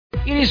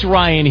It is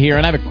Ryan here,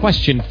 and I have a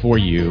question for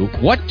you.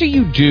 What do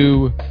you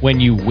do when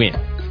you win?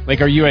 Like,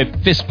 are you a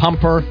fist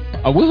pumper,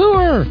 a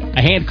woohooer,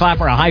 a hand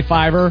clapper, a high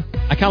fiver?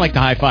 I kind of like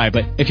the high five,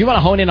 but if you want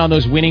to hone in on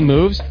those winning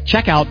moves,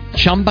 check out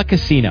Chumba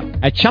Casino.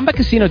 At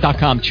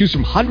ChumbaCasino.com, choose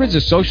from hundreds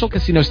of social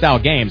casino-style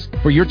games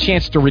for your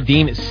chance to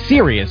redeem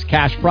serious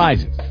cash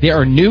prizes. There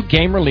are new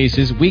game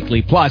releases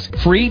weekly, plus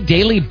free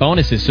daily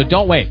bonuses, so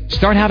don't wait.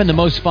 Start having the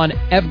most fun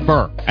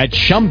ever at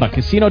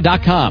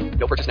ChumbaCasino.com.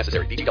 No purchase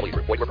necessary. VGW.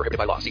 Void where prohibited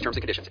by law. See terms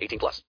and conditions.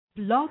 18+.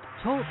 Blog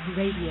Talk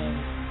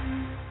Radio.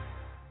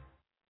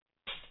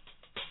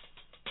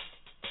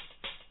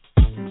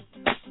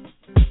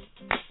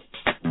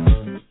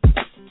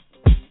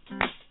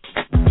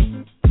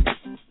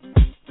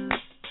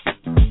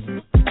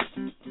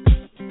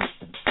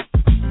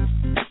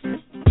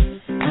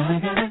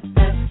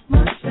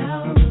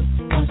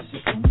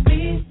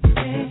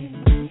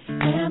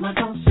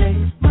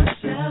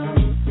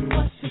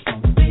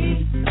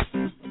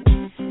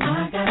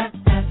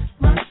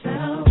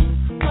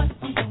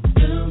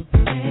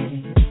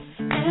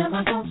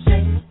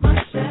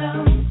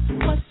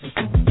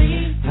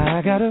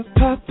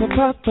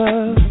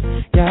 Papa,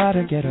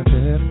 gotta get a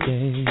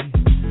birthday,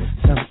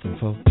 something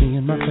for me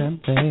and my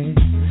family.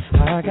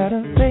 I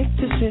gotta make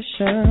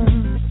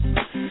decisions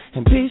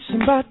and be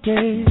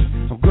somebody.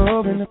 I'm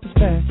growing up as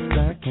fast as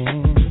I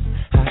can.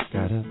 I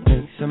gotta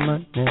make some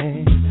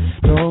money,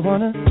 don't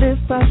wanna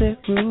live by their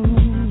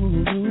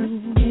rules.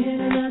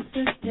 In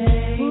another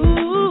day,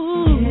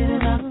 in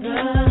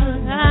another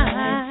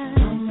night,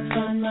 I'ma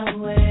find my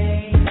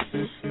way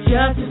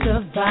just to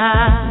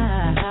survive.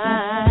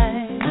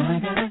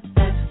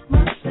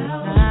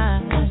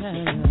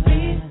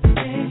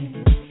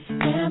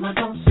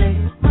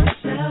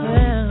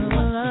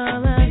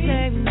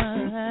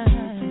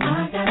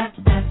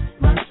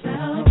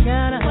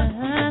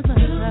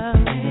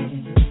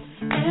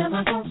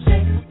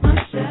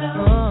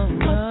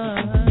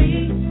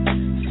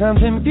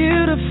 Something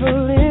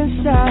beautiful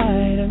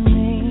inside of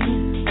me,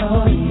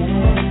 oh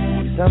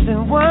yeah.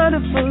 Something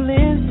wonderful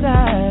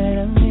inside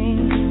of me,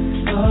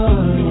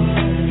 oh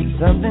yeah.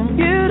 Something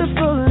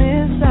beautiful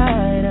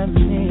inside of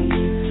me,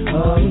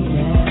 oh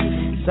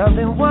yeah.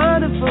 Something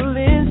wonderful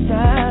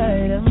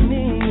inside of me.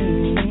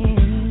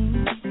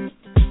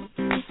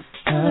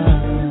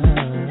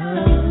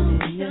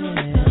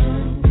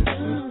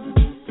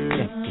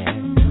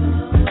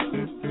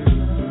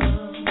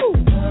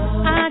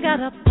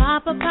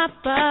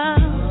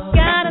 Papa,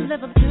 gotta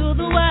live up to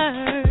the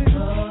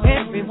word.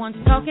 Everyone's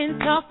talking.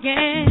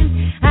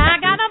 I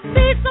gotta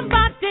be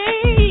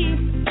somebody.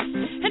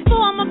 And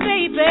for my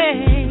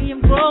baby,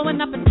 I'm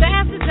growing up as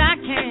fast as I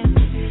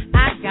can.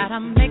 I gotta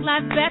make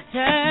life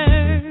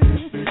better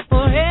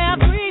for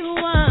everyone.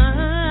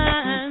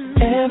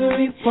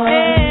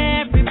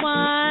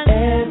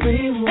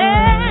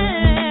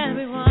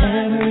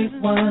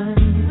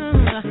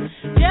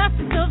 Just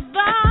to survive.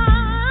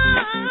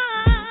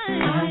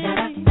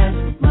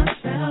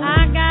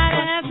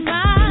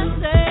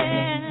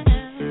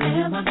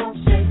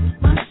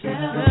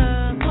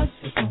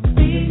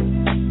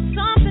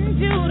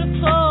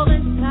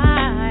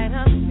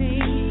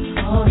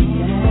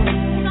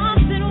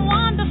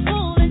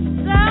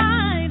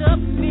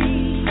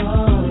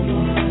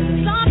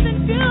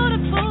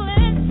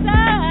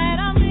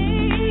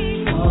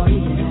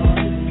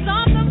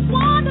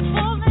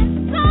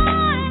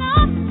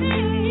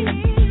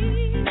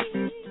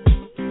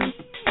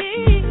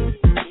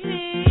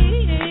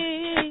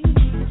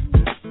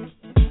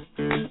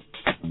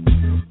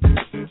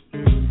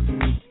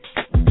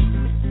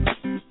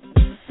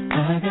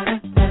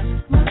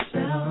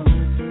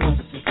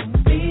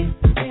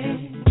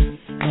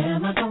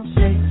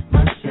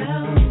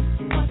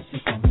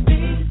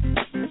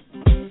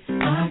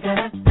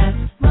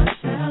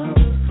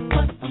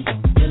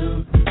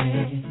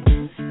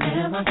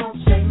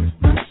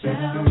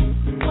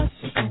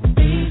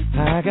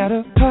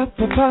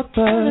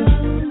 Papa,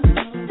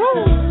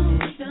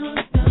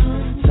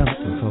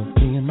 something for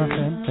me and my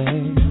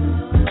family.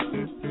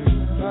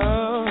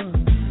 Oh,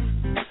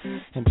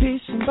 and be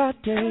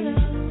somebody.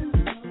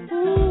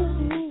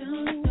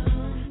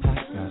 I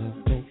gotta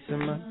make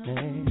some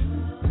money.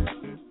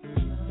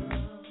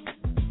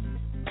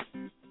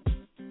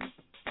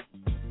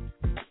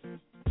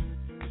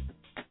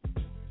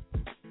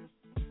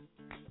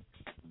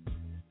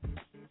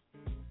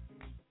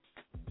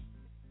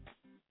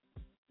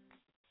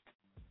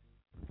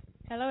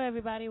 Hello,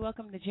 everybody.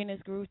 Welcome to Gena's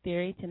Groove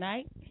Theory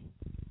tonight.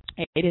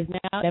 It is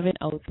now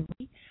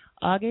 11:03,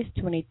 August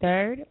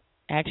 23rd.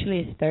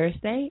 Actually, it's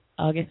Thursday,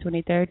 August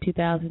 23rd,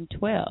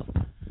 2012.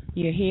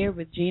 You're here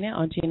with Gena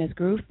on Gena's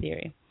Groove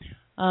Theory.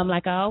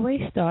 Like I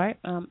always start,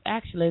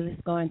 actually,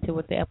 let's go into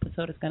what the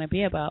episode is going to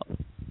be about.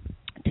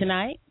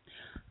 Tonight,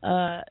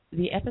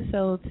 the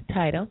episode's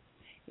title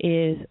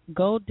is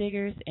Gold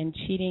Diggers and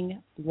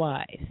Cheating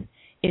Wives.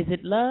 Is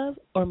it love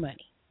or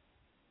money?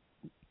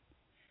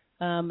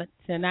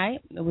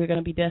 Tonight, we're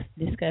going to be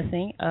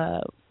discussing,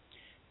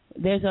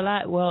 there's a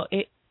lot, well,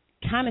 it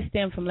kind of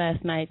stemmed from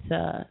last night's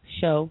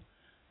show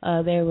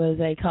there was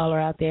a caller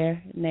out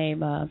there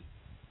named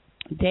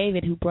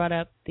David who brought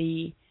up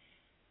the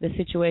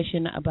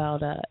situation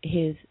about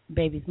his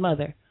baby's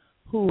mother,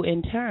 who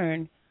in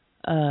turn,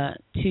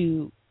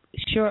 to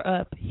shore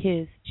up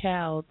his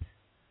child's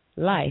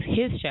life,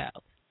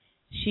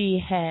 she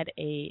had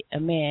a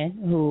man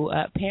who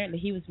apparently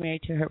he was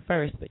married to her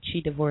first, but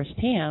she divorced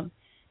him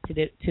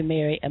to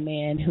marry a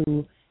man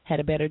who had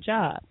a better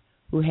job,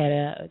 who had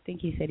I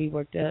think he said he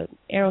worked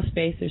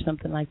aerospace or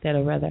something like that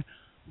or rather.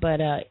 But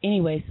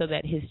anyway, so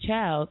that his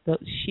child,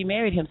 she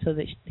married him so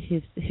that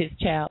his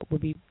child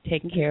would be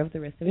taken care of the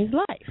rest of his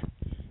life.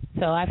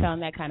 So I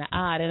found that kind of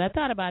odd, and I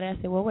thought about it.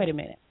 I said, well, wait a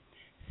minute.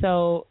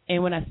 So,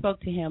 and when I spoke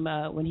to him,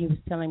 when he was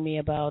telling me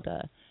about,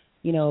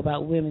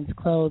 about women's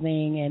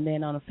clothing, and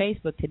then on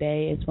Facebook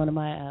today, it's one of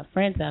my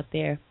friends out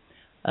there,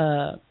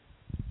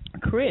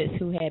 Chris,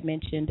 who had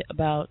mentioned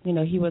about,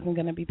 he wasn't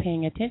going to be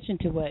paying attention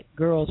to what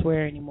girls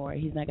wear anymore.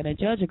 He's not going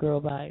to judge a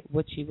girl by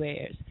what she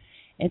wears.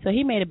 And so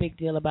he made a big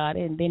deal about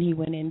it, and then he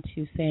went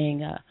into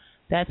saying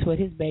that's what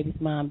his baby's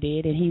mom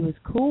did, and he was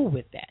cool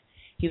with that.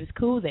 He was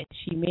cool that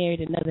she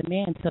married another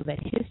man so that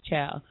his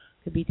child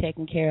could be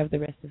taken care of the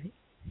rest of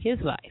his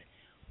life.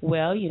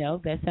 Well,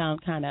 that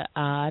sounds kind of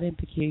odd and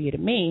peculiar to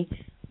me,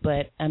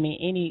 but I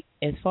mean,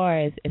 as far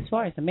as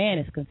the man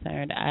is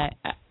concerned,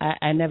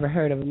 I never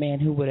heard of a man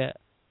who would have,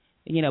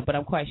 but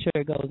I'm quite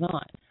sure it goes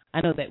on. I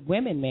know that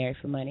women marry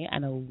for money. I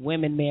know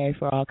women marry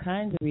for all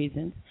kinds of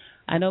reasons.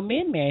 I know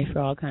men marry for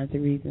all kinds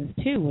of reasons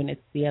too when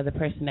it's the other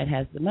person that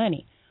has the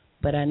money.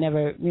 But I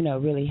never,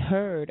 really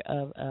heard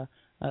of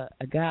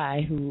a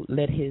guy who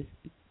let his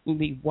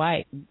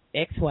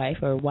ex-wife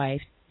or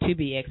wife to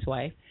be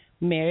ex-wife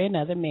marry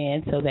another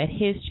man so that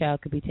his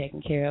child could be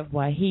taken care of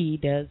while he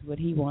does what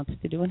he wants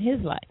to do in his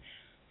life.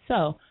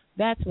 So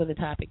that's where the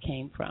topic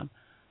came from.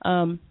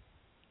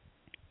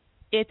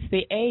 It's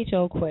the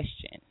age-old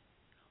question.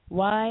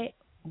 Why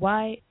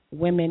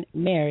women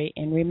marry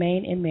and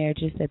remain in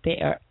marriages that they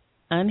are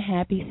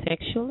unhappy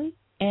sexually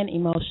and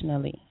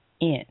emotionally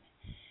in,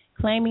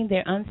 claiming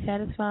they're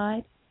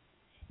unsatisfied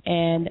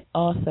and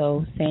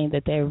also saying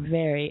that they're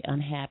very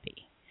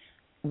unhappy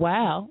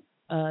while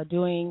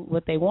doing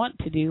what they want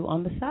to do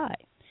on the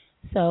side.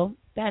 So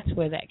that's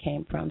where that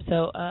came from.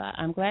 So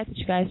I'm glad that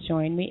you guys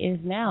joined me. It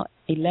is now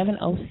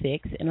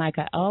 11:06, and like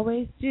I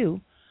always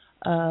do,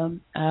 I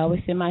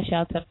always send my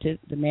shouts up to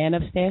the man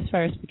upstairs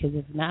first, because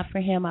if not for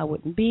him, I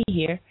wouldn't be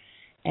here.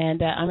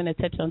 And I'm going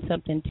to touch on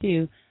something,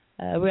 too.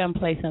 We're going to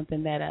play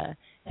something that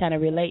kind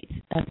of relates.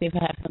 I'll see if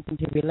I have something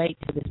to relate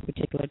to this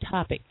particular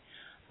topic.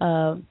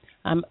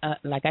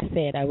 Like I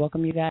said, I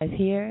welcome you guys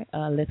here.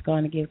 Let's go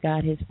on and give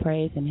God his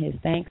praise and his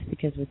thanks,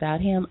 because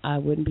without him, I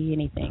wouldn't be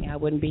anything. I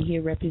wouldn't be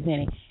here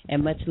representing.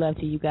 And much love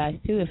to you guys,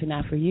 too. If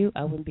not for you,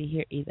 I wouldn't be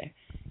here either.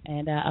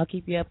 And I'll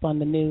keep you up on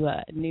the new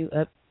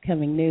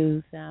upcoming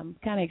news. I'm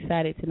kind of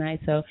excited tonight,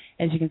 so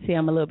as you can see,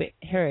 I'm a little bit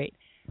hurried.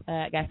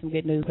 I got some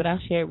good news, but I'll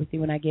share it with you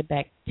when I get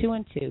back. 2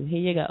 and 2. Here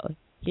you go.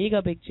 Here you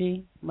go, Big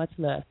G. Much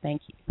love.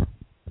 Thank you.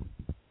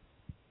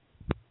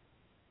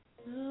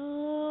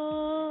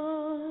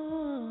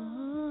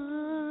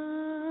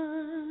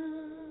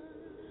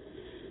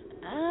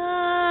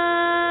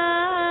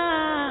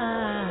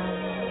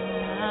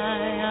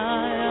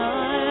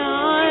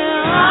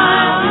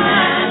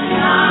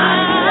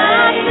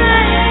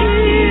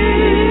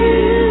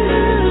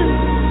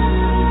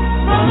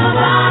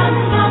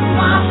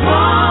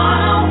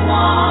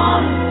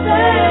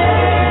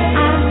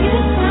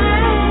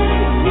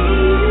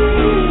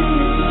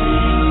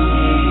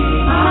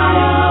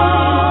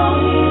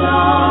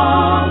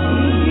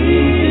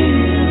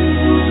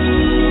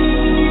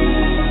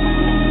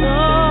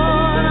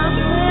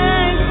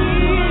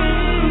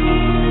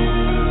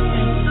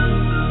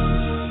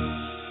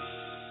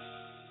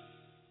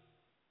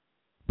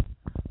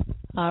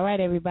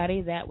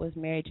 Everybody, that was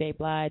Mary J.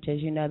 Blige. As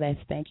you know, that's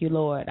Thank You,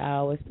 Lord. I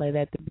always play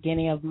that at the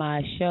beginning of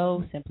my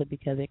show simply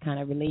because it kind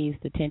of relieves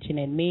the tension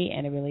in me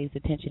and it relieves the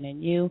tension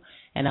in you.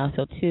 And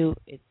also, too,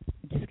 it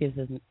just gives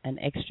us an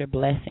extra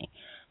blessing.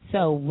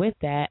 So with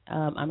that,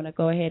 I'm going to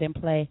go ahead and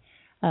play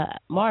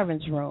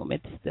Marvin's Room.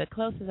 It's the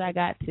closest I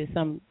got to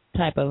some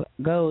type of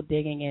gold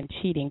digging and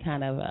cheating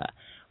kind of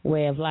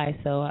way of life.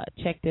 So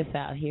check this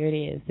out. Here it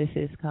is. This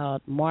is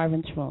called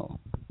Marvin's Room.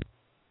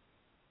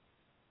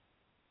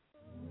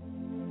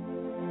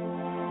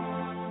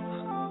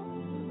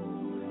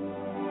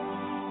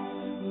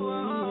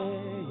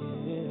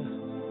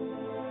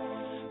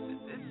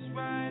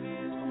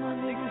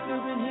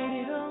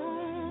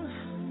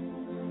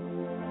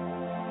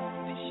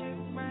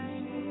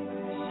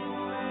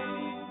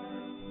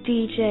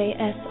 DJ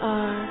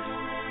SR,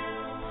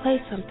 play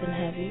something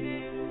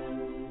heavy.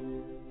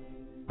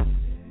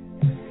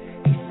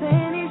 He's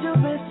saying he's your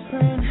best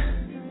friend,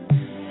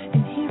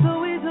 and he's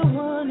always the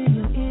one in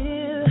your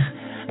ear.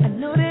 I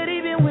know that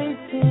he's been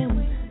waiting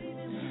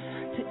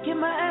to get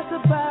my ass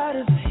up out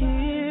of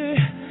here.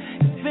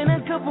 It's been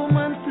a couple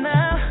months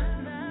now,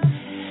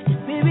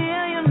 and maybe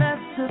I am not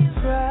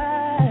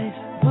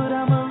surprised, but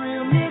I'm a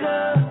real nigga.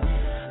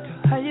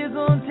 Girl, how you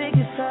gonna take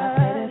it side?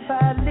 I bet if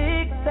I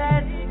lick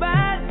that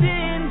spot,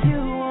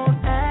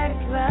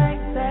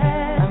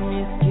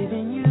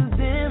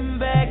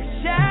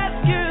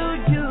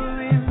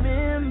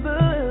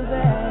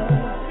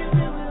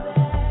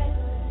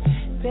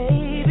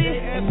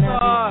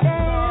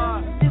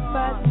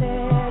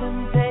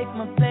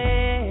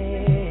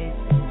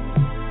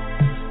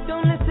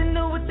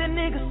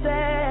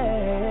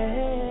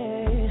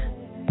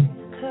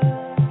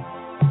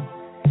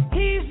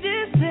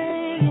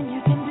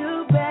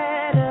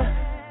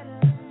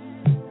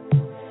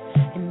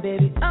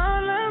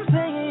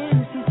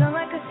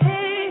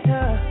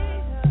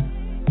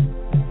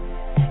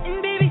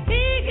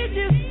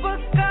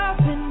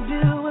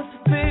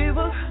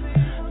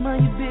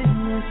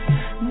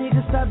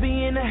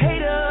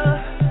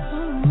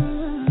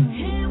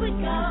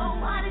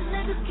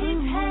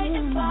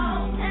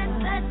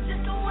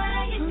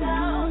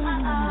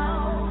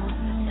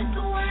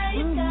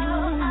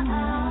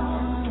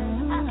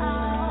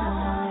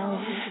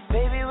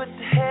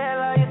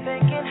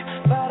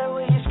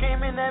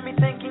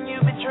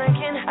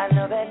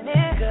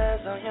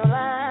 your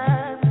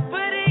line,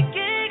 but he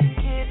can't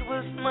get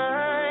what's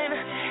mine.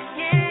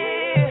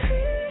 Yeah,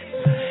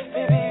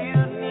 baby,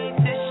 you need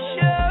to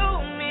show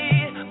me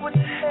what the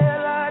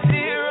hell I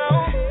did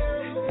wrong.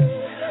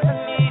 I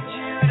need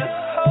you to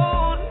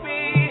hold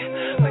me,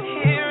 but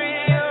here in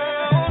your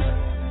arms,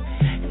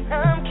 and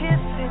I'm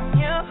kissing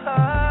your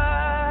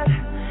heart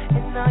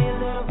and all your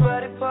little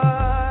body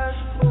parts.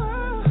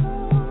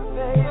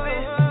 Baby,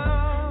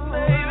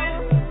 baby,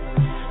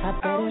 I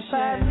bet if I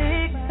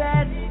lick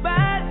that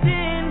spot,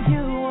 then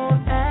you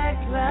won't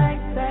act like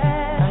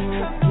that. I'm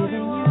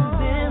giving you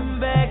them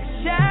back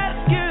shots,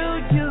 girl,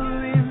 you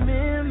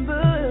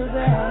remember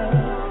that,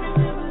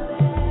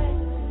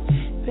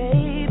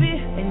 baby.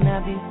 And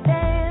I'll be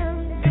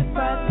damned if I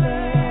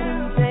let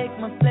him take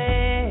my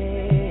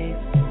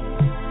place.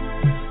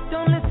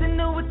 Don't listen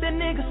to what the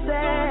nigga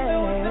say.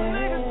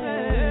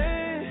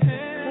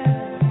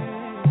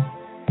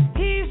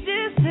 He's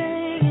just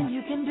saying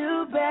you can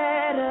do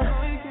better.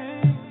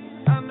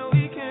 I know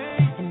he can.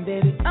 And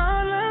baby,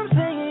 all I'm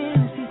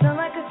saying is he sound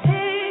like a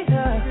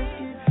hater.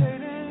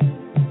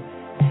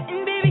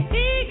 And baby,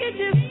 he can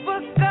just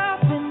fuck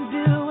off and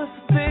do us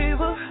a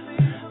favor.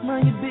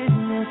 Mind your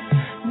business,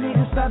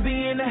 nigga, stop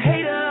being a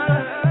hater.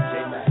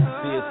 J-Mac,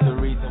 see, it's the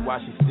reason why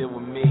she's still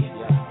with me,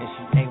 and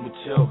she ain't with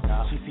you.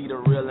 She see the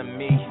real in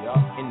me,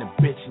 in the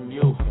bitch in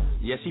you.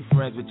 Yeah, she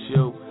friends with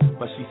you,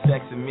 but she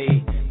sexing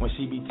me. When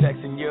she be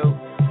texting you,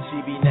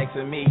 she be next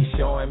to me,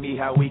 showing me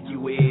how weak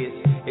you is.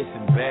 It's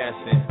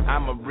embarrassing.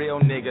 I'm a real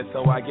nigga,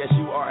 so I guess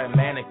you are a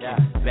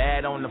mannequin.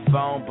 Bad on the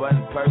phone, but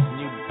in person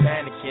you be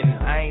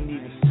panicking. I ain't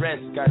even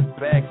stressed, got a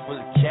bag full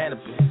of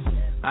cannabis.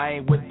 I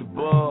ain't with the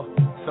bull,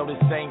 so this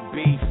ain't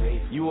beef.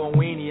 You a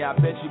weenie, I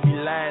bet you be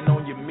lying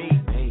on your meat.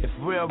 If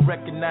real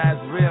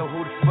recognize real,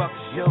 who the fuck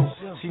is you?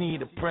 She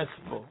need a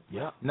principal,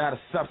 not a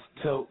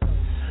substitute.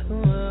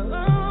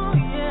 Oh,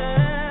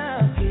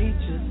 yeah. He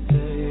just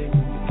said you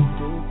can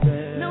do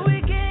better. No,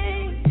 he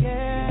can't,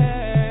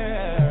 girl.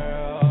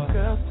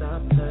 Girl,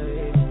 stop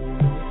playing.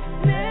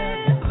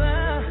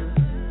 Never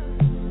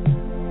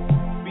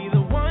be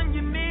the one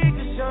you need,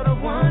 'cause you're the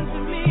one to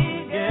me,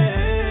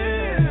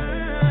 girl.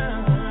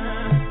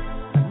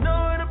 I know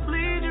how to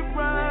please you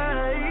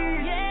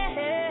right. Yeah.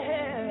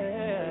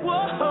 Whoa.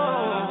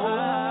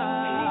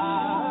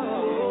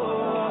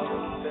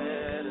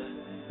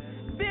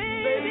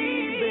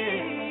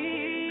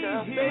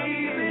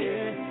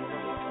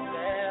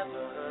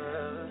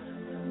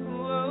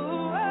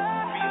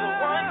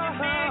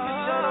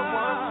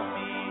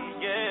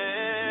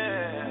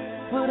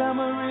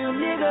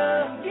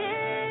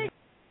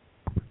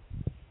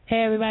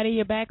 Hey everybody,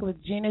 you're back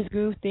with Gena's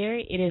Groove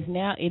Theory. It is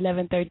now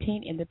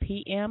 11:13 in the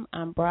p.m.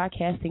 I'm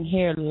broadcasting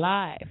here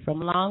live from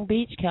Long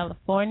Beach,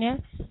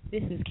 California.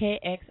 This is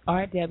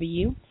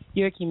KXRW,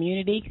 your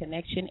community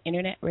connection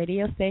internet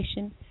radio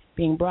station,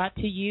 being brought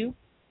to you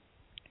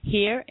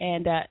here.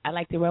 And I'd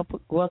like to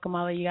welcome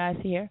all of you guys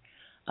here.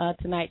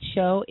 Tonight's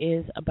show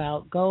is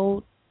about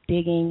gold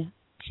digging,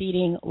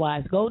 cheating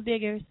wives, gold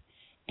diggers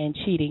and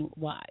cheating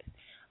wives.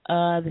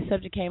 The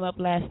subject came up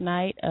last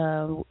night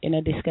in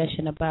a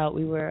discussion about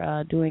we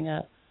were doing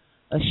a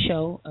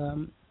show.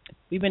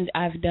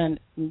 I've done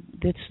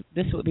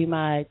this would be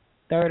my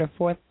third or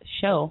fourth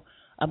show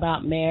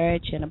about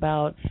marriage and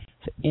about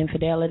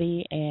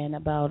infidelity and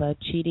about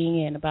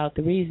cheating and about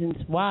the reasons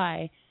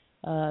why,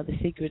 the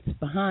secrets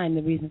behind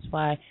the reasons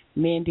why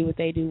men do what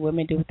they do,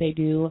 women do what they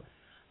do.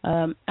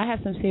 I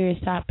have some serious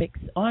topics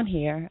on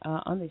here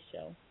on this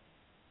show.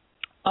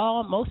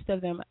 Most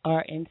of them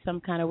are in some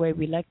kind of way,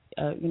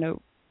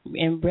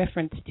 in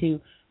reference to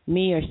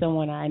me or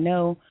someone I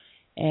know,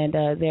 and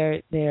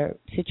they're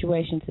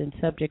situations and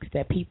subjects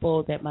that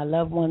my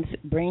loved ones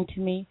bring to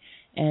me,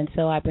 and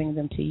so I bring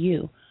them to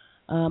you.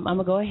 I'm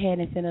gonna go ahead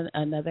and send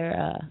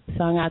another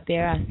song out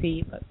there. I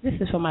see this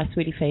is for my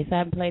sweetie face. I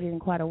haven't played it in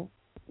quite a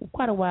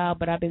while,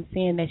 but I've been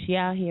seeing that she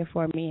out here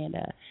for me, and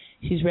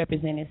she's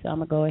represented. So I'm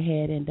gonna go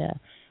ahead and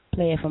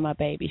play it for my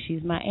baby.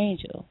 She's my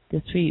angel.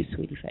 This for you,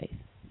 sweetie face.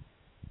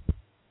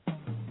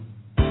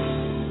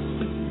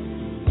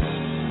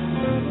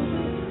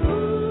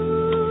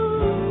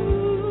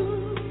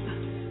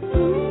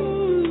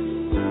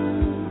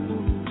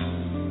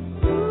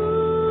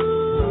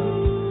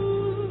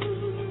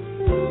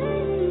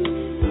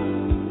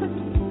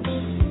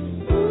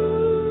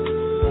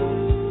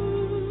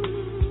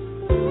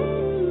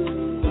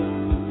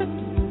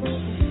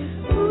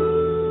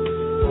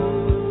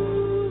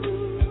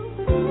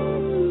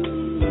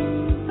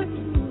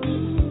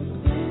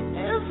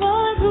 And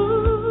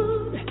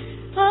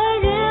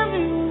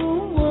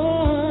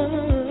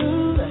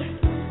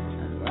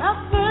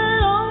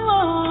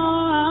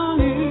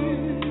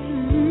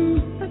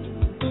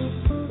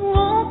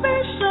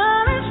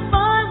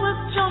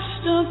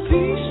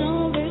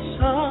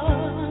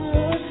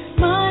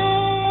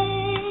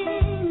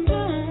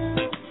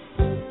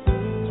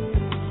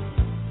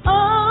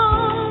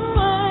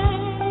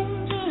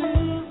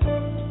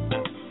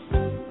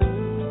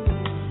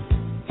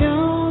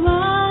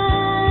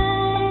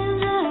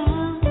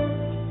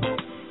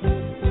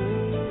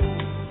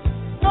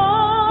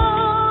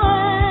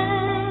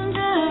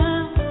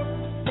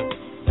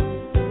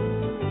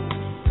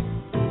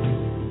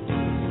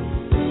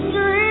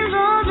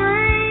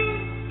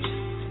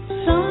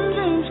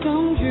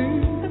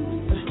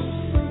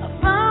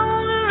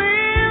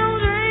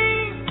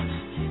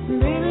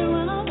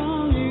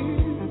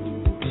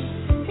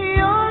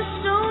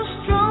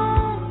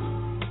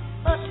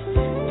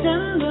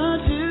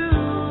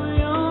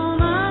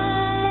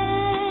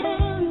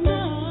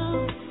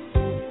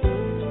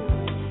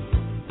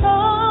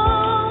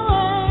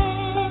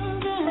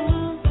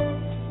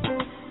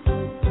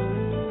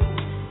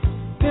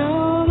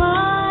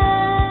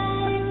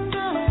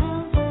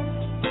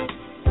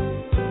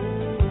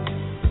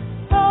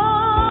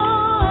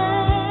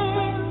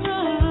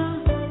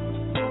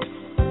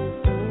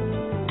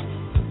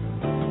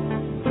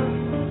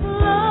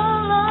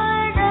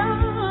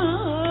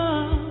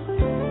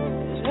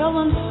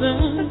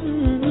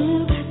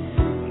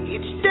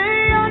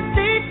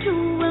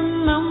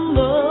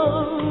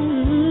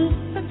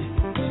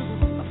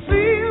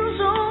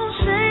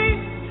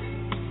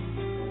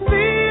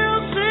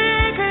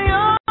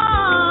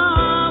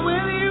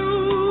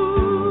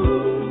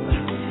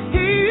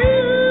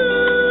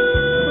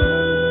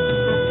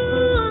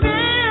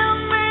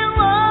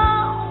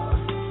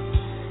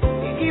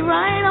keep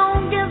right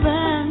on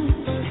giving.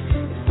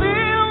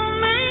 Fill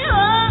me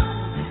up,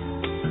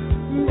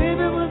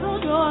 baby, with the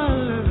joy of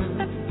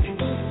living.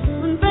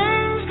 When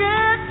things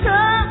get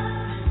tough,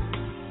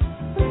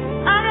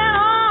 I can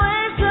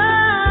always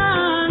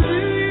turn to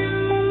you.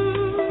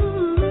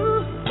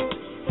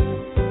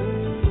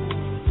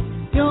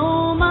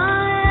 You're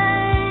my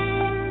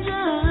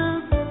angel,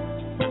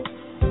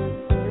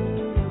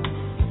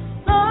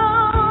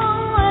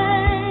 oh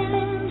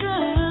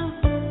angel.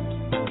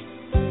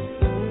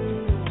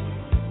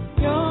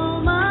 You're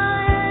my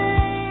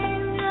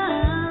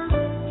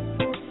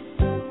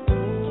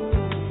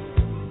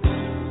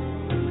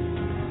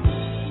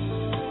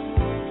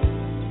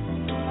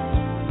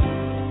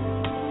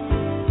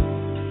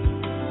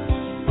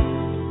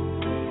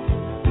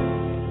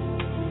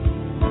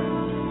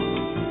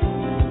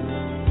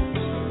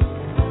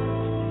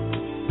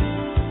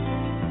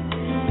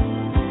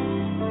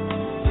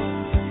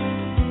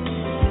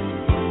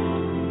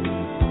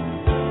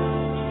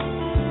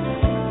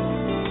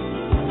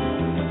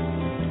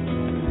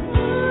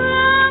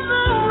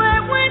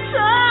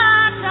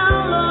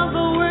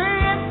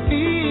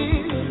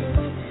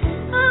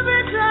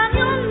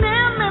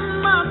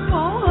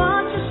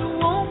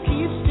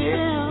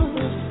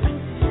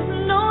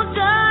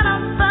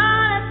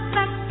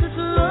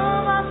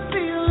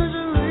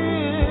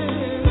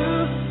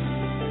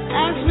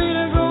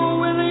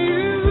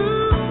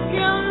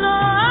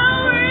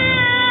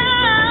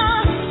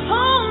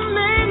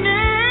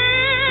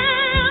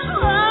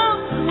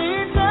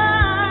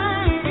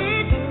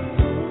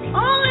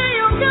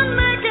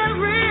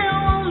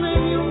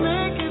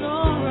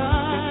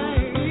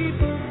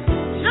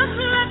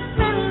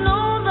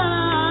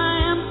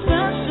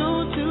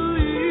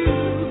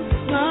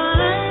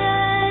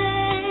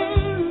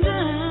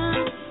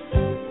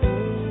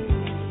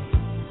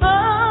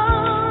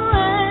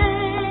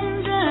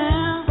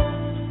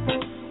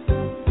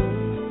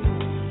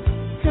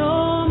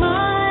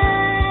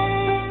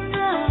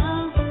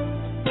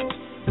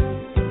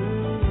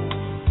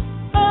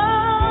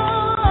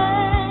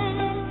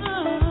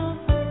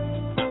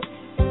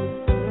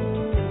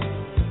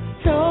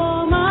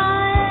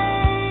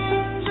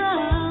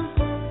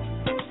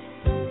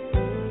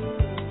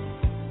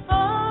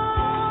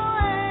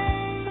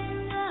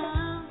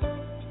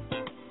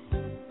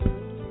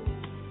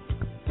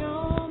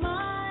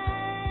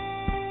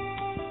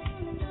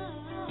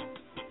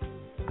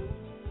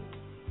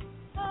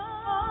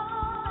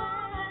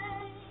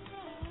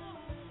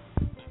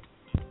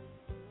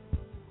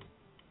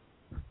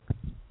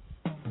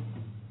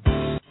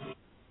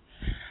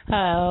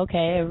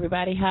Okay,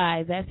 everybody.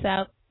 Hi. That's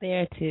out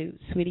there to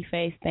Sweetie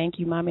Face. Thank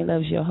you. Mommy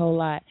loves you a whole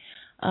lot.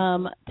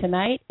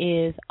 Tonight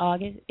is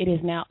August. It is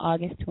now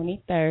August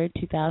 23rd,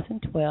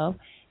 2012.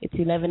 It's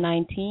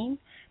 11:19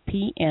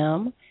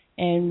 p.m.,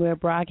 and we're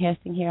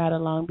broadcasting here out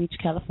of Long Beach,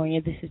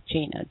 California. This is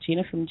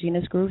Gina from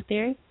Gena's Groove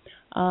Theory.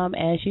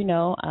 As you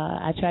know,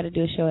 I try to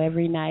do a show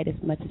every night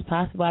as much as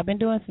possible. I've been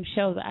doing some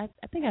shows. I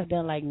think I've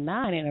done like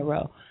 9 in a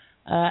row.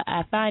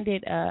 I find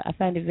it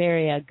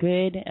very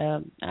good.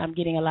 I'm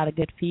getting a lot of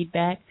good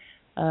feedback.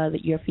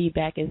 That your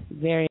feedback is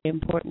very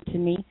important to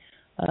me.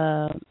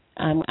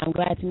 I'm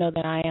glad to know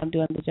that I am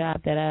doing the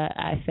job that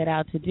I set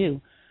out to do.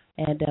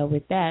 And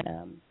with that,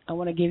 I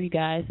want to give you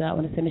guys. I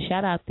want to send a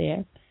shout out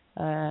there.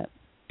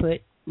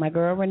 Put my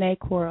girl Renee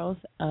Quarles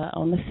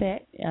on the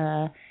set.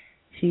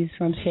 She's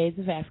from Shades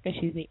of Africa.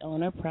 She's the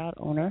owner, proud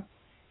owner,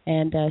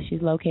 and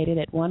she's located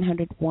at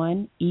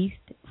 101 East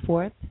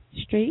 4th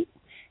Street.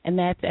 And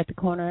that's at the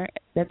corner.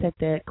 That's at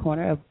the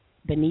corner of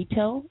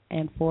Benito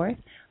and 4th,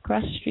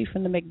 across the street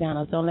from the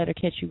McDonald's. Don't let her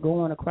catch you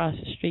going across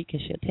the street, because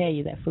she'll tell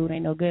you that food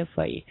ain't no good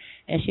for you.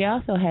 And she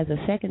also has a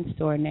second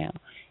store now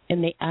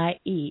in the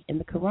IE, in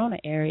the Corona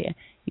area.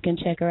 You can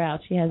check her out.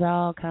 She has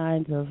all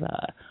kinds of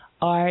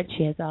art.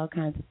 She has all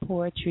kinds of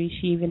poetry.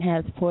 She even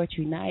has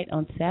poetry night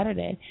on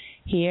Saturday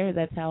here.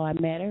 That's how I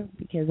met her,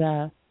 because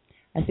I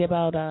say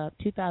about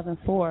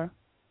 2004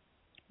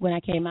 when I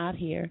came out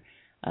here.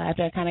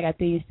 After I kind of got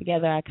these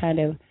together, I kind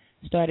of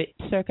started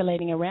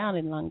circulating around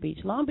in Long Beach.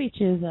 Long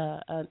Beach is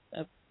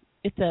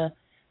it's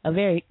a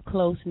very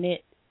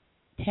close-knit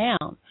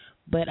town,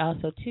 but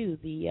also, too,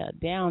 the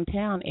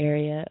downtown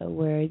area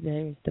where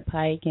there's the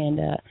Pike and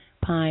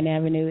Pine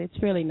Avenue.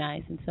 It's really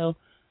nice. And so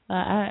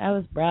I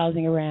was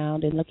browsing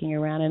around and looking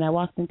around, and I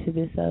walked into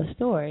this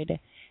store. It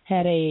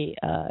had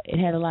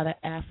a lot of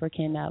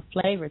African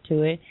flavor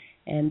to it.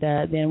 And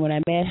then when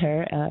I met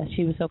her,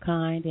 she was so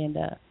kind, and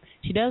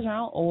she does her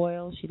own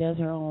oils. She does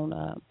her own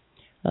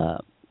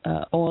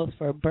oils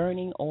for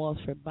burning, oils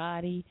for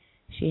body.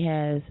 She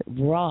has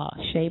raw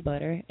shea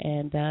butter,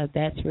 and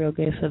that's real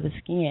good for the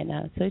skin.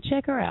 So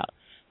check her out.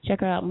 Check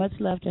her out. Much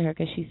love to her,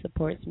 because she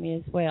supports me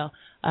as well.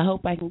 I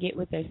hope I can get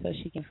with her so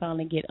she can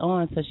finally get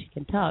on so she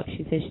can talk.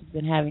 She says she's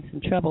been having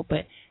some trouble,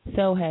 but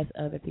so has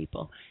other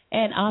people.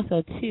 And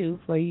also, too,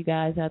 for you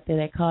guys out there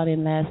that called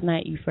in last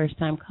night, you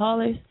first-time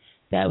callers,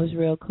 that was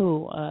real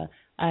cool.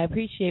 I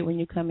appreciate when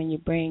you come and you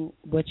bring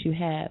what you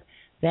have.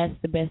 That's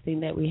the best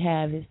thing that we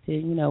have, is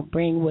to,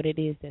 bring what it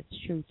is that's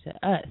true to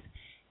us.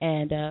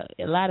 And a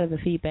lot of the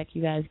feedback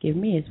you guys give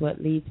me is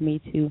what leads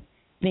me to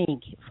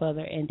think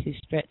further and to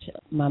stretch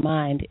my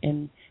mind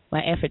and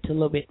my efforts a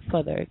little bit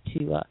further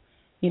to,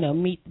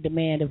 meet the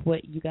demand of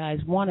what you guys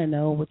want to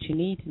know, what you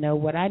need to know,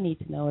 what I need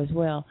to know as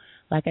well.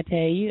 Like I tell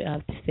you,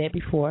 I've said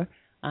before,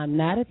 I'm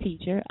not a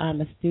teacher. I'm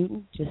a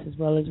student, just as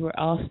well as we're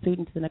all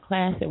students in a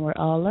class, and we're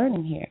all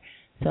learning here.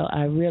 So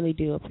I really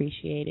do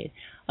appreciate it.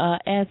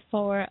 As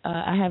for,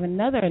 I have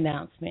another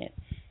announcement.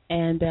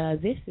 And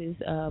this is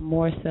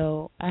more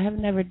so, I have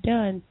never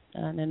done,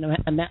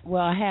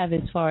 well, I have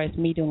as far as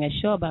me doing a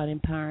show about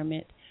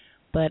empowerment,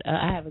 but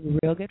I have a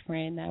real good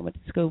friend that I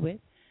went to school with,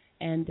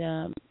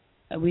 and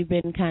we've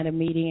been kind of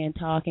meeting and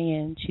talking,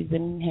 and she's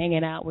been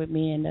hanging out with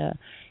me and,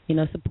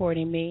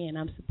 supporting me, and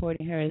I'm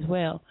supporting her as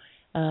well.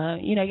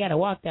 You got to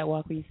walk that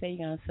walk where you say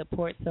you're going to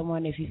support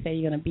someone. If you say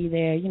you're going to be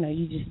there,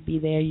 you just be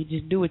there. You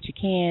just do what you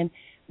can.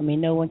 I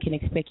mean, no one can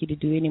expect you to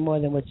do any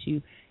more than what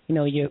you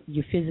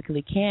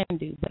physically can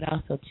do, but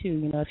also,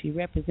 too, if you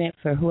represent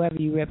for whoever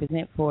you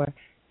represent for,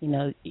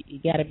 you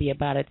got to be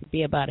about it to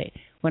be about it.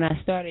 When I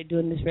started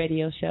doing this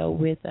radio show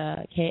with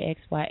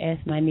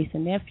KXRW'S, my niece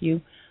and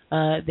nephew,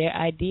 their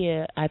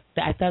idea, I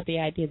thought the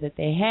idea that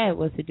they had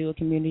was to do a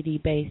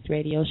community-based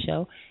radio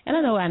show. And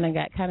I know I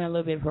got kind of a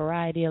little bit of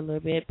variety a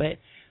little bit, but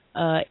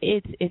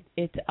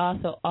it's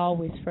also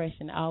always fresh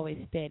and always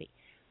steady.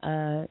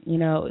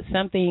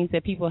 Some things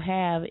that people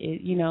have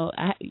is,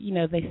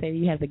 they say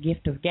you have the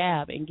gift of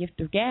gab, and gift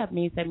of gab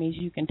means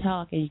you can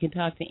talk, and you can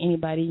talk to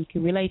anybody, you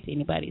can relate to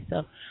anybody.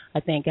 So I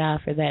thank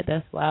God for that.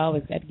 That's why I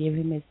always got to give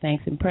him his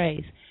thanks and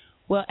praise.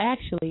 Well,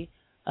 actually,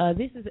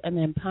 this is an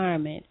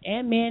empowerment,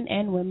 and men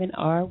and women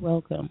are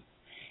welcome.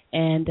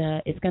 And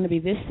it's going to be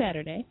this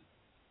Saturday.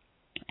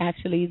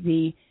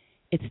 Actually,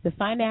 it's the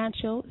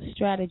financial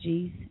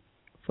strategies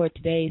for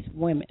today's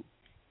women,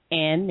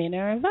 and men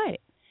are invited.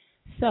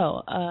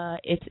 So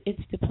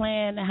it's to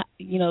plan,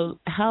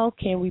 how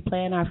can we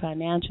plan our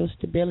financial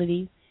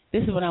stability?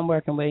 This is what I'm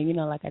working with.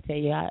 Like I tell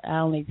you, I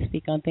only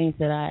speak on things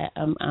that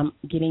I'm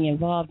getting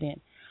involved in.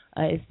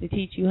 It's to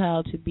teach you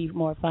how to be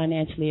more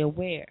financially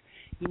aware.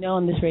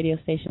 On this radio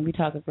station, we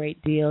talk a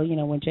great deal.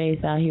 When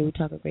Jay's out here, we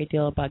talk a great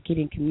deal about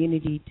getting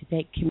community to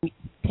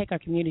take our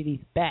communities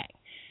back.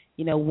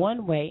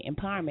 One way,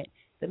 empowerment.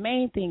 The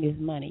main thing is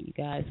money, you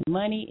guys.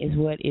 Money is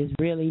what is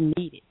really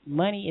needed.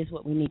 Money is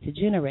what we need to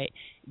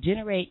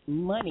generate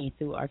money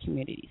through our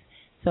communities.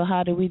 So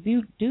how do we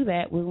do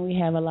that when we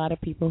have a lot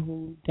of people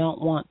who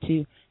don't want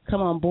to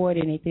come on board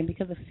anything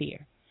because of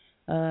fear?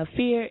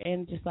 Fear,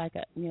 and just like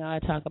I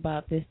talk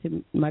about this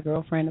to my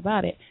girlfriend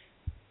about it.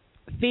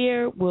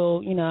 Fear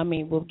will,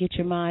 will get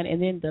your mind, and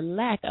then the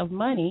lack of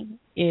money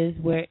is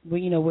where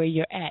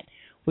you're at.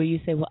 Where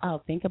you say, well,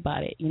 I'll think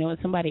about it. When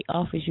somebody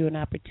offers you an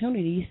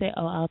opportunity, you say,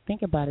 oh, I'll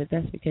think about it.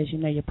 That's because,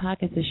 your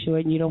pockets are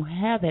short and you don't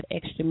have that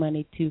extra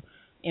money to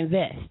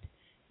invest.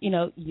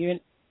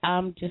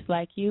 I'm just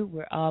like you.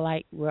 We're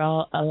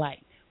all alike.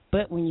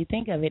 But when you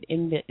think of it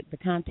in the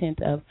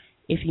content of,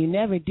 if you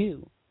never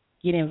do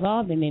get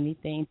involved in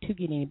anything to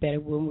get any better,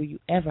 when will you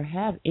ever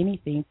have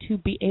anything to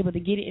be able to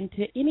get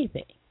into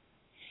anything?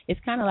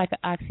 It's kind of like an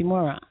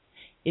oxymoron.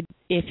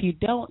 If you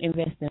don't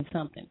invest in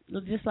something,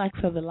 just like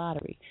for the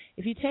lottery,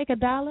 if you take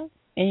 $1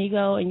 and you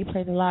go and you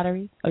play the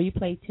lottery, or you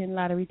play 10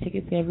 lottery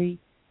tickets every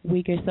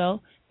week or so,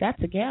 that's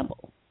a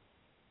gamble.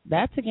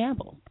 That's a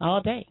gamble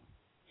all day.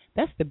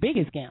 That's the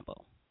biggest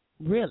gamble,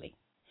 really,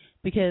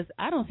 because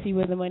I don't see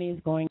where the money is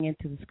going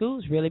into the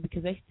schools, really,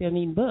 because they still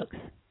need books.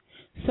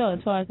 So as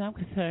far as I'm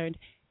concerned,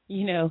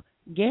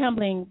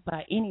 gambling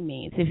by any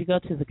means. If you go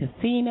to the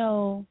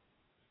casino,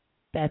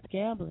 that's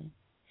gambling.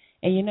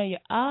 And your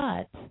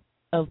odds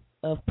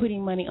of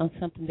putting money on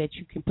something that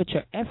you can put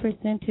your efforts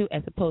into,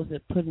 as opposed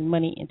to putting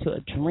money into a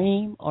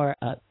dream or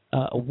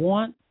a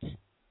want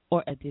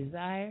or a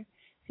desire.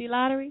 See,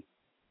 lottery?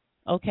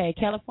 Okay,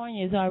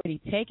 California is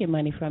already taking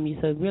money from you,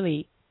 so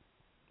really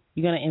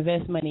you're going to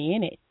invest money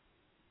in it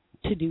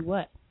to do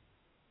what?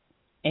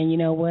 And you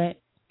know what?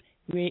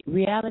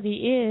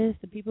 Reality is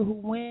the people who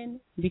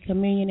win,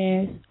 become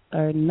millionaires,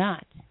 are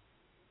not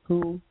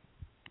who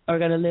are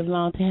going to live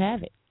long to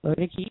have it or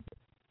to keep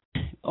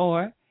it.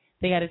 Or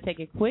they got to take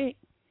it quick,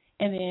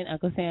 and then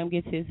Uncle Sam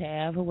gets his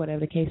half, or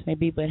whatever the case may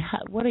be. But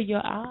what are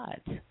your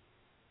odds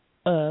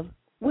of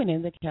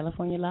winning the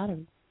California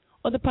lottery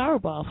or the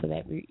Powerball for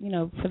that?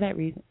 For that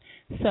reason.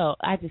 So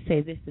I just say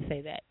this to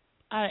say that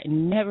I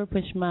never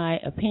push my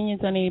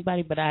opinions on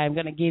anybody, but I am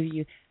going to give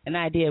you an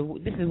idea.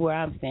 This is where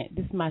I'm standing.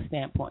 This is my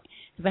standpoint,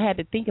 because I had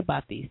to think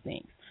about these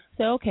things.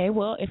 So okay,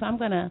 well, if I'm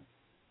going to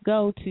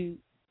go to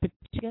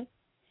Pachuca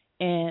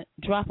and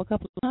drop a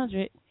couple of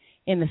 $100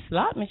 in the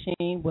slot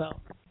machine,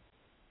 well,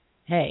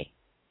 hey,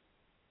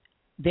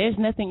 there's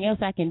nothing else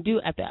I can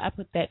do after I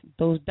put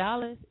those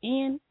dollars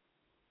in.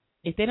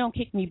 If they don't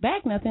kick me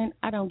back nothing,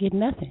 I don't get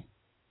nothing.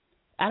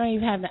 I don't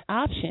even have the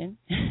option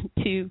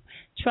to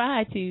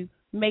try to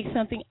make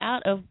something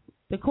out of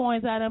the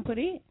coins I done put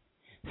in.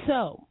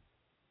 So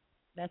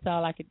that's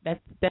all I could.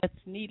 That's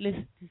needless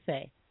to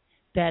say.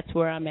 That's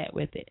where I'm at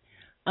with it.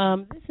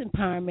 This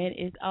empowerment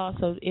is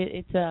also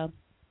it's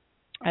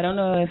I don't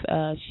know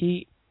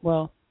if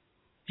well,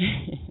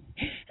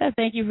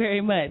 thank you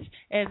very much.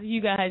 As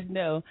you guys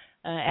know,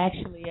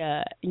 actually,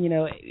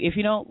 if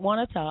you don't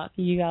want to talk,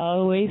 you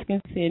always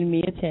can send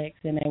me a text,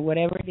 and then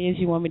whatever it is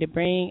you want me to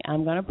bring,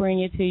 I'm going to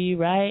bring it to you,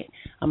 right?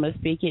 I'm going to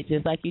speak it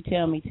just like you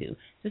tell me to.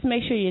 Just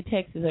make sure your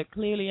texts are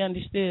clearly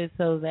understood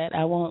so that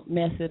I won't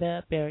mess it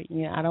up, or,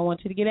 I don't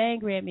want you to get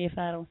angry at me if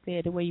I don't say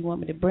it the way you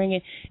want me to bring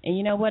it. And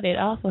you know what? It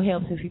also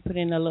helps if you put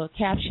in a little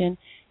caption,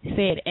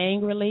 say it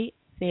angrily,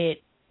 say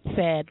it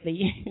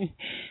sadly,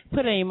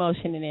 put an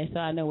emotion in there so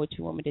I know what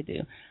you want me to do.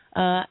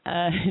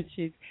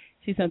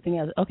 She's something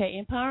else. Okay,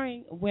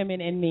 empowering women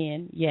and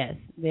men. Yes,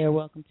 they're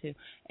welcome to.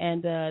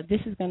 And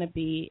this is going to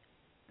be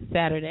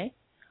Saturday,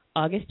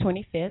 August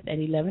 25th at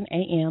 11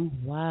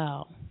 a.m.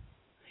 Wow.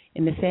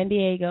 In the San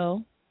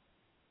Diego.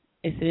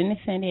 Is it in the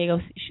San Diego?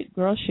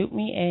 Girl, shoot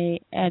me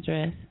a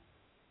address.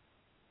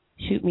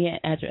 Shoot me an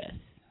address.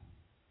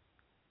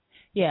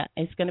 Yeah,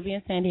 it's going to be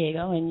in San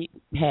Diego. And,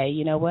 hey,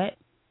 you know what?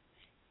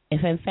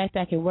 If, in fact,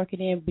 I can work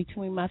it in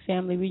between my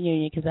family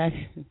reunion, because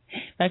if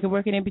I can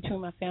work it in between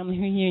my family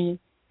reunion,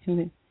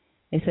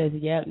 it says,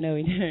 yep, no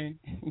return.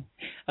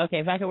 Okay,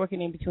 if I can work it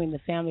in between the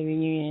family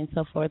reunion and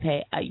so forth,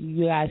 hey,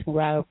 you guys can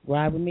ride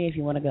with me if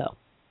you want to go.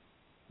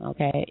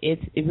 Okay,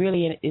 it's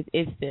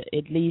to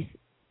at least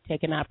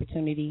take an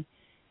opportunity.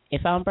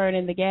 If I'm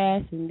burning the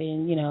gas and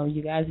then,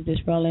 you guys are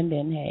just rolling,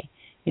 then, hey,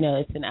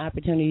 it's an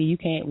opportunity you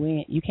can't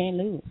win, you can't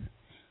lose.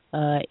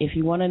 If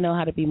you want to know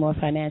how to be more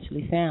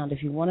financially sound,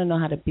 if you want to know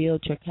how to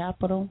build your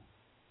capital,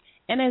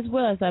 and as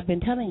well as I've been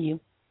telling you,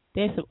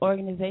 there's some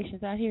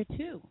organizations out here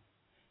too.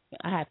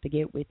 I have to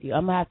get with you.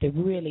 I'm going to have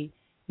to really,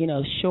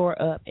 shore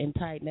up and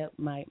tighten up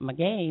my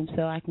game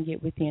so I can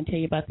get with you and tell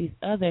you about these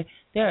other.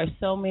 There are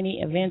so many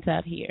events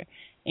out here.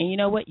 And you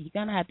know what? You're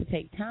going to have to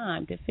take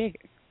time to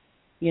figure.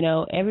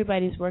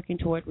 Everybody's working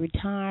toward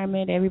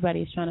retirement.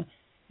 Everybody's trying to,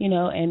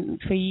 and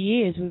for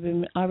years we've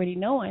been already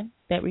knowing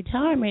that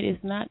retirement is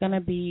not going to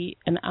be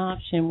an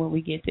option when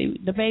we get to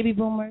the baby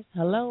boomers.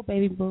 Hello,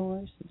 baby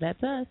boomers.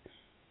 That's us.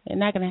 They're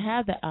not going to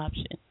have the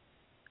option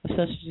of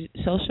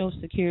Social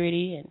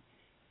Security and,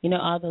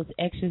 all those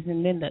extras.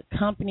 And then the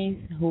companies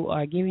who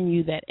are giving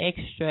you that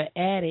extra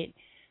added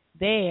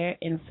there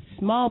in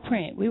small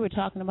print. We were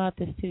talking about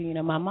this too.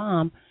 My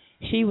mom,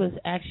 she was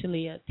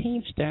actually a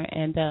Teamster,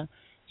 and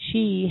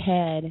she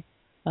had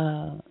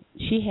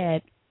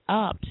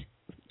opt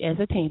as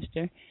a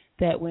Teamster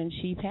that when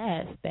she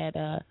passed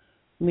that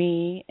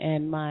me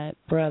and my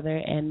brother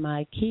and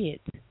my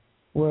kids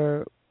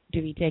were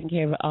to be taken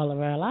care of all of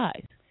our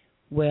lives.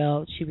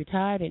 Well, she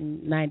retired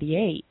in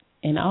 98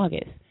 in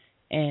August,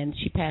 and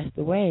she passed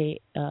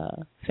away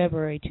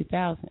February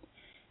 2000.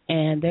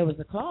 And there was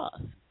a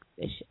clause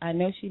that I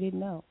know she didn't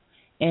know.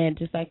 And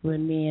just like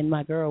when me and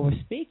my girl were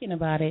speaking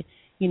about it,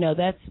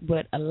 that's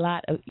what a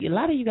lot of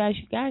you guys,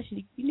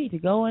 you need to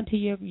go into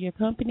your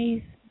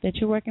companies that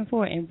you're working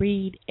for and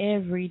read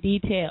every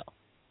detail.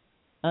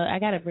 I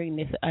got to bring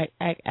this. I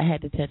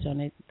had to touch on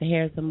it. The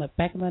hairs on the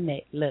back of my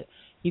neck. Look,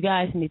 you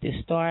guys need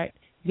to start.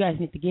 You guys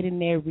need to get in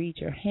there, read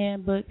your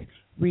handbooks,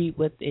 read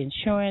what the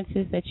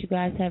insurances that you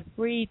guys have.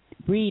 Read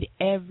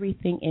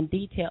everything in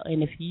detail.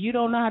 And if you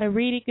don't know how to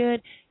read it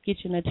good, get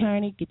you an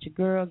attorney, get your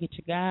girl, get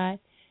your guy.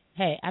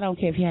 Hey, I don't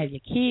care if you have your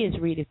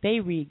kids read. If they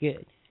read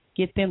good,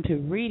 get them to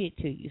read it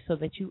to you so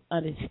that you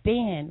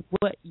understand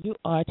what you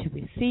are to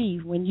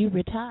receive when you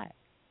retire.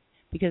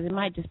 Because it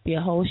might just be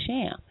a whole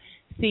sham.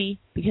 See,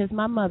 because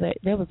my mother,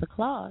 there was a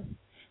clause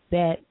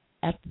that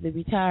after the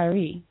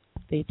retiree,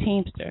 the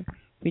Teamster,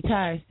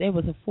 retires, there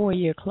was a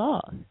 4-year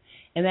clause.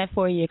 And that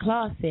 4-year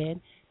clause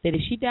said that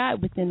if she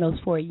died within those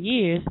 4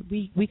 years,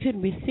 we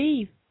couldn't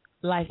receive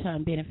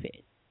lifetime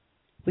benefit.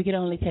 We could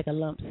only take a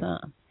lump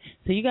sum.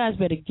 So you guys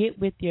better get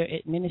with your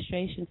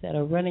administrations that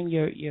are running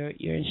your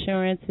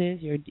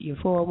insurances, your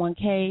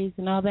 401ks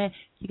and all that.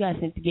 You guys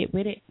need to get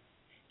with it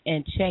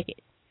and check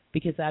it.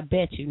 Because I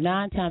bet you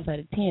 9 times out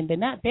of 10, they're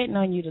not betting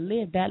on you to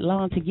live that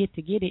long to get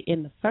it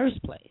in the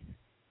first place.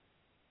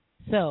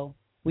 So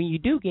when you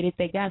do get it,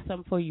 they got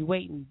something for you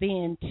waiting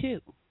then too,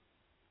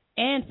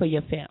 and for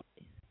your families.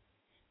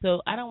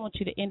 So I don't want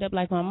you to end up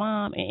like my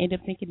mom and end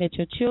up thinking that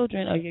your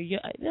children or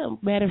it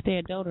don't matter if they're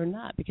adult or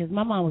not, because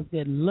my mom was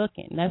good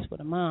looking. That's what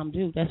a mom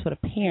do. That's what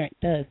a parent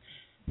does.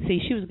 See,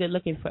 she was good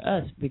looking for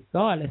us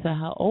regardless of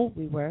how old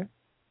we were,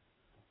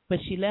 but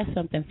she left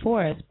something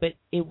for us, but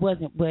it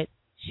wasn't what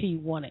she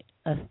wanted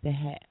us to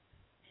have.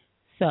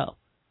 So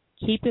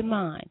keep in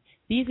mind,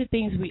 these are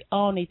things we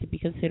all need to be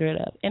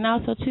considerate of. And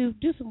also, to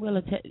do some will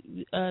of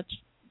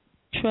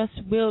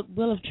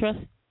trust.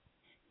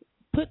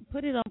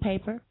 Put it on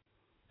paper.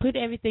 Put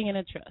everything in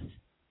a trust.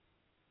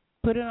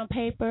 Put it on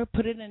paper.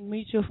 Put it in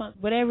mutual funds.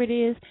 Whatever it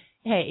is.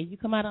 Hey, if you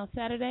come out on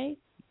Saturday,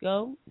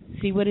 go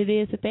see what it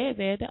is that they're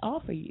there to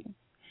offer you.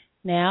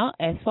 Now,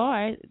 as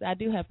far as I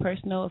do have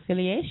personal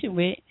affiliation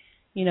with,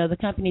 the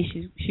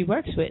company she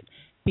works with,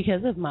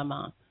 because of my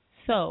mom.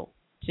 So,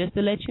 just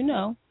to let you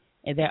know,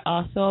 and they're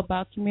also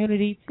about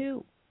community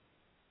too.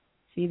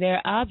 See,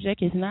 their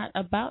object is not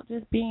about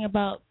just being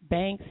about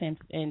banks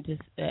and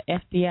just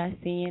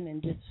FDIC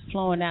and just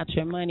flowing out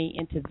your money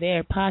into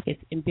their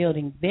pockets and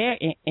building their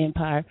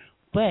empire,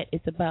 but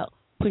it's about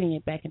putting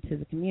it back into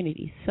the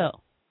community.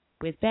 So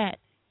with that,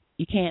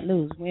 you can't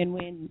lose.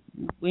 Win-win,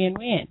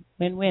 win-win,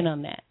 win-win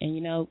on that.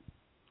 And,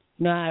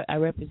 I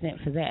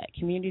represent for that.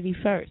 Community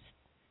first.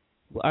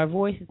 Our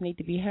voices need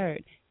to be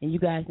heard, and you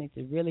guys need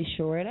to really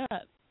shore it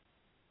up.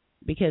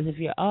 Because if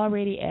you're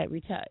already at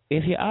retire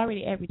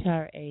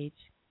age,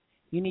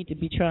 you need to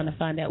be trying to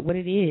find out what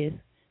it is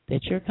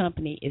that your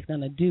company is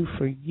going to do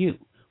for you.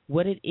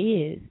 What it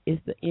is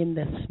in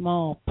the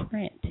small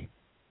print.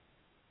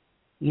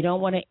 You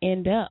don't want to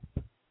end up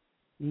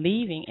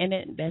leaving, and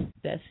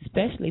that's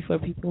especially for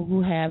people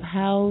who have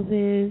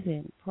houses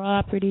and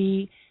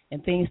property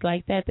and things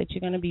like that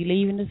you're going to be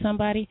leaving to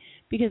somebody,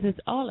 because it's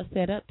all a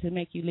setup to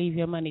make you leave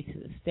your money to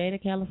the state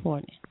of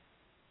California.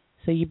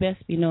 So you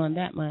best be knowing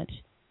that much.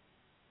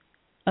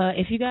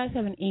 If you guys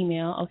have an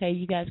email, okay,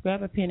 you guys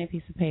grab a pen and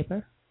piece of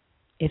paper,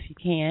 if you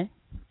can,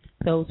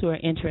 those who are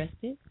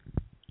interested.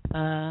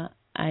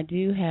 I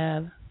do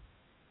have,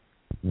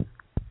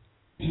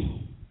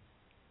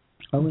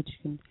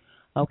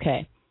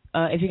 okay.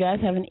 If you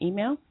guys have an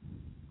email,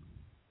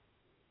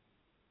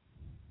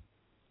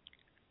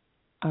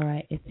 all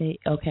right.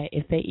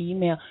 If they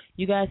email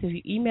you guys, if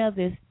you email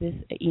this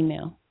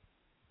email,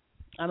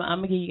 I'm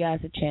gonna give you guys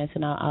a chance,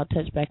 and I'll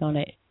touch back on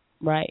it.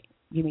 Right?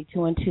 Give me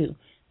 2 and 2.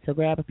 So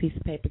grab a piece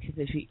of paper, because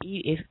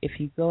if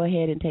you go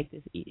ahead and take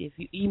this, if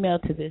you email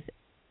to this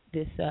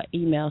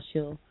email,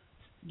 she'll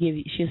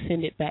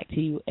send it back to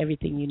you,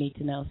 everything you need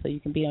to know, so you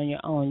can be on your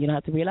own. You don't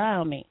have to rely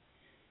on me,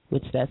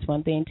 which that's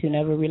one thing, to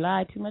never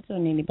rely too much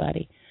on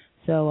anybody.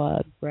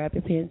 So grab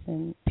your pens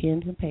and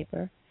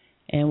paper,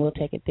 and we'll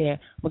take it there.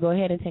 We'll go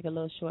ahead and take a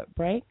little short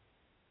break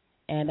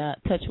and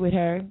touch with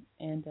her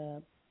and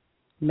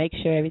make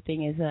sure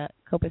everything is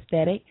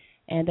copacetic.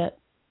 And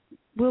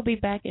we'll be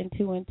back in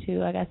 2 and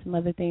 2. I got some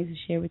other things to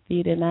share with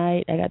you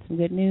tonight. I got some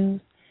good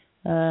news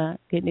to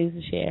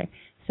share.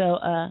 So,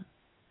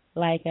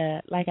 like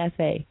I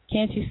say,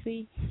 can't you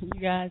see,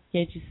 you guys?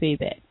 Can't you see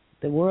that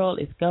the world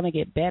is gonna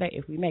get better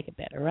if we make it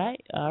better,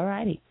 right? All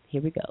righty,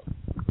 here we go.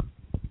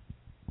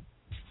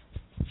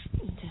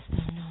 You just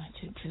don't know what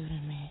you do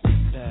to me.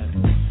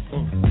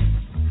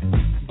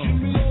 Give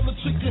me all the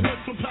chicken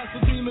heads from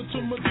Pasadena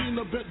to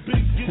Medina. Bet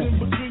big, get in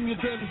between your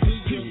density.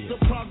 Get the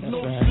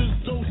prognosis,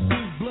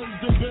 doses,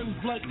 blended bends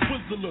like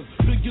Twizzlers.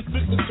 Biggest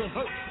fitness to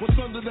hurt what's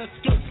under that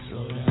skirt.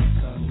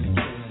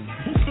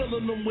 Who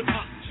filling them with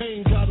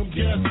octane? Got them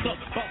gassed up,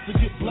 about to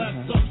get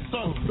blasted up,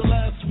 son. The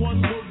last one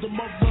was the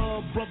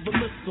mother, brother,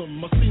 miss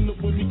him. I seen it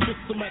when he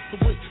kissed him at the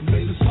wake.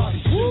 Made his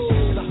body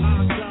shake. The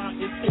high guy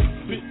is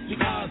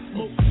 850 eyes,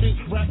 smoke, pink,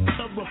 rap,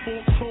 terror,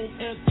 full chrome,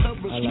 and terror.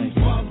 Street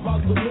vibe by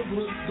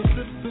deliverance, the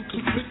citizen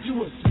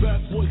conspicuous. Bad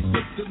boy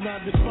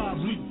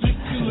 6-95,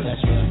 ridiculous.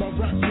 My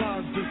rap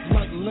lines just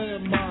like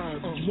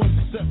landmines. One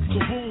step,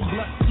 kaboom,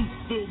 black suit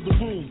fill the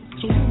room.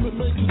 So who may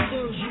make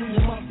concerns,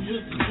 Junior Mafia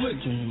is the click.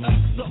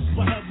 Act up,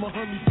 I have my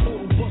honey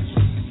total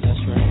busters.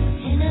 That's right.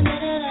 In the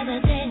middle of the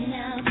day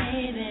now,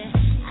 baby,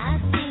 I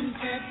seem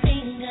to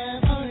think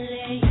of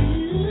only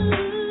you.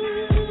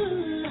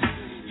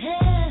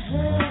 Hey,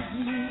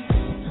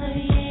 oh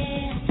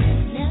yeah,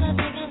 never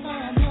think of for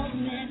a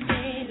moment,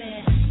 baby,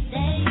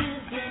 that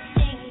you've been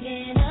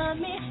thinking of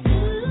me.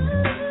 Ooh,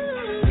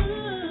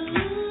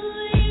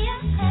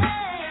 yeah.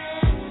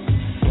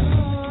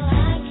 Oh,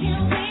 I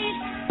can't wait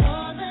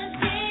for the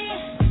day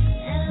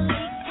that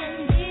we can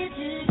be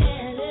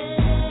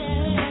together.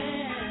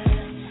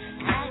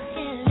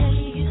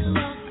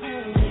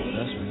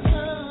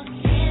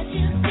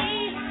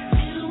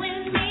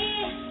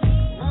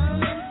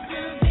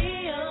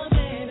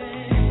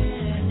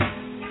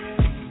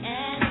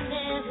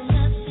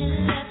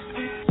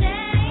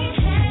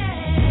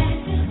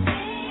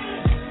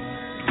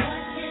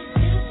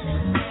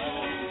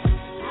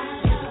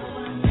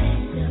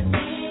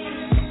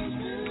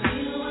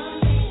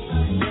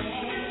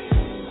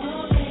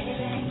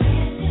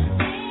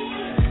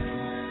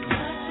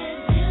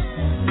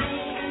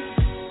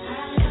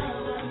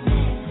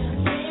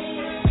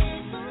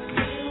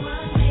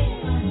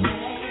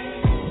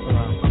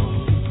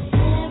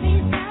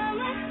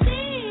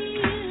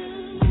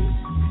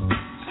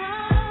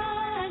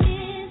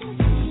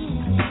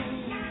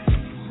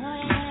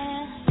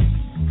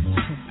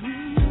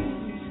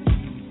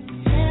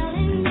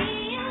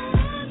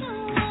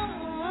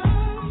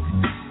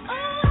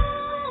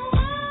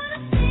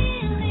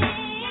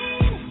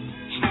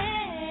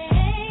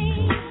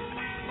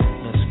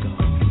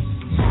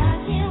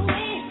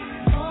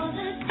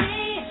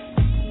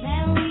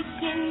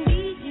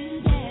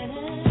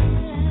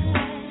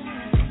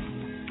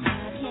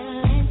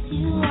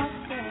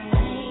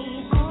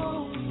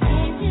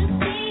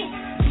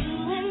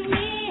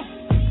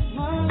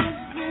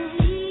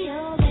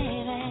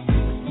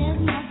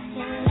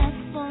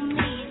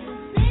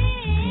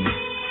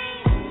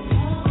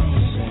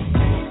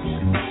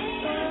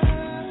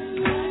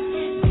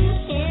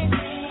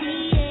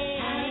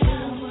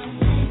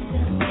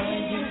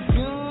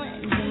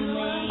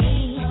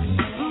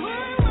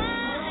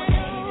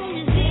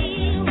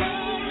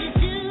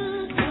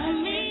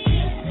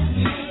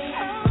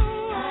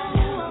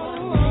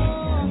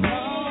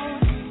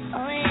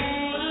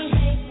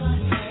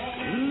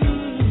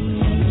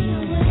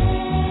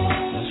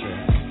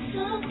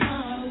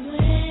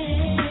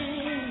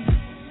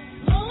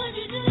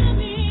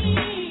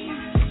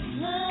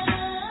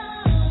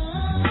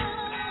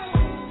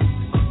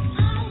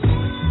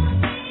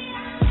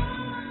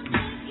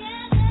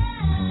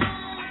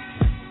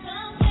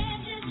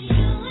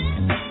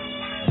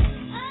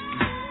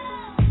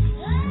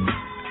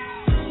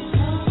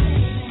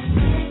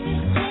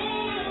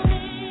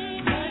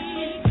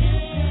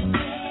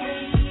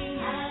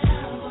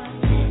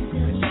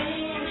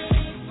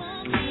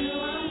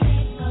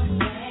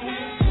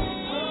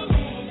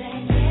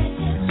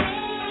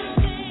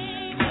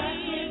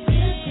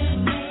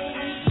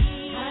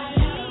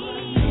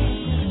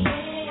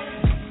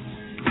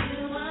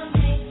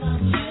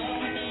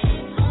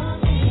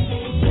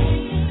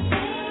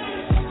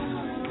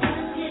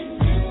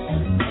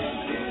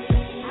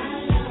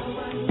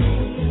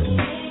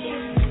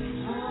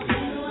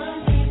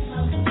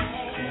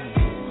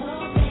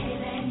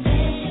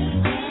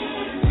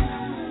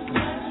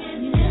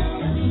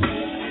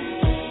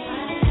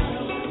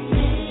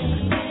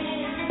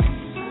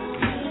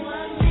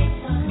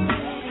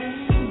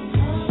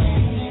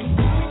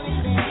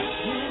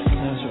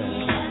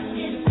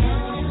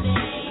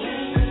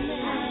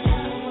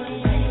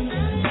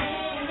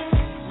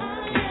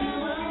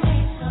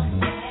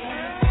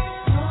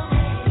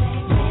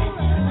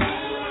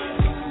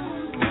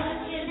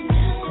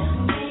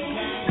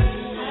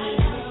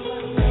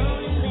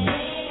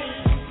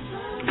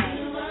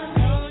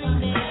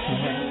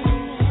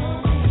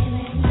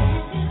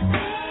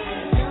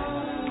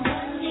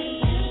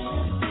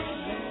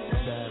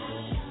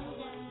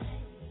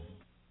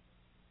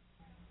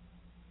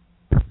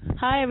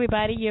 Hi,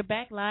 everybody. You're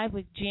back live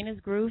with Gina's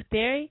Groove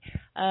Theory.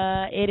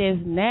 It is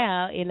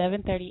now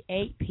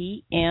 11:38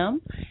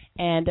 p.m.,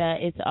 and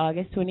it's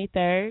August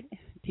 23rd,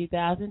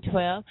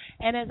 2012.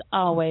 And as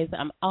always,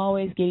 I'm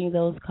always getting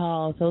those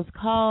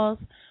calls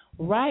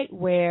right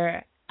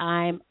where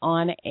I'm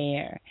on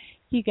air.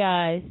 You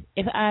guys,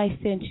 if I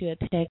sent you a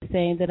text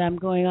saying that I'm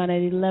going on at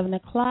 11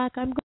 o'clock,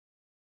 I'm going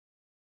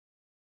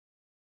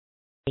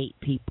to 8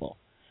 people.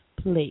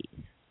 Please.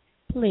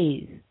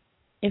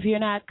 If you're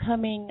not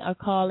coming or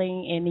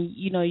calling and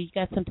you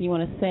got something you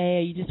want to say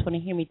or you just want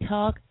to hear me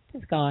talk,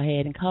 just go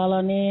ahead and call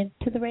on in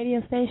to the radio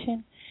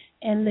station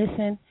and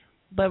listen.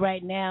 But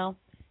right now,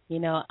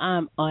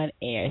 I'm on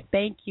air.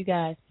 Thank you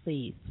guys.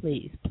 Please,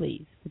 with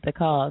the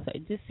calls.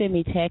 Just send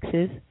me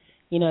texts.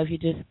 If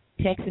you're just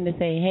texting to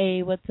say,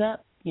 hey, what's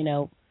up?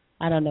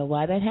 I don't know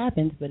why that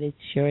happens, but it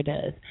sure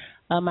does.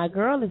 My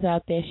girl is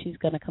out there. She's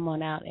going to come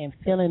on out and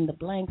fill in the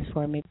blanks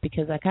for me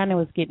because I kind of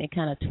was getting it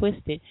kind of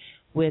twisted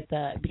with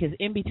because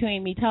in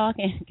between me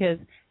talking, because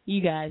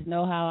you guys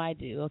know how I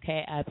do,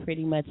 okay? I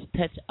pretty much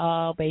touch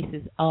all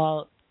bases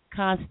all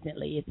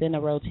constantly. It's in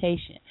a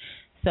rotation.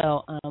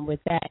 So with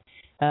that,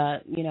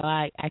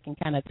 I can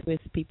kind of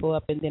twist people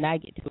up, and then I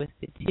get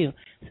twisted too.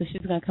 So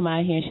she's going to come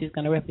out here, and she's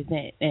going to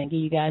represent and give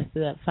you guys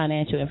the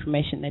financial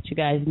information that you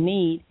guys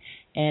need.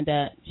 And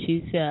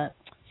she's a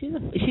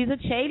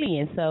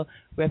Chalian, so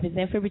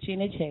represent for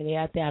Regina Chaley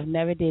out there. I've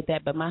never did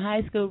that, but my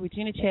high school,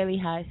 Regina Chaley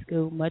High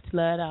School, much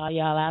love to all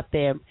y'all out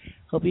there.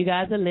 Hope you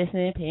guys are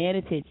listening, paying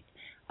attention.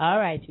 All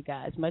right, you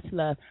guys, much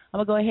love. I'm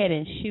going to go ahead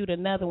and shoot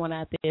another one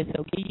out there,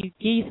 so give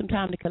you some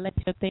time to collect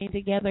your thing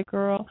together,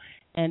 girl,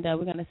 and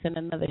we're going to send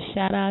another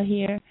shout-out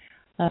here.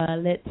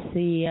 Let's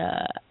see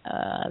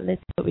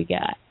what we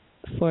got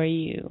for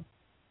you.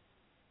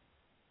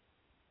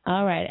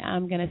 All right,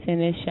 I'm going to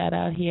send this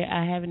shout-out here.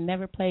 I have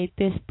never played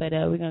this, but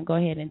we're going to go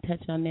ahead and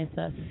touch on this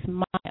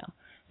smile.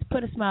 Let's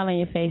put a smile on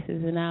your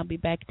faces, and I'll be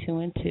back 2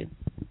 and 2.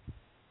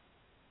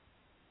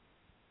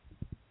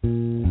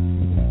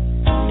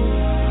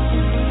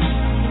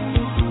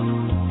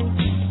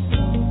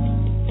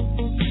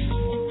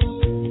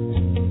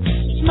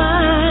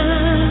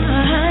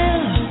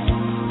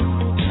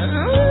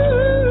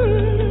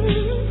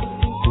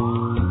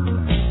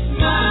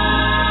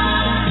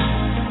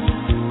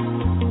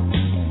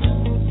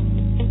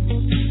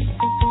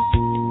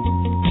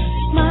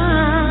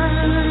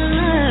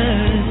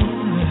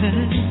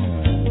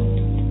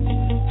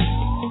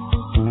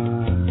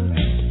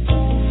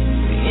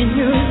 In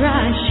your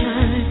eyes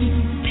shine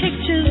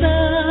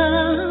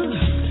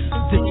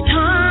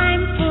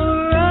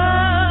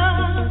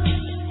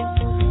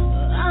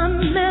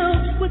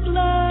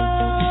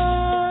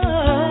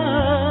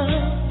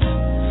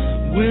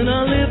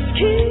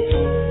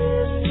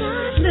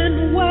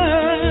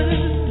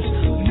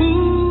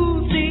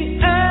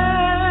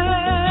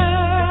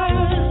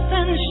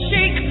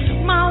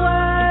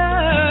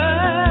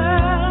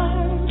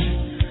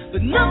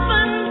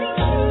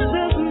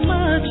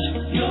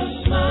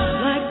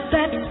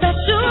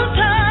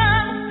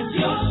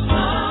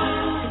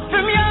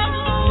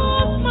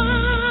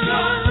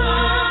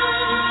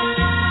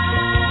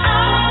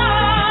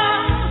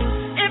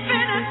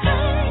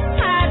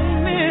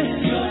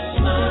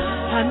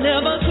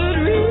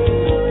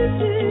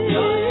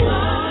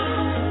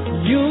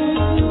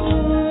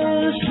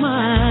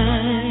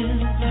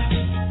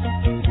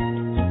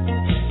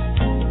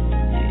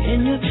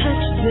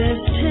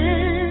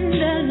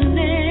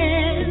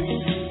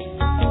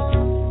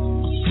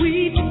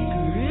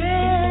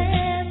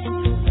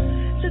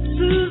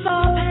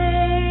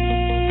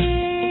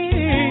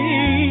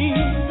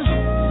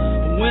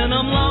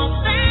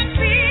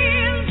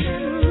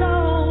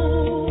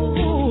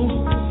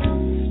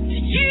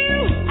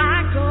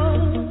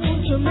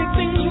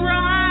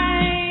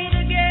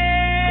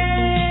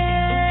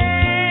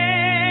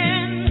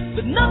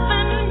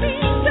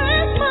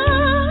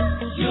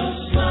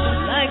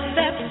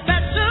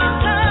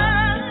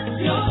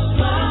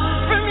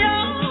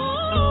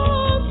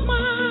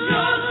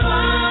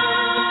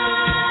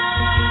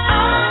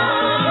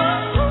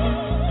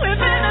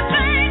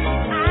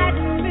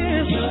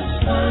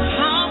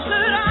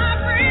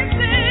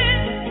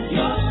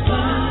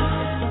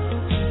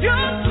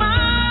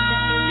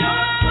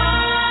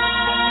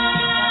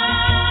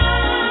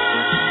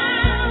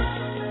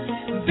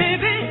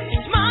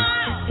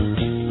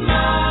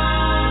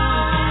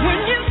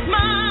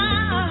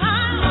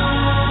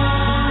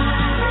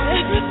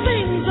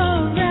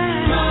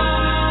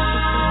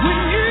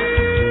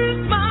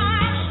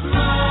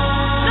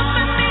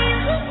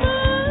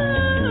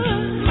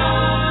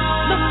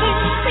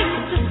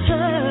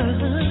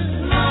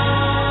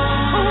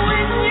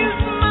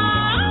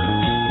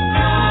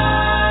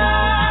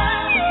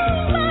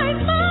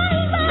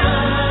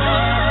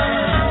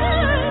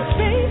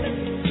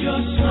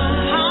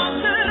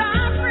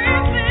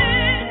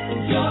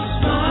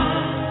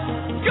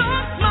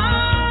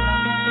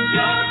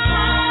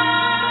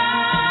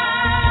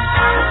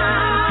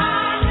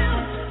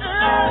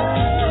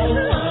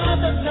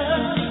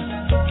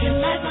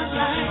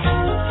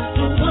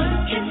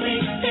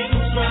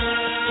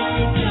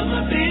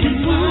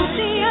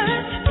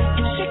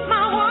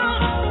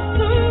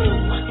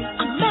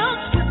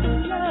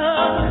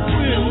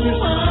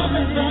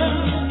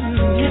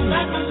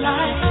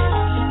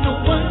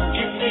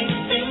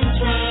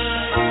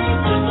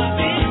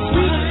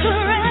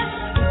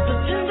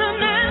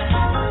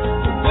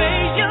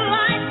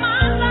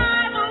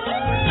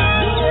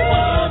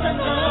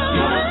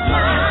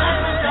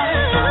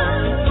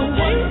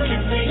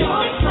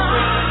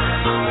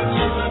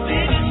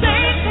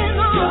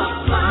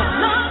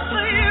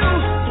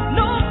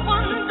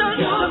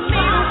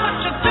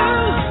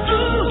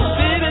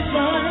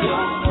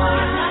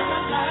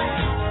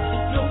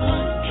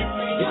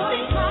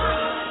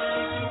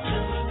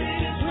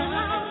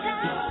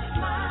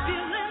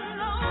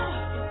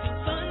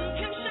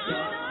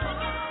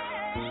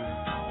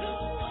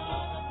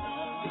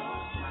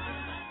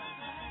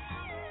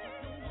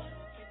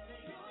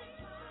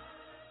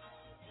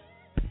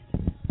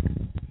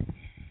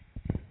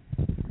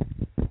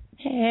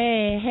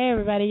Hey,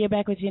 everybody! You're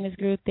back with Gena's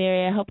Groove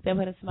Theory. I hope that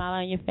put a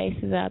smile on your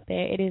faces out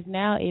there. It is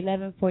now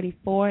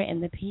 11:44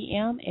 in the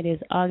p.m. It is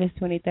August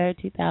 23rd,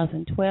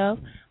 2012.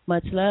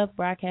 Much love,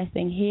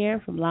 broadcasting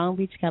here from Long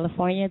Beach,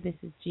 California. This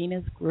is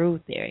Gena's Groove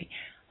Theory.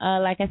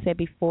 Like I said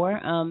before,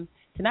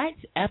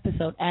 tonight's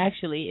episode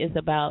actually is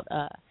about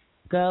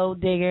gold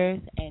diggers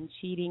and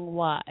cheating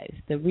wives,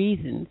 the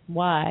reasons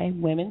why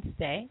women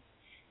stay,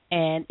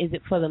 and is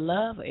it for the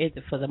love or is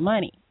it for the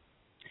money?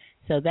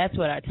 So that's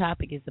what our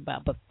topic is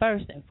about. But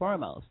first and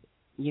foremost,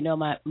 you know,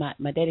 my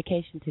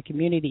dedication to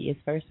community is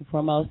first and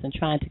foremost and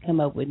trying to come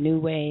up with new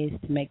ways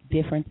to make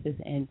differences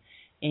and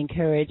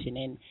encourage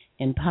and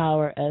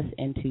empower us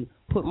and to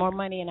put more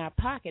money in our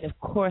pocket. Of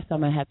course, I'm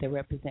going to have to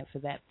represent for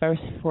that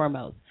first and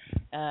foremost.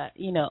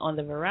 You know, on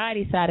the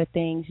variety side of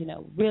things, you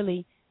know,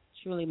 really,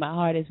 truly my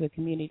heart is with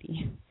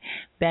community.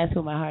 That's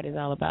what my heart is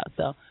all about.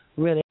 So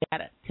really got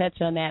to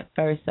touch on that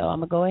first. So I'm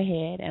going to go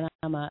ahead and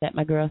I'm going to let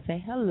my girl say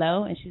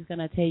hello, and she's going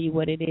to tell you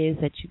what it is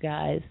that you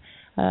guys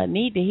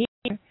need to hear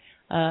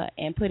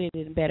and put it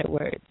in better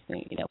words,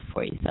 you know,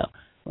 for you. So I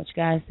want you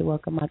guys to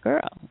welcome my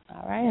girl.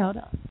 All right, hold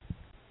on.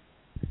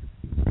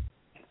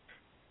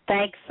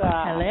 Thanks.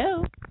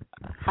 Hello.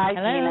 Hi,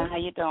 Hello. Gena. How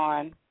you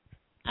doing?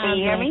 I'm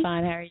you hear me?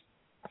 fine. How are you?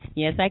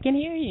 Yes, I can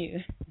hear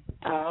you.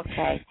 Oh,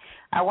 okay.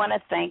 I want to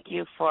thank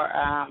you for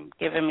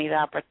giving me the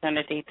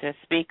opportunity to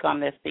speak on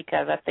this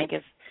because I think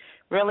it's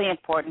really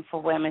important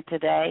for women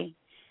today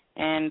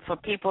and for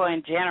people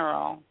in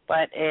general.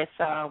 But it's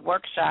a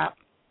workshop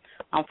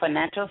on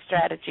financial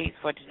strategies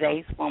for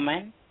today's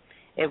woman.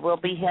 It will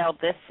be held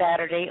this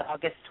Saturday,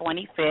 August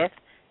 25th,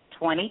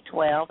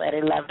 2012 at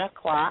 11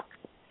 o'clock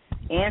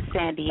in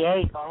San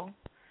Diego.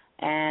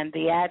 And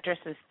the address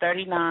is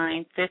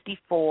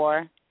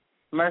 3954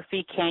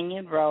 Murphy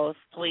Canyon Road,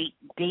 Suite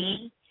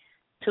D,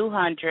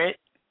 200,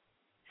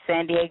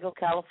 San Diego,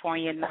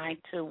 California,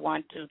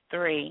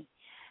 92123.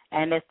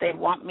 And if they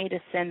want me to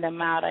send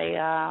them out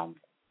a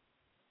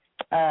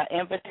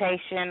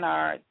invitation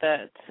or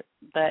the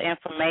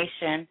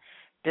information,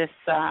 just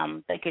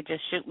they could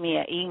just shoot me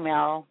an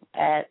email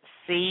at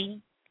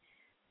cbolden,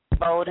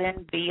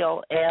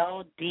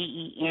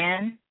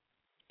 BOLDEN,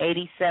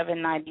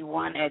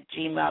 8791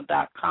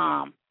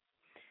 @gmail.com.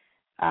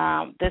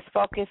 This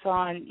focus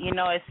on, you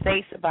know, it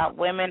states about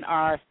women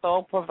are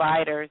sole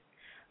providers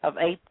of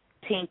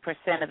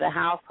 18% of the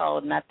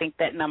household, and I think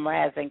that number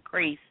has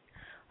increased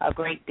a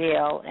great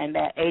deal, and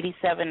that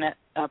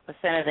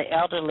 87% of the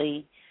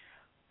elderly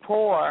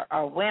poor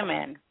are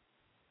women.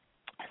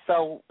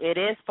 So it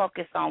is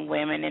focused on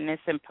women, and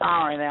it's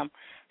empowering them.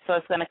 So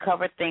it's going to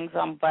cover things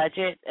on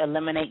budget,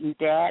 eliminating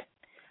debt,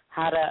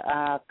 how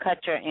to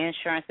cut your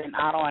insurance in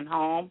auto and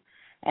home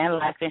and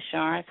life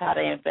insurance, how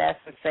to invest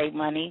and save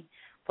money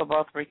for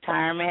both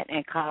retirement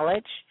and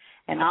college,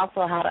 and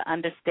also how to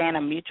understand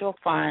a mutual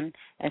fund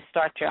and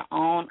start your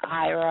own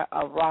IRA,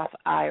 a Roth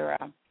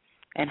IRA,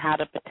 and how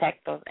to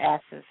protect those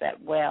assets as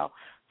well.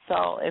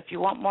 So if you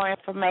want more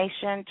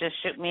information,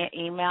 just shoot me an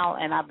email,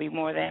 and I'll be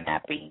more than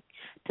happy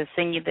to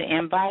send you the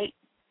invite,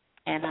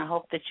 and I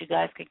hope that you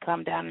guys can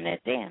come down and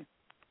attend.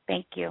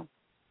 Thank you.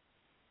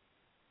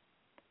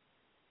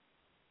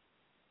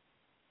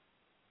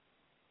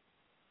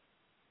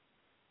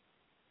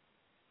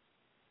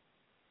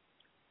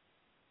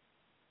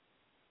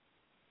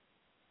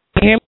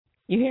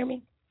 You hear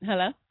me?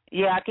 Hello?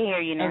 Yeah, I can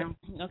hear you now.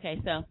 Okay,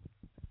 so,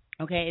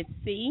 it's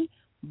C,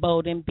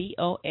 Bolden,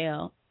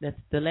 B-O-L, that's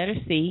the letter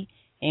C,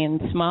 in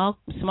small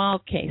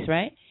case,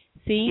 right?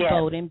 C, yes.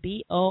 Bolden,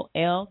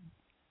 B-O-L-L-D-E-N,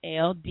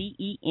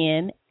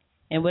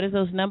 and what are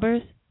those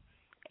numbers?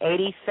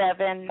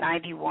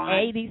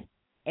 8791.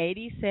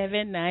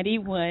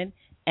 8791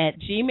 at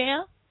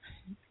gmail.com.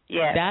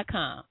 Yes.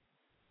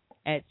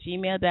 At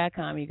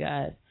gmail.com, you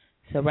guys.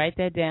 So write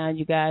that down.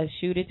 You guys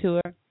shoot it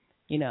to her.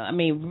 You know, I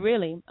mean,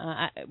 really,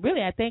 I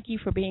thank you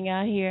for being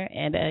out here,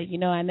 and you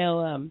know, I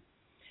know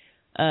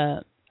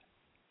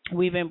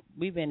we've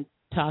been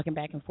talking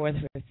back and forth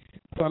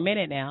for a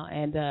minute now,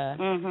 and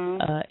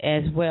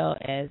as well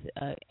as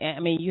I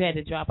mean, you had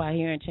to drop out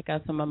here and check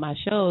out some of my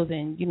shows,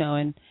 and you know,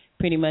 and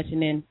pretty much,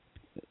 and then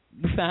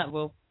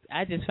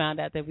I just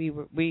found out that we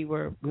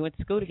went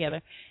to school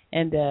together,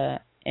 and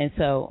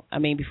so I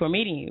mean, before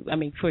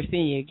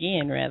seeing you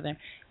again, rather,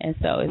 and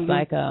so it's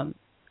like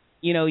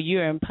you know,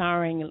 you're an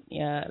empowering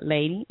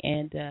lady,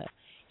 and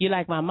you're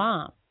like my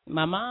mom.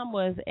 My mom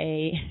was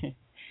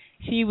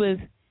she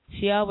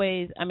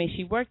always, I mean,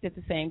 she worked at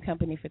the same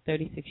company for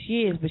 36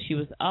 years, but she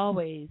was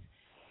always,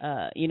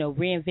 you know,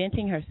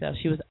 reinventing herself.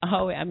 She was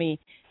always, I mean,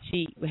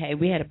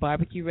 we had a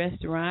barbecue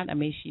restaurant. I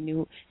mean, she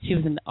knew she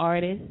was an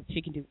artist.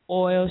 She could do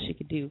oil. She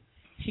could do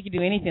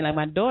anything. Like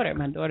my daughter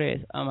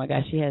is, oh my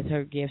gosh, she has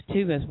her gifts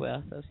too as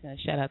well. So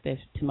shout out there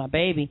to my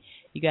baby.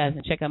 You guys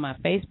can check out my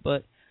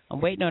Facebook. I'm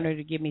waiting on her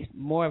to give me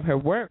more of her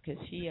work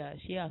because she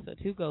also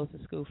too goes to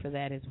school for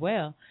that as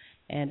well,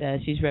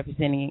 and she's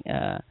representing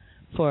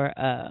for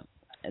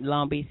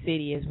Long Beach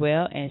City as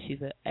well, and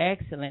she's an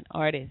excellent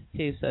artist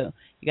too. So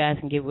you guys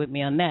can get with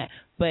me on that.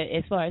 But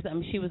as far as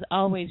she was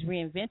always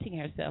reinventing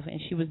herself, and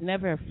she was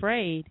never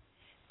afraid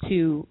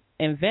to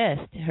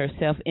invest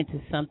herself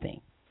into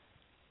something.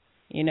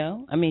 You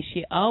know, I mean,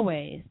 she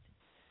always,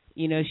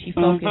 you know, she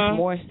focused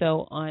more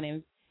so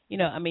on, you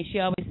know, I mean, she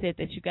always said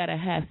that you got to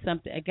have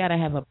something, got to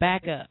have a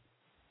backup.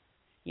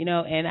 You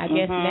know, and I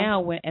guess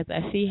now, as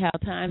I see how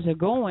times are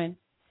going,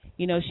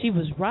 you know, she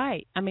was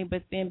right. I mean,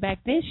 but then back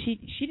then she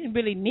didn't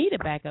really need a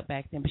backup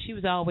back then, but she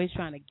was always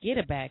trying to get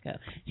a backup.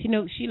 She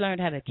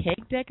learned how to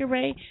cake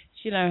decorate.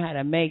 She learned how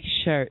to make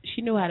shirts.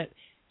 She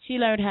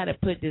learned how to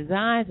put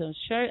designs on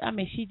shirts. I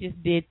mean, she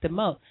just did the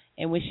most.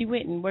 And when she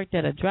went and worked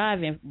at a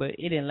drive-in, but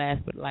it didn't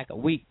last but like a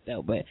week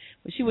though. But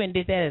when she went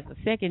and did that as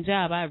a second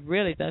job, I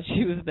really thought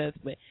she was nuts.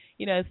 But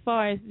you know, as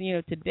far as you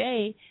know,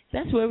 today,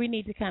 that's where we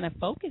need to kind of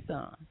focus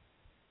on.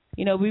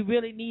 You know, we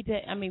really need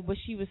to, I mean, what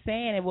she was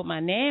saying and what my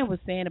nan was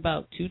saying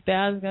about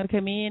 2000 is going to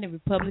come in and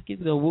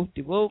Republicans go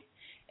whoop-de-whoop,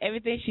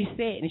 everything she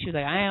said. And she was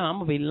like, I'm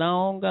going to be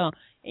long gone.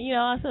 And, you know,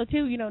 also,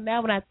 too, you know,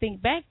 now when I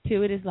think back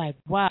to it, it's like,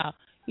 wow,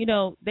 you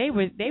know, they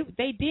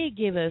did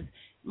give us,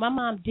 my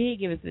mom did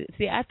give us,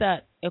 see, I thought,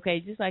 okay,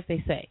 just like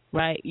they say,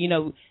 right, you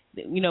know,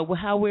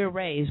 how we're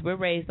raised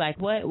like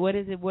what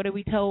is it, what are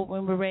we told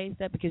when we're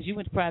raised up? Because you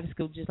went to private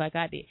school just like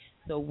I did.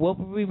 So what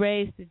were we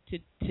raised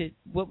to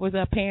what was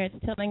our parents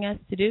telling us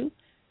to do?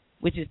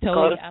 Which is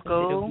totally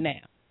opposite of now.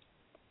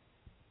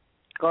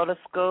 Go to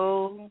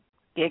school,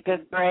 get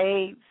good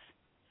grades,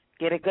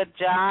 get a good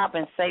job,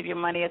 and save your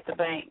money at the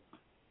bank.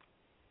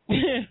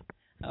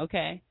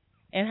 Okay.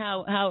 And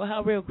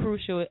how real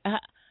crucial,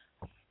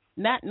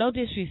 no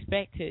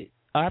disrespect to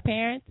our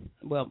parents.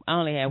 Well, I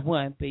only had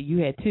one, but you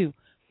had two.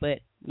 But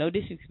no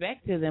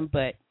disrespect to them,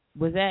 but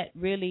was that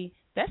really,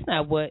 that's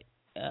not what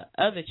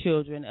other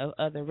children of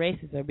other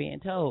races are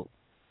being told.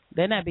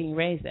 They're not being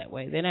raised that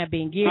way. They're not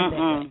being geared that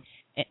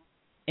way.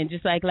 And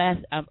just like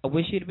I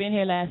wish you'd have been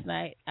here last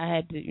night. I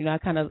had to, you know, I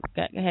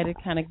had to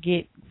kind of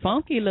get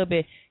funky a little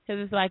bit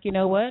because it's like, you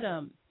know what,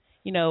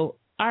 you know,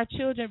 our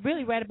children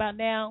really right about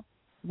now,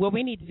 what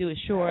we need to do is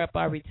shore up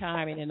our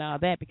retirement and all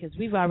that because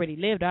we've already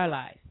lived our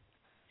lives.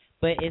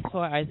 But as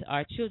far as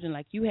our children,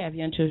 like you have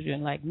young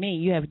children like me,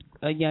 you have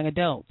young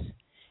adults.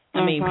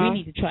 I mean, we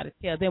need to try to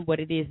tell them what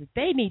it is that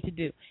they need to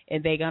do,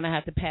 and they're going to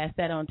have to pass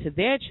that on to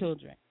their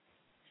children.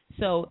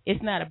 So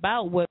it's not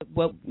about what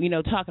you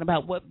know, talking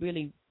about what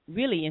really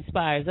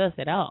inspires us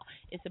at all.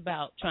 It's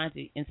about trying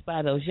to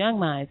inspire those young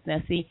minds.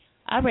 Now, see,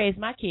 I raised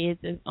my kids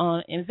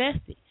on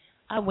investing.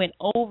 I went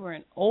over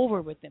and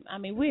over with them. I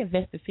mean, we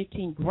invested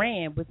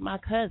 $15,000 with my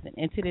cousin,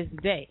 and to this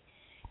day.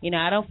 You know,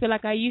 I don't feel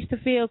like I used to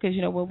feel because,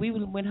 you know, when we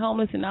went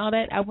homeless and all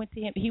that, I went to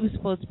him. He was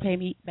supposed to pay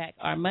me back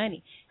our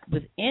money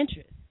with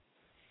interest.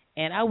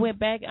 And I went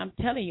back, I'm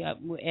telling you,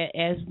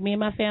 as me and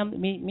my family,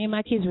 me and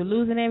my kids were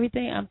losing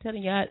everything, I'm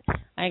telling you, I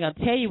ain't going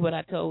to tell you what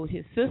I told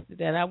his sister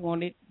that I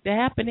wanted to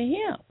happen to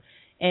him.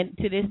 And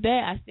to this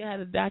day, I still have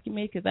the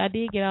document because I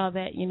did get all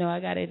that. You know,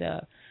 I got it,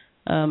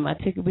 I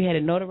took it, we had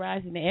it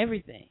notarized and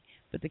everything.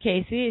 But the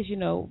case is, you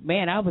know,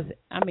 man,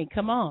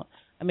 come on.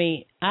 I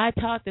mean, I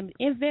taught them,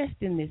 invest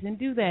in this and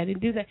do that,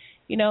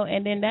 you know,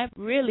 and then that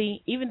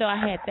really, even though I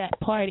had that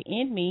part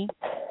in me,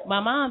 my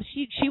mom,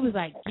 she was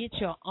like, get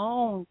your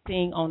own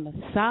thing on the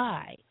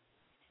side.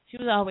 She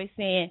was always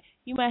saying,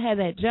 you might have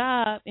that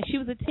job, and she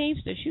was a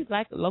teamster. She was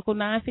like a local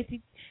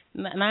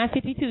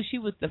 952. She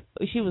was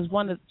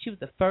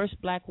the first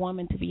black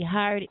woman to be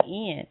hired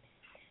in.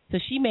 So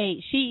she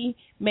made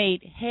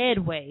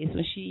headways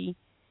when she,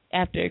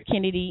 after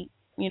Kennedy,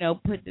 you know,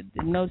 put the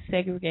no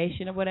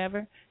segregation or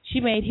whatever, she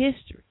made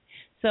history.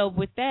 So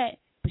with that,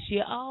 but she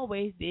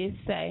always did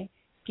say,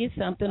 get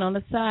something on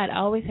the side.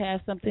 Always have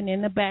something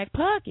in the back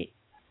pocket.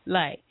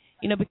 Like,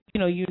 you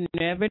know, you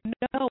never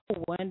know.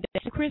 One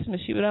day for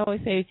Christmas, she would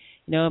always say,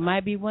 you know, it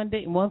might be one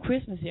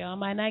Christmas, y'all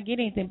might not get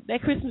anything.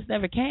 That Christmas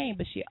never came,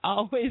 but she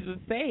always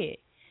would say it.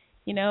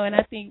 You know, and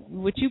I think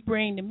what you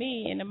bring to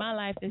me and to my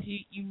life is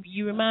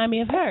you remind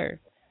me of her.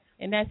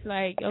 And that's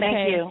like, okay,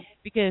 thank you.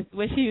 Because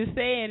what she was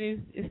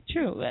saying is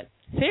true.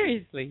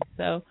 Seriously.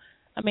 So,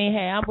 I mean,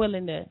 I'm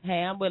willing.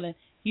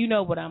 You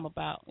know what I'm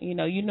about. You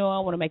know I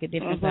want to make a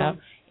difference out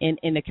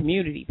in the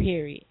community,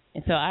 period.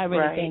 And so I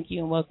really thank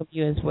you and welcome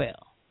you as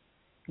well.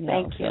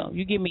 Thank you. So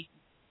you give me,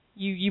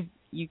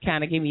 you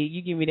kind of give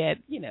me that,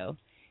 you know,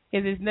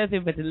 because it's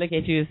nothing but to look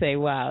at you and say,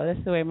 wow,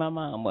 that's the way my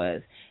mom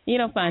was. You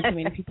don't find too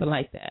many people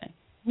like that,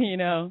 you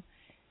know.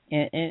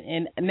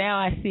 And now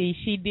I see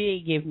she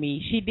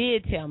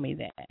did tell me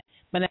that.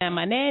 But now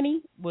my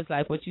nanny was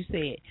like what you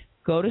said.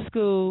 Go to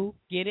school,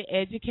 get an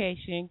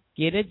education,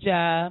 get a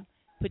job,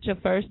 put your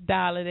first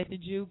dollar that the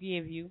Jew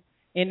give you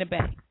in the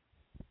bank.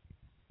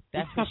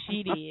 That's what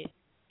she did.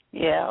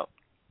 Yeah.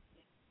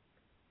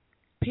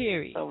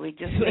 Period. So we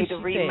just need to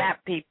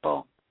remap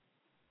people.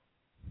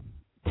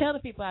 Tell the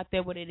people out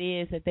there what it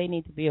is that they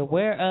need to be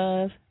aware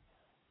of.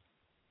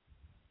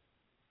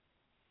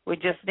 We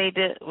just need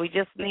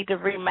to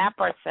remap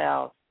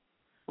ourselves.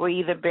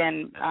 We've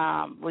been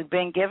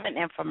given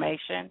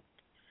information,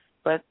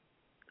 but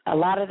a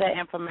lot of that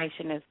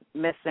information is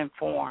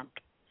misinformed.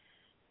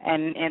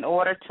 And in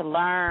order to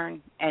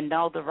learn and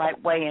know the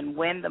right way and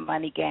win the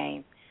money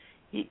game,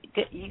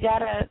 you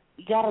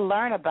gotta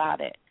learn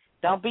about it.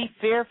 Don't be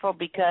fearful,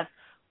 because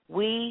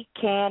we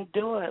can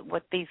do it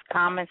with these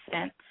common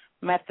sense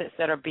methods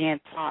that are being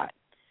taught.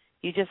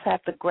 You just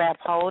have to grab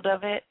hold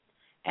of it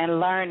and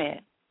learn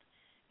it.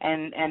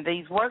 And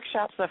these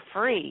workshops are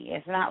free.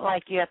 It's not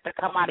like you have to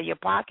come out of your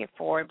pocket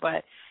for it,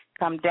 but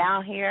come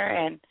down here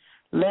and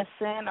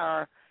listen,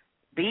 or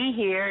be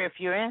here if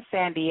you're in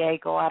San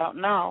Diego. I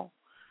don't know.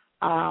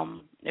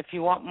 If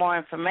you want more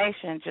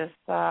information, just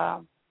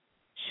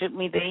shoot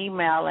me the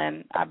email,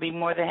 and I'll be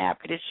more than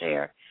happy to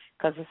share,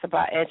 because it's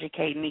about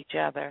educating each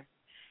other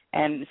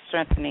and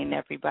strengthening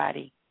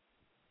everybody.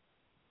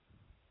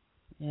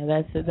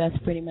 Yeah, that's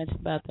pretty much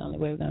about the only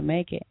way we're gonna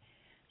make it.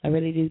 I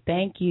really do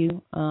thank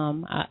you,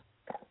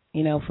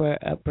 for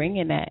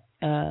bringing that.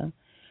 I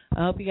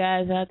hope you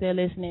guys out there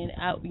listening.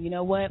 You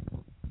know what?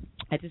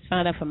 I just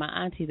found out from my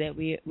auntie that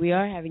we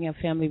are having a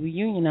family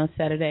reunion on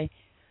Saturday.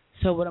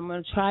 So what I'm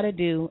going to try to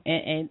do,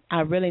 and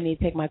I really need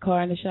to take my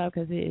car in the shop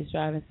because it's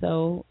driving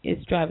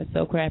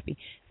so crappy.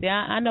 See,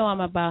 I know I'm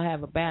about to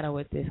have a battle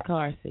with this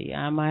car. See,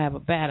 I might have a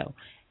battle,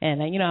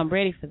 and I'm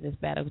ready for this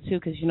battle too,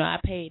 because I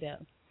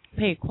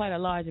paid quite a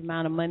large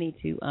amount of money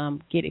to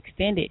get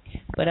extended,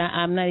 but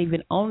I'm not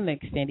even on the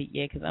extended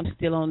yet because I'm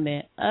still on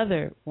the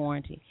other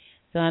warranty.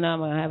 So I know I'm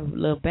going to have a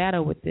little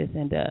battle with this,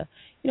 and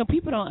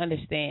people don't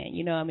understand.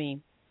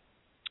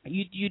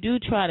 You do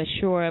try to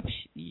shore up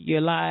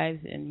your lives,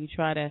 and you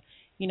try to,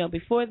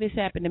 before this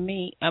happened to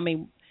me, I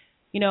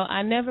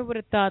never would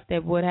have thought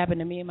that what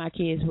happened to me and my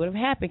kids would have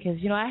happened, because,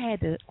 I had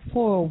the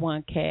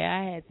 401k,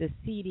 I had the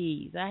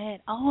CDs, I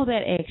had all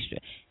that extra.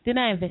 Then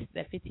I invested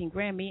that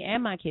 $15,000, me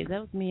and my kids.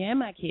 That was me and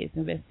my kids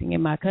investing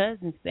in my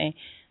cousin's thing.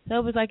 So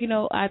it was like,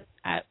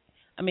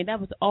 that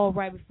was all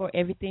right before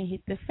everything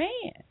hit the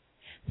fan.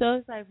 So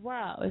it's like,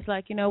 wow. It's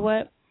like, you know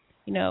what?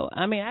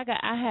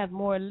 I have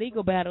more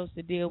legal battles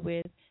to deal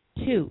with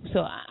too. So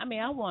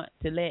I want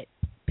to let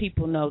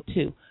people know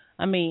too.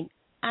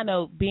 I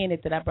know, being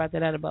it that I brought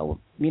that out about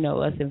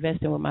us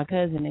investing with my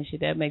cousin and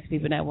shit, that makes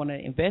people not want to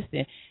invest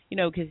in,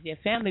 because your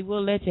family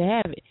will let you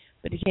have it.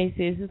 But the case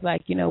is, it's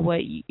like,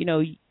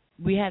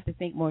 we have to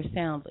think more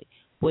soundly.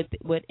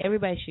 What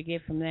everybody should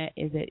get from that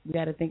is that we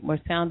got to think more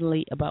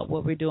soundly about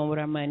what we're doing with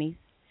our monies,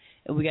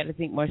 and we got to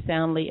think more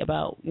soundly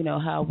about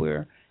how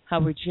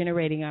we're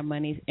generating our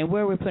monies and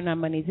where we're putting our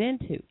monies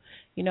into.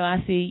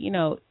 I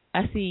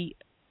see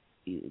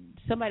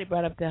somebody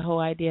brought up the whole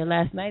idea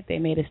last night. They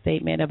made a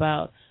statement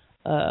about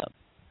the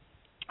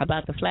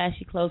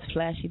flashy clothes,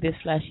 flashy this,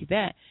 flashy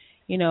that.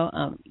 You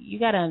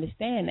got to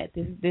understand that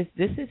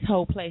this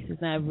whole place is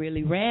not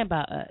really ran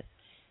by us,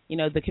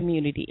 the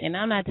community. And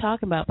I'm not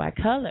talking about by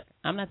color.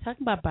 I'm not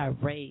talking about by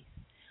race.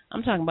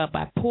 I'm talking about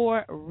by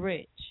poor,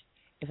 rich.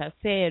 If I've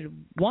said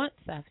once,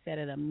 I've said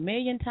it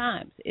 1,000,000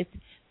 times.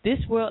 This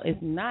world is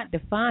not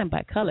defined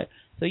by color.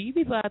 So you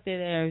people out there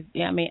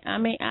that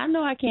are, I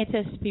know I can't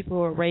touch people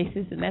who are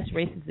racist, and that's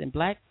racist in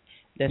black,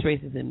 that's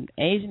racist in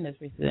Asian, that's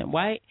racist in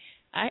white.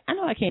 I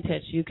know I can't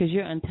touch you because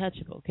you're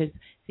untouchable. Because,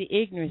 see,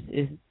 ignorance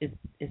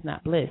is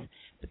not bliss.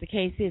 But the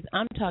case is,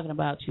 I'm talking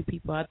about you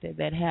people out there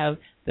that have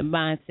the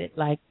mindset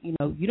like, you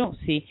don't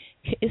see.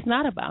 It's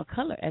not about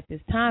color at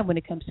this time when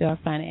it comes to our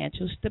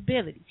financial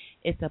stability.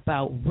 It's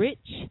about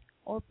rich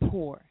or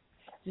poor.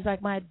 Just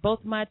like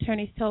both my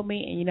attorneys told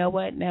me, and you know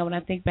what? Now when I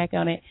think back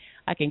on it,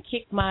 I can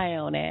kick my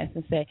own ass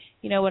and say,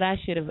 you know what? I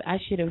should have.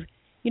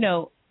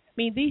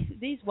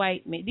 These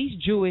white men, these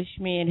Jewish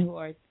men who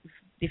are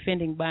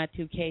defending my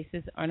two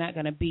cases are not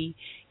going to be,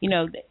 they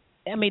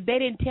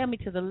didn't tell me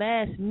to the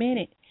last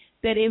minute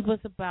that it was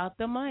about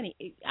the money.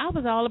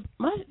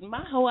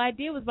 My whole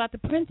idea was about the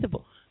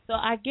principle. So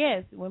I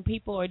guess when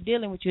people are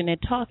dealing with you and they're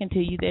talking to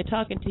you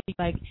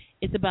like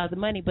it's about the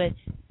money, but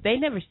they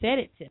never said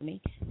it to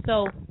me.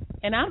 So,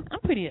 and I'm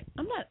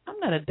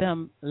not a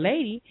dumb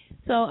lady.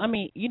 So, I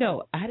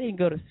didn't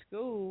go to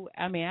school.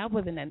 I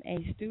wasn't an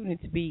A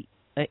student to be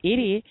an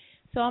idiot.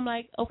 So I'm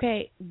like,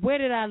 okay, where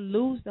did I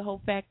lose the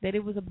whole fact that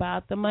it was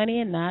about the money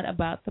and not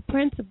about the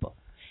principle?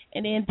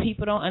 And then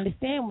people don't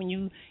understand when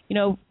you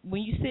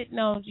sitting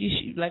on,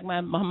 like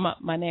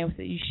my name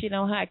said, you shit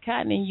on hot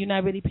cotton and you're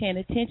not really paying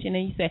attention,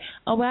 and you say,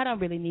 oh, well, I don't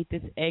really need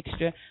this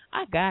extra.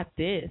 I got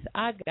this.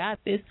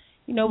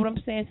 You know what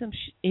I'm saying?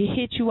 It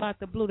hit you out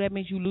the blue. That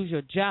means you lose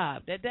your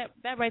job.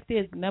 That right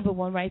there is number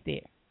one right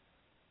there.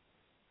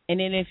 And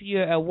then if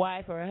you're a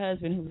wife or a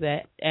husband who's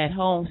at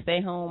home,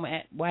 stay home,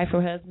 wife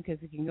or husband,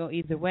 because it can go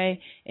either way,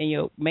 and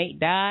your mate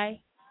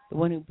die, the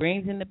one who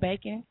brings in the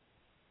bacon,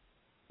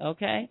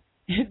 okay?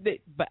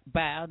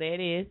 Bow, there it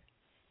is.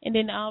 And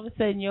then all of a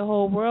sudden your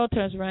whole world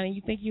turns around and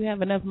you think you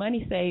have enough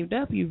money saved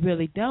up. You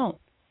really don't.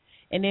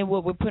 And then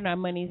what we're putting our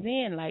monies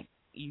in, like,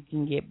 you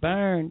can get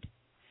burned.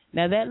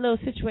 Now, that little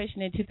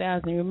situation in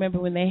 2000, remember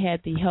when they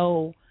had the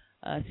whole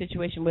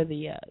situation where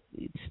the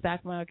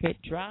stock market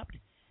dropped?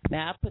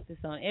 Now, I put this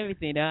on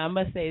everything. Now, I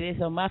must say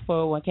this on my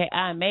 401k.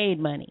 I made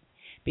money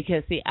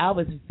because, see, I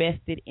was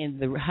vested in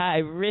the high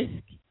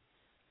risk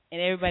and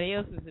everybody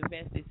else was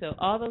invested. So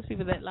all those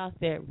people that lost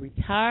their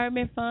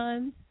retirement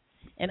funds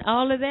and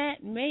all of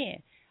that,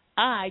 man,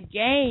 I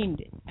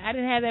gained. I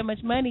didn't have that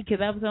much money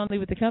because I was only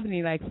with the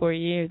company like 4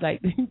 years,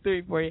 like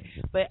 3-4 years.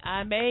 But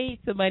I made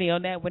some money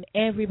on that when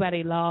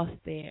everybody lost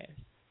theirs.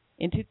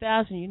 In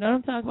 2000, you know what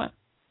I'm talking about?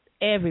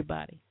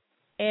 Everybody.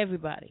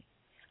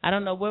 I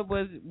don't know what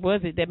was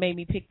it that made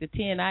me pick the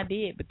 10 I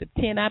did, but the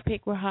 10 I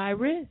picked were high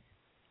risk.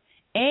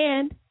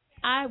 And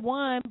I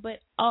won, but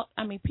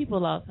people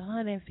lost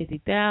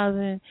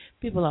 150,000.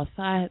 People lost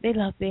 5. They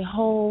lost their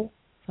whole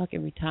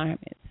fucking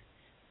retirements.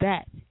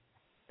 That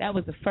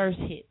was the first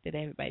hit that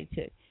everybody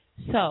took.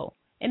 So,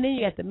 and then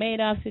you got the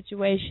Madoff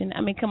situation.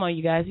 I mean, come on,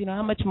 you guys. You know,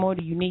 how much more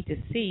do you need to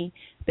see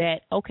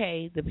that,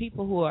 okay, the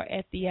people who are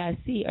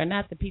FDIC are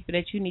not the people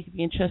that you need to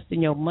be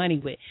entrusting your money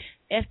with.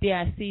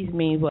 FDICs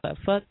mean what?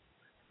 Fuck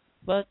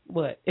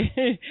what?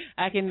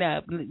 I can,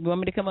 you want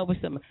me to come up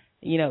with some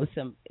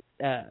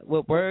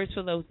what words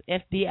for those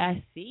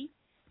FDIC?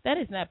 That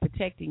is not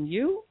protecting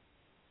you.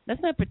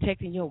 That's not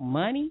protecting your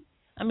money.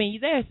 I mean,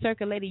 they're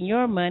circulating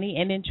your money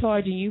and then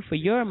charging you for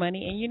your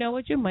money, and you know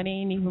what? Your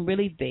money ain't even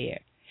really there.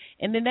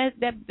 And then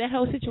that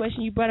whole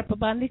situation you brought up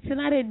about Nixon,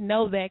 I didn't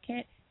know that,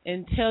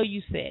 until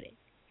you said it.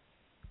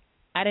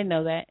 I didn't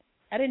know that.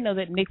 I didn't know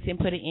that Nixon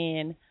put it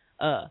in,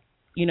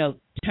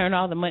 turn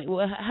all the money.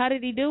 Well, how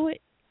did he do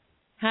it?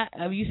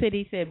 You said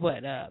he said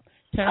what?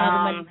 Turn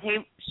all the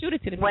money. Shoot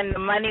it to the people. When the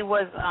money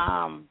was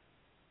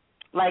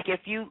like if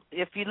you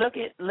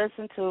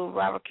listen to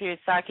Robert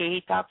Kiyosaki,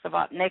 he talks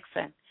about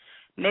Nixon.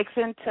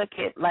 Nixon took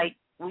it like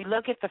we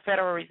look at the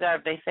Federal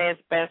Reserve. They say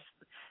it's best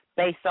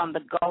based on the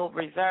gold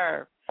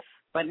reserve,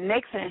 but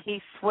Nixon he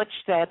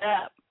switched that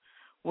up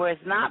where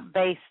it's not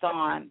based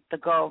on the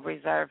gold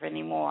reserve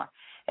anymore.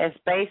 It's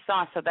based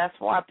on so that's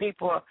why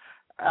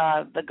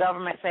the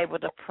government's able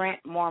to print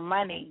more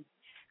money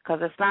because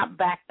it's not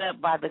backed up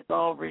by the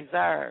gold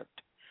reserve.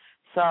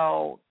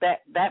 So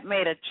that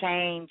made a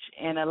change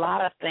in a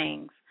lot of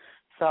things.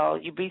 So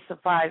you'd be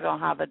surprised on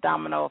how the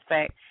domino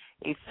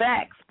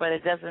effects, but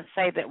it doesn't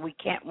say that we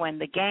can't win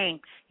the game.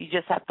 You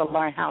just have to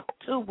learn how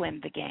to win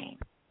the game.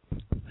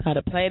 How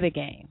to play the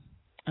game.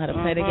 How to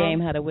play the game,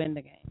 how to win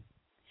the game.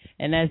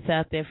 And that's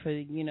out there for,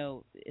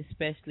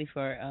 especially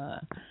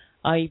for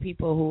all you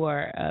people who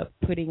are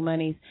putting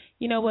monies.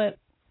 You know what?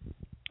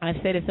 I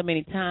said it so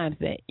many times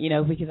that,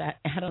 because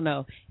I don't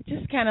know. It's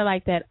just kind of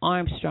like that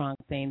Armstrong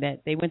thing,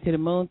 that they went to the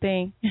moon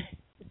thing.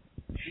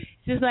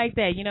 Just like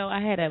that.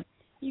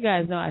 You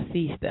guys know I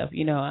see stuff.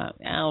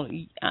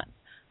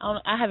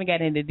 I haven't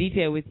gotten into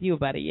detail with you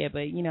about it yet,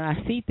 but,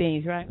 I see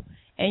things, right?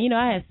 And,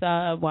 I had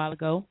saw a while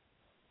ago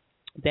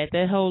that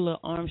whole little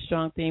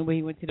Armstrong thing where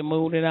he went to the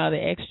moon and all the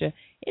extra,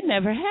 it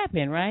never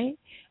happened, right?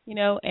 And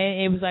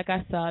it was like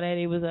I saw that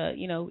it was a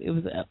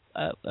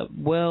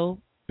well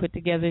put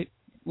together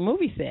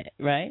movie set,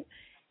 right?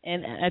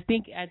 And I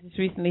think I just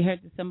recently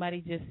heard that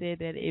somebody just said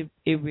that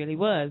it really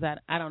was.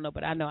 I don't know,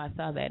 but I know I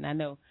saw that, and I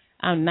know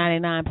I'm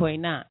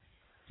 99.9.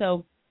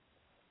 So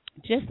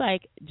just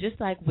like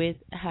with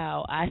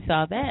how I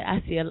saw that,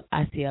 I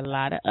see a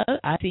lot of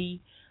I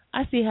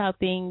see how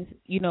things,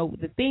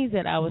 the things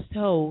that I was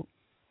told,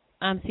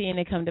 I'm seeing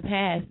it come to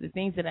pass. The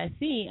things that I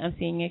see, I'm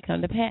seeing it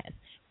come to pass.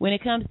 When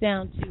it comes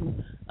down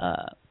to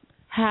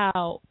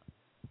how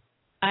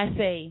I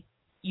say,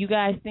 you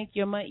guys think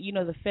your money,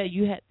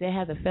 they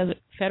have the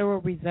Federal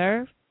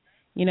Reserve,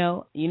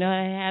 how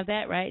they have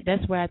that, right?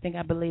 That's where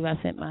I believe I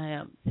sent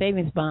my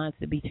savings bonds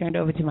to be turned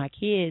over to my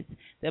kids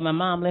that my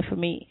mom left for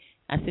me.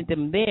 I sent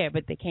them there,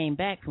 but they came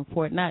back from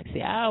Fort Knox.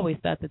 See, I always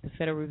thought that the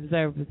Federal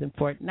Reserve was in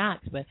Fort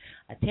Knox, but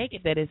I take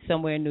it that it's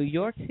somewhere in New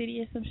York City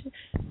or some shit.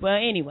 Well,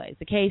 anyways,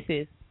 the case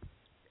is,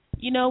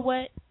 you know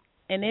what?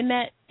 And in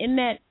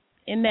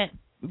that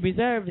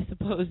reserve is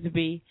supposed to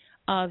be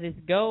all this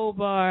gold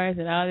bars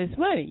and all this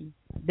money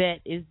that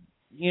is,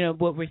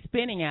 what we're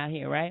spending out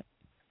here, right?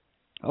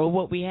 Or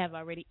what we have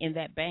already in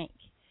that bank.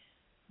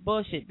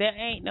 Bullshit. There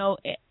ain't no.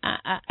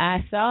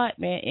 I saw it,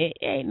 man. It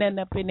ain't nothing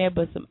up in there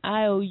but some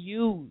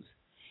IOUs.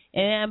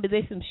 And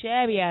there's some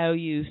shabby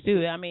IOUs,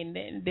 too. I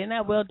mean, they're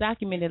not well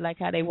documented like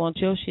how they want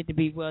your shit to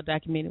be well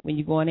documented when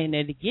you're going in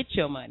there to get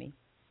your money.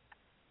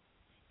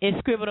 It's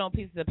scribbled on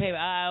pieces of paper.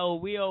 I owe,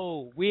 we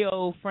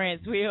owe,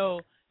 friends, we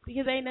owe.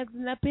 Because ain't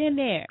nothing up in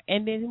there.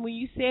 And then when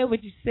you said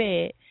what you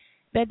said,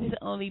 that just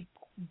only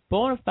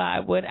bona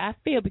fide what I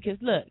feel. Because,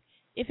 look,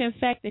 if in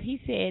fact that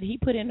he said, he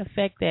put in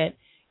effect that,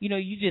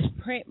 you just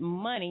print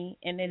money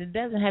and that it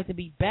doesn't have to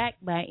be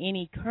backed by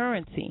any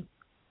currency.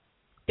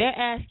 They're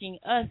asking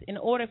us, in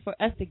order for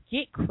us to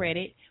get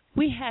credit,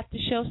 we have to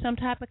show some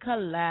type of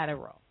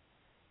collateral.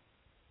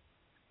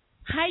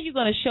 How are you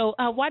going to show,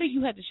 why do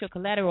you have to show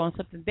collateral on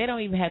something? They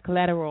don't even have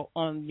collateral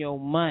on your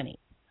money.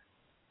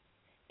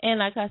 And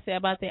like I said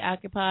about the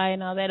Occupy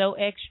and all that old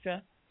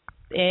extra,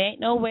 there ain't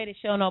no way to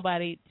show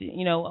nobody,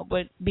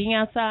 but being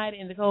outside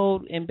in the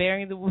cold and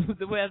bearing the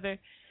weather.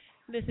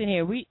 Listen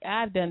here,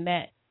 I've done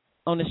that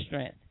on the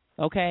strength,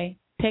 okay?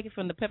 Take it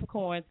from the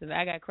peppercorns and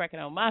I got cracking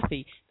on my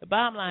feet. The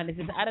bottom line is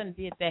I done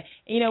did that.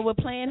 We're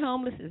playing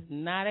homeless is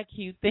not a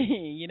cute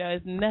thing.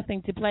 It's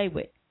nothing to play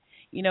with.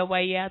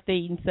 while you're out there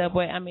eating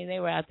Subway, I mean, they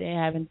were out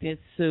there having this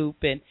soup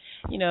and,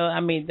 I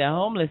mean, the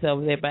homeless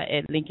over there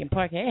at Lincoln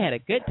Park, they had a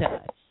good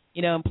time.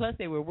 And plus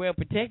they were well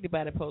protected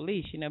by the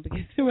police, because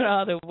there were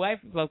all the white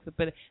folks,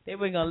 but they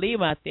weren't going to leave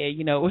them out there,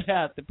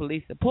 without the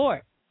police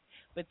support.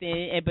 But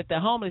the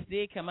homeless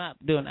did come out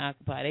doing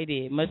Occupy. They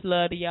did. Much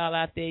love to y'all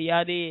out there.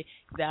 Y'all did.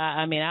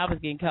 I mean, I was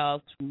getting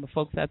calls from the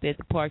folks out there at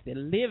the park that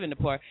live in the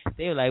park.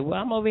 They were like, well,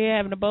 I'm over here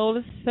having a bowl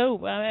of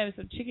soup. I'm having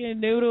some chicken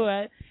and noodle.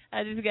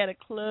 I just got a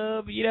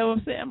club. You know what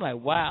I'm saying? I'm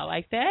like, wow,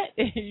 like that?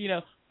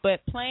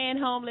 But playing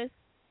homeless,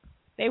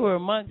 they were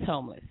amongst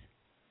homeless.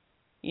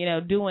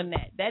 Doing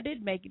that.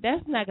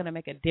 That's not going to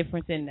make a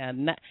difference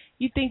in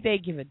you think they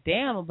give a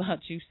damn about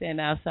you standing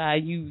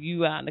outside,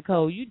 you out in the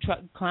cold. You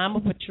climb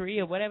up a tree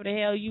or whatever the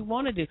hell you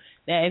want to do.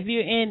 Now, if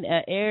you're in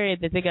an area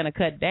that they're going to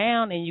cut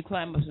down and you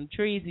climb up some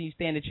trees and you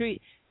stay in the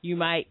tree, you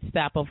might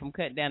stop them from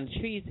cutting down the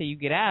trees so you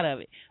get out of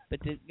it.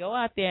 But to go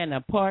out there in a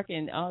park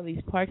and all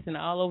these parks and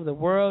all over the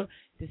world,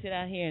 to sit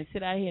out here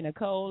in the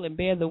cold and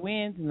bear the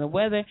winds and the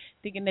weather,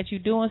 thinking that you're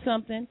doing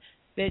something,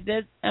 they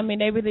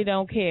really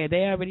don't care.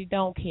 They already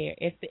don't care.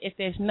 If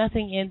there's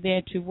nothing in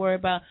there to worry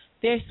about,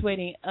 they're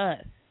sweating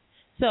us.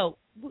 So,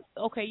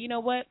 okay, you know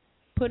what?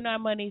 Putting our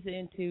monies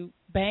into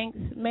banks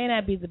may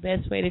not be the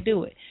best way to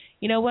do it.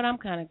 You know what? I'm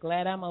kind of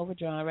glad I'm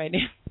overdrawn right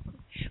now.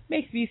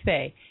 Makes me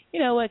say, you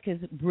know what? Because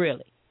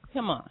really,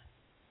 come on.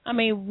 I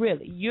mean,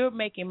 really, you're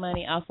making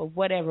money off of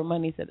whatever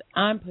money that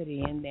I'm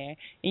putting in there.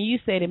 And you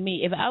say to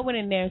me, if I went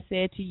in there and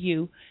said to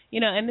you,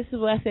 and this is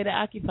what I said to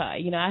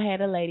Occupy. I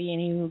had a lady and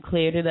he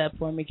cleared it up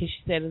for me because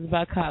she said it was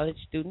about college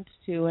students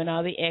too and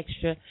all the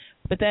extra.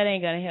 But that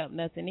ain't going to help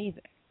nothing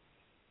either.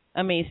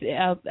 I mean,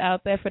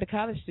 out there for the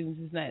college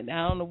students, is not.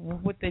 I don't know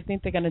what they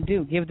think they're going to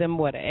do. Give them,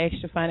 an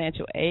extra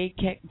financial aid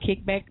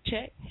kickback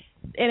check?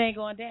 It ain't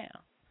going down.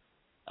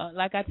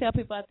 Like I tell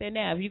people out there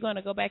now, if you're going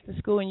to go back to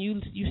school and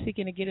you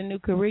seeking to get a new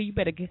career, you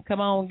better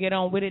come on and get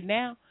on with it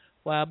now.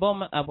 While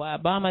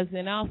Obama's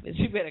in office,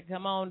 you better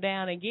come on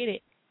down and get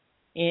it.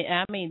 And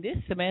I mean, this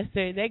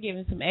semester they're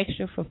giving some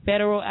extra for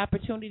federal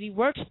opportunity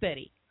work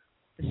study.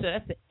 So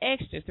that's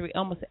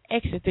almost an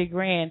extra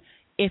 $3,000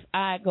 if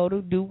I go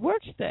to do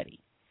work study.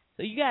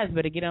 So you guys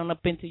better get on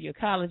up into your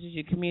colleges,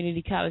 your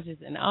community colleges,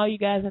 and all you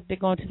guys out there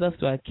going to those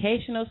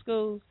vocational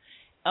schools.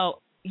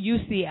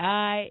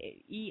 UCI,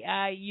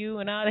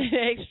 EIU, and all that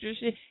extra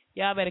shit,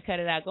 y'all better cut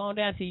it out. Go on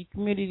down to your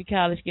community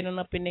college, get on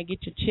up in there, get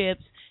your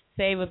chips,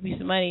 save up you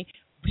some money,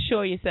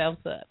 shore yourselves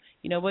up.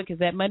 You know what? Because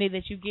that money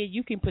that you get,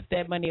 you can put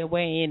that money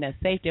away in a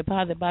safe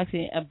deposit box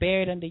and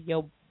bury it under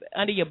your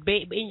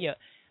bed,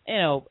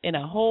 in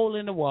a hole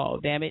in the wall.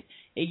 Damn it!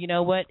 And you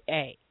know what?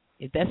 Hey,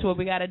 if that's what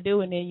we got to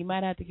do, and then you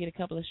might have to get a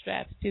couple of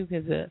straps too,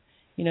 because the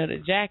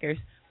jackers.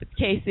 But the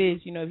case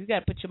is, if you got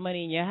to put your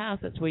money in your house,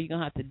 that's where you're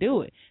going to have to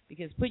do it.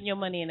 Because putting your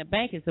money in the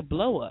bank is a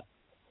blow-up.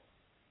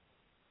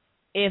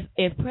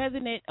 If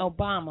President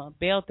Obama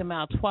bailed them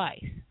out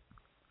twice,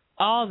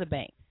 all the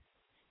banks,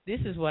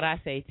 this is what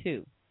I say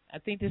too. I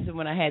think this is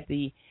when I had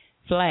the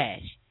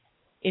flash.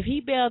 If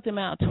he bailed them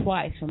out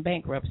twice from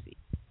bankruptcy,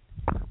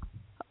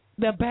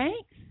 the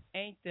banks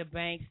ain't the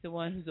banks the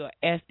ones who are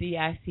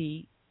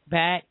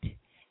FDIC-backed.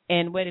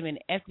 And wait a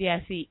minute,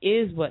 FDIC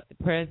is what the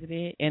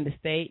president and the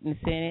state and the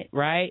Senate,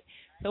 right?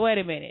 So wait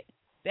a minute,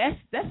 that's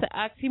an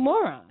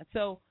oxymoron.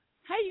 So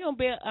how you gonna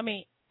bail? I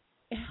mean,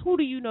 who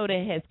do you know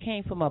that has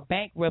came from a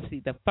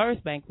bankruptcy, the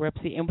first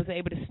bankruptcy, and was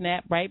able to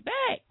snap right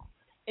back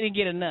and then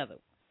get another?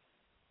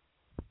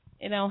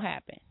 It don't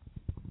happen.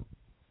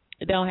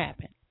 It don't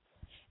happen.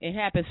 It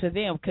happens for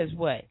them because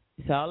what?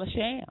 It's all a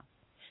sham.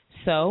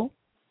 So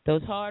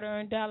those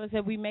hard-earned dollars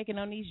that we making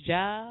on these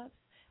jobs,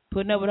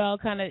 putting up with all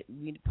kind of,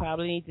 we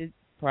probably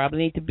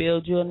need to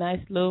build you a nice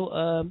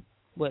little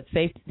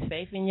safe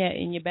in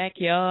your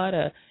backyard,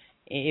 or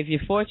if you're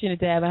fortunate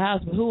to have a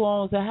house. But who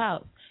owns a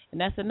house? And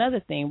that's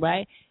another thing,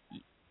 right?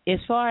 As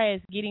far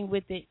as getting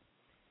with it,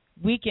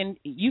 you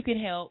can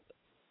help,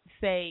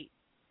 say,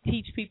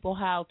 teach people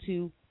how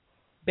to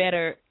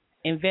better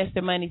invest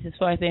their monies as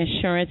far as their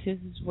insurances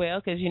as well,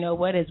 because you know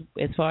what, as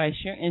far as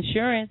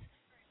insurance,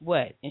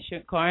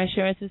 car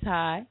insurance is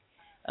high.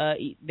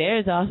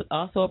 There's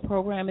also a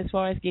program as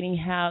far as getting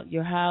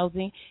your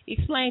housing.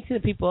 Explain to the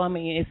people, I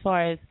mean, as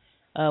far as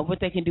what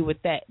they can do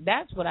with that.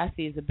 That's what I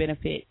see as a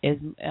benefit,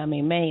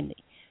 mainly.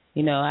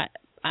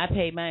 I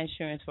paid my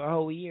insurance for a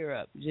whole year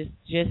up,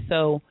 just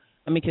so,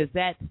 because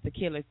that's the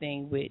killer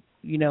thing with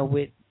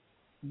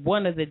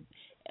one of the,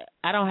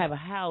 I don't have a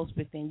house,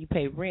 but then you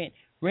pay rent.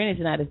 Rent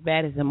is not as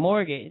bad as a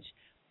mortgage,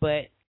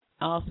 but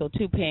also,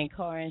 too, paying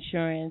car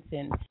insurance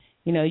and,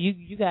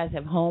 you guys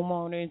have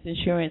homeowners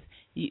insurance.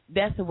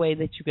 That's a way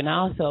that you can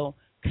also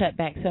cut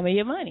back some of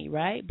your money,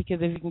 right?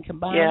 Because if you can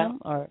combine them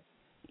or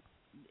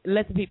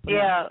let the people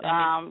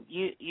know.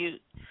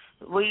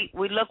 We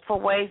look for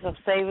ways of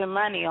saving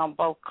money on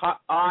both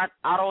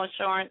auto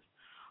insurance,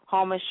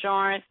 home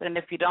insurance, and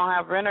if you don't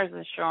have renter's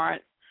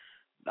insurance,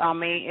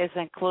 it's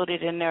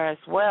included in there as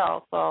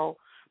well. So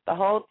the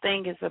whole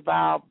thing is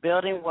about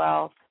building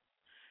wealth,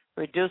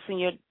 reducing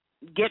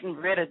getting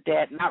rid of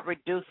debt, not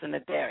reducing the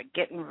debt,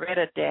 getting rid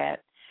of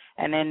debt,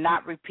 and then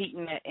not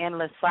repeating the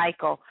endless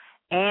cycle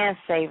and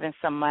saving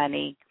some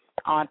money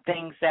on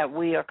things that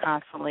we are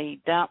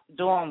constantly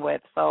doing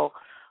with. So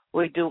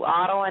we do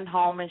auto and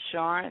home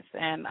insurance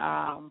and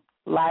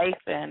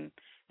life and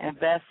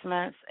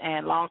investments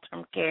and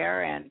long-term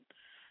care and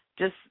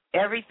just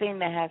everything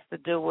that has to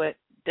do with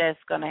that's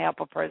going to help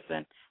a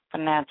person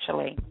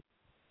financially,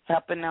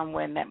 helping them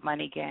win that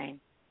money game.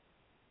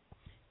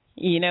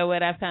 You know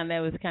what I found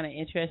that was kind of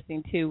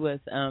interesting too was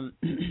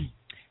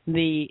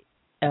the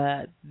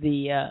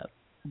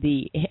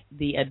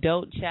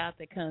adult child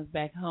that comes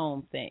back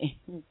home thing.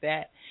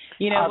 That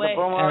the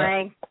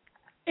boomerang.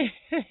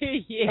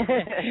 Yeah,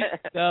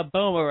 the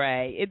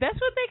boomerang. That's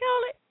what they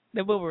call it,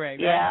 the boomerang.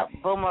 Yeah,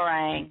 right?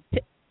 Boomerang.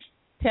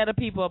 Tell the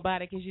people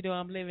about it because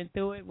I'm living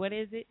through it. What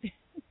is it? It's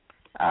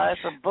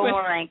a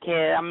boomerang,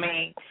 kid.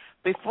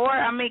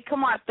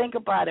 Come on, think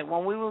about it.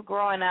 When we were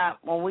growing up,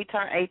 when we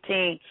turned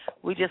 18,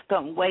 we just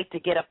couldn't wait to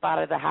get up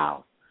out of the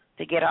house,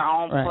 to get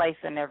our own place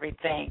and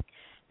everything.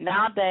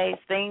 Nowadays,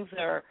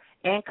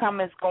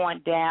 income is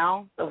going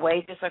down. The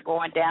wages are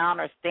going down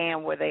or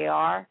staying where they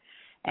are,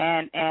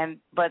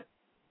 but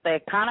the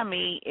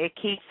economy, it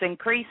keeps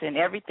increasing.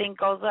 Everything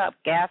goes up.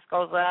 Gas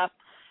goes up.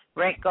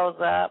 Rent goes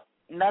up.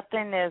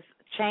 Nothing is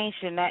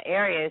changed in that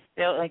area. It's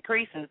still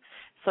increasing.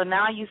 So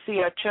now you see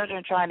our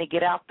children trying to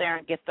get out there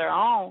and get their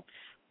own,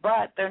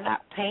 but they're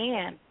not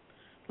paying.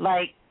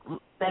 Like,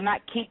 they're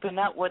not keeping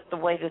up with the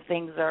way the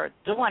things are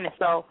doing it.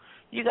 So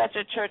you got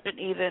your children,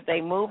 either they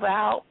move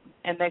out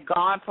and they're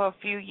gone for a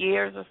few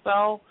years or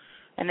so,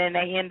 and then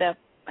they end up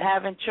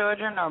having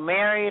children or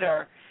married,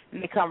 or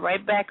and they come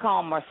right back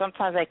home, or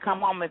sometimes they come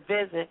home and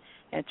visit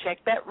and check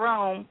that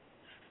room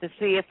to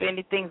see if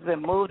anything's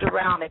been moved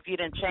around, if you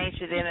didn't change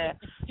it in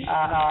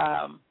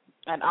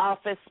an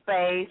office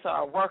space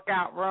or a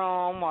workout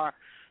room or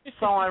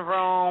sewing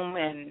room,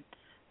 and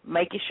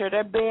making sure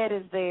their bed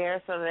is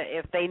there so that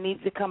if they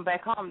need to come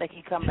back home, they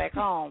can come back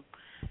home.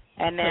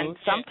 And then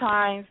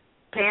sometimes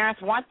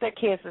parents want their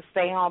kids to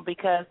stay home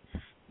because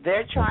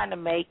they're trying to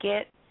make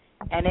it,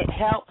 and it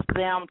helps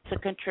them to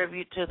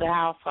contribute to the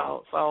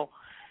household. So,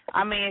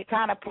 it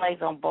kind of plays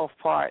on both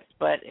parts,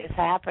 but it's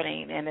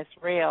happening and it's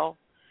real.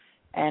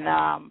 And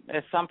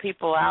there's some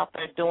people out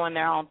there doing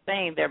their own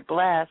thing. They're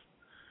blessed.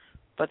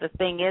 But the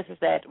thing is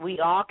that we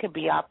all can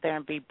be out there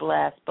and be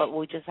blessed, but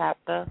we just have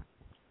to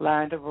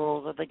learn the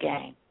rules of the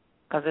game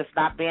because it's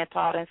not being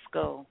taught in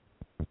school.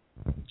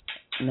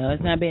 No,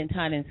 it's not being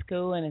taught in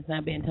school, and it's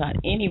not being taught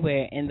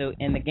anywhere in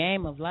the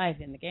game of life.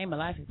 And the game of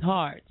life is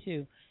hard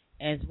too,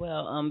 as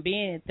well.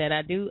 Being that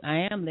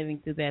I am living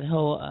through that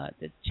whole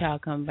the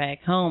child come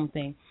back home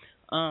thing.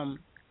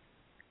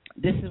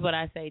 This is what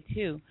I say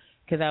too,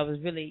 because I was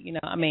really,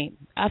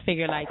 I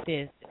figure like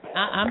this.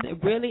 I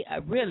really,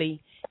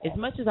 as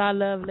much as I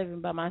love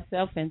living by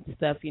myself and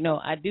stuff,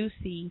 I do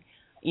see,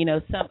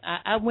 some.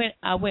 I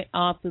went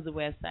all through the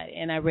website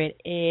and I read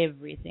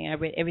everything. I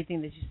read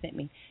everything that you sent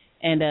me,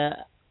 and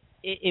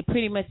it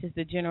pretty much is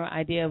the general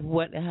idea of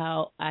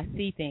how I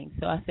see things.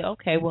 So I said,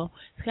 okay, well,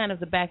 it's kind of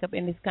the backup,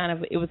 and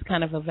it was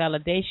kind of a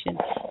validation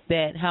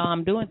that how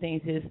I'm doing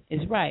things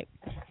is right.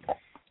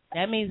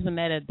 That means when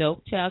that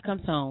adult child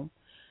comes home,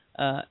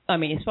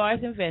 as far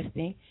as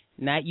investing,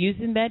 not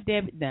using that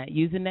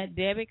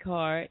debit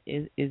card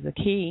is a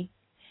key.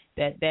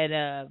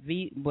 The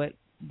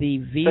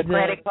Visa, the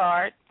credit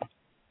card.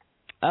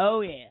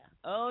 Oh yeah,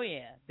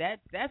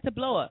 that's a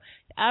blow up.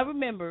 I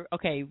remember.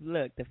 Okay,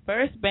 look, the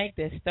first bank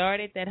that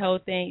started that whole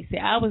thing. See,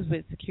 I was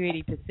with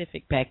Security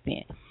Pacific back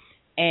then,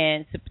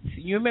 and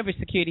you remember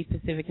Security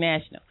Pacific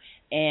National,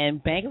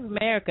 and Bank of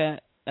America.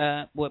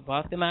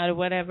 Bought them out or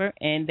whatever,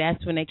 and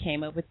that's when they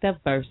came up with the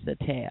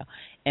Versatile.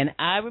 And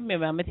I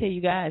remember, I'm going to tell you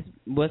guys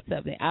what's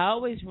up there. I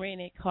always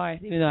rented cars,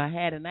 even though I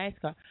had a nice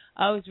car.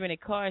 I always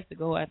rented cars to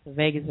go out to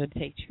Vegas or to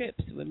take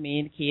trips with me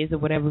and the kids or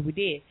whatever we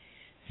did.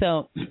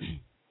 So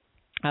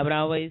I would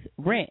always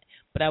rent.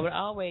 But I would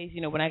always,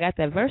 when I got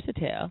that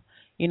Versatile,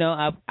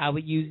 I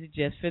would use it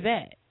just for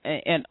that.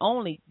 And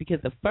only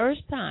because the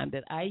first time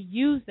that I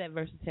used that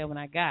Versatile when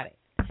I got it,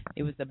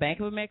 it was the Bank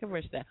of America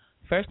Versatile.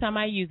 First time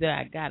I used it,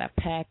 I got a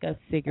pack of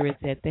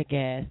cigarettes at the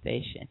gas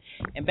station.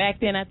 And back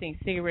then, I think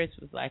cigarettes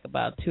was like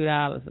about $2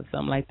 or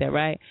something like that,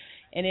 right?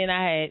 And then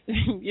I had,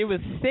 it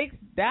was $6.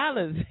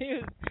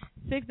 It was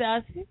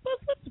 $6.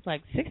 What's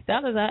like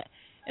 $6?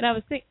 And I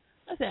was thinking,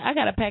 I said, I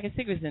got a pack of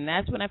cigarettes, and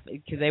that's when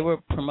because they were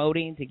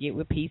promoting to get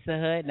with Pizza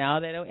Hut and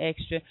all that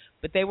extra,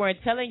 but they weren't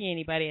telling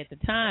anybody at the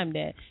time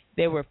that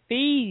there were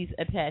fees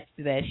attached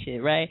to that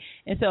shit, right?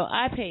 And so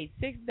I paid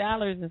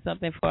 $6 and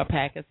something for a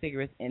pack of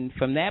cigarettes, and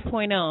from that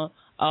point on,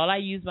 all I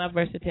used my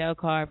Versatile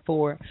card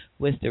for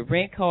was to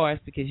rent cars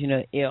because,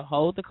 it'll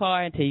hold the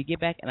car until you get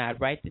back, and I'd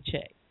write the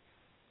check.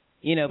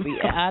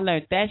 I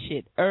learned that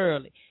shit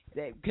early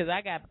because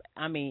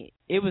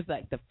it was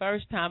like the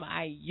first time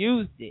I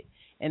used it.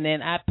 And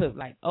then I put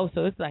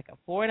so it's like a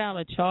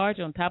 $4 charge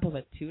on top of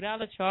a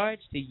 $2 charge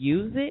to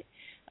use it.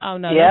 Oh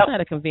no, Yep. that's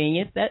not a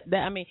convenience. That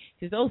I mean,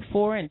 because those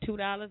 $4 and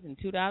 $2 and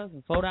 $2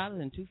 and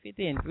 $4 and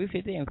 $2.50 and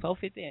 $3.50 and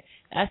 $4.50.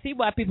 I see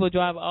why people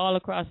drive all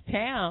across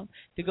town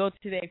to go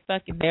to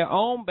their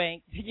own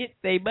bank to get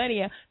their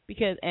money out.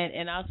 Because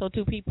and also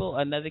too, people,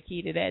 another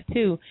key to that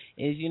too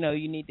is you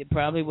need to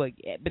probably work.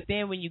 But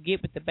then when you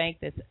get with the bank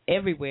that's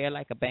everywhere,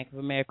 like a Bank of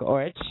America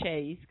or a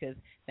Chase, because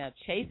now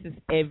Chase is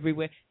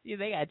everywhere.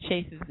 They got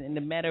Chases in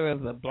the matter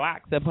of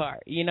blocks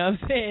apart. You know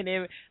what I'm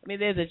saying?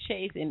 There's a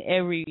Chase in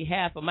every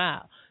half a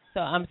mile. So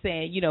I'm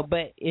saying,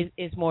 but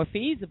it's more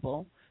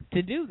feasible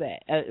to do that,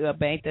 a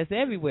bank that's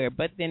everywhere.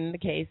 But then in the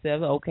case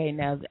of, okay,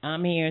 now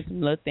I'm hearing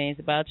some little things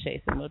about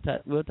Chase, and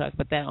we'll talk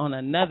about that on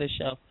another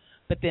show.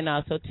 But then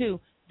also, too,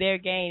 they're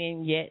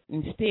gaining yet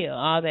and still,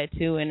 all that,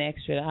 too, and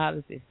extra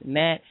dollars, this and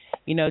that.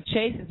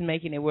 Chase is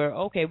making it where,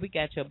 okay, we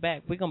got your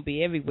back. We're going to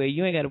be everywhere.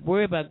 You ain't got to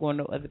worry about going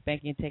to other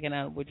bank and taking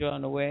out and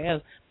withdrawing nowhere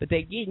else. But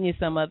they're getting you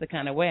some other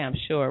kind of way, I'm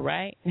sure,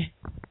 right?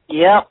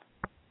 Yep.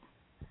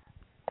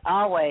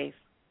 Always.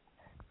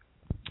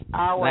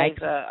 Like,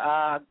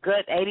 A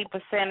good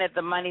 80% of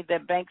the money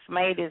that banks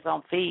made is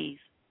on fees.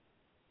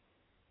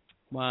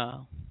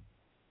 Wow.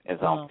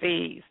 It's on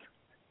fees.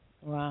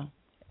 Wow.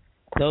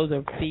 Those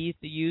are fees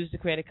to use the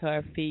credit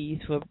card, fees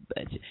for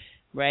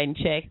writing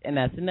checks. And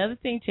that's another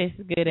thing Chase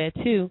is good at,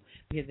 too,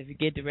 because if you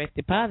get direct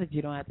deposit,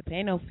 you don't have to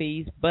pay no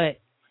fees, but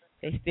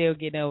they still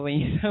get over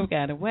you some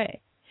kind of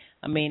way.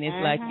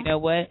 It's like,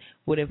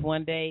 what if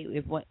one day,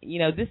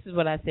 this is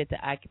what I said to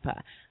Occupy.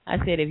 I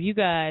said, if you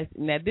guys,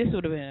 now this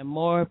would have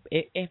been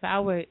if I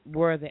were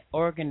the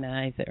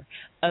organizer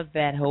of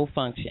that whole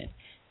function,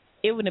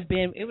 it would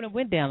have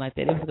went down like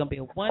that. It was going to be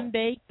a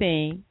one-day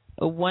thing,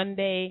 a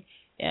one-day,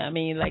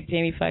 like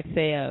Jamie Foxx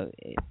said,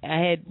 I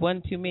had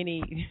one too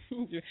many,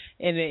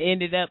 and it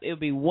ended up, it would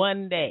be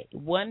one day.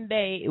 One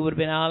day, it would have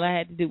been all I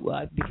had to do,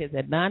 because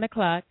at 9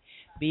 o'clock,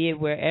 be it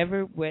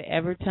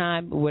wherever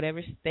time,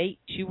 whatever state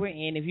you were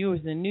in. If you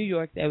was in New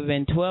York, that would have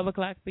been 12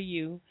 o'clock for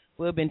you.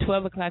 Would have been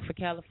 12 o'clock for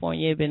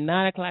California. It would have been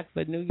 9 o'clock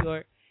for New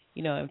York,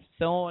 and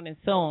so on and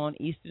so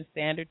on. Eastern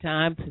Standard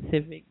Time,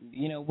 Pacific,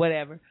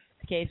 whatever.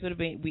 The case would have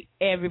been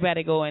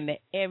everybody go in there,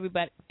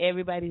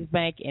 everybody's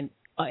bank, and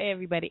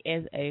everybody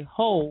as a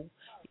whole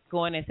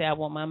go in and say, I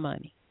want my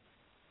money.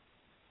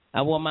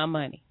 I want my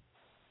money.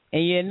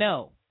 And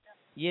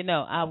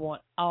I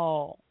want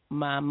all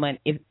my money.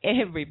 If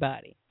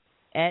everybody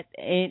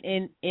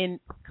in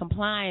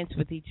compliance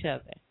with each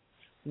other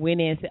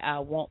went in and said, I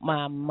want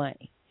my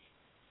money.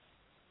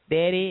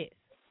 That is.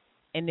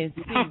 And then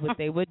see what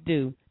they would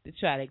do to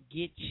try to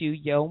get you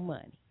your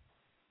money.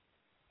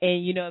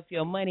 And, if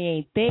your money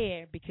ain't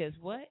there, because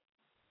what?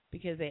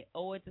 Because they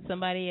owe it to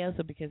somebody else,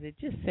 or because it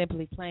just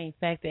simply plain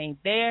fact ain't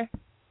there,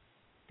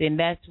 then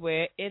that's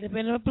where it'd have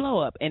been a blow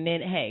up. And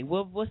then, hey,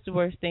 what's the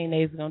worst thing they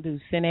was going to do?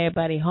 Send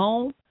everybody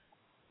home?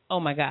 Oh,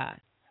 my God.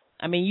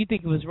 You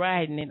think it was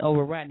riding and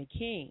overriding the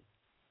king.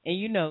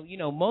 And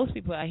most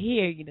people out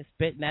here,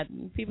 not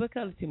people of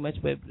color too much,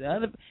 but the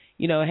other,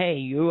 hey,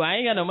 I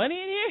ain't got no money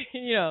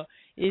in here.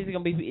 Is it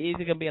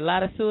gonna be a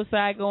lot of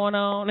suicide going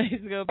on? Is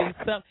it gonna be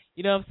something?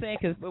 You know what I'm saying?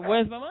 Because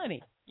where's my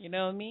money? You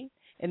know what I mean?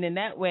 And then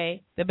that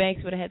way, the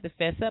banks would have had to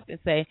fess up and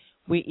say,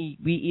 we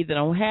either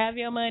don't have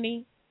your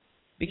money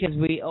because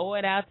we owe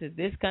it out to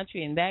this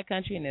country and that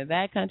country and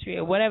that country,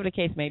 or whatever the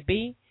case may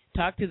be.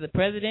 Talk to the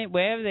president,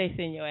 wherever they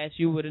send your ass,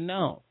 you would have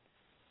known.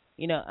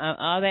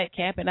 All that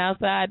camping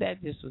outside,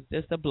 that was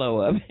just a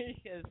blow up.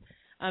 Because,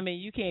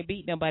 you can't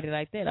beat nobody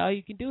like that. All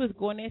you can do is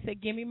go in there and say,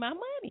 give me my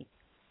money.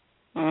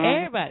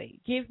 Everybody,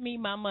 give me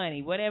my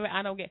money. Whatever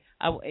I don't get,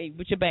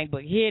 with your bank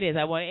book, here it is.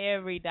 I want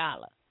every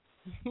dollar.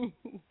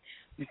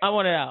 I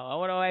want it all. I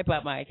want to wipe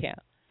out my account.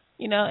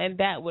 And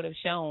that would have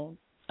shown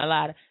a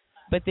lot of.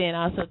 But then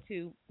also,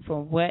 too,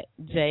 from what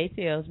Jay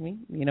tells me,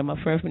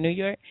 my friend from New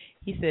York,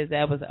 he says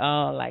that was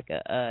all like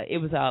a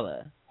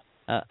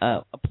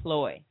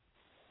ploy.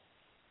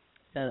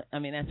 So,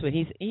 that's what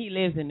he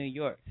lives in New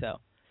York, so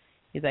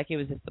he's like, it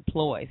was just a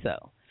ploy.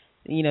 So,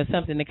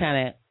 something to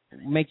kind of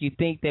make you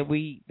think that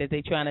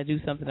they trying to do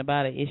something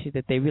about an issue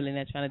that they really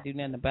not trying to do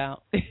nothing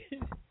about.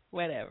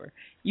 Whatever.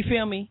 You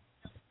feel me?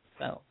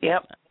 So.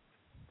 Yep.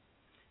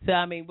 So,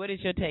 what is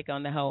your take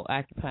on the whole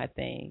Occupy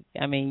thing?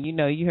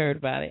 You heard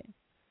about it.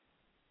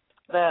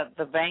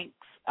 The banks,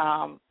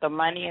 the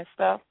money and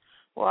stuff.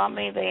 Well,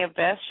 they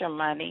invest your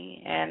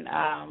money, and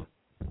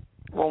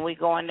when we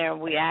go in there and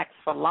we ask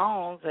for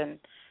loans, and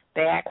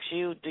they ask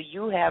you, do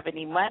you have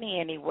any money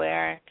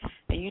anywhere?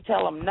 And you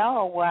tell them,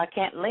 no, well, I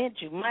can't lend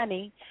you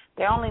money.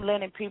 They're only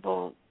lending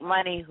people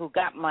money who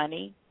got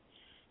money.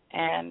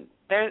 And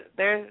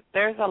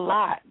there's a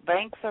lot.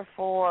 Banks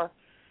are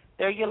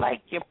they're your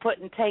put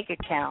and take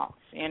accounts,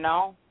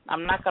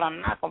 I'm not going to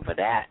knock them for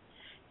that.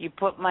 You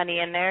put money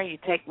in there, you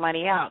take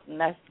money out, and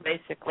that's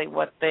basically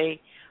what they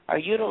are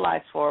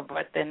utilized for,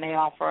 but then they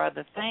offer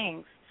other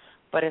things.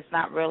 But it's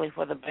not really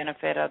for the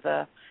benefit of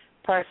the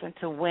person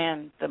to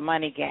win the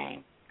money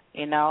game,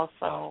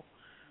 So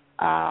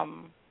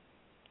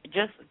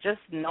just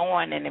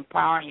knowing and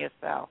empowering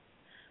yourself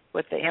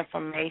with the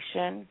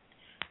information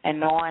and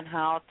knowing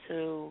how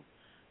to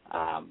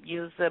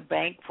use the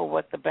bank for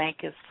what the bank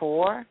is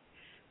for,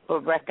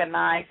 but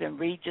recognize and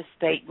read your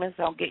statements.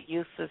 Don't get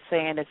used to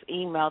saying it's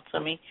emailed to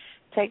me.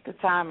 Take the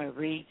time and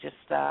read your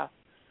stuff.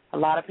 A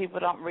lot of people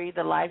don't read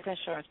the life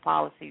insurance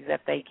policies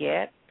that they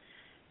get,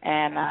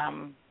 and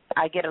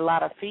I get a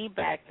lot of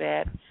feedback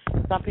that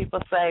some people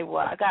say,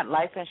 well, I got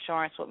life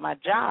insurance with my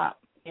job,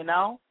 you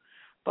know,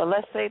 but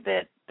let's say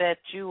that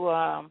you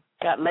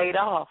got laid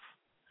off,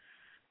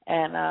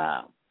 and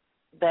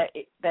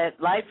that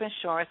life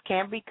insurance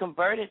can be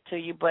converted to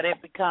you, but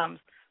it becomes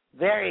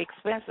very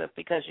expensive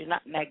because you're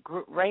not in that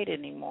group rate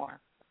anymore.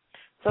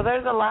 So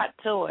there's a lot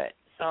to it.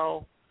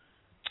 So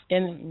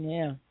and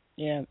and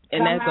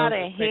come out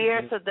and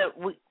hear so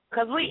that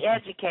because we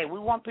educate, we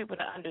want people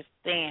to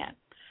understand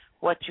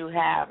what you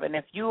have, and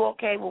if you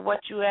okay with what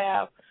you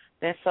have,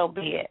 then so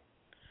be it.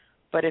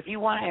 But if you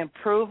want to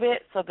improve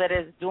it so that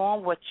it's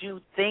doing what you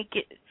think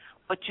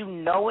what you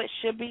know it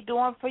should be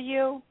doing for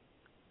you,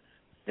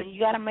 then you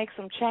got to make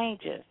some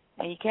changes,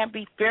 and you can't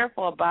be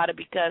fearful about it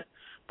because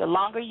the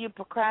longer you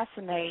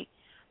procrastinate,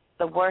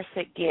 the worse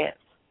it gets.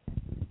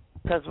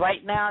 Because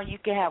right now you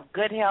can have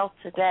good health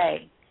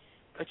today,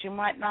 but you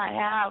might not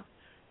have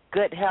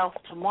good health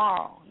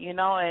tomorrow, you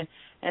know,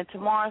 and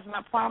tomorrow's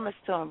not promised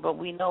to him, but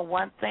we know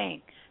one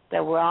thing,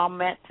 that we're all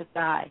meant to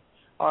die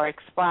or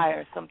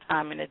expire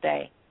sometime in the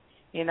day,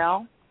 you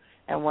know.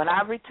 And when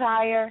I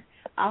retire,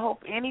 I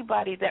hope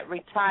anybody that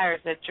retires,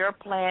 that your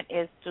plan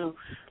is to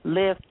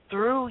live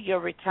through your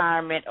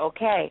retirement,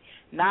 okay,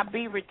 not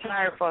be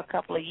retired for a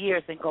couple of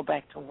years and go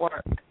back to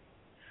work.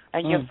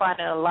 And you're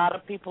finding a lot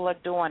of people are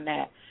doing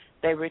that.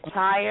 They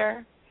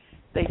retire,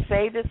 they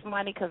save this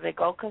money because they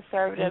go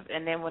conservative,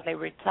 and then when they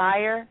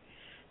retire,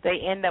 they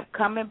end up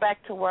coming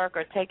back to work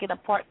or taking a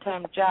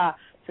part-time job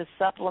to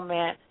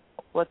supplement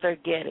what they're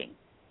getting.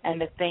 And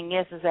the thing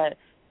is that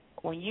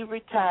when you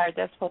retire,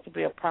 that's supposed to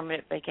be a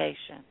permanent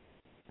vacation,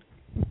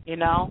 you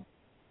know?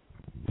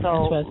 So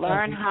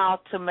learn how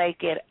to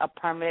make it a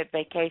permanent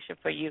vacation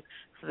for you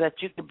so that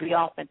you can be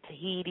off in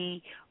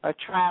Tahiti or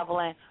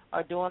traveling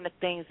or doing the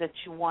things that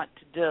you want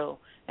to do,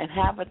 and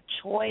have a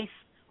choice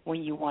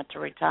when you want to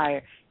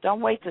retire. Don't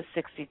wait till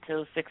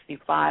 62,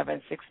 65,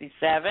 and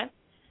 67.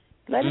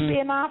 Let it be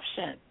an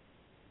option.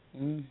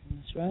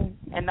 That's right.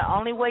 And the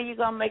only way you're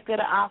going to make it an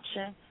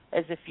option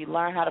is if you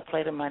learn how to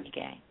play the money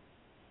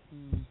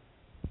game.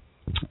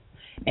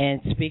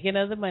 And speaking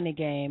of the money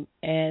game,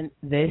 and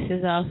this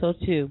is also,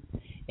 too,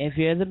 if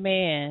you're the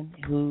man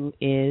who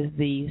is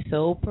the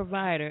sole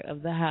provider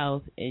of the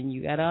house and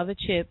you got all the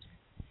chips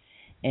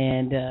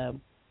and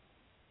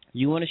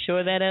you want to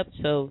shore that up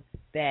so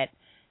that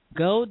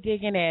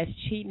gold-digging ass,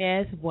 cheating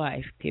ass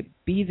wife could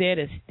be there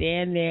to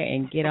stand there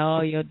and get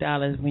all your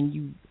dollars when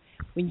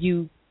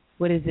you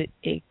what is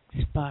it,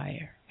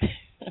 expire.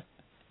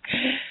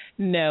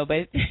 No,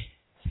 but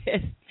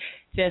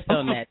just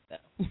on that though.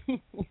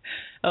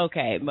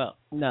 Okay, well,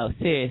 no,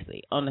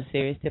 seriously, on a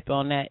serious tip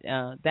on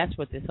that, that's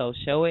what this whole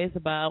show is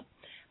about.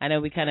 I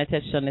know we kind of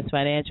touched on this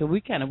financial. We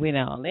kind of went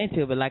all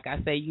into it, but like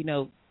I say, you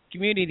know,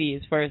 community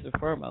is first and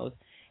foremost.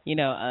 You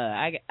know,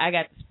 I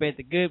got to spread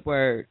the good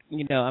word.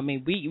 You know, I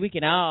mean, we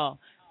can all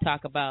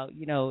talk about,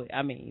 you know,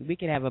 I mean, we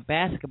can have a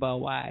Basketball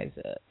Wives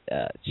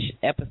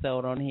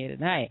episode on here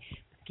tonight.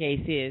 The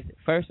case is,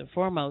 first and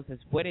foremost, is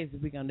what is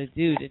we going to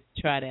do to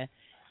try to,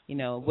 you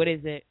know, what is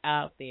it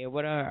out there?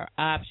 What are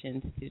our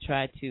options to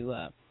try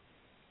to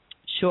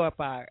shore up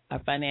our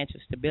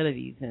financial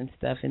stabilities and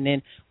stuff? And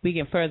then we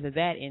can further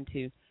that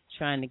into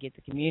trying to get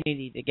the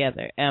community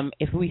together.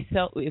 If we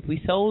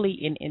solely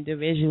and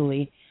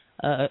individually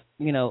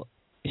you know,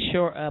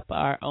 shore up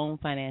our own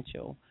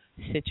financial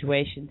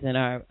situations and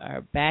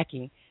our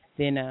backing,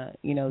 then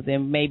you know,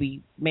 then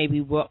maybe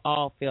we'll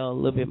all feel a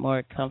little bit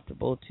more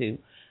comfortable to,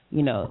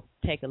 you know,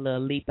 take a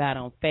little leap out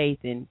on faith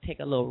and take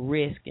a little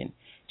risk and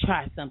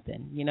try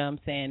something. You know what I'm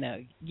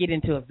saying? Get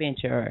into a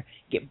venture or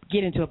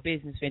get into a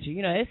business venture.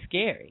 You know, it's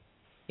scary.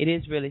 It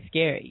is really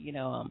scary. You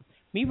know,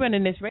 me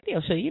running this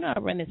radio show. You know, I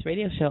run this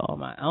radio show on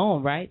my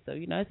own, right? So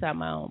you know, it's out of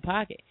my own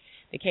pocket.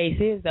 The case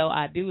is, though,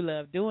 I do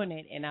love doing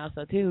it, and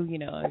also, too, you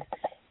know,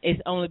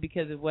 it's only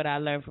because of what I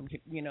learned from,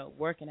 you know,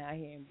 working out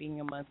here and being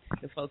amongst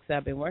the folks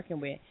I've been working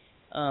with,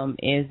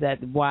 is that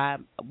why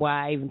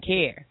I even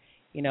care.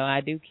 You know,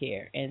 I do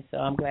care, and so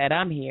I'm glad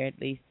I'm here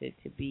at least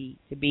to be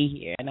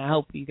here, and I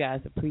hope you guys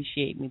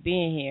appreciate me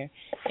being here.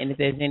 And if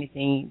there's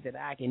anything that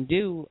I can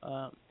do,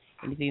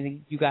 anything that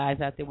you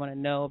guys out there want to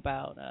know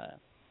about,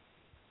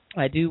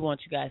 I do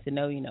want you guys to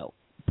know, you know,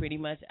 pretty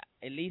much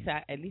at least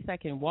I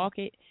can walk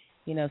it.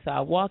 You know, so I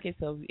walk it.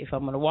 So if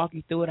I'm going to walk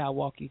you through it, I'll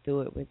walk you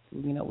through it with,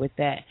 you know, with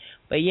that.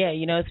 But yeah,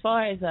 you know, as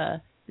far as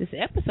this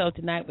episode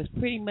tonight was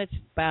pretty much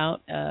about,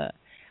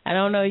 I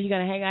don't know, you're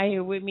going to hang out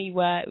here with me,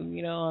 why,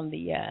 you know, on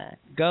the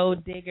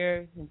gold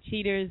diggers and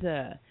cheaters,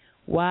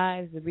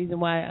 wives, the reason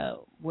why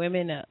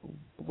women,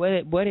 what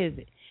is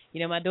it?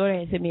 You know, my daughter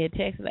had sent me a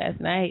text last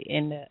night,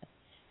 and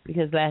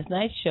because last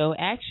night's show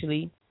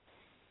actually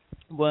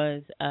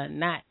was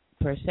not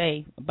per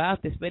se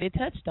about this, but it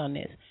touched on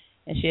this.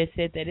 And she had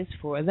said that it's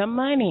for the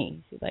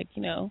money. She's like,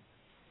 you know,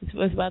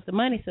 it's about the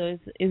money. So is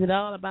it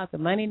all about the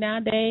money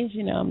nowadays?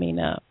 You know, I mean,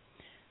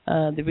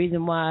 the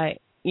reason why,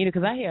 you know,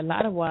 because I hear a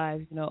lot of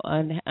wives, you know,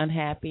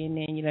 unhappy, and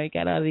then, you know, you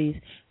got all these,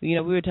 you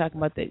know, we were talking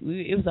about that.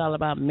 It was all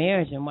about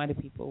marriage and why do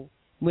people,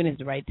 when is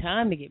the right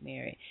time to get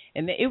married.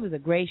 And it was a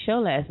great show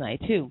last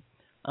night, too.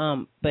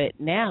 But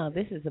now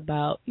this is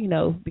about, you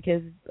know,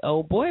 because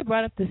old boy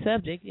brought up the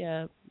subject.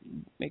 Yeah,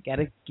 we got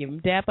to give him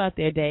dap out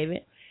there,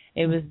 David.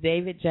 It was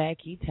David,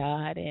 Jackie,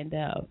 Todd, and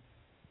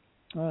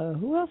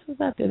who else was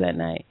out there that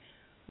night?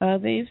 There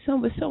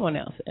was someone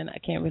else, and I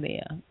can't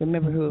really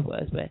remember who it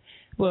was, but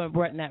well,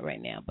 not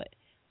right now. But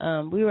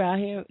we were out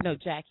here. No,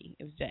 Jackie.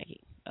 It was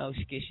Jackie. Oh,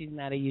 she's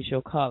not a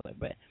usual caller,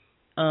 but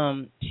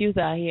she was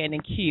out here, and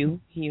then Q,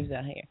 he was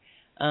out here.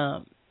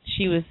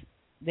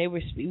 We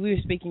were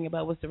speaking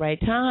about what's the right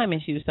time,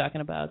 and she was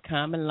talking about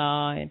common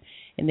law, and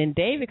then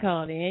David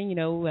called in. You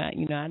know,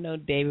 I know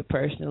David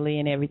personally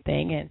and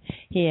everything, and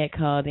he had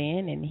called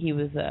in, and he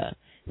was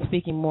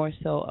speaking more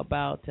so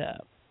about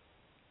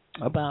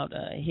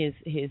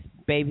his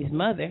baby's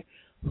mother,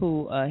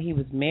 who he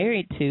was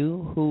married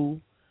to, who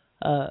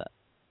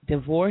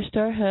divorced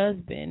her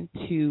husband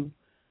to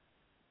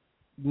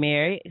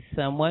marry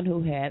someone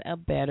who had a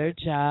better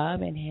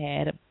job and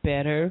had a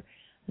better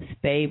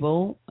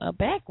stable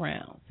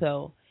background.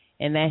 So,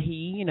 and that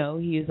he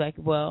was like,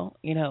 well,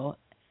 you know,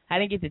 I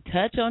didn't get to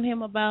touch on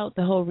him about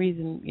the whole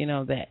reason, you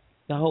know, that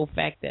the whole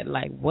fact that,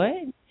 like, what,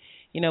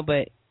 you know,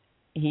 but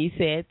he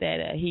said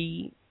that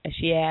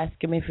she asked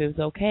him if it was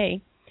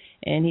okay,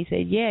 and he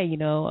said, yeah, you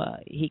know,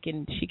 she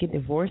can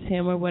divorce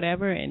him or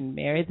whatever and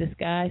marry this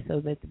guy so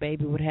that the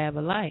baby would have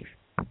a life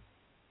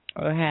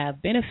or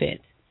have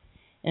benefits.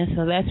 And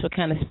so that's what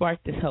kind of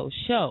sparked this whole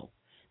show,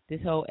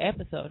 this whole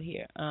episode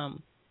here.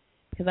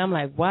 Because I'm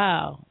like,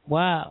 wow.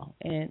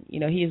 And, you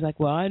know, he was like,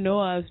 well, I know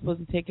I was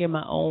supposed to take care of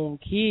my own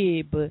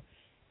kid, but,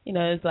 you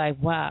know, it's like,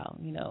 wow,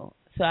 you know.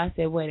 So I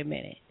said, wait a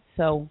minute.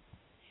 So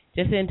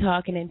just in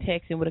talking and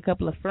texting with a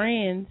couple of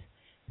friends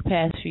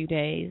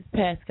the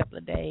past couple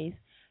of days,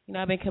 you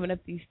know, I've been coming up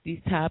these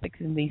topics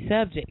and these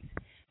subjects.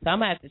 So I'm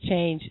going to have to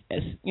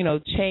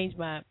change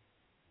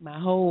my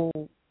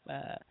whole,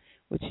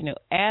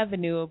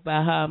 avenue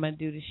about how I'm going to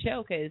do the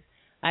show, because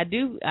I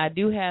do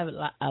have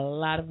a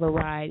lot of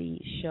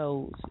variety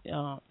shows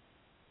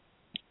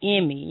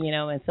in me, you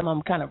know, and some of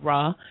them kind of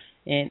raw,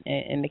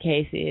 and the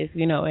case is,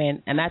 you know,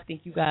 and I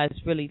think you guys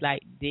really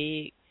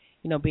dig,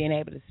 you know, being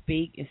able to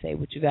speak and say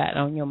what you got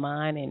on your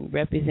mind and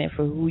represent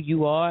for who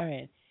you are.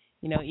 And,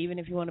 you know, even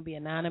if you want to be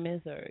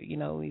anonymous, or, you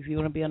know, if you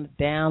want to be on the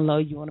down low,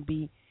 you want to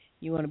be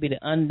the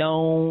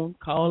unknown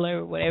caller,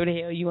 or whatever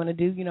the hell you want to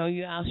do, you know,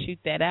 I'll shoot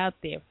that out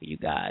there for you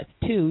guys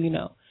too, you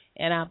know.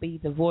 And I'll be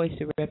the voice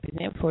to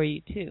represent for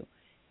you, too.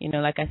 You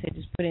know, like I said,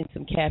 just put in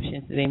some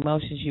captions to the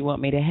emotions you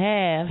want me to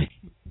have,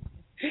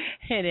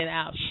 and then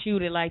I'll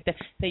shoot it like that.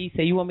 So you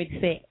say you want me to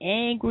say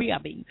angry,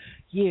 I'll be,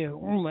 yeah,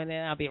 and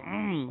then I'll be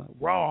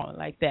raw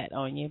like that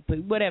on you.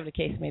 But whatever the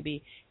case may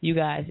be, you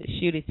guys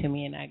shoot it to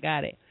me, and I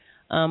got it.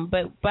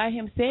 But by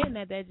him saying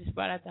that just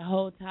brought out the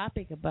whole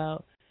topic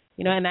about,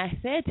 you know, and I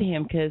said to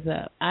him, because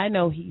I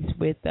know he's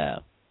with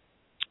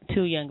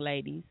two young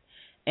ladies,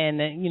 and,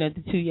 you know,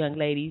 the two young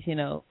ladies, you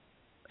know,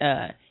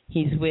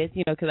 he's with,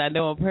 you know, because I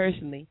know him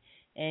personally.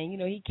 And, you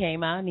know, he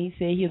came out and he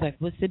said, he was like,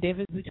 what's the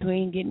difference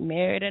between getting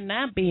married and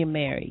not being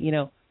married? You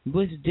know,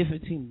 what's the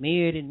difference between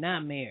married and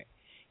not married?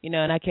 You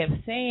know, and I kept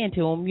saying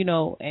to him, you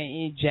know,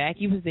 and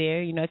Jackie was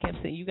there, you know, I kept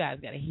saying, you guys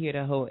got to hear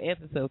the whole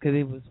episode because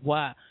it was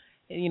wild.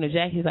 And, you know,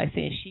 Jackie's like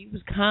saying she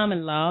was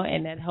common law,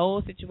 and that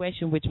whole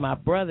situation, which my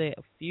brother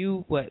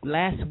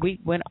last week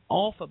went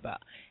off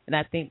about. And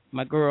I think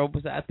my girl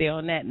was out there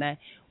on that night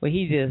where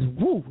he just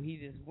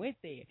went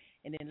there.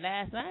 And then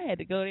last night I had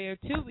to go there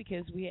too,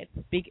 because we had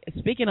to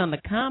speaking on the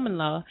common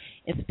law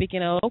and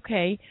speaking of,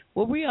 okay,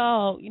 well, we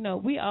all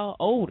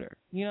older.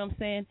 You know what I'm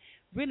saying?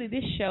 Really,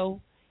 this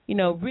show, you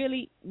know,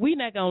 really, we're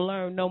not going to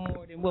learn no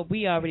more than what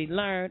we already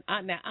learned.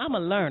 Now, I'm a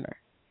learner.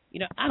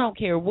 You know, I don't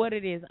care what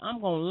it is. I'm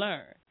going to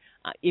learn.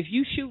 If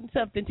you shooting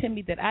something to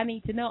me that I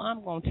need to know,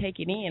 I'm going to take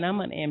it in. I'm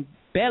going to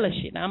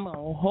embellish it. I'm going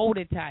to hold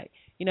it tight.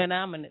 You know, and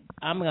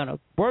I'm going to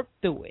work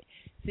through it.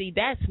 See,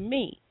 that's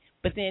me.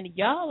 But then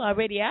y'all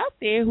already out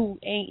there who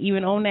ain't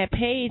even on that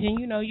page, and,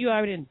 you know, you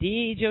already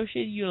did your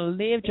shit, you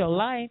lived your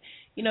life,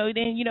 you know,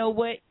 then you know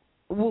what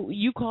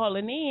you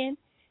calling in,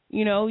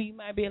 you know, you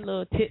might be a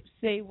little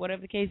tipsy,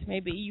 whatever the case may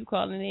be, you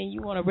calling in,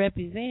 you want to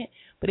represent.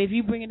 But if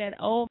you bring in that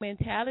old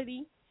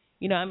mentality,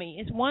 you know, I mean,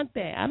 it's one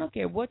thing. I don't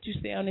care what you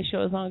say on the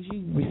show as long as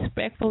you're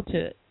respectful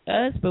to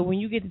us. But when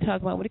you get to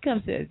talk about when it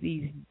comes to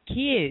these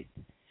kids,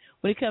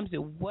 when it comes to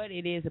what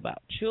it is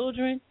about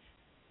children,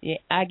 yeah,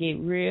 I get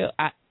real.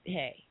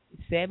 Hey, it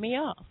set me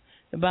off.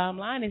 The bottom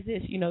line is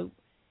this, you know,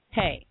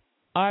 hey,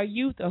 our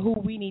youth are who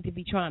we need to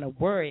be trying to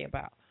worry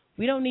about.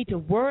 We don't need to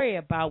worry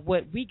about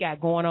what we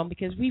got going on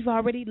because we've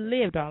already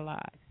lived our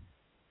lives,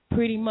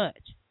 pretty much.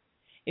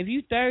 If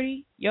you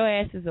 30, your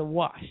ass is a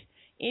wash.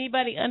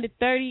 Anybody under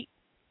 30,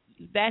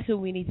 that's who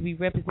we need to be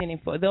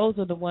representing for. Those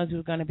are the ones who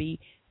are going to be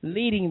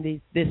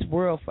leading this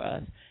world for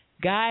us,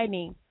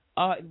 guiding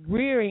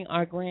rearing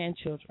our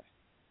grandchildren.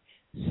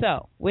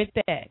 So, with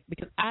that,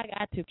 because I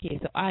got 2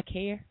 kids, so I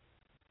care.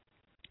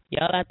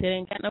 Y'all out there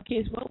ain't got no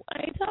kids, well,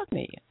 I ain't talking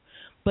to you.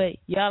 But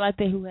y'all out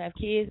there who have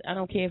kids, I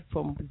don't care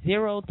from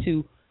 0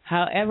 to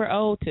however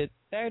old to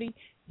 30,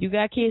 you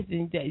got kids,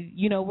 and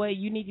you know what?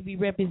 You need to be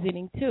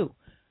representing too.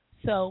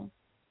 So,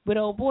 with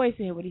old boy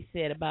saying what he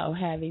said about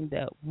having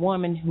the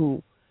woman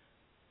who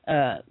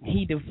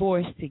he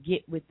divorced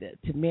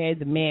to marry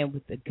the man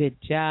with a good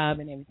job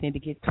and everything to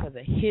get for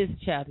his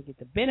child to get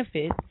the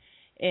benefits,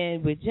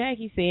 and with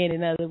Jackie saying,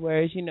 in other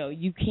words,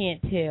 you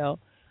can't tell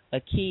a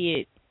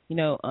kid,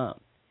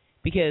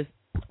 because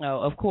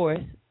of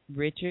course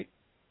Richard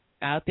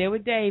out there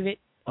with David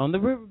on the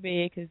riverbed,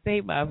 because they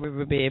my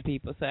riverbed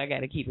people, so I got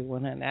to keep it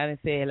 100. I didn't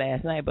say it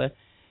last night, but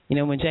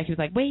when Jackie was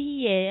like, where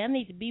he at? I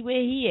need to be where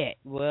he at.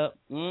 Well,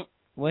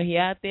 he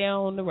out there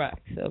on the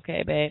rocks,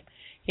 okay, babe.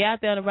 He out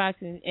there on the rocks,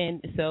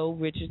 and so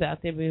Richard's out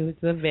there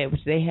with the vet,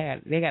 which they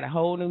got a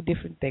whole new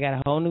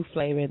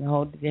flavor and a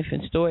whole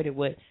different story to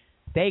what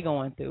they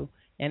going through,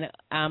 and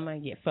I'm gonna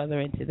get further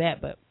into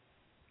that, but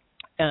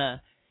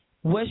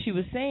what she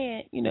was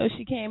saying,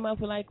 she came up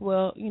with like,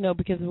 well,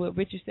 because of what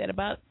Richard said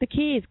about the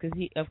kids, because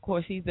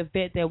he's the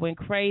vet that went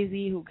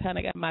crazy, who kind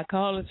of got my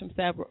callers from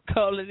South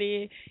calling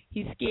in.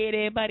 He scared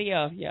everybody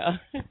off, y'all.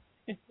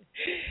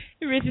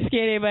 Richard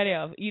scared everybody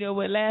off. You know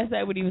what? Last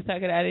night when he was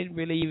talking, I didn't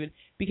really even,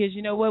 because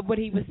what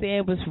he was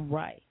saying was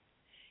right.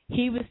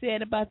 He was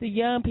saying about the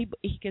young people,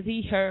 because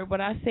he heard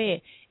what I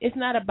said. It's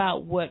not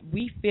about what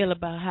we feel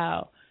about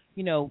how,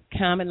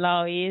 common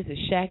law is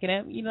shacking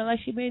up. Like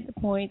she made the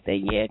point that,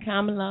 yeah,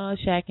 common law is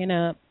shacking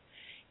up.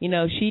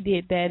 She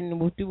did that and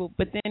will do it.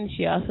 But then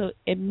she also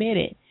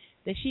admitted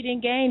that she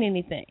didn't gain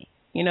anything,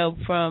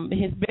 from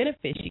his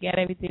benefits. She got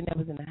everything that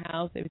was in the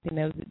house, everything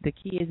that was the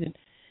kids and,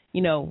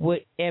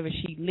 whatever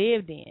she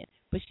lived in.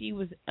 But she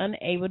was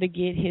unable to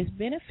get his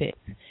benefits.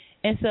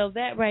 And so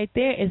that right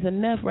there is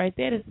enough right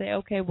there to say,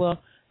 okay,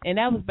 well, and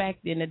that was back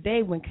in the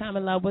day when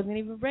common law wasn't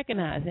even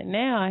recognized. And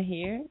now I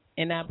hear,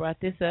 and I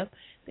brought this up,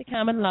 that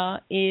common law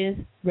is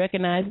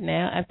recognized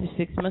now after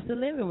 6 months of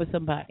living with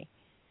somebody.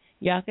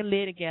 Y'all can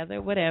live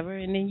together, whatever,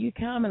 and then you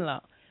common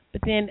law.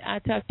 But then I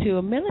talked to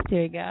a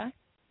military guy,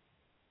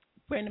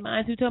 a friend of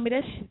mine, who told me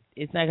that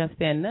it's not going to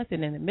stand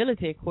nothing in the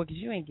military court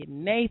because you ain't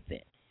getting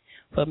nothing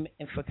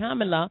for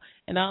common law.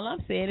 And all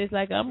I'm saying is,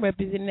 like, I'm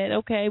representing that,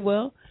 okay,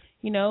 well,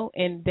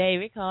 and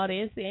David called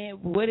in saying,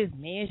 what is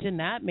marriage or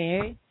not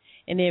married?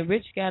 And then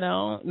Rich got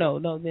on.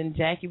 No. Then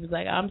Jackie was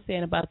like, I'm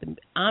saying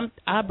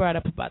I brought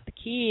up about the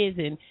kids,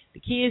 and the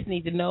kids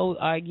need to know.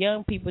 Our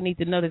young people need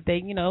to know that they,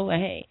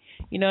 hey,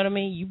 you know what I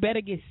mean. You better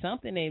get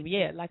something in.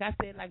 Yeah, like I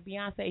said, like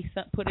Beyonce,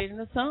 put it in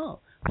a song.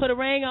 Put a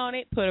ring on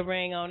it. Put a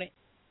ring on it.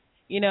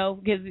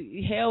 Because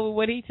hell with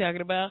what he's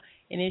talking about.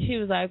 And then she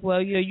was like,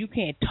 well, you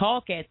can't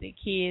talk at the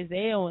kids.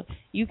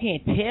 You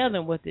can't tell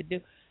them what to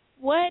do.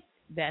 What?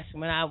 That's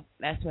when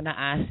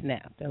I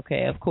snapped.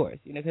 Okay, of course,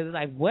 because it's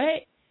like,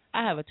 what?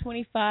 I have a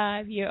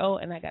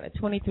 25-year-old and I got a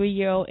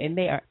 23-year-old, and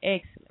they are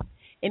excellent.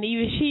 And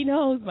even she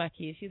knows my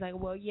kids. She's like,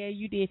 well, yeah,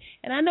 you did.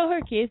 And I know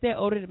her kids. They're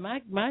older than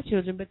my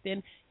children, but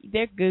then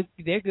they're good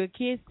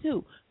kids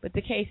too. But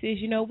the case is,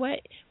 what?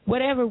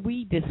 Whatever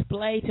we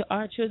display to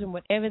our children,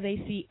 whatever they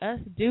see us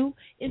do,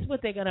 is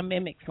what they're going to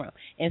mimic from.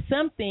 And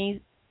some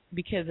things,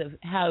 because of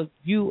how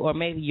you or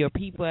maybe your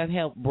people have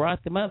helped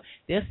brought them up,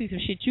 they'll see some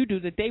shit you do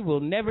that they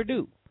will never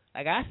do.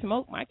 Like, I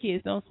smoke. My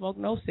kids don't smoke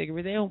no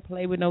cigarettes. They don't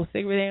play with no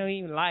cigarettes. They don't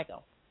even like them.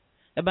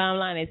 The bottom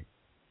line is,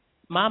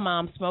 my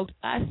mom smoked.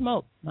 I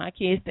smoke. My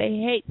kids,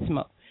 they hate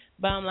smoke.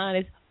 Bottom line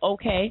is,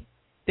 okay,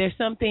 there's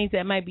some things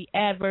that might be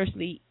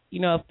adversely,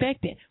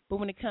 affected. But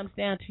when it comes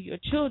down to your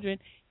children,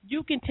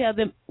 you can tell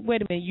them,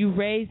 wait a minute, you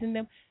raising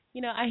them.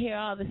 I hear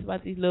all this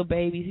about these little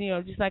babies,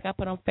 just like I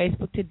put on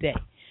Facebook today.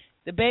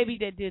 The baby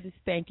that did the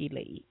stanky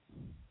leg.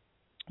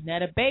 Now,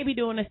 the baby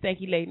doing the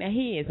stanky leg, now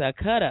he is a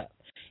cut-up.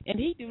 And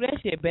he do that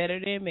shit better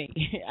than me.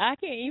 I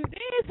can't even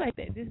dance like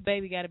that. This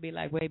baby got to be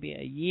like maybe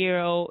a year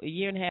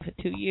and a half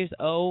to 2 years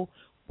old,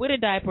 with a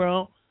diaper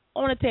on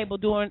the table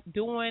doing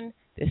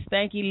the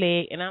stanky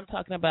leg. And I'm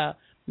talking about,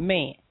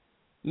 man.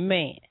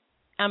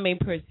 I mean,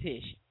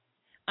 precision.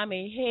 I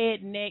mean,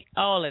 head, neck,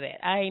 all of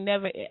that. I ain't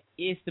never,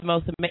 it's the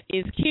most,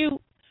 it's cute.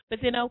 But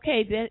then,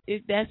 okay,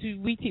 that's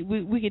we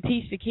can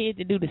teach the kid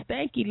to do the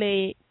stanky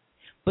leg,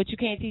 but you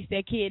can't teach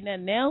that kid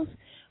nothing else.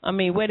 I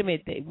mean, wait a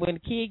minute. When the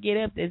kid get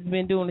up that's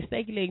been doing the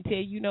stanky leg and tell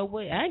you know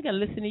what, I ain't going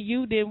to listen to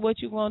you, then what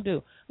you going to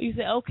do? You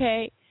say,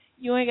 okay,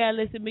 you ain't got to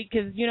listen to me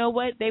because you know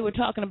what? They were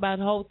talking about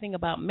the whole thing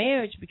about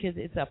marriage because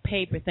it's a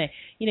paper thing.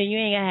 You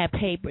ain't got to have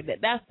paper.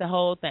 That's the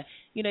whole thing.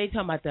 They talking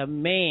about the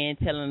man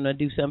telling them to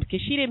do something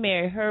because she didn't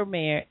marry her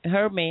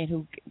man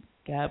who,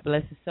 God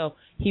bless his soul,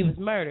 he was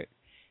murdered.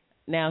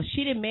 Now,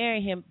 she didn't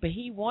marry him, but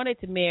he wanted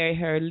to marry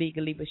her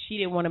legally, but she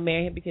didn't want to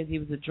marry him because he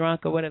was a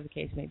drunk or whatever the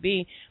case may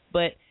be.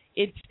 But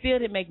it still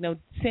didn't make no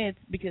sense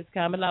because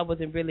common law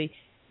wasn't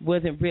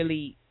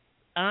really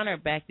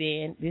honored back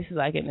then. This is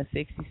like in the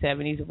 60s,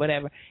 70s, or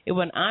whatever. It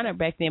wasn't honored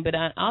back then. But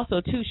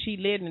also, too, they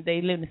lived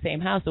in the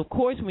same house. So, of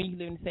course, when you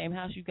live in the same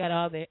house, you got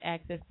all their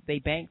access to their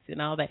banks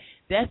and all that.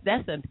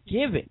 That's a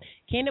given.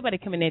 Can't nobody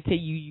come in there and tell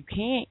you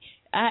can't.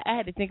 I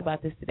had to think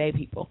about this today,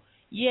 people.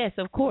 Yes,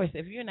 of course.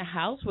 If you're in a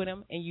house with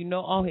him and you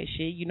know all his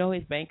shit, you know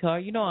his bank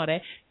card, you know all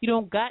that, you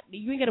ain't got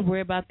to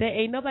worry about that.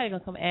 Ain't nobody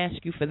gonna come ask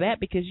you for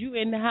that because you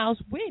in the house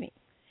with him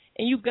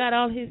and you got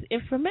all his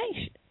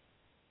information.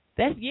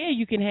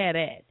 You can have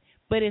that.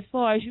 But as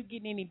far as you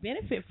getting any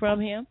benefit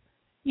from him,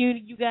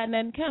 you got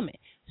nothing coming.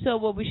 So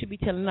what we should be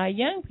telling our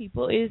young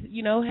people is,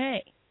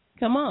 hey,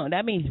 come on.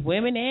 That means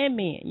women and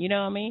men. You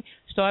know what I mean?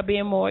 Start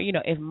being more.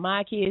 If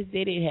my kids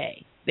did it,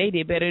 hey. They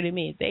did better than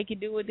me. If they can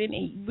do it,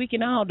 then we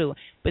can all do it.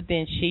 But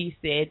then she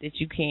said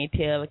that you can't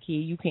tell a kid,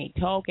 you can't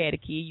talk at a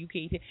kid, you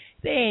can't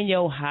stay in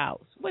your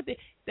house.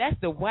 That's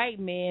the white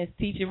man's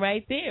teaching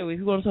right there. If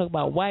you want to talk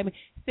about white men,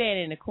 stand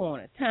in the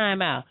corner,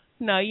 time out.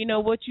 No, you know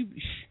what?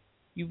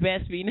 You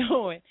best be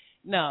knowing.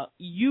 No,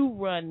 you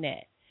run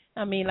that.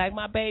 I mean, like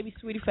my baby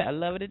sweetie, I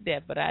love her to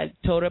death, but I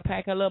told her to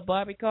pack her little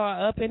Barbie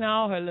car up and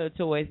all her little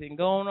toys and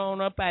going on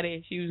up out there.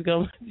 She was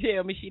going to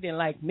tell me she didn't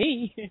like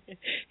me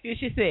because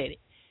she said it.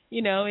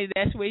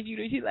 That's what you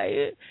do. She's like,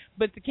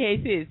 but the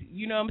case is,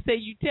 what I'm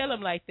saying? You tell them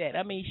like that.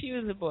 I mean, she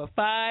was about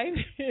 5.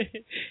 And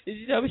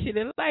she told me she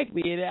didn't like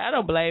me. And I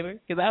don't blame her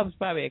because I was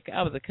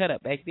a cut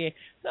up back then.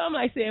 So I'm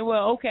like saying,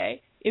 well,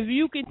 okay, if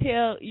you can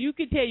tell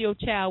your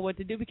child what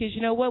to do because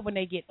you know what? When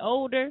they get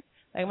older,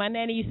 like my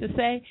nanny used to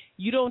say,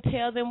 you don't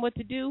tell them what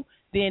to do,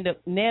 then the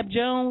Neb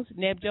Jones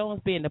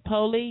being the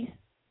police,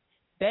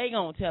 they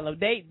gonna tell them.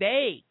 They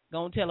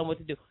gonna tell them what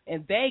to do,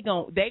 and they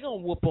gonna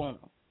whoop on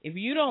them. If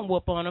you don't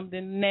whoop on them,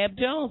 then Neb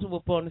Jones will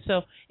whoop on them.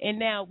 So, and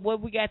now what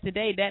we got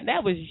today,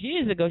 that was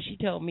years ago. She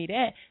told me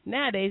that.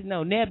 Nowadays,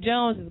 no, Neb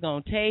Jones is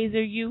going to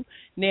taser you.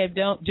 Neb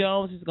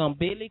Jones is going to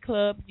billy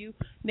club you.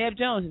 Neb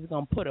Jones is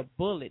going to put a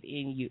bullet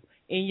in you,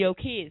 in your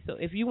kids. So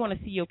if you want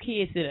to see your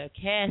kids in a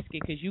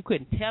casket because you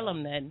couldn't tell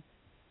them nothing,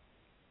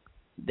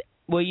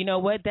 well, you know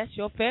what? That's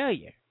your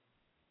failure.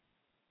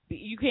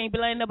 You can't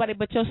blame nobody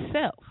but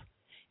yourself.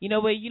 You know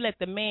where you let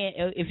the man,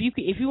 if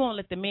you won't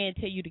let the man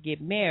tell you to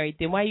get married,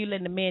 then why you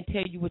letting the man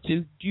tell you what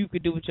you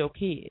could do with your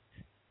kids?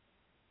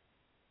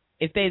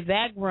 If they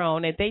that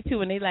grown, if they too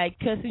and they like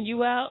cussing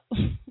you out,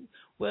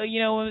 well,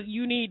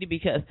 you need to be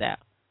cussed out.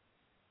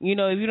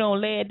 If you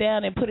don't lay it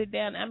down and put it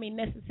down, I mean,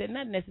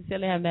 not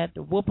necessarily have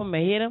to whoop them or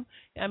hit them.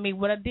 I mean,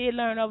 what I did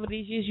learn over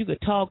these years, you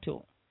could talk to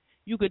them.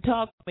 You could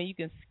talk to them and you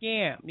can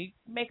scare them. You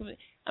make them.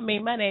 I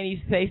mean, my nanny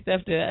used to say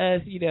stuff to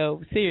us,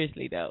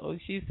 seriously though.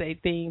 She'd say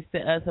things to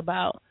us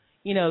about,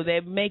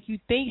 that make you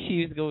think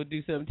she was going to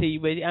do something to you.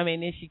 But, I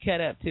mean, then she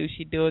cut up too.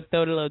 She throw the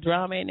little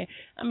drama in there.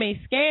 I mean,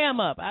 scare them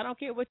up. I don't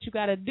care what you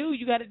got to do.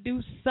 You got to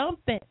do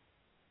something.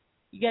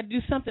 You got to do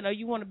something, or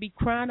you want to be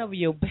crying over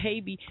your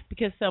baby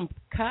because some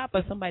cop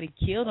or somebody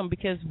killed them.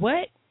 Because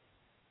what?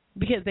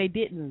 Because they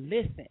didn't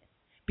listen.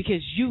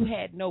 Because you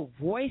had no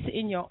voice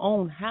in your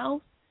own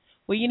house.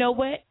 Well, you know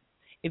what?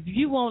 If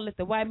you won't let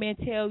the white man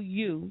tell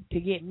you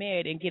to get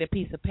married and get a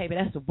piece of paper,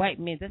 that's the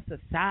white man. That's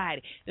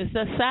society. The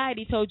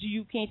society told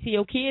you can't tell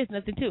your kids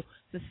nothing too.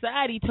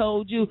 Society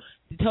told your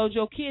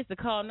kids to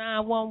call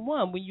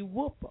 911 when you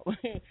whoop them.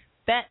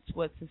 That's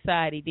what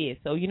society did.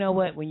 So you know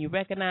what? When you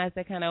recognize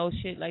that kind of old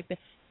shit like that,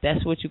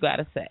 that's what you got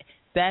to say.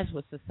 That's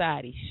what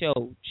society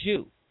showed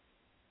you.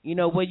 You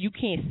know what? You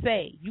can't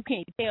say. You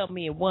can't tell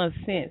me in one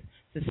sense.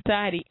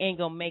 Society ain't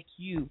going to make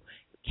you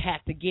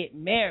have to get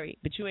married,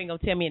 but you ain't going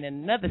to tell me in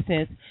another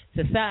sense,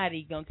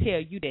 society going to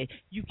tell you that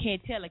you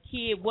can't tell a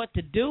kid what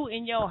to do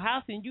in your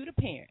house and you the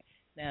parent.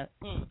 Now,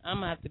 I'm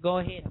going to have to go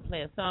ahead and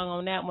play a song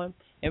on that one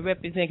and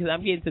represent, because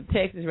I'm getting some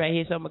texts right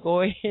here, so I'm going to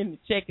go ahead and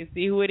check and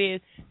see who it is.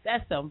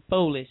 That's some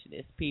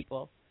foolishness,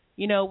 people.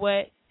 You know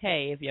what?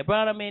 Hey, if you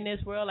brought him in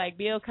this world like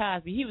Bill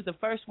Cosby, he was the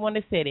first one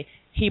that said it.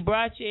 He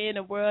brought you in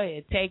the world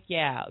and take you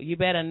out. You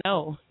better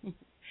know.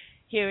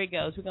 Here it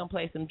goes. We're going to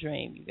play some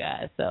Dream, you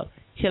guys. So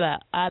chill out.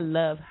 I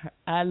love her.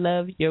 I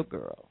love your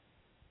girl.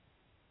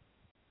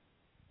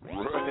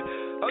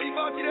 Oh, you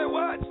bought you that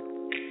watch?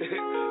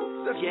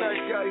 Such a nice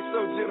guy. He's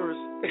so generous.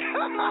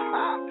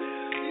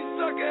 You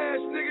sucker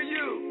ass nigga,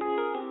 you.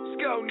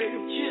 Let's go,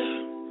 nigga.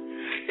 Yeah.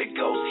 It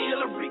goes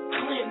Hillary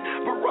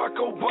Clinton, Barack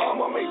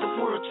Obama, made the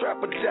world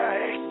trapper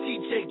die,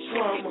 TJ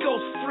Drama. It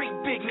goes Freak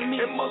Big Me,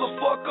 and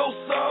motherfucker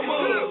Osama.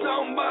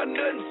 Talking about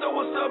nothing, so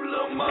what's up,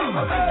 little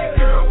mama? Your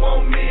girl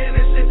want me, and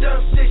this shit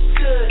done shit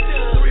good.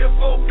 3 or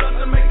 4 blunts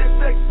to make the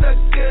sex suck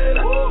good.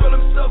 I just feel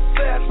him so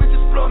fast, we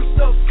just blow him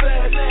so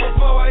fast.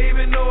 Before I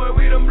even know it,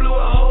 we done blew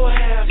a whole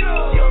half.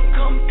 Young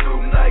come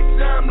through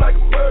nighttime like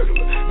a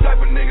burglar.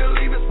 Type of nigga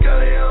leave his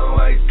scully on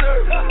while he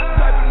serve.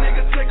 Type of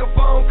nigga take a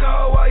phone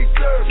call while he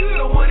serve.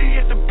 So when he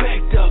hit the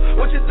back door,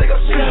 what you think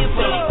I'm shooting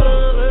for?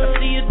 I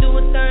see you do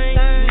a thing.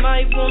 You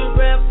might wanna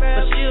rap,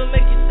 but she'll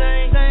make you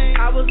sing.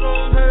 I was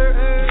on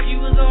her, she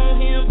was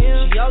on him.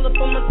 She all up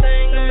on my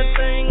thing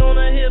on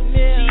her hip.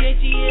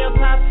 THEL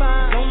pop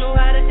fine, don't know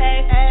how to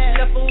act. She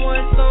left for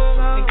one song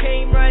and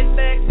came right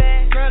back,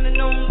 running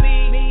on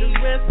me. The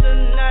rest of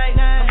the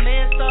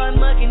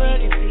but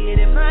you see it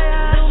in my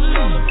eyes. Little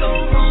mama so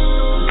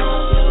home.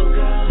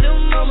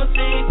 Little mama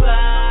stay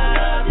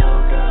fly.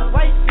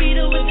 White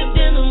speeder with the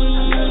denim.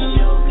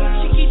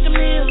 She keep the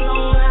meals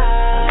on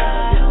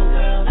high.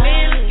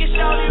 Man, look at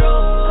Shawty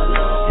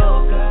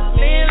roll.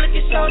 Man, look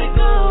at Shawty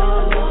go.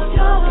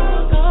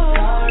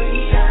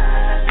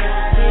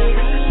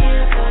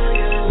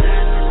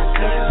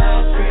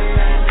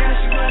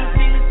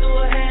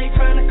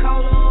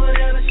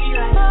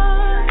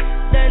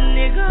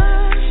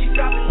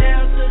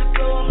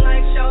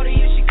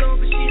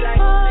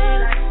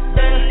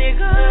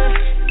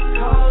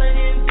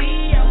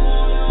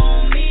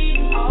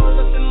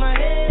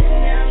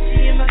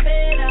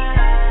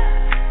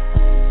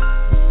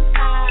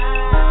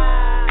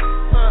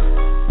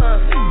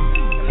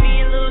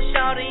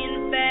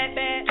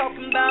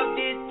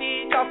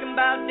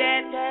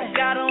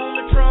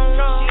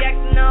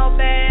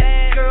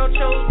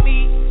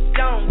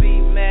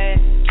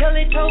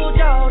 Told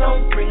y'all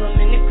don't bring them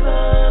in the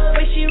club.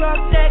 Way she rock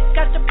that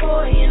got the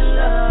boy in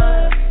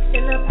love.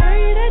 And I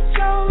pray that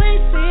y'all ain't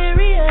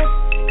serious,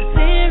 'cause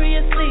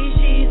seriously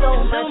she's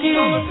on my team.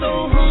 Little mama so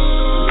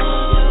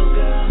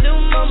home.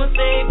 Little mama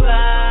stay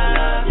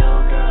fly.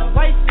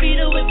 White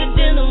speeder with the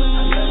denim.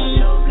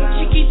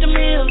 She keep the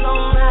meals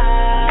on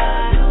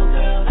high.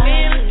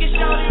 Man, look at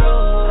Shawty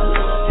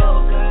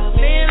roll.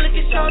 Man, look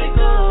at Shawty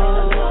go.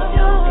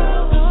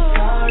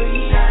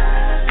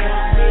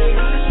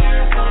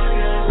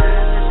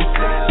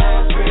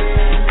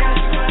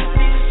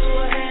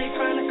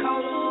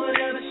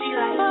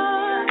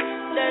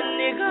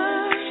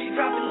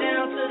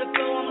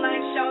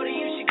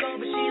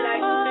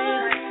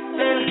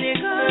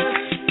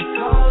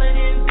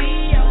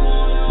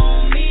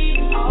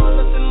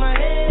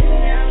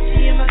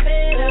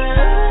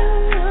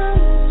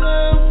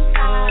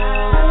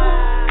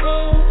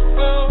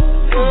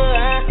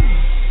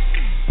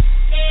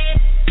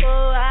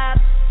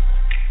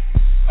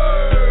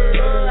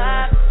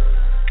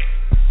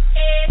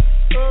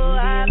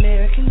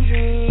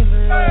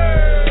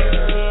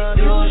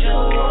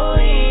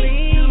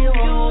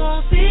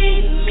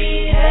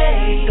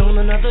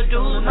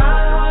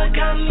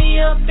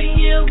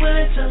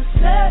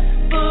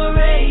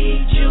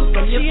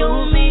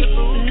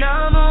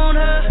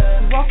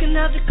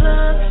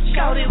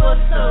 Shawty,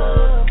 what's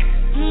up?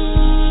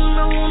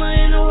 I want her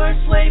in the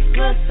worst way.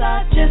 Plus,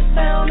 I just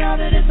found out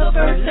that it's her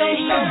birthday.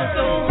 Little mama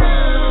so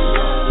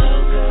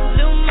home.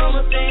 Little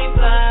mama stay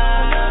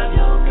fly.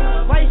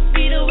 White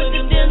speeder with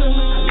the denim.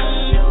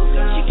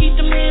 She keep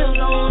the meals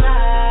on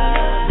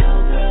high.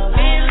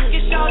 Man, look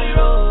at Shawty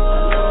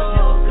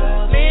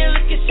roll. Man,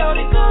 look at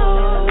Shawty go.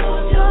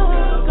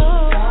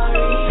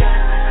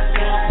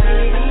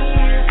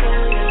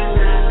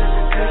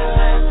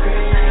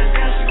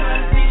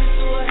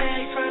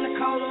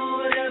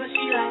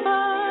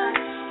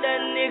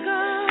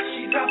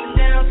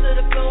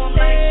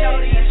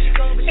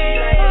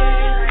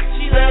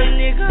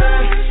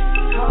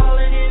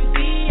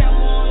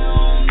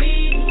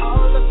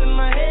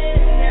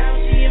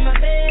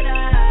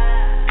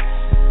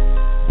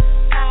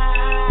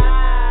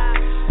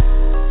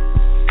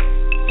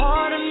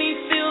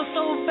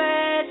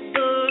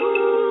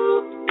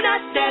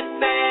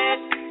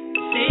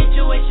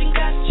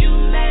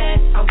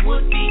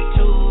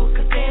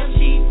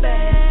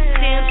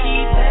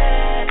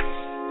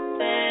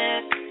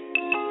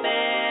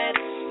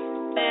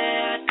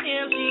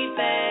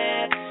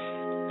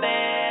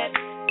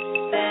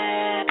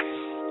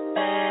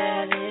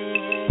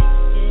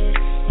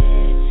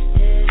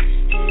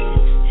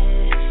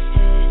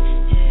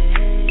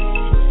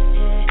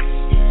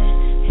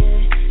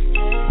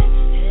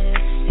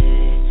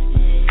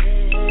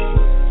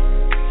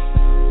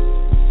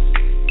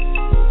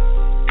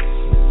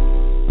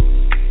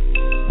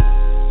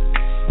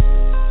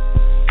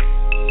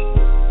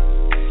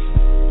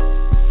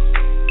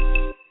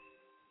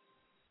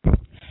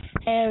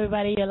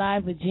 Everybody, you're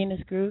live with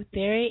Gena's Groove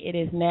Theory. It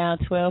is now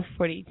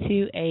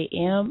 12:42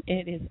 a.m.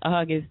 It is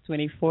August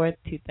 24th,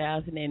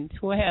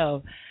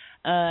 2012.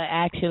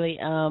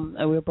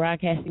 We're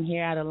broadcasting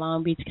here out of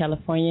Long Beach,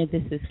 California.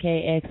 This is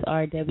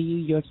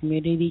KXRW, your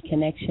community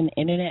connection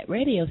internet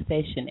radio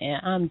station,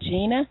 and I'm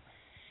Gena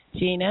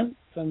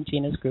from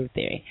Gena's Groove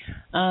Theory.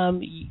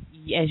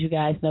 As you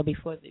guys know,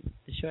 before the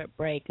short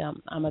break,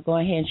 I'm gonna go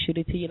ahead and shoot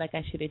it to you like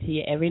I shoot it to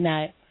you every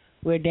night.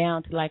 We're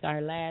down to like our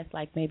last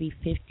maybe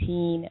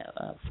 15,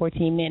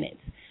 14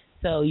 minutes.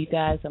 So you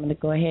guys, I'm going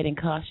to go ahead and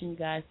caution you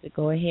guys to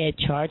go ahead,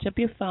 charge up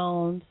your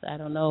phones. I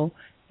don't know,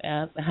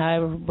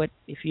 however, but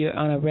if you're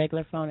on a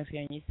regular phone, if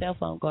you're on your cell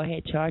phone, go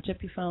ahead, charge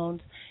up your phones.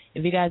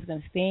 If you guys are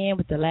going to stand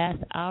with the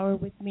last hour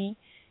with me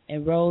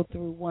and roll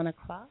through 1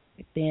 o'clock,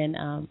 then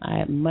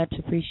I much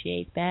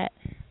appreciate that.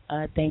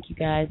 Thank you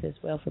guys as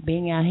well for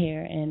being out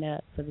here and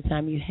for the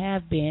time you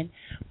have been.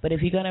 But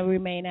if you're going to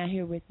remain out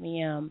here with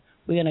me,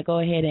 we're going to go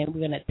ahead and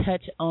we're going to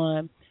touch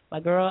on my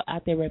girl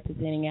out there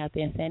representing out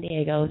there in San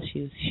Diego.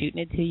 She was shooting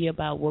it to you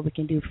about what we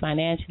can do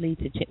financially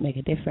to make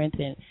a difference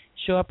and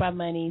shore up our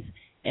monies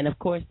And, of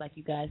course, like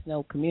you guys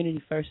know,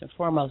 community first and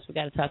foremost. We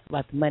got to talk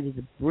about the money,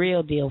 the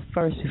real deal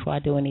first before I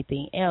do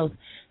anything else.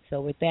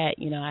 So with that,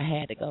 I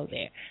had to go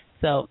there.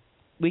 So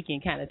we can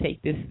kind of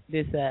take this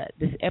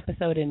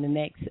episode in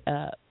the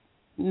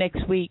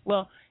next week.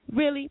 Well,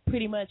 really,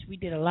 pretty much we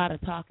did a lot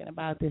of talking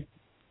about this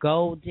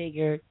gold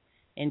digger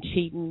and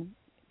cheating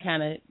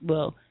kind of.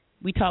 Well,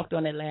 we talked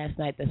on it last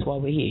night. That's why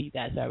we're here. You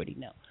guys already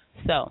know.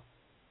 So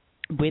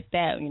with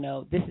that,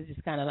 this is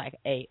just kind of like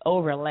a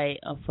overlay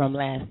from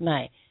last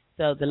night.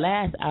 So the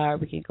last hour,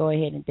 we can go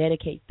ahead and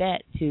dedicate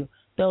that to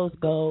those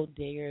gold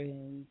diggers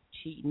and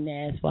cheating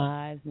ass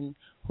wives and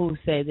who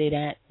say they're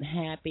not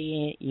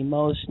happy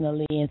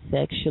emotionally and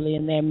sexually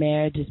in their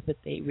marriages, but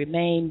they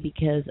remain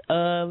because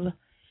of,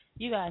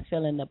 you guys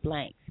fill in the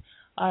blanks.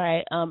 All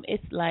right,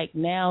 it's like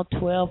now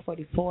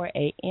 12:44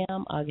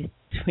 a.m., August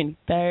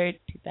 23rd,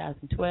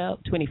 2012,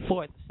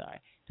 24th,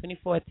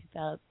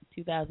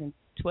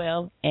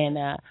 2012, and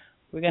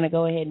we're going to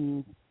go ahead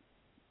and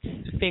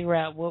figure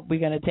out what we're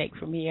going to take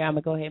from here. I'm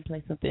going to go ahead and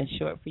play something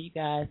short for you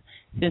guys.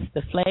 Since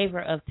the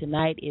flavor of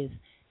tonight is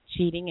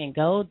cheating and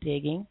gold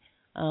digging,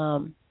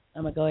 I'm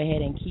going to go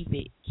ahead and keep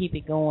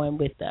it going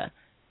with the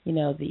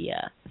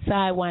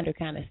sidewinder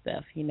kind of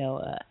stuff,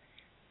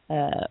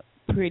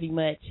 pretty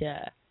much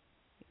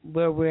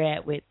where we're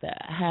at with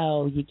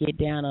how you get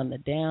down on the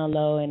down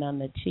low and on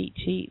the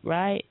cheat,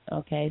 right?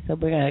 Okay, so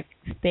we're going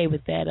to stay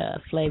with that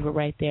flavor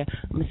right there.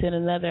 I'm going to send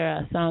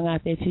another song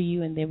out there to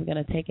you, and then we're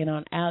going to take it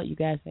on out. You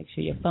guys make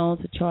sure your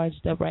phones are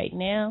charged up right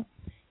now,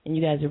 and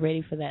you guys are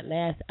ready for that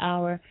last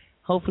hour.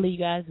 Hopefully you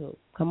guys will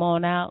come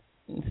on out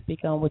and speak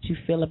on what you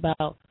feel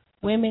about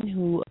women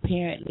who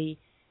apparently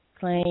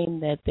claim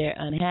that they're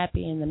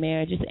unhappy in the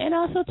marriages. And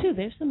also, too,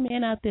 there's some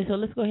men out there. So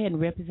let's go ahead and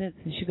represent,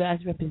 since you guys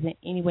represent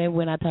anyway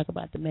when I talk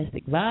about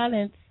domestic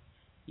violence.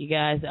 You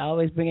guys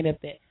always bring it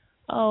up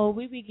that,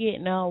 we be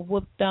getting all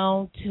whooped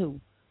on, too.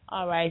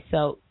 All right,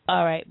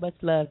 much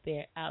love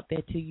out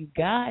there to you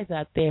guys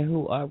out there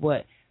who are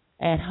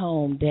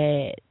at-home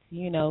dads.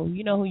 You know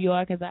who you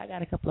are, because I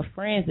got a couple of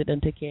friends that done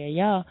took care of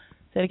y'all.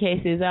 So the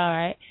case is, all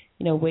right,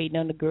 waiting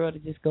on the girl to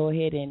just go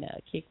ahead and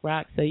kick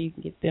rock so you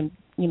can get them,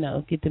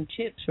 get them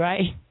chips,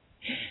 right?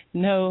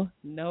 No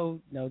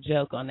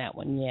joke on that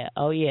one. Yeah.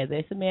 Oh, yeah,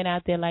 there's some men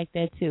out there like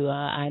that, too.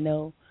 I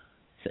know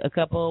a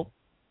couple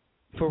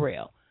for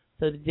real.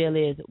 So the deal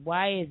is,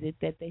 why is it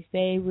that they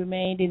stay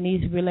remained in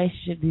these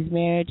relationships, these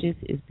marriages?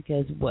 Is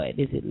because what?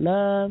 Is it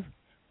love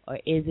or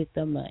is it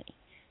the money?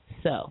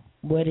 So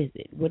what is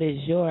it? What is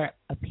your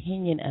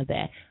opinion of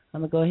that?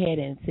 I'm going to go ahead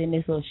and send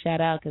this little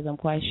shout-out because I'm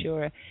quite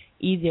sure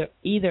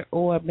either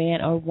or,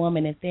 man or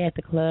woman, if they're at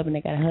the club and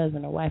they got a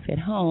husband or wife at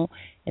home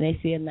and they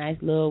see a nice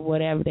little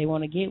whatever they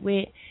want to get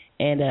with,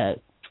 and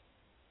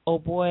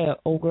old boy or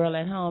old girl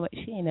at home,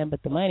 she ain't nothing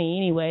but the money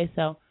anyway.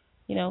 So,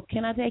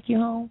 can I take you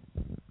home?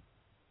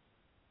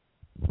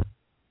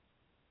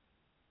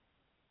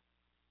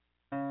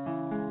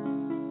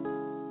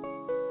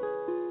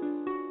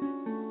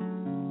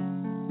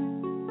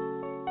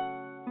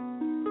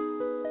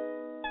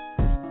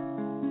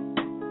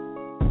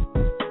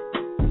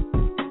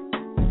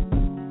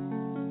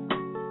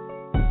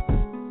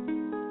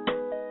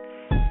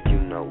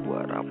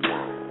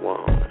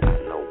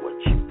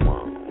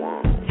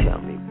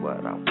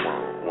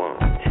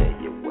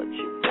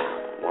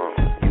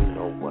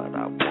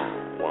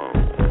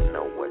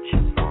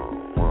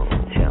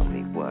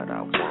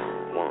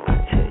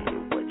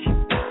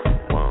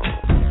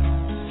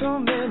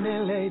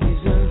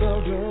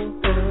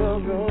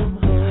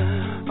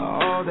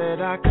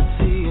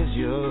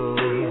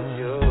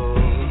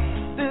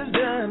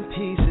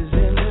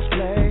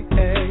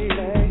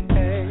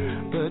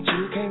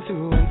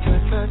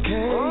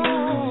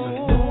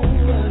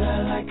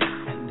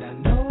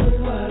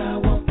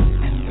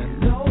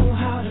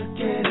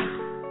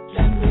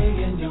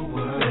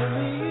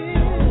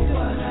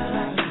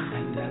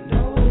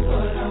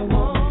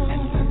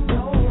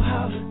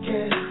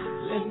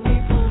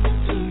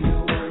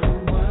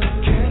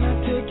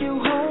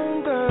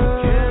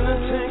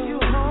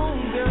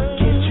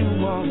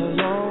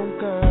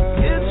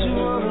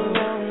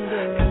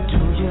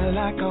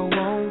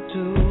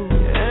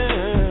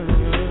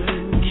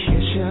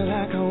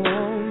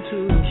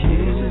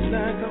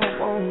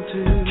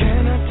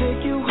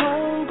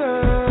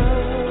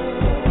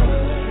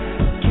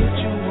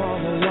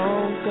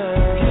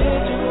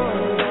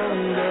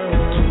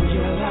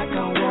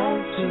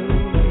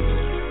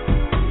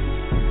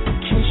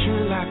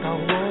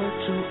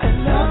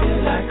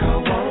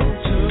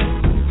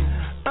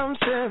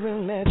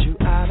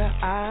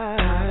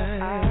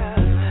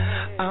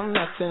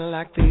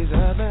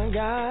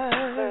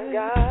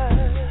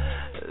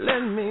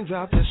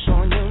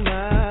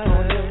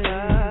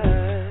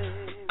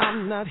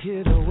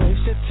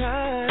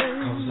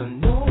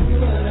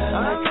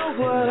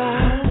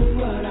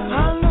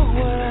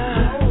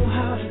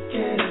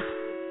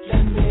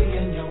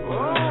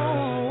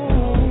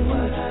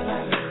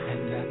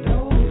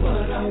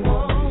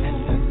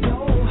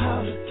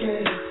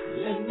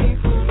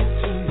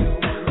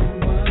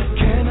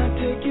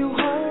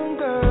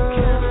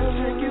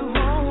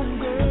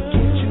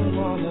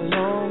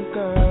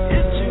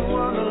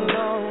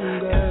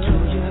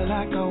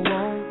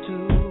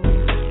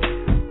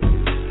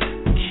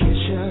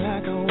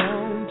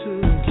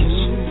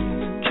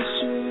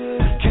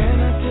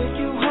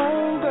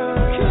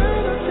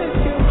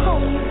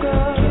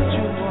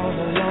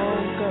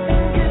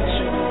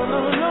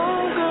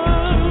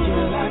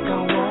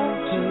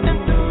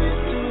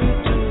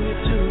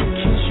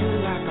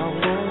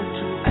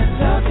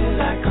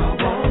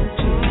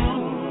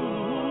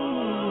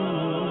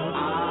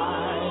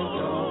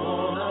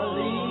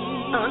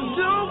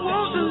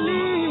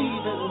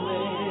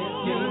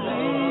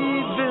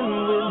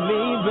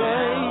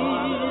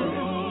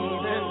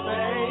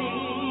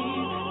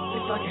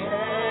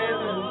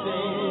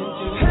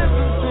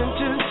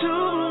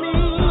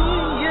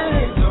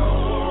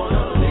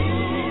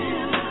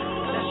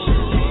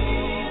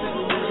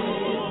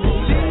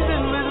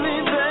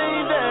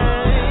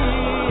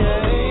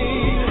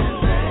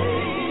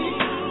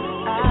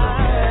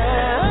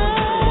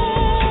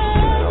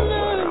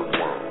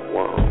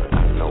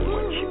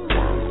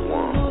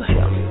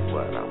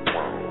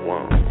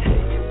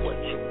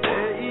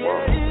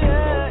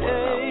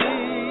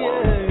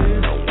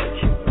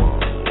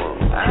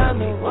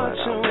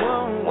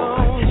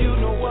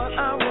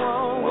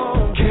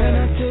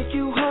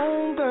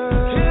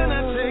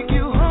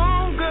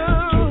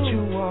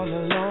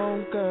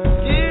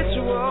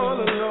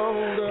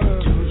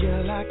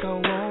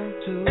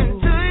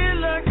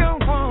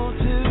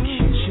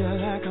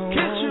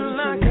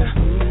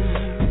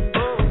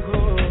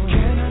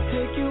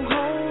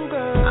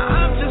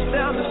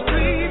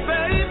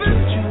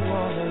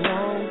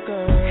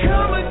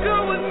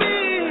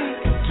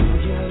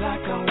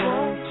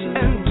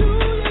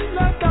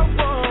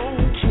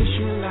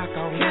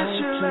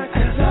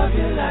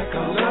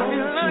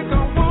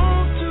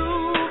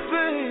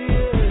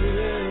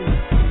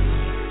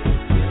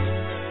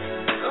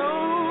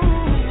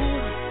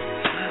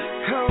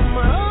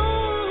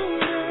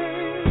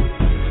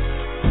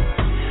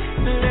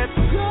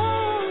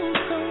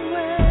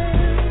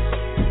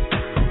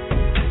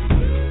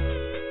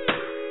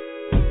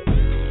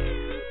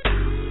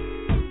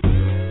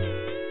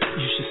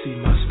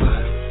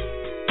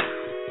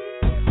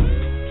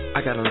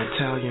 I got an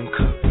Italian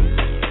cook.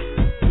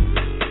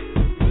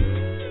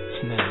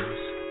 Snails.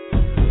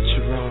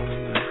 Chironi.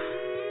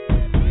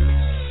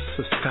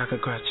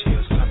 Sustagagraci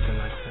or something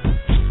like that.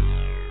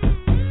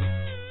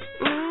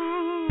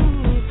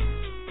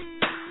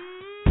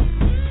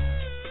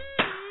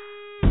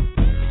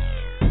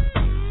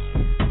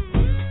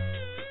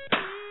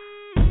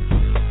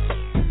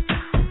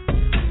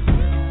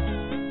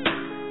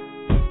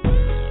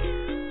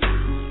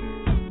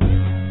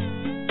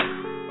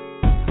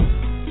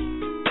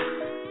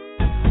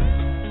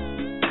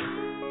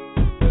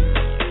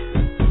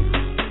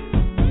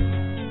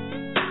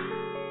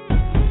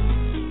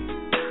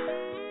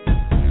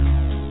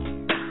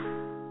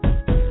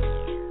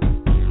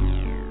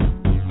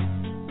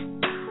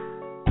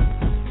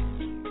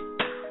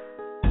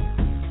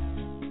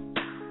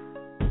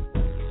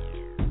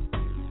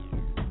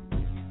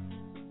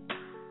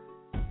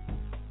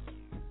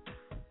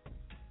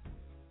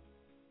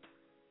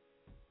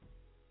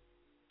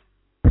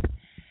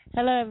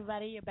 Hello,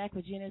 everybody. You're back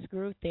with GENA'S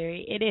Groove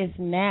Theory. It is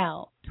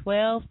now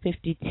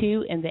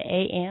 12:52 in the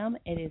a.m.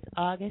 It is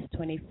August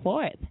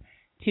 24th,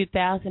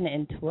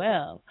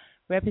 2012.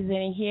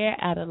 Representing here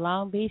out of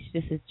Long Beach,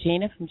 this is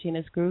Gina from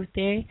GENA'S Groove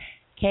Theory,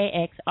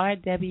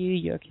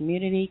 KXRW, your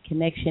community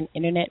connection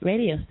internet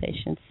radio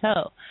station.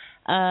 So,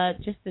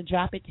 just to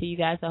drop it to you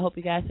guys, I hope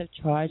you guys are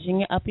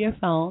charging up your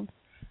phones,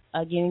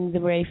 getting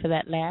them ready for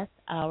that last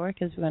hour,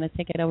 because we're going to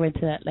take it over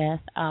into that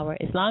last hour.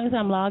 As long as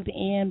I'm logged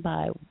in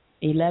by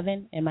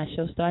 11 and my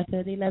show starts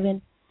at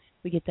 11,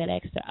 we get that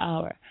extra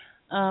hour.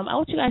 I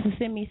want you guys to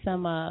send me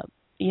some, on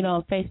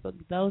Facebook.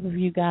 Those of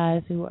you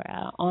guys who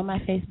are on my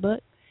Facebook,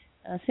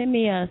 send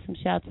me some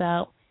shouts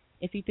out.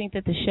 If you think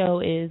that the show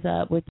is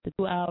with the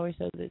 2 hours,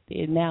 so that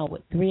they're now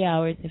with 3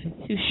 hours, if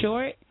it's too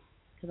short,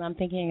 because I'm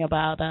thinking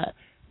about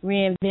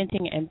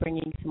reinventing and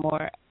bringing some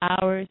more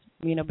hours,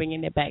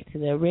 bringing it back to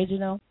the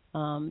original,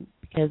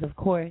 because, of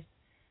course,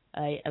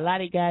 a lot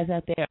of you guys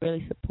out there are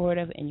really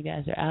supportive, and you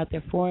guys are out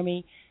there for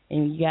me.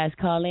 And you guys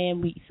call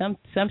in. Some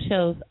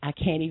shows I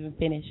can't even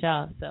finish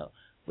off. So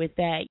with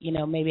that,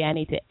 maybe I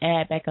need to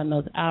add back on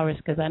those hours,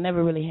 because I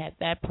never really had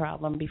that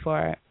problem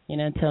before,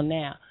 until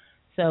now.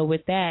 So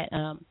with that,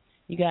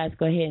 you guys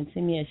go ahead and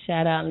send me a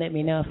shout out and let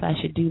me know if I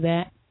should do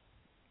that.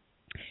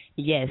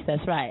 Yes,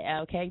 that's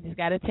right. Okay, just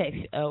got a text.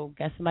 Oh,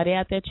 got somebody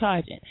out there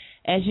charging.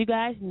 As you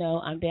guys know,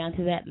 I'm down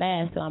to that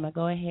last, so I'm gonna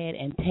go ahead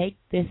and take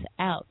this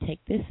out.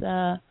 Take this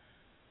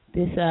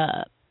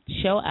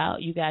show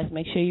out. You guys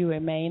make sure you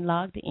remain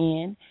logged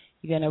in.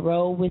 You're going to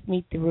roll with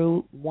me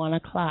through 1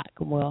 o'clock.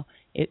 Well,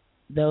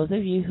 those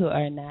of you who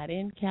are not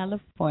in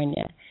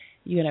California,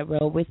 you're going to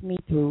roll with me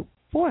through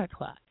 4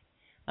 o'clock.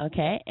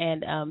 Okay?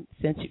 And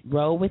since you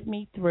roll with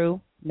me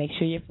through, make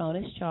sure your phone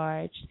is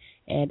charged.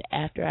 And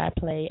after I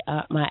play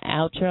my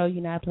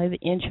outro, I play the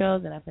intro,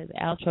 then I play the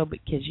outro,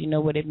 because you know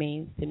what it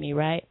means to me,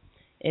 right?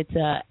 It's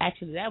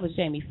actually, that was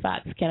Jamie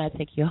Foxx, Can I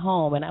Take You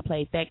Home? And I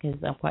played that because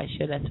I'm quite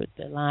sure that's what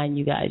the line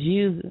you guys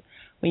use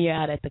when you're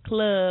out at the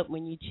club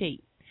when you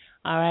cheat,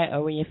 all right,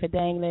 or when you're for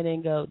dangling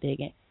and gold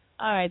digging.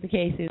 All right, the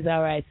case is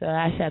all right, so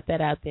I shot that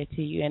out there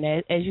to you. And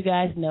as you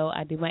guys know,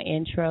 I do my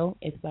intro.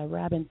 It's by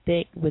Robin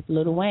Thicke with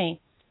Lil Wayne.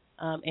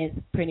 It's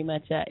pretty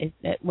much,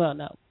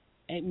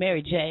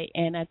 Mary J.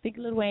 And I think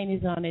Lil Wayne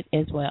is on it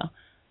as well.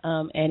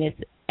 And it's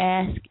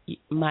Ask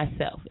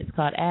Myself. It's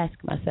called Ask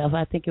Myself.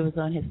 I think it was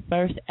on his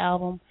first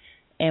album.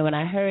 And when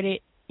I heard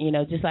it,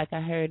 just like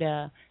I heard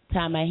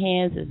Tie My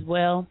Hands as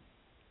well,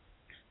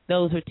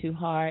 those were two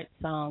hard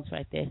songs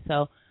right there.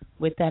 So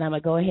with that, I'm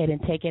going to go ahead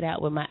and take it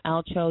out with my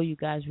outro. You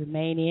guys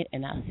remain in,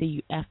 and I'll see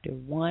you after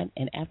 1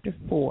 and after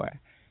 4,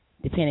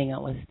 depending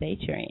on what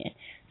state you're in.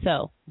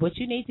 So what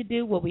you need to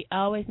do, what we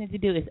always need to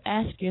do, is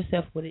ask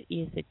yourself what it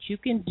is that you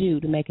can do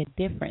to make a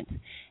difference.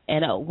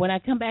 And when I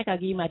come back, I'll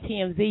give you my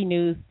TMZ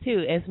news,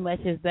 too, as much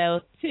as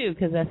those, too,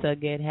 because that's a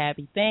good,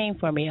 happy thing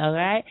for me, all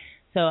right?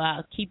 So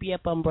I'll keep you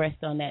up on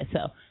breast on that.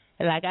 So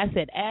like I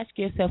said, ask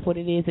yourself what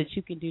it is that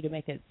you can do to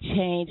make a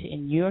change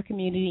in your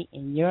community,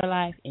 in your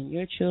life, in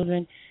your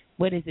children.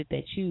 What is it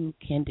that you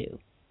can do?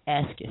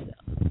 Ask yourself.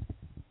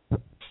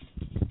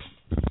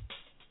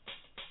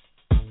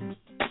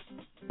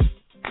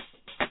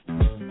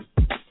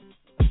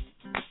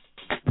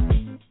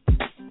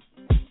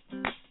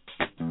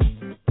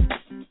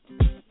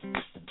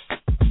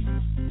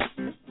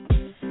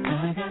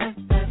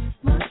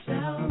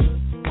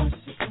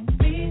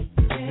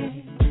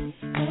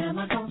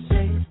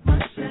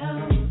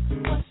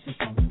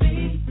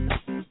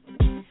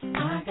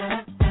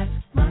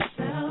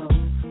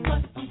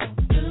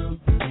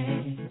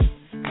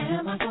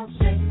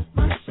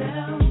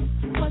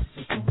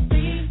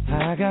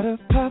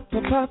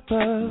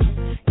 Papa,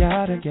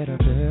 gotta get a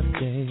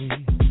birthday,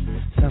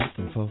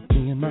 something for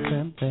me and my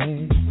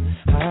family.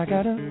 I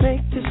gotta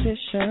make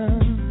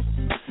decisions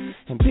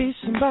and be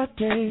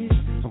somebody.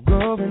 I'm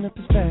growing up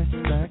as fast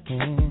as I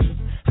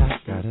can. I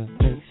gotta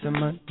make some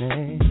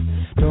money,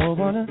 don't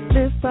wanna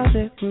live by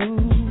their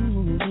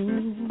rules.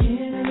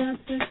 Giving up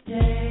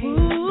today,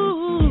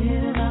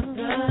 giving up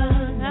the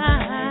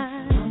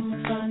night.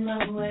 I'ma find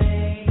my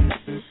way,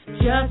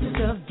 just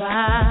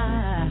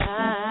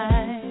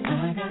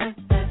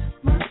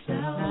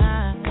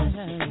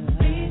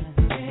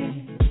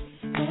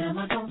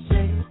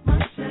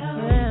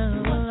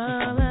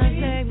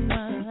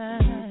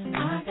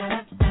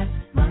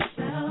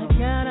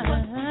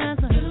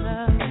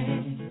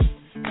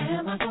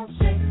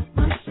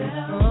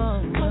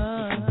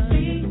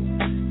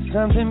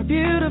something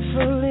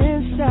beautiful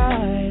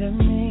inside of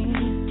me.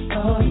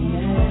 Oh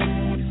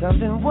yeah.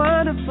 Something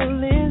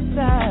wonderful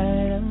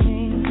inside of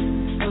me.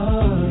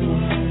 Oh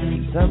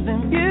yeah.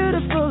 Something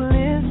beautiful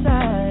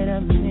inside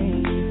of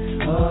me.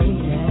 Oh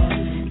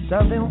yeah.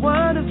 Something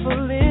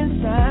wonderful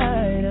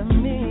inside of me.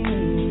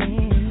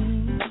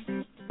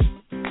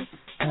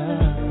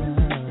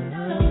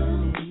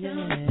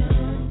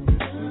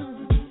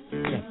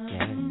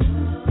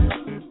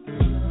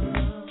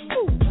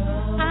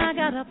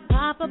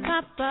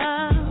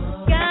 Papa,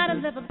 gotta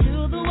live up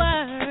to the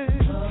word.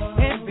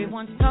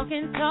 Everyone's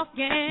talking.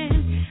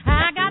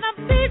 I gotta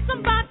be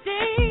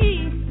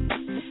somebody.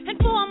 And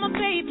for my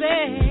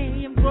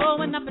baby, I'm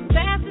growing up as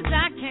fast as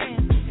I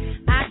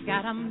can. I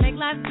gotta make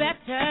life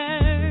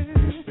better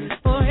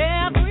for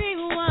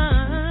everyone.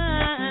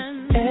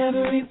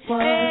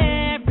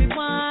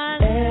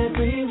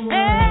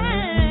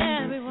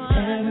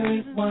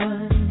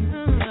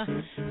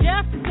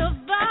 Just to survive.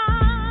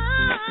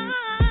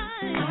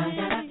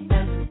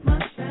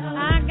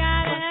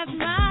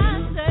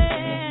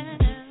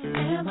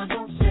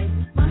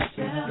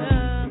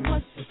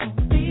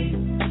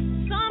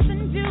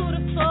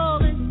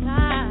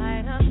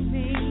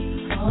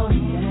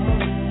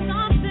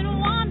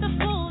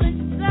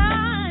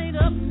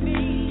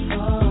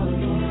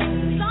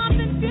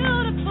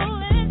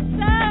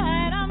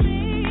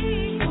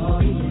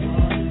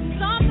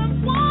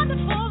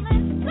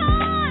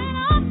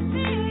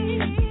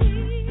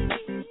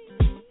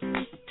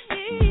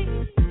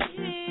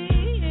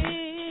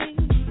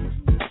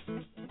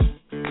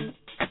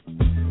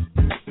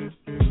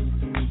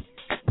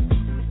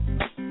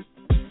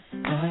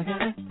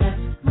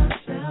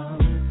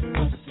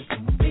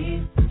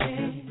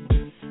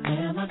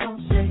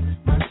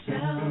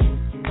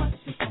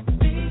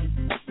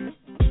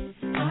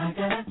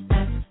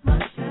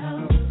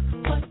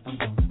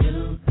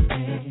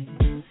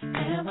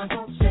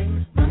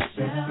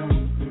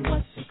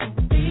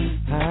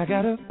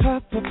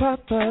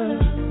 Papa.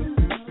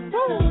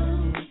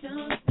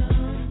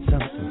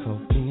 Something for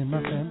me and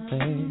my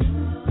family.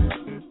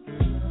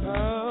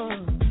 Oh,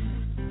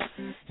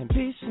 and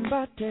be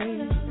somebody.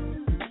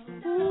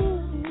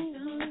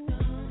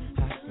 I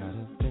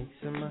gotta make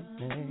some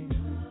money.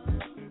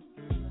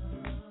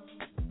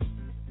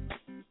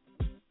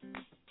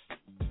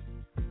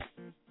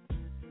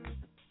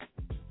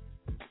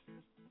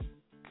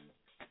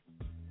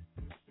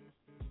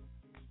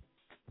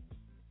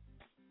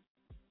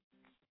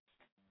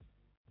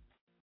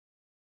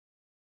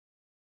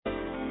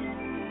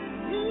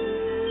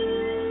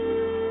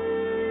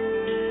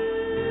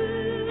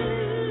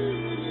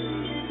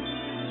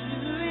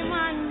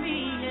 Remind me,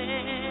 yeah.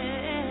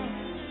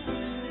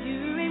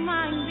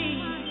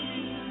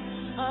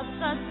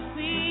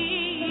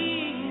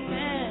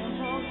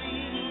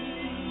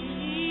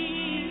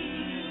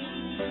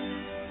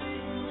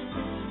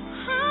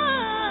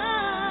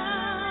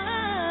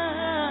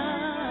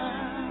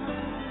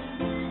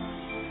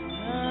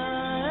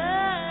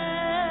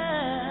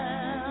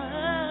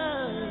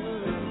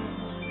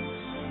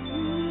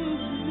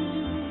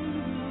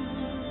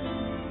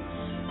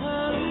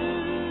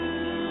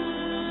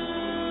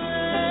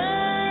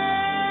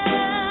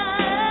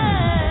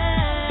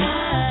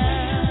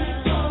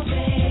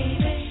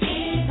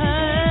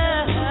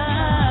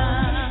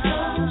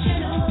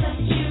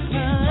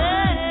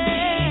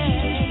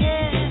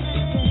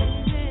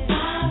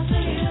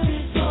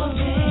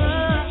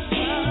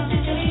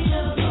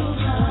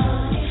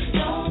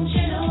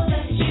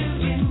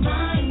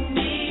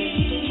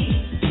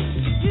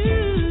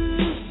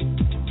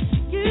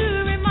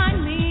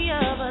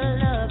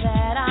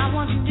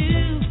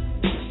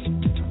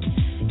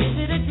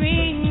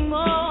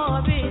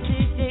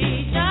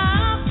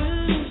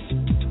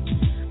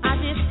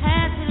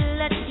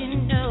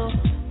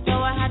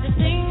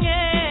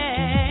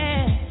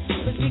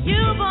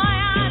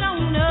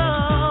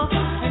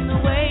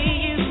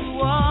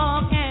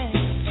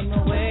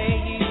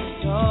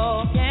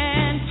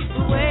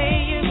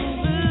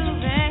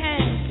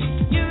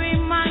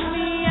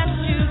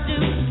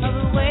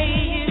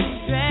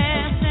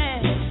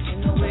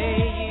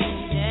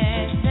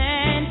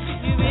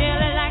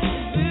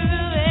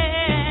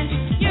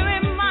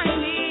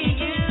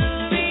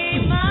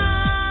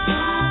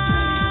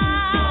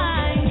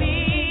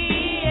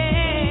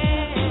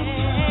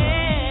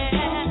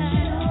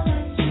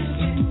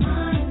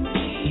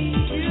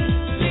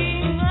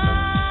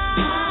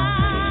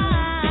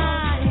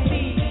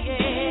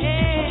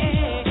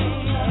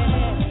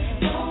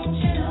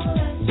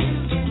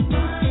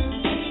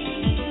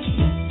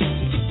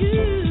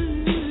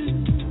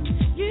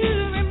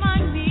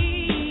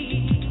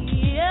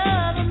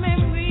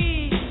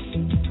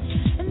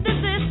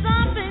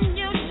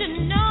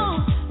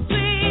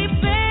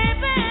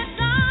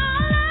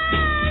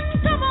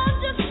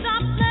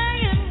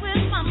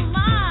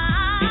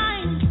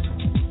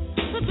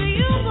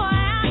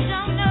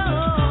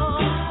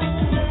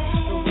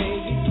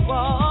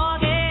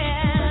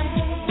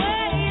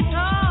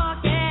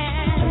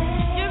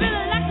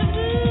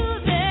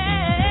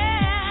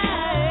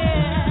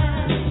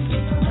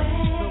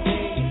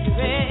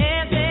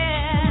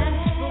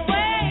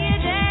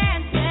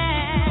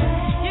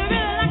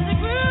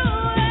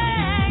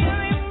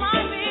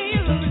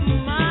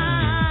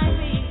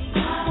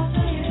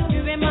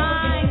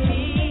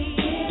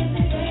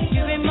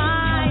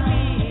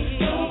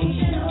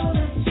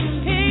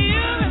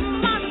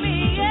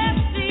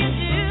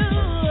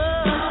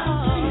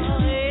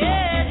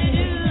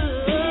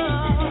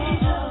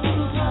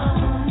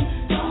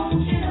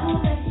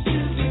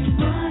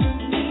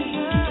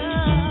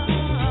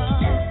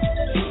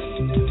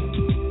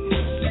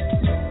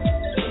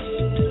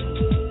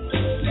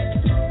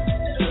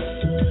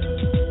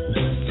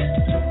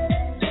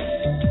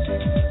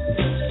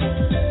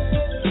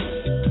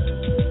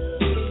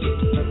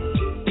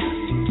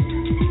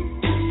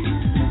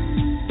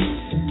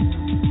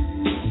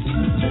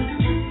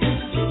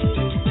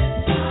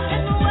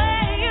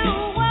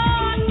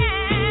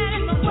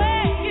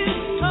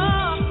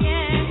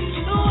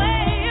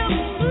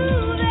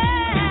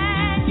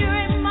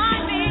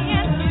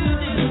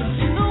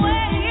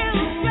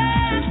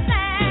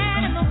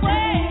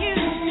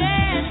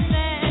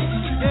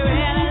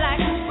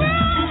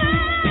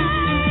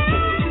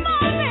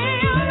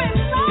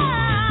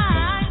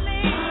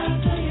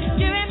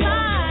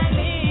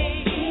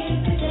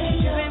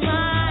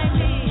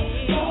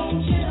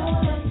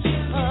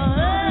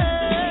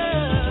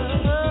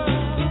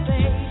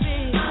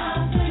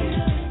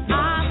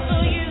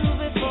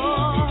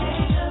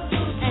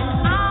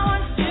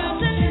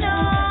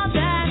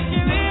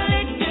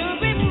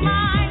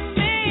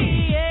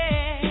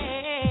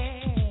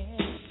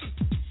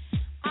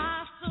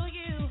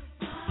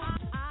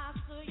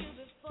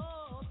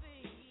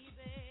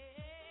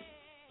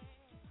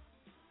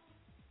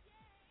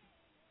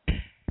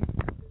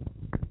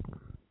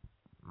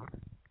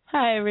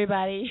 Hi,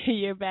 everybody.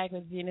 You're back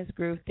with Gena's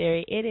Groove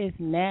Theory. It is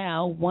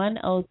now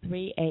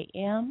 1:03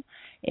 a.m.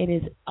 It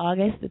is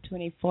August the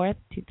 24th,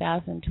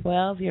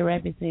 2012. You're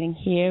representing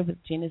here with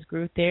Gena's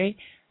Groove Theory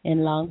in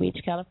Long Beach,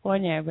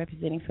 California,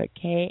 representing for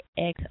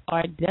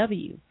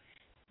KXRW,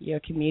 your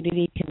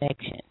community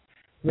connection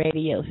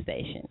radio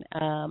station.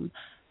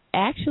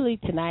 Actually,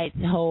 tonight's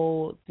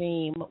whole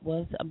theme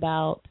was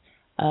about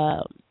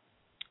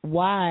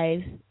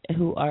wives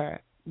who are,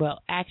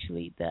 well,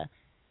 actually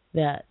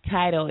the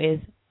title is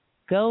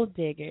Gold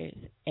Diggers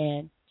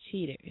and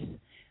Cheaters.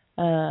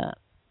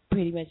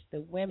 Pretty much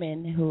the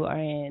women who are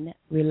in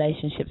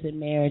relationships and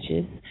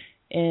marriages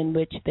in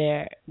which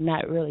they're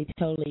not really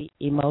totally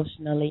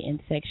emotionally and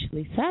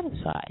sexually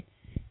satisfied.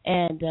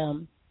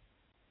 And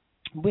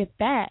with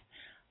that,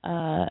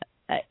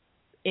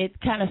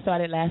 it kind of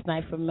started last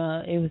night from,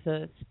 it was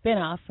a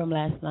spinoff from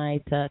last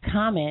night's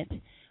comment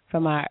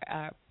from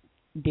our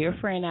dear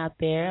friend out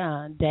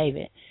there,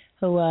 David,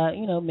 who,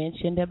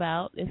 mentioned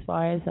about as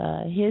far as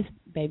his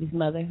baby's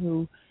mother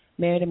who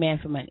married a man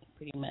for money,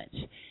 pretty much.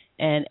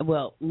 And,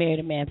 well, married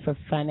a man for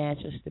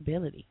financial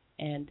stability.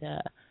 And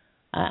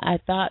I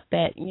thought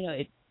that,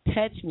 it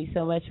touched me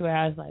so much where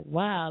I was like,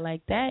 wow,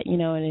 like that,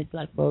 and it's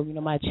like, well,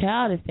 my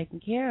child is taken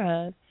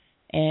care of.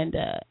 And,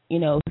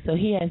 so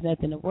he has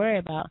nothing to worry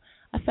about.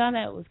 I found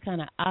that it was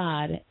kind of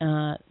odd.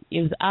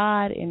 It was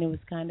odd, and it was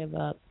kind of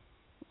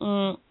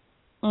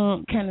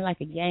kind of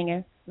like a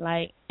yanger,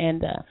 like,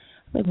 and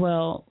like,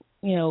 well,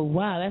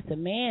 wow, that's a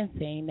man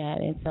saying that.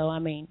 And so, I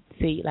mean,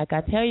 see, like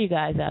I tell you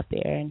guys out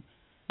there, and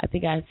I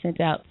think I sent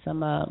out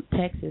some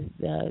texts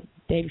the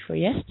day before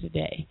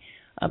yesterday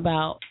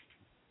about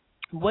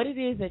what it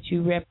is that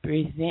you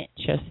represent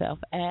yourself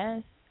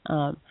as.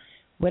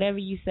 Whatever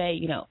you say,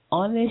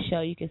 on this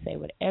show, you can say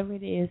whatever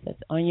it is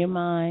that's on your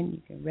mind.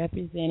 You can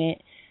represent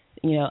it.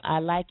 I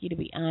like you to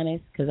be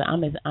honest because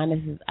I'm as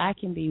honest as I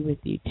can be with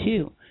you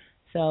too.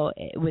 So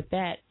with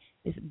that,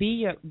 it's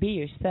be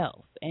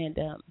yourself. And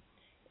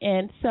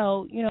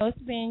so it's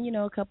been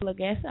a couple of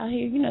guests out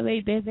here.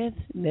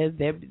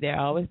 They're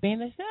always being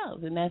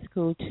themselves, and that's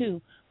cool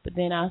too. But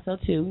then also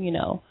too,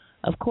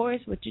 of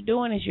course, what you're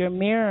doing is you're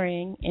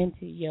mirroring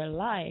into your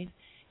life,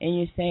 and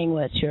you're saying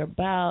what you're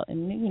about.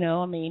 And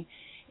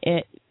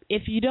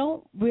if you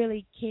don't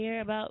really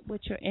care about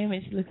what your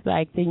image looks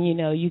like, then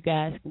you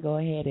guys can go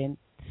ahead and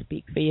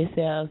speak for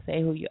yourselves,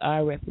 say who you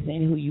are,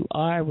 represent who you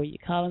are, where you're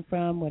calling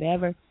from,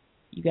 whatever.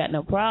 You got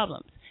no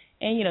problems.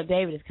 And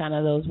David is kind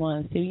of those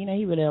ones too. He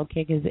really don't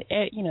care because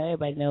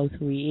everybody knows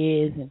who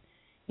he is, and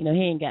he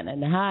ain't got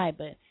nothing to hide.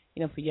 But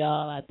for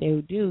y'all out there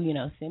who do,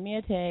 send me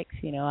a text.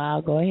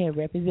 I'll go ahead and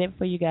represent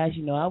for you guys.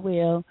 I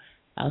will.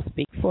 I'll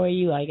speak for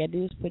you. All you gotta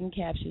do is put in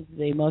captions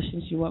the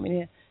emotions you want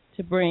me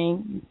to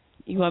bring.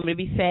 You want me to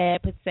be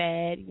sad, put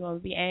sad. You want me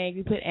to be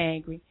angry, put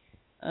angry.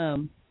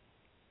 And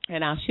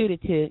I'll shoot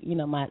it to,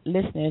 my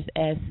listeners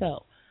as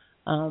so.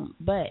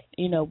 But,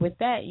 with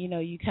that,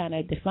 you kind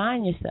of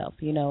define yourself.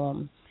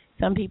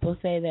 Some people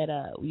say that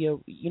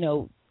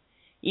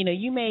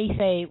you may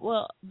say,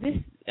 well, this,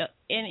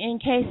 in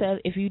case of,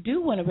 if you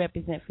do want to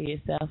represent for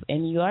yourself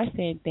and you are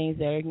saying things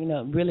that are,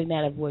 really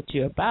not of what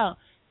you're about,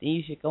 then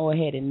you should go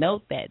ahead and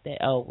note that,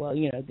 oh, well,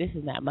 this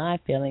is not my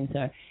feelings.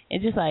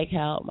 And just like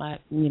how my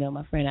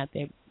friend out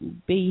there,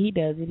 B, he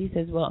does it. He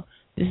says, well,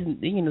 this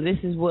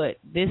is what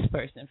this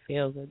person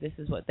feels, or this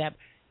is what that.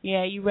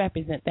 Yeah, you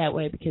represent that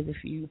way because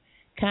if you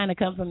kind of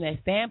come from that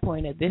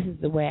standpoint of this is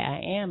the way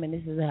I am and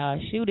this is how I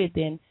shoot it,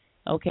 then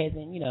okay,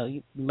 then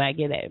you might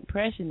get that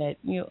impression that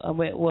you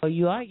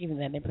are giving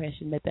that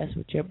impression that that's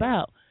what you're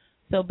about.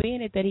 So being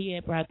that he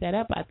had brought that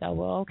up, I thought,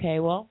 well, okay,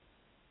 well,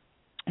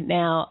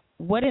 now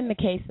what in the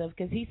case of,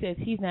 because he says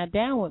he's not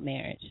down with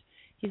marriage.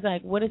 He's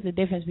like, what is the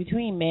difference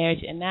between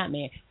marriage and not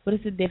marriage? What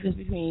is the difference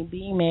between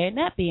being married and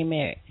not being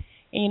married?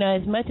 And,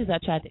 as much as I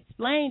tried to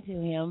explain to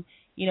him,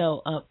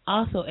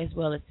 also as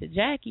well as to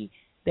Jackie,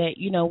 that,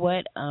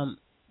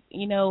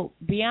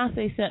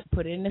 Beyonce said,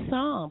 put it in the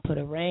song, put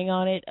a ring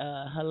on it,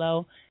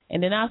 hello.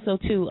 And then also,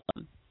 too,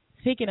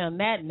 speaking on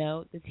that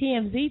note, the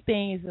TMZ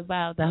thing is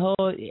about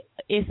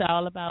it's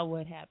all about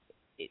what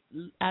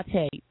happened. I'll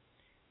tell you,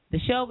 the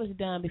show was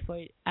done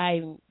before I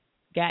even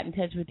got in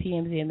touch with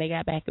TMZ and they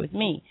got back with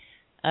me.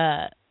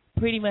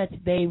 Pretty much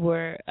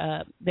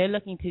they're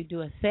looking to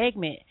do a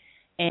segment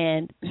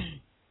and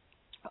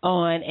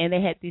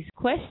they had these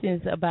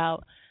questions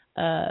about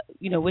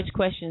which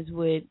questions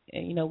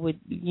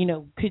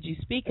could you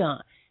speak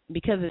on.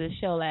 Because of the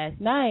show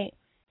last night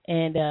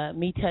and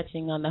me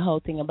touching on the whole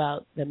thing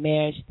about the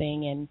marriage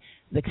thing and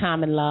the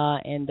common law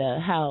and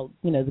how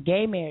the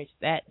gay marriage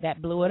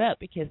that blew it up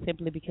because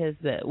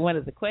one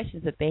of the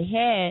questions that they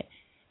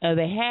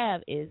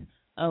have is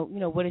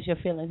what is your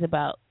feelings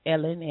about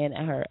Ellen and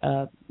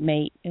her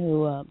mate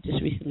who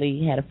just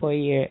recently had a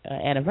 4-year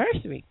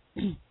anniversary.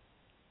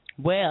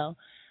 Well,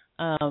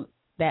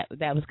 that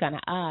was kind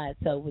of odd.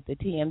 So with the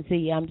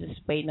TMZ, I'm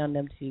just waiting on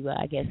them to,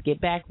 I guess, get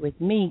back with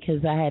me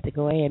because I had to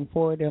go ahead and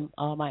forward them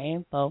all my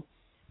info.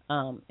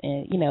 And,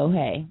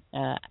 hey,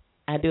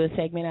 I I do a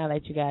segment. I'll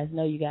let you guys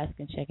know. You guys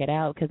can check it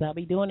out because I'll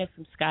be doing it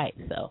from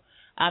Skype. So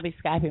I'll be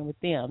Skyping with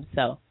them.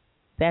 So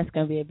that's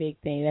going to be a big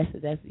thing.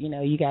 That's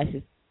you guys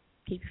just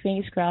keep your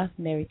fingers crossed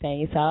and everything.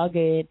 It's all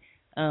good.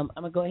 I'm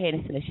going to go ahead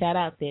and send a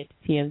shout-out there to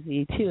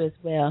TMZ, too, as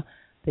well.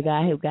 The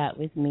guy who got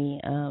with me,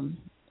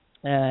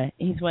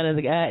 he's one of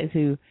the guys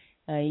who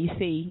you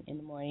see in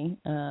the morning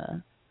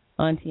on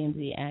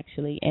TMZ,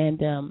 actually.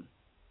 And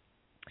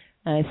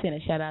I sent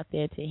a shout-out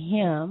there to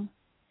him,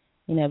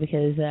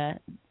 because that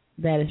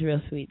is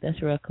real sweet.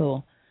 That's real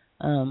cool.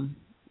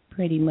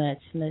 Pretty much.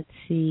 Let's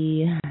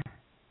see.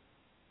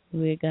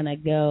 We're going to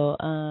go.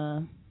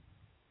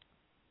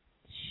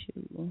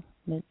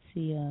 Let's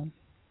see.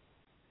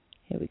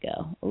 Here we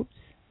go. Oops.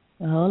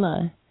 Well, hold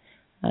on.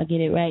 I'll get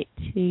it right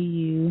to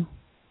you.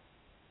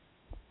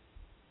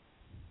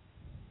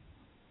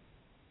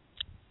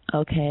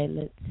 Okay,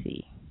 let's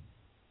see.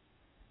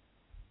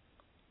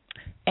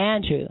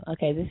 Andrew.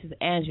 Okay, this is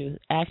Andrew.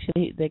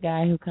 Actually, the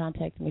guy who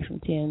contacted me from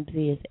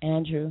TMZ is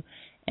Andrew.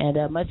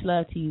 And much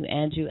love to you,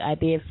 Andrew. I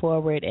did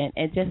forward, and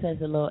just as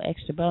a little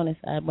extra bonus,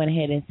 I went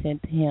ahead and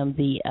sent him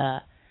the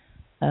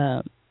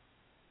I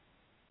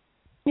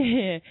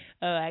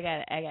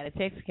got a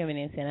text coming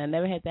in saying I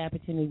never had the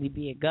opportunity to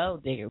be a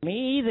gold digger.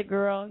 Me either,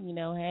 girl.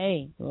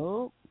 Hey.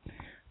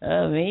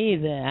 Me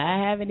either. I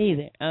haven't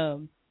either.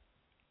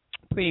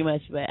 Pretty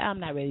much, but I'm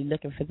not really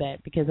looking for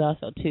that because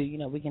also, too,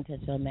 we can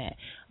touch on that.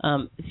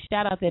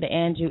 Shout out there to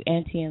Andrew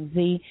and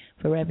TMZ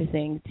for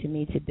representing to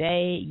me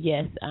today.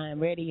 Yes, I'm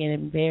ready and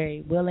I'm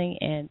very willing,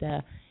 and,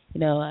 I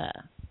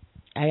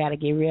got to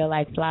get real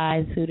like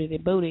flies, suited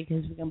and booted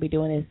because we're going to be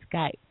doing this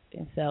Skype.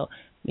 And so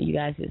you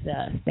guys just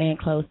stand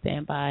close,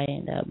 stand by,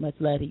 and much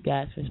love to you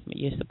guys for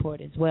your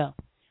support as well.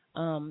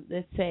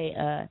 Let's say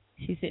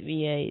she sent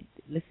me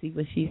let's see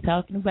what she's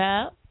talking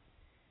about.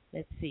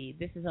 Let's see.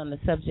 This is on the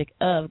subject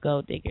of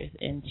gold diggers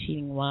and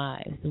cheating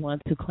wives, the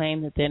ones who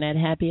claim that they're not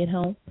happy at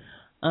home.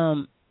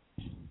 My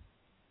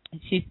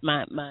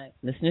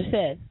listener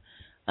says,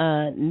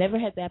 never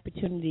had the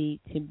opportunity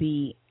to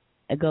be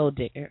a gold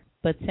digger,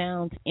 but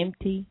sounds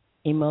empty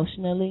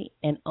emotionally,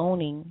 and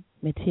owning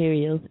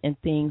materials and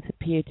things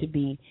appear to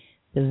be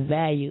the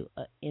value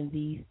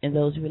the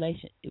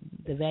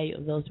value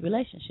of those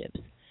relationships.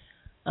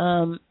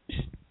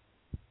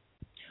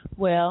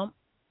 Well,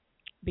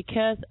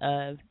 because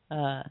of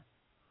I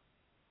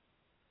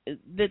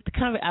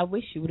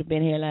wish you would have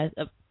been here last.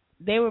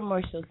 They were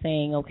more so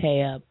saying,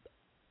 okay,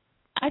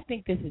 I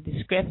think there's a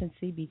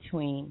discrepancy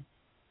between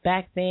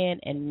back then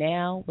and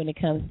now when it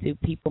comes to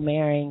people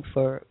marrying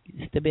for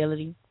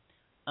stability.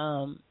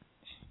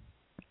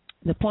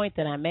 The point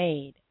that I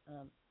made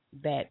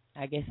that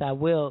I guess I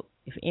will,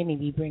 if any,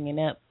 be bringing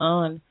up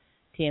on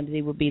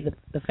TMZ would be the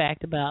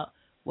fact about,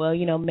 well,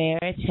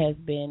 marriage has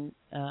been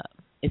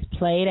it's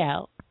played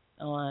out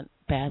on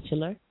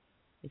Bachelor.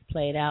 It's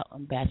played out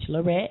on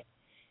Bachelorette.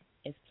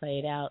 It's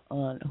played out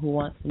on Who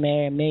Wants to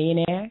Marry a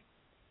Millionaire.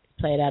 It's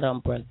played out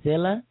on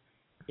Brazilla.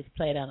 It's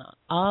played out on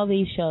all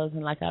these shows.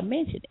 And like I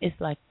mentioned, it's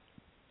like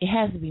it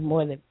has to be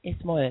more than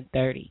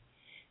 30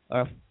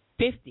 or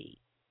 50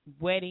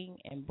 wedding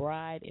and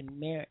bride and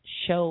marriage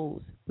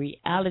shows,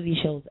 reality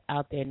shows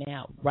out there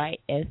now,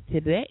 right as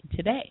today.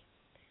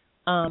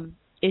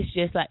 It's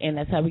just like, and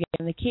that's how we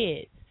get the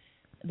kids.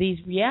 These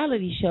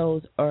reality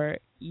shows are,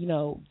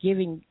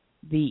 giving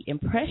the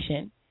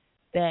impression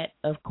that,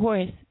 of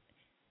course,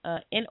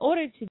 in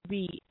order to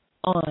be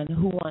on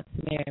Who Wants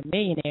to Marry a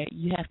Millionaire,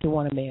 you have to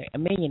want to marry a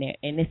millionaire,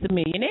 and it's a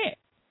millionaire.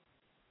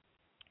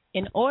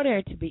 In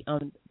order to be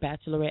on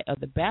Bachelorette or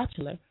The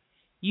Bachelor,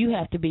 you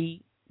have to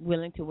be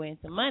willing to win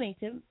some money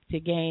to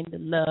gain the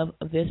love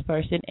of this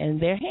person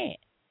and their hand.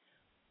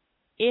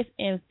 If,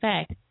 in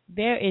fact,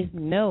 there is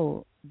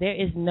no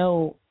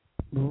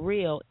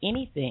real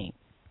anything,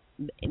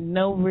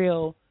 no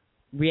real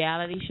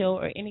reality show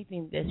or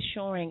anything that's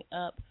showing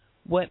up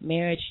what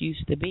marriage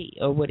used to be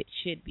or what it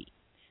should be.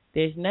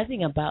 There's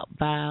nothing about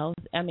vows.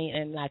 I mean,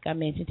 and like I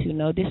mentioned too,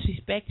 no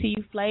disrespect to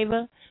you,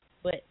 Flavor,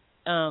 but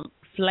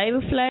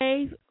Flavor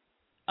Flav,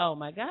 oh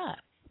my God,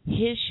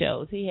 his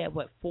shows, he had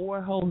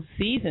 4 whole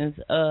seasons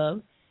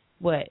of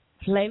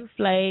Flavor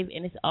Flav,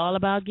 and it's all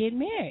about getting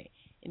married.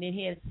 And then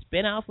he had a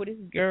spinoff with his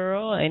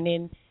girl, and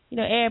then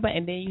everybody,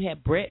 and then you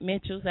had Brett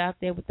Mitchell's out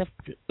there with the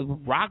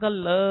Rock of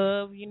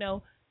Love, You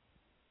know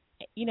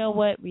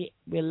what?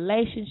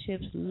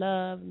 Relationships,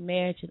 love,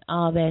 marriage, and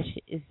all that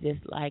shit is just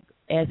like,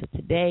 as of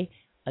today,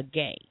 a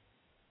game.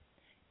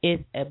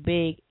 It's a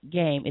big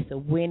game. It's a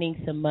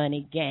winning some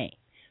money game.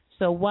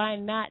 So why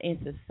not in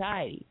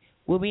society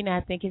would we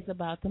not think it's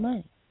about the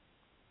money?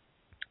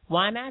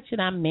 Why not should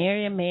I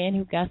marry a man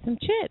who got some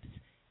chips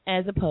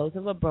as opposed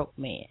to a broke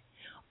man?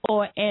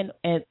 And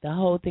the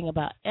whole thing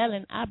about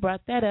Ellen, I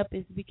brought that up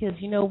is because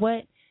you know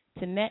what?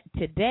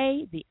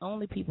 Today, the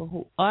only people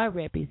who are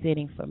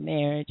representing for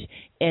marriage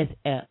as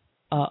a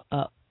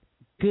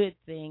good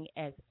thing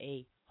as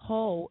a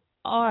whole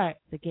are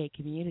the gay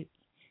community.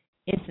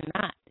 It's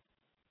not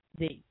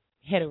the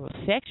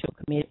heterosexual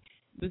community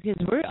because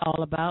we're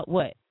all about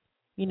what?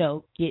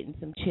 Getting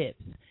some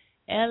chips.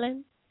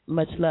 Ellen,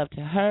 much love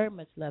to her,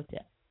 much love to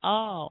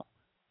all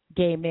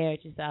gay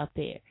marriages out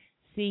there.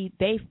 See,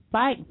 they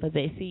fighting for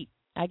this. See,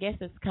 I guess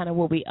that's kind of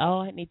what we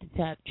all need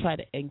to try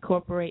to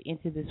incorporate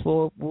into this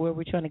world where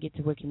we're trying to get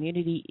to where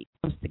community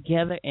comes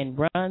together and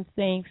runs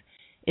things,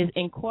 is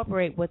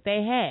incorporate what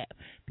they have.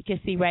 Because,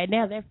 see, right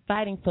now they're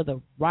fighting for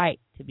the right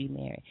to be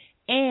married.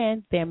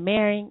 And they're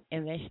marrying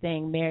and they're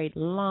staying married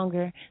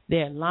longer.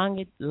 Their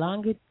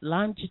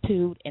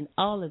longitude and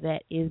all of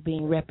that is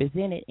being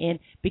represented in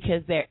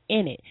because they're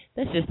in it.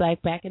 That's just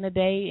like back in the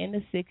day in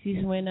the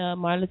 60s when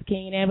Martin Luther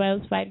King and everybody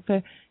was fighting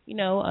for,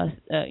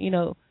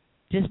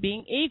 just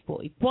being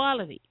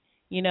equality.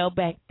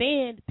 Back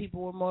then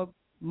people were more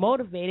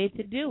motivated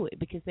to do it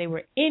because they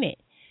were in it.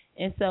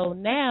 And so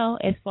now,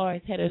 as far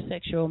as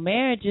heterosexual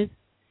marriages,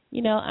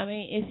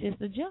 it's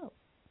just a joke.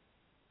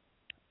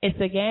 It's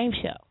a game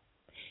show.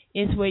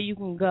 It's where you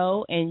can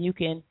go and you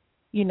can,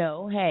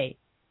 hey,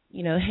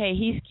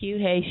 he's cute,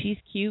 hey, she's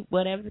cute,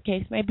 whatever the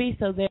case may be.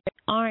 So there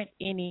aren't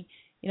any,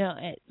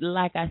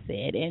 like I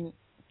said, and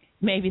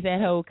maybe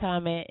that whole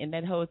comment and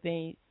that whole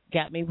thing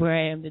got me where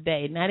I am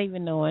today, not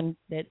even knowing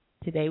that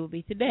today will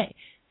be today.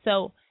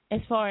 So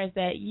as far as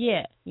that,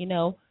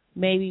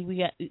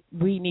 maybe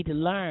we need to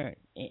learn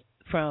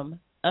from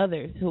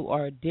others who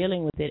are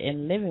dealing with it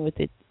and living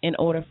with it in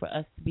order for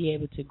us to be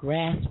able to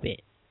grasp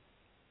it.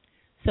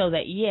 So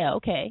that,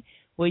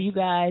 well, you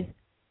guys,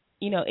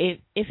 if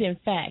in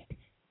fact,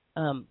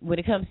 when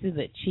it comes to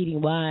the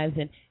cheating wives,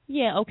 and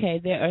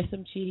there are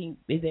some cheating,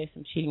 there's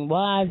some cheating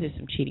wives, there's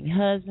some cheating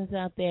husbands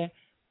out there.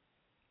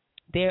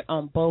 They're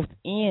on both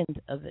ends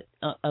of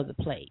the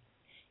plate.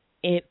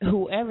 If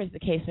whoever the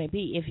case may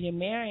be, if you're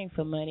marrying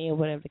for money or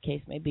whatever the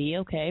case may be,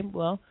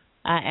 well,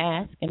 I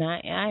ask and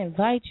I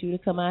invite you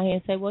to come out here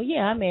and say, well,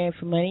 I'm married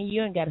for money.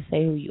 You ain't got to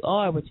say who you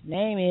are, what your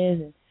name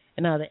is,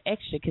 and all the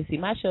extra. Because, see,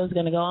 my show's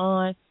going to go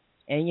on,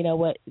 and you know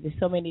what? There's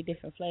so many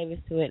different flavors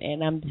to it,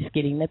 and I'm just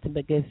getting nothing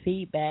but good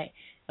feedback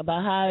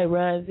about how it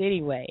runs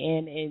anyway.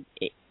 And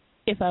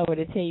if I were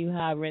to tell you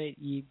how I run it,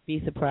 you'd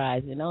be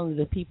surprised. And only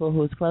the people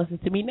who's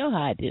closest to me know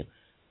how I do.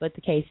 But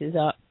the cases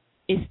are,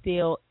 it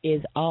still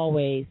is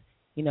always,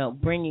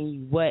 bringing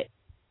you what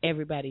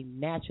everybody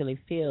naturally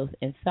feels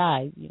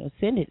inside,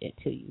 sending it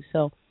to you.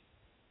 So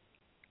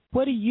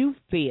what do you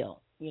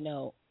feel?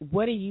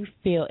 What do you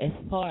feel as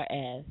far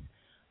as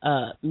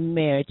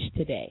marriage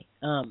today?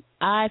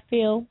 I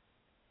feel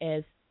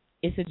as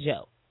it's a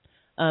joke.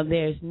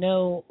 There's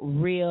no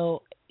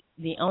real,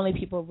 the only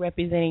people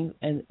representing,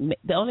 and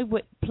the only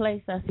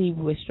place I see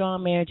where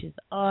strong marriages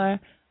are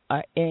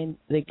in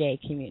the gay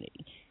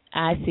community.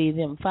 I see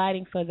them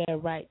fighting for their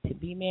right to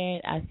be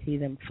married. I see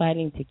them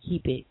fighting to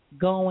keep it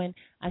going.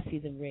 I see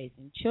them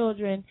raising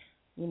children.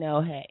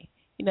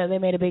 They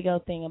made a big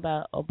old thing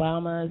about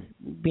Obama's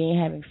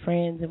having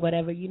friends and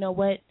whatever. You know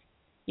what?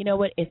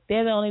 If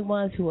they're the only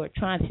ones who are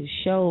trying to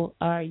show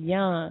our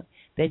young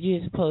that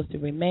you're supposed to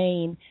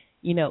remain,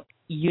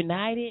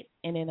 united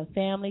and in a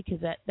family,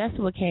 because that's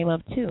what came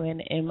up too.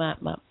 And my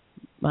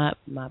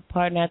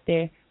partner out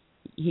there,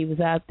 he was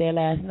out there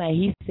last night.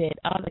 He said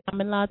all the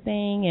common law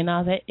thing and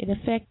all that, it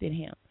affected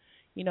him.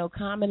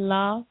 Common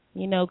law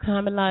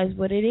is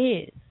what it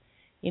is.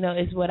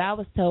 It's what I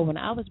was told when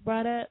I was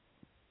brought up.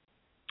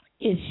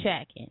 Is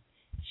shacking.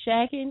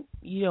 Shacking,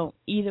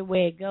 either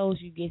way it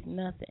goes, you get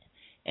nothing.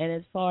 And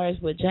as far as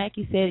what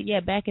Jackie said,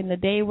 back in the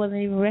day it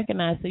wasn't even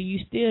recognized, so you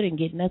still didn't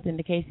get nothing.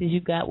 The cases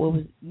you got what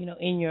was,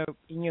 in your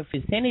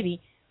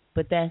vicinity,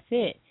 but that's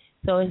it.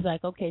 So it's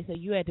like, okay, so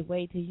you had to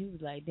wait till you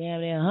was like damn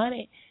near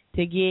 100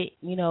 to get,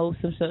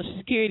 some Social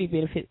Security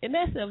benefits, and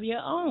that's of your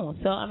own.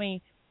 So, I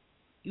mean,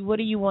 what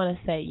do you want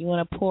to say? You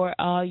want to pour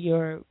all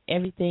your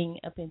everything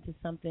up into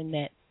something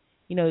that,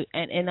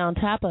 and on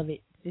top of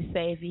it, to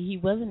say if he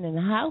wasn't in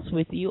the house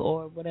with you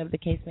or whatever the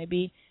case may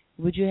be,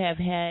 would you have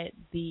had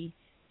the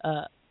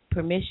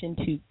permission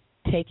to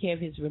take care of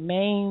his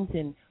remains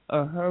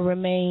or her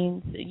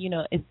remains?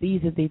 If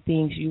these are the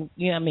things you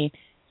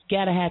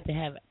gotta have to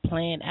have a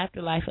planned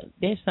afterlife.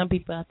 There's some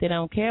people out there that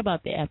don't care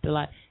about their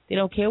afterlife. They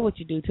don't care what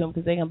you do to them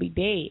because they're gonna be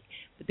dead.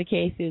 But the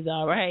case is,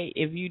 all right,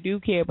 if you do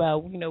care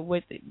about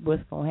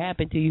what's gonna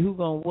happen to you, who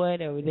gonna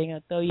what, or they're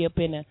gonna throw you up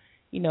in a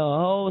a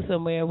hole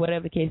somewhere,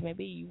 whatever the case may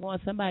be, you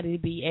want somebody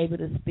to be able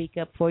to speak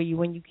up for you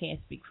when you can't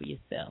speak for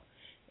yourself.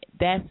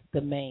 That's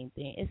the main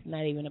thing. It's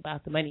not even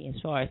about the money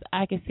as far as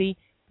I can see.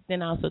 But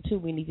then also too,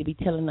 we need to be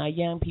telling our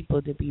young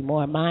people to be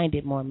more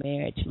minded, more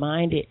marriage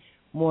minded,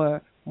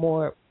 more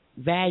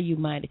value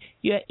minded.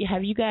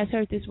 Have you guys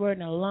heard this word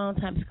in a long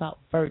time? It's called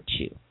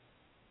virtue.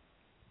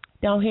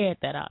 Don't hear it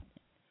that often.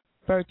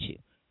 Virtue.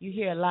 You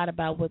hear a lot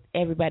about what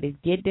everybody's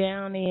get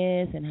down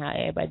is and how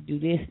everybody do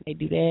this and they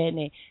do that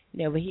and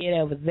they over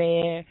here, over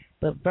there.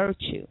 But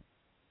virtue.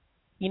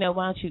 Why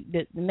don't you,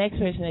 the next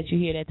person that you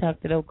hear that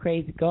talks to those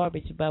crazy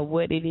garbage about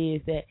what it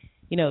is that,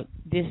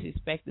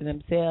 disrespecting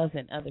themselves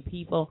and other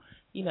people,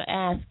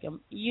 ask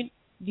them,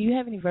 do you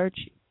have any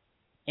virtue?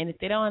 And if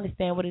they don't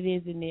understand what it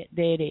is, then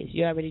there it is.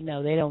 You already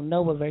know. They don't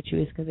know what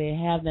virtue is because they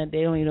have none.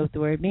 They don't even know what the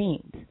word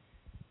means.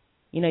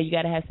 You know, you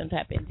got to have some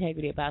type of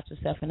integrity about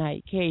yourself and how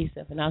you carry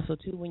yourself, and also,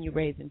 too, when you're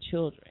raising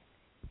children.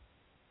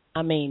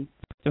 I mean,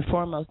 first and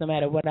foremost, no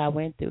matter what I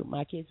went through,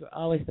 my kids were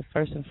always the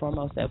first and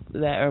foremost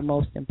that are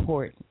most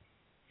important.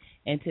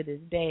 And to this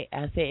day,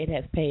 I say it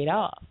has paid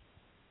off.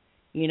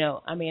 You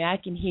know, I mean, I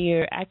can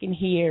hear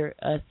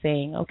us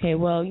saying, okay,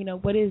 well, you know,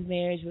 what is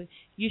marriage?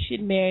 You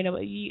shouldn't marry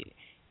nobody.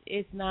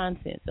 It's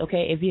nonsense,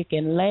 okay? If you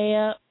can lay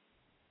up,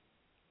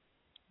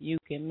 you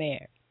can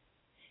marry.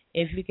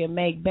 If you can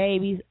make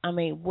babies, I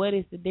mean, what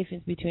is the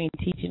difference between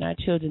teaching our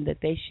children that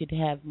they should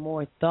have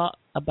more thought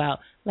about?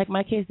 Like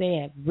my kids, they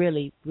have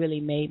really, really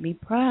made me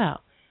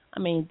proud. I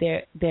mean,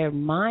 they're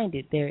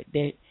minded.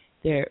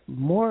 They're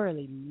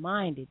morally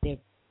minded.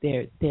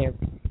 They're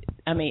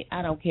I mean,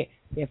 I don't care.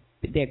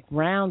 They're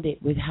grounded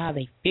with how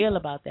they feel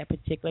about that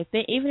particular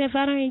thing. Even if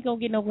I don't even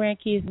gonna get no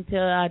grandkids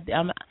until I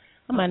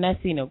might not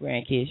see no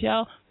grandkids,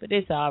 y'all. But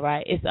it's all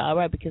right. It's all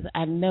right because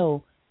I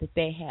know that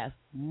they have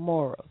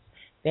morals.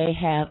 They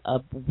have a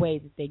way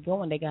that they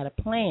go and they got a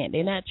plan.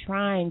 They're not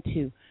trying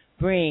to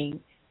bring,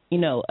 you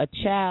know, a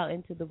child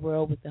into the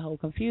world with the whole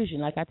confusion.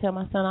 Like I tell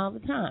my son all the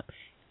time,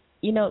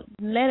 you know,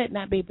 let it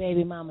not be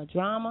baby mama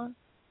drama.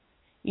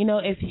 You know,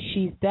 if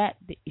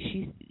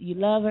you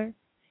love her.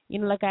 You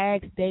know, like I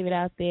asked David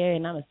out there,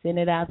 and I'm going to send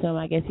it out to him.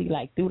 I guess he,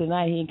 like, through the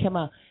night, he didn't come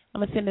out.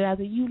 I'm going to send it out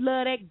to you. You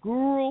love that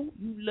girl?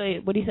 You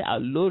love, what he said? I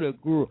love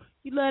that girl.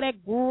 You love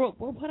that girl?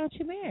 Well, why don't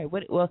you marry?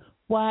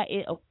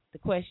 The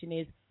question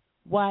is,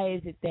 why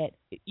is it that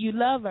you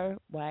love her?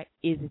 Why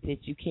is it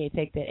that you can't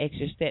take that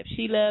extra step?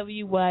 She love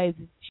you. Why is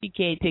it she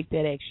can't take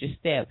that extra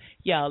step?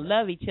 Y'all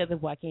love each other.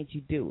 Why can't you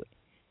do it?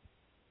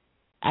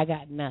 I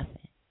got nothing.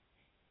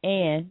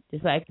 And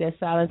just like that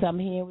silence I'm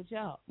hearing with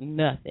y'all,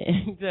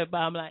 nothing. The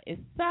bottom line is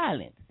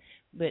silence.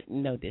 But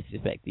no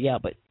disrespect to y'all.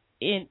 But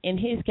in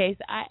his case,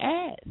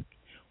 I ask,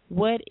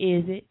 what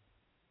is it?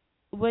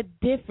 What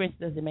difference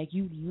does it make?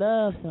 You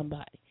love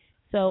somebody.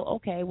 So,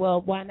 okay,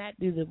 well, why not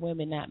do the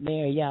women not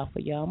marry y'all for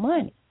y'all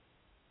money?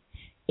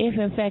 If,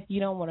 in fact, you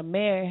don't want to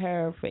marry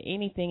her for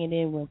anything, and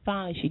then when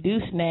finally she do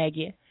snag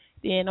you,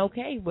 then,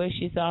 okay, well,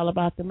 she's all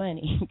about the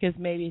money because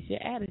maybe it's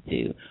your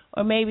attitude,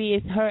 or maybe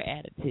it's her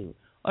attitude.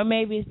 Or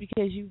maybe it's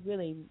because you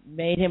really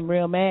made him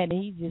real mad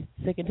and he's just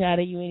sick and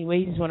tired of you anyway.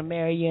 He just want to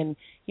marry you and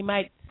he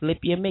might slip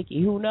you a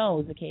Mickey. Who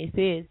knows? The case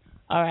is,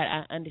 all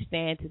right, I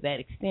understand to that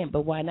extent,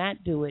 but why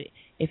not do it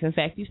if, in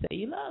fact, you say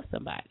you love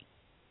somebody?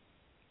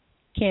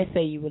 Can't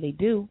say you really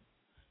do.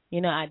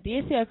 You know, I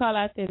did see a call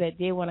out there that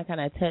did want to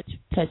kind of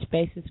touch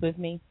bases with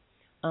me.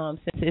 I'm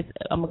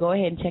going to go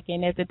ahead and check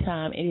in at the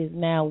time. It is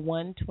now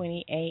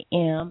 1:20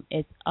 a.m.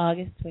 It's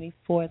August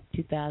 24th,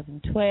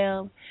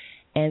 2012.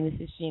 And this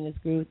is Gena's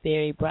Groove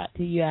Theory, brought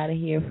to you out of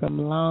here from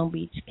Long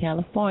Beach,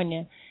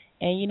 California.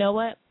 And you know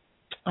what?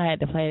 I had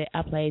to play it.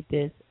 I played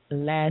this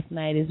last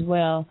night as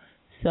well.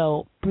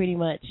 So pretty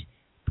much,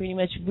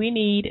 we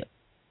need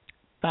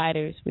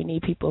fighters. We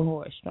need people who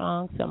are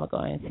strong. So I'm gonna go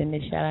ahead and send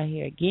this shout out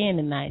here again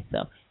tonight.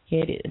 So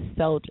here it is,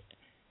 Soldier.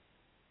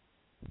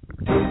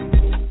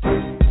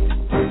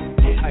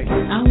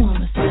 I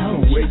want to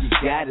know where you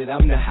got it.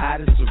 I'm the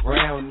hottest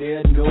around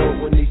there. Know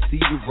it when they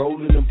see you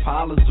rolling them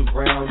polars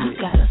around it.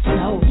 I gotta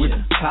know with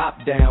the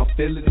top down,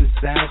 feeling the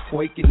sound,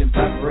 quaking and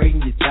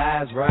vibrating your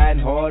thighs,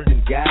 riding harder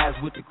than guys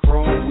with the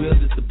chrome wheels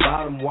at the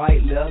bottom,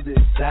 white leather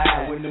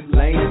inside. When them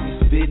lanes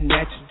be spitting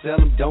at you, tell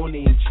them don't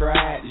even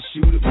try to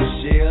shoot at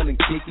Michelle and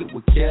kick it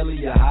with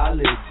Kelly or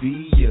holler at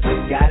B. You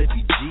gotta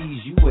be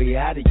G's, you way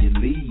out of your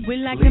league. We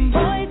like them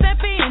boys that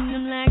be in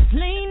them legs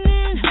leaning.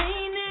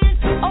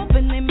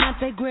 Open them mouth,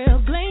 they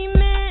grill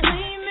gleaming.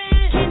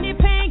 Candy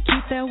paint,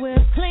 keep that whip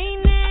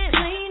cleaning.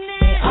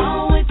 They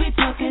always be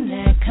talking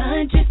that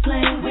country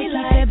slang. We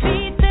like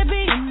that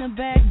beat in the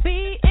back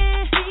beating.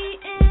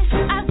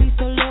 I be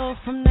so low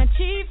from that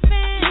chiefin'.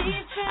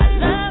 I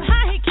love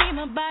how he keep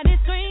my body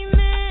screaming.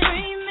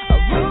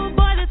 A rude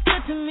boy that's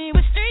good to me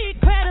with street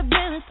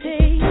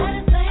credibility.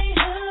 Gotta say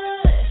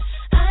hood,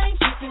 I ain't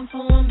checking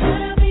for him, but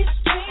I'll be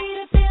straight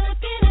if you're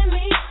looking at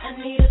me. I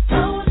need a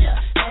soldier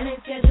that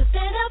ain't scared to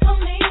stand up.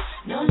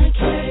 Known to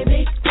carry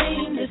big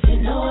things, if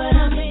you know what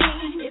I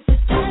mean. If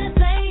it's gotta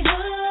say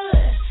hood,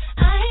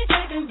 I ain't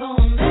checking for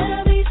him.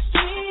 Better be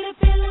street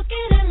if you're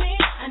looking at me.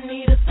 I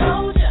need a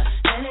soldier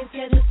that ain't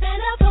scared to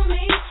stand up for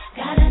me.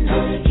 Gotta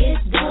know to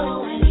get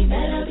dough and he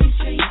better be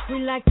street.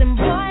 We like them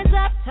boys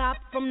up top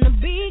from the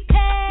BK.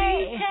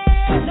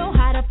 Know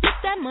how to flip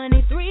that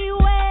money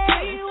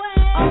three-way.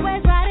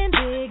 Always riding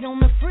big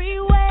on the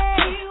freeway.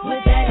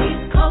 With that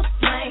East Coast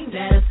slang,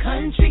 that is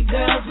country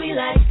girls. We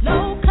like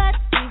low cut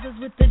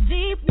with the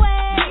deep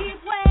way.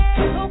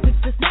 So quick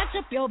to snatch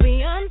up your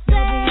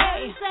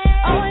Beyonce.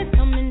 Always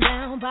coming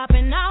down,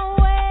 popping our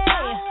way.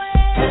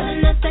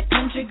 Telling us that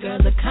country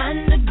girls the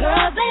kind of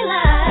girls they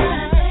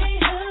like.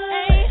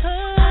 Hey,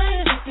 hood, I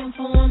ain't looking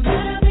for one.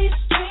 Better be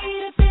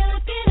straight if you're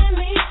looking at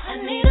me. I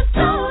need a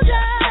soldier.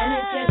 And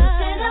it's just to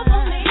stand up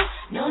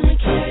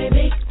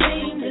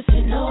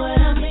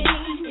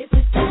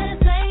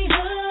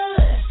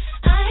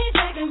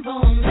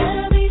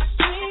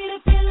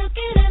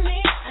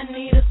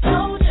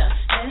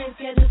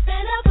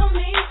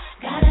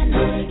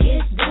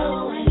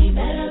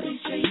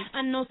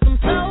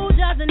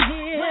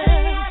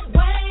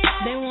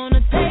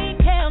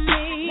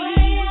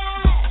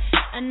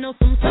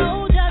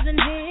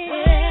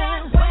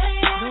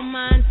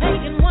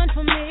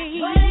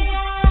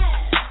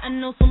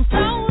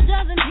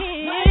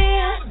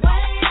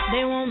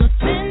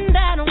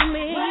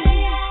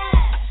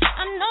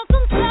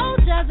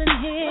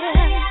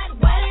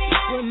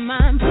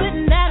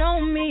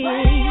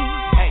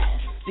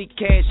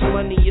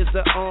is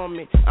an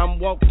army. I'm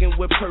walking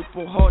with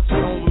Purple Hearts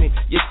on me.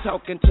 You're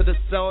talking to the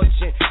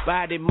sergeant,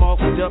 body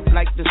marked up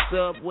like the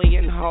subway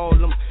in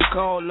Harlem.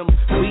 Call him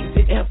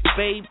Weezy F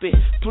baby,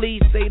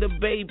 please say the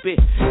baby.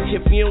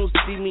 If you don't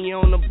see me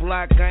on the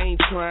block, I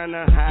ain't trying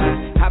to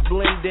hide. I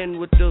blend in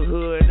with the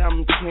hood,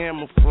 I'm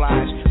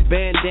camouflage,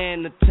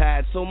 bandana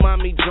tied, so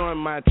mommy join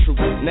my troop.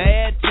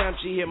 Now every time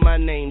she hear my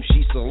name,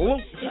 she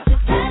salute. If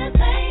it's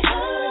Saturday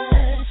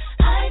hood,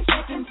 I ain't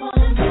checking for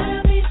them.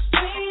 Better be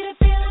street if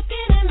you're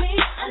looking at me.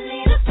 I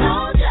need a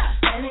soldier,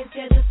 and it's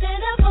good to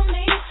stand up for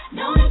me.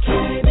 Don't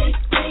carry big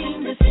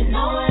screams if you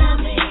know what I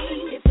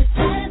mean. If it's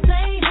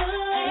Saturday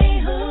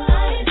hood,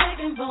 I ain't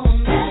checking for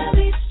them. Better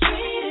be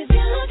street if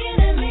you're looking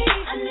at me.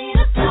 I need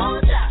a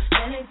soldier,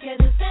 and it's good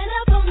to stand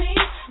up for me.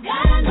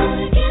 Gotta know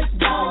the kids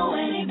go,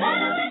 and he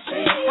better be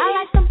street. I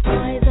like some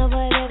boys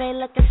over there, they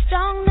looking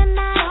strong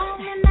tonight.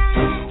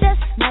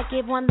 Just might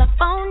give one the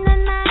phone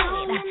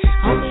tonight.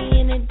 Homie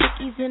in the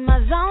dickies in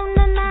my zone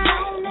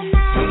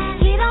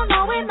tonight. He don't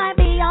know it might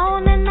be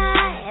on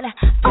tonight.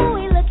 Oh,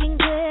 he looking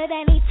good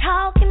and he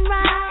talking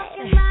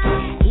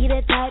right. He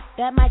the type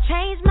that might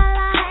change my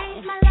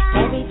life.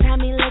 Every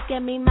time he look at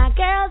me, my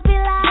girls be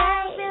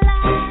like,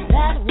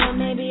 that one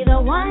may be the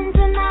one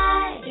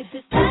tonight. If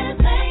it's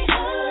Saturday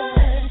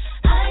hood,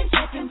 I ain't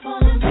checking for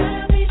them.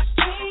 Better be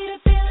street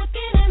if you're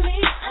looking at me.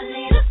 I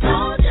need a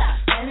soldier,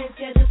 and it's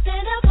good to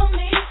stand up for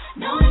me.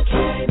 Don't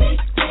carry big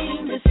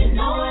screams if you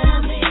know what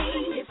I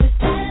mean. If it's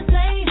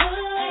Saturday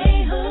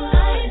hood,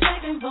 I ain't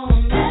checking for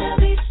them. Better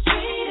be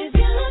street if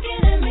you're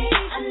looking at me.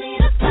 I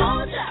need a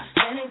soldier,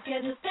 and it's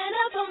good to stand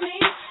up for me.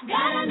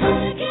 Gotta know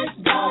the kids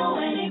go,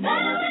 and he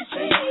better be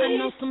street. I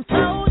know some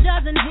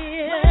soldiers in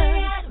here.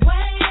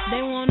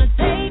 They wanna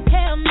take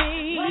care of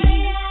me.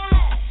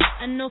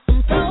 I know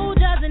some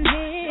soldiers in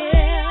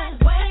here.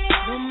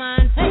 Don't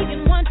mind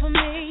taking one for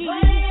me.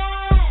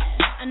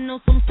 I know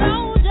some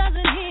soldiers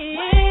in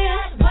here.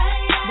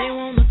 They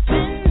wanna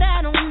spend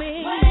that on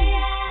me.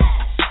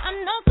 I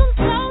know some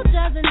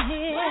soldiers in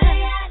here.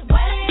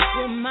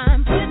 Don't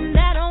mind putting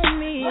that on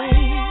me.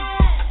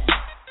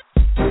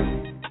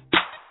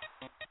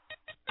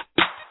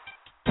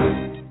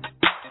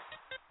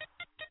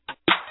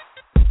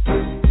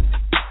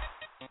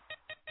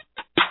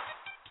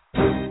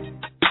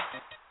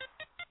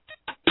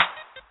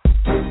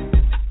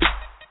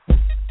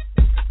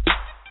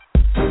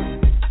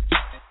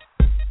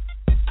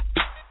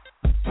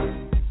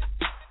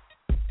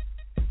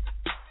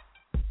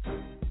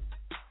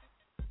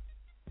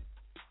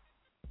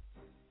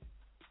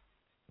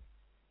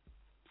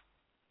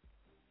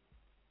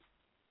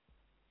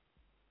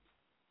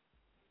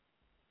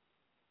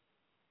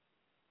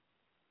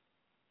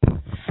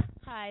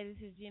 Hi,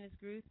 this is Gena's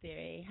Groove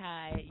Theory.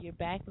 Hi, you're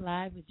back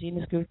live with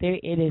Gena's Groove Theory.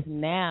 It is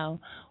now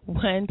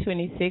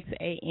 1:26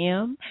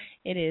 a.m.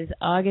 It is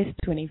August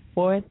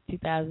 24th,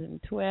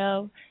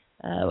 2012.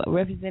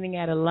 Representing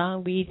out of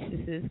Long Beach,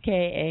 this is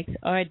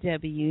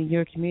KXRW,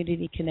 your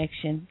community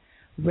connection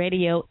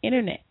radio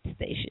internet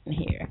station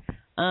here.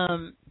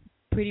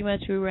 Pretty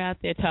much we were out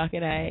there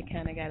talking. I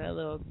kind of got a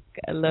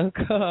little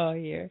call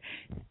here.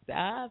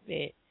 Stop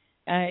it.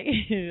 I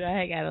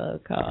got a little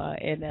call,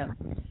 and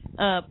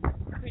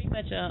pretty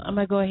much I'm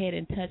going to go ahead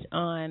and touch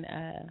on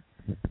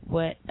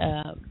what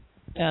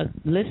a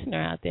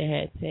listener out there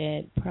had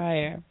said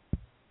prior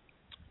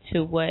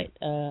to what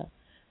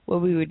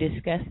we were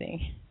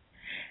discussing.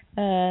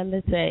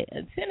 Let's say,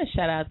 send a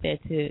shout out there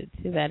to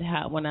that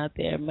hot one out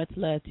there. Much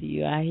love to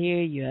you. I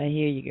hear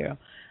you, girl.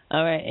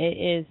 All right, it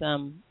is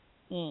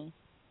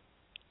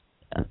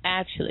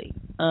actually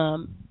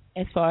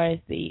as far as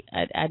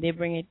I did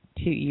bring it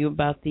to you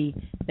about the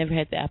never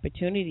had the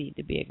opportunity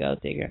to be a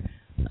gold digger.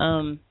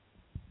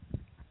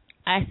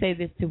 I say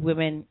this to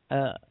women,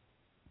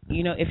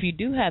 if you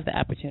do have the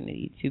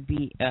opportunity to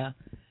be,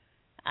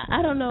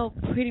 I don't know,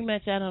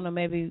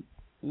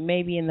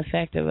 maybe in the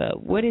fact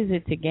of what is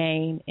it to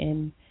gain,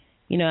 and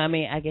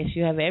I guess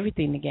you have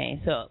everything to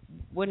gain. So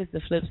what is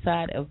the flip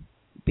side of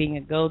being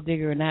a gold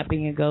digger or not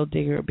being a gold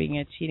digger, or being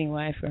a cheating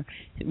wife, or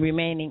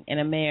remaining in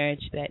a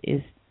marriage that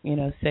is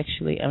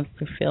sexually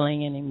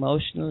unfulfilling and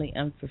emotionally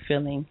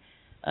unfulfilling,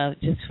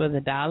 just for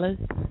the dollars?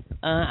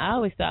 I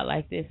always thought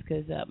like this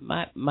because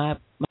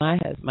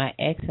my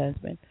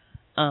ex-husband,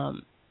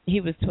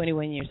 he was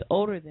 21 years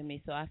older than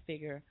me, so I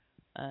figure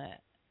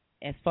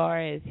as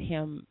far as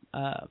him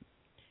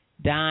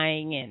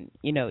dying, and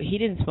he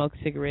didn't smoke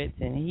cigarettes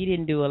and he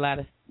didn't do a lot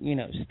of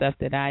stuff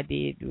that I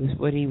did, was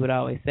what he would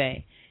always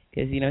say,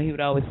 because he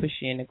would always push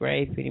you in the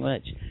grave pretty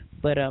much.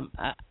 But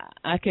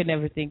I could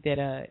never think that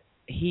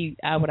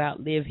I would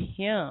outlive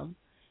him.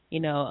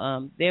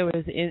 There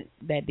was in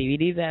that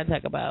DVD that I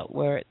talk about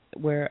where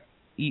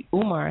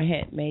Umar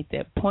had made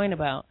that point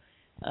about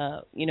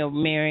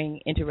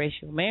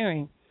interracial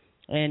marrying,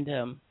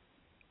 and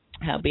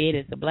how be it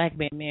is a black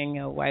man marrying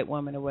a white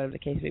woman, or whatever the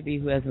case may be,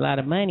 who has a lot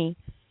of money,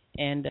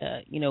 and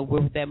where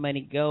would that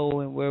money go,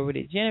 and where would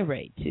it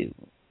generate to?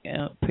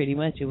 Pretty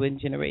much it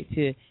wouldn't generate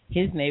to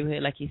his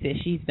neighborhood. Like he said,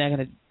 she's not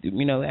going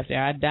to, after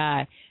I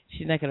die,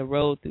 she's not going to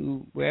roll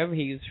through wherever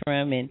he was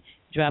from and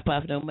drop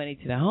off no money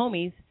to the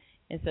homies.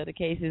 And so the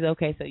case is,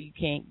 okay, so you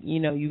can't,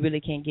 you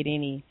really can't get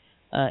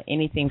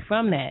anything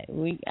from that.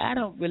 I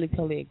don't really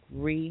totally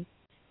agree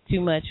too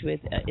much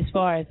with, as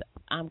far as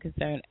I'm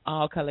concerned,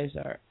 all colors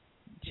are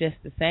just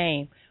the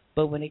same.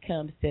 But when it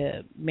comes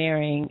to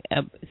marrying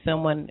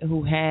someone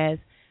who has,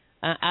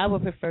 I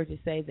would prefer to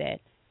say that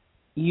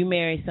you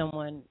marry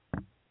someone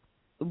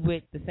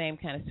with the same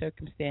kind of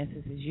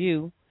circumstances as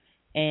you,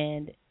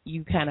 and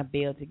you kind of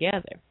build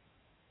together.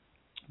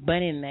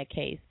 But in that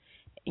case,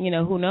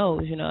 who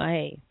knows?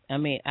 Hey, I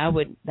mean,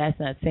 that's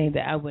not saying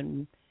that I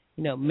wouldn't,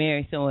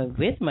 marry someone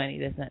with money.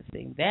 That's not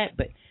saying that.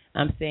 But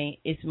I'm saying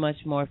it's much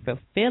more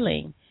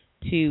fulfilling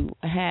to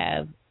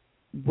have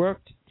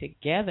worked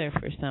together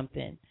for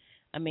something.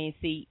 I mean,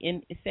 say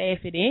if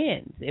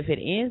it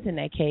ends in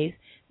that case,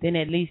 then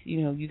at least,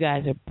 you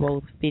guys are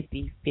both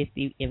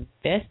 50-50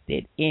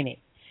 invested in it.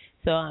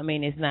 So, I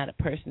mean, it's not a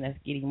person that's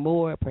getting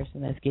more, a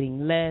person that's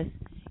getting less.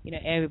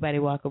 Everybody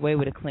walk away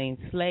with a clean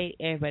slate.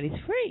 Everybody's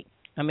free.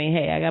 I mean,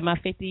 hey, I got my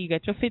 50, you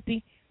got your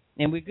 50,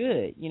 and we're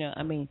good.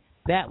 I mean,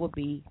 that would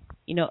be,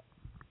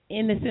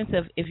 in the sense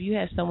of if you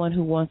have someone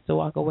who wants to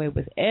walk away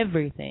with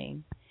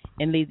everything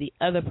and leave the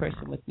other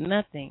person with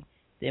nothing,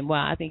 then,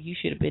 well, I think you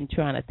should have been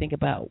trying to think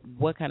about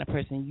what kind of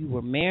person you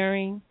were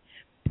marrying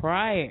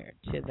prior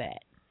to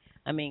that.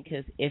 I mean,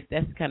 because if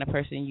that's the kind of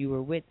person you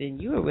were with, then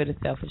you were with a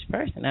selfish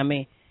person. I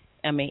mean,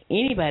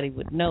 anybody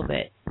would know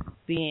that.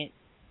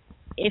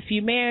 If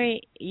you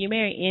marry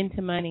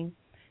into money,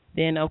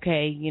 then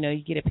okay, you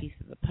get a piece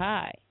of the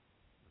pie.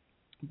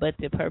 But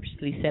to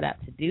purposely set out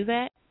to do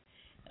that,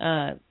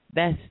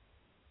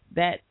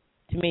 that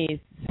to me is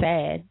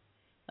sad.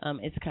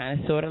 It's kind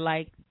of sort of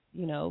like,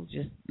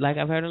 just like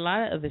I've heard a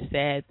lot of other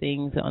sad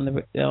things on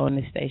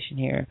the station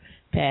here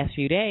past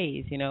few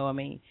days. I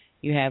mean,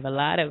 you have a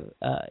lot of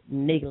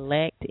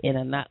neglect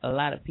and a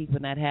lot of people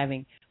not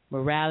having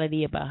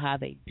morality about how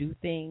they do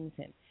things.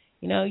 And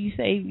you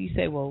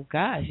say, well,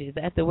 gosh, is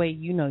that the way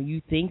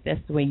you think? That's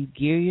the way you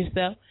gear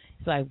yourself?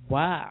 It's like,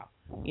 wow.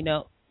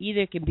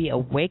 Either it can be a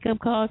wake up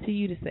call to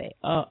you to say,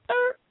 oh,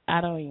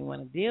 I don't even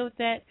want to deal with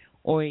that,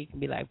 or you can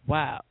be like,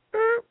 wow,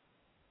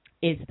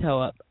 it's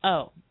toe up.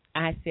 Oh,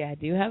 I see. I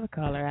do have a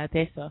caller out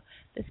there, so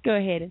let's go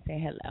ahead and say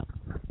hello.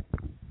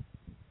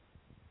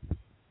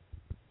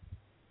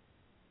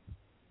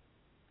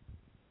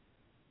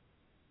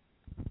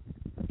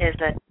 Is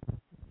it?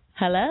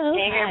 Hello.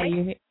 Can you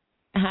hear me?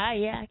 Hi,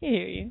 yeah, I can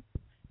hear you.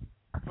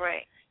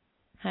 Great.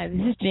 Hi, this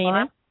is Gina.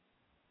 Well,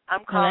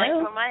 I'm calling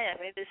Hello? from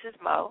Miami. This is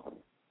Mo.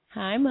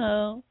 Hi,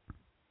 Mo.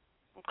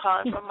 I'm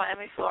calling from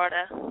Miami,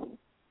 Florida.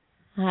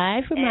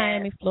 Hi from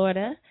Miami,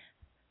 Florida.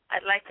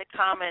 I'd like to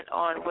comment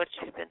on what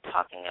you've been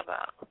talking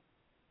about.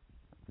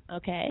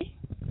 Okay.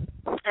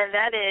 And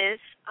that is,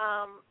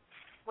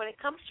 when it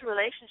comes to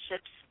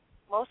relationships,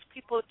 most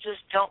people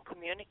just don't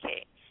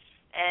communicate.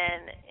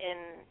 And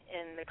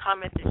in the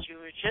comment that you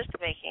were just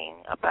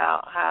making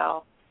about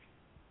how,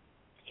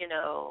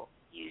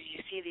 you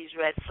see these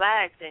red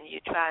flags and you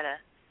try to,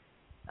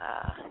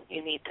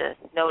 you need to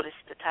notice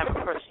the type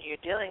of person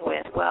you're dealing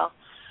with. Well,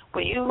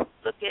 when you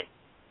look at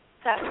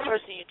the type of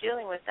person you're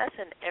dealing with, that's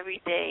an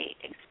everyday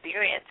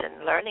experience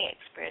and learning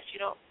experience. You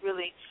don't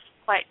really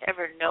quite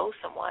ever know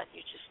someone.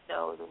 You just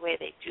know the way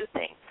they do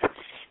things.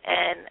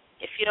 And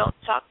if you don't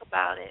talk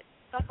about it,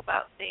 talk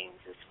about things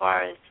as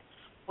far as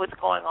what's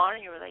going on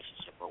in your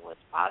relationship or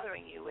what's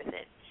bothering you with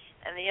it.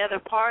 And the other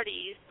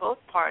parties, both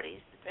parties,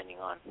 depending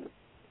on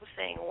who's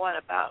saying what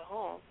about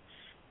whom,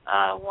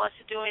 wants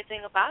to do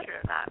anything about it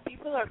or not.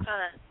 People are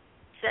kind of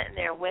set in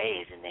their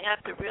ways, and they have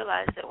to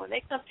realize that when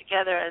they come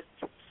together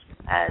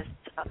as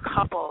a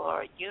couple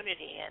or a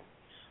unity, and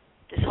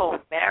this whole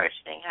marriage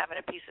thing, having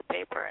a piece of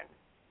paper, and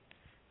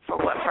for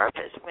what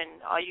purpose,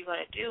 when all you're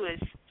going to do is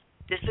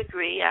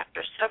disagree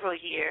after several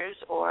years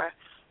or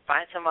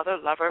find some other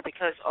lover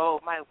because, oh,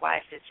 my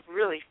wife is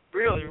really,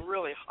 really,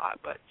 really hot,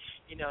 but,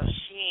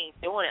 she ain't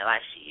doing it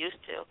like she used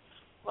to.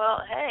 Well,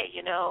 hey,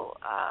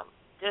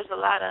 there's a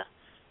lot of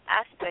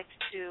aspects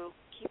to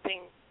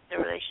keeping the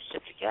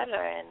relationship together,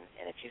 and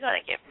if you're going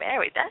to get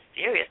married, that's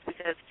serious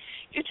because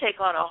you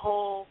take on a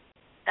whole,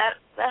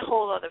 that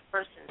whole other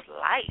person's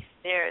life,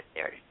 their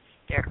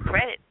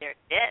credit, their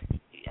debt.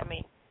 I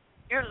mean,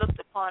 you're looked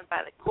upon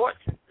by the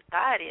courts and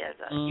society as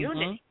a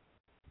unity,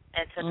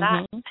 and to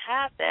not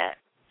have that,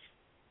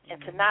 and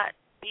to not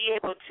be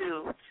able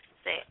to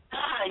say,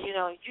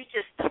 you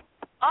just,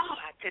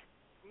 I could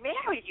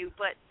marry you,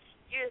 but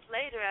years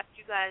later after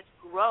you guys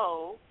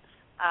grow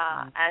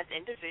as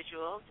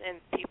individuals and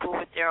people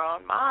with their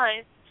own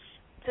minds,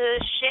 to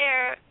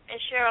share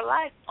a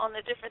life on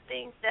the different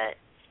things that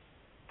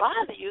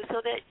bother you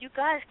so that you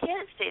guys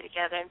can stay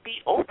together and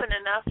be open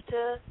enough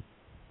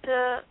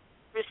to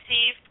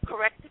receive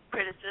corrective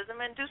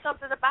criticism and do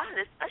something about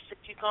it, especially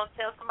if you're going to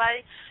tell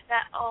somebody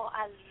that, oh,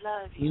 I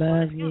love you.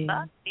 Love you.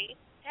 Love me.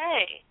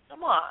 Hey,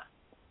 come on.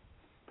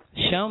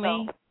 Show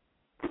me.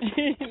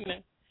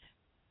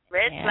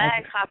 Red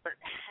flags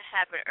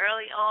happen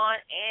early on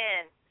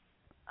and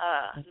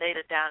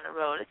later down the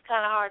road. It's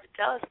kind of hard to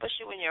tell,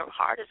 especially when your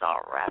heart is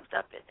all wrapped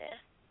up in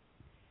there.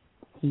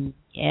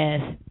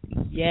 Yes,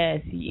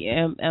 yes.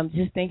 Yeah, I'm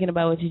just thinking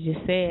about what you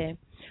just said.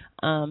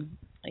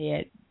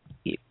 Yeah.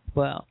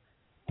 Well,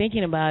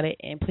 thinking about it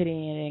and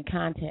putting it in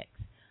context.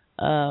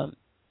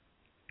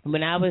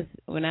 When I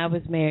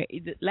was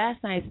married,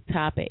 last night's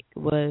topic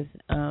was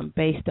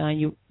based on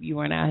you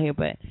weren't out here,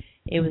 but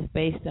it was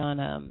based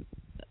on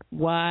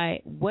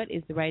what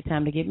is the right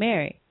time to get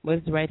married? What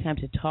is the right time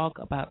to talk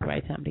about the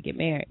right time to get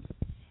married?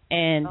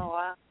 And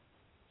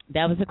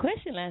that was the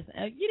question last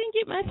night. You didn't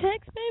get my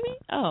text, baby?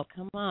 Oh,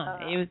 come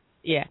on. It was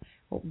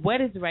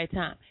What is the right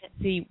time?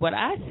 See, what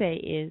I say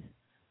is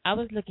I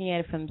was looking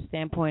at it from the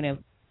standpoint of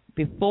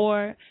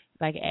before,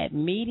 like at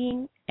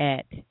meeting,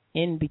 at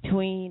in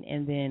between,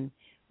 and then,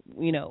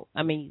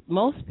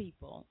 most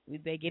people,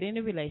 they get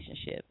into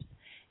relationships,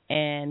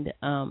 and,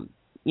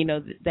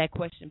 that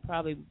question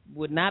probably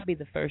would not be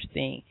the first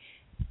thing.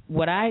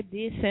 What I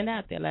did send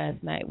out there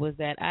last night was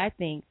that I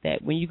think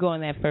that when you go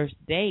on that first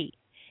date,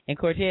 and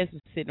Cortez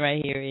was sitting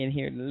right here in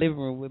the living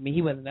room with me.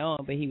 He wasn't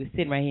on, but he was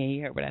sitting right here and he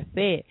heard what I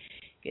said.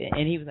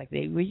 And he was like,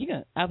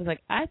 "Well, I was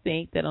like, I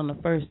think that on the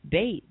first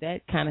date,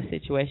 that kind of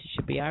situation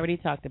should be already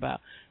talked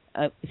about.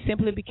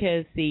 Simply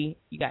because, see,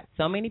 you got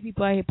so many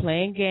people out here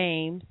playing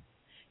games.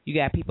 You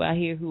got people out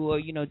here who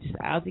are, just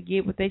out to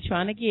get what they're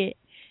trying to get.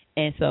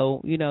 And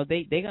so,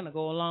 they're going to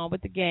go along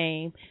with the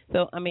game.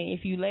 So, I mean,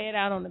 if you lay it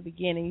out on the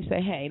beginning, you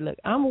say, hey, look,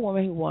 I'm a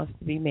woman who wants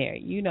to be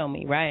married. You know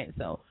me, right?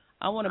 So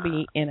I want to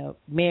be in a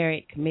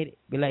married, committed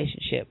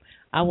relationship.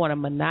 I want a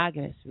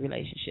monogamous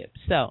relationship.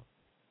 So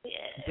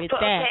with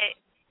that,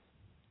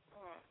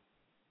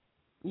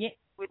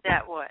 with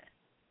that what?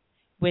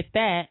 With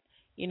that,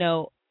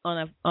 on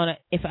a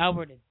if I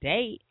were to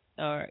date,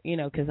 or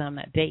because I'm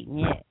not dating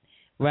yet,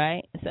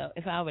 right? So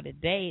if I were to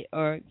date,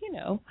 or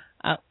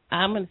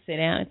I'm going to sit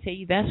down and tell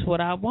you that's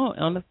what I want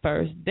on the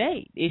first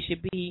date. It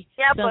should be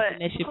something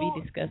that should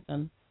be discussed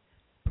on.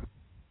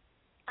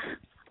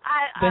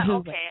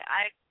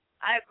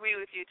 I agree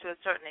with you to a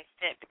certain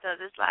extent,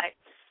 because it's like,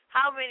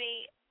 how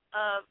many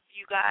of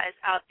you guys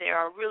out there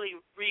are really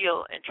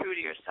real and true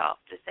to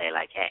yourself to say,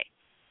 like, hey,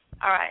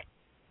 all right,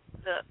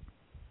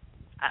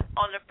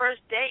 on the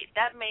first date,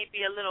 that may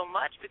be a little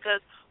much,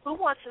 because who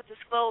wants to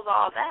disclose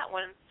all that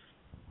when,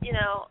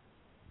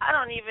 I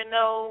don't even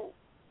know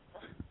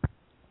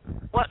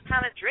what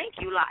kind of drink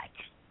you like,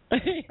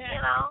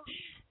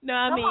 No,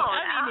 I mean,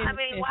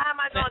 why am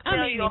I going to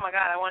tell you, oh, my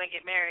God, I want to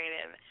get married,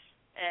 and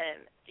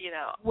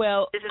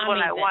well, this is what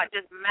I want.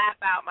 Just map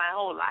out my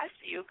whole life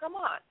for you. Come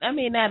on. I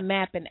mean, not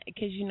mapping,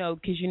 because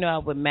I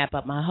would map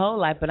up my whole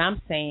life, but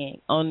I'm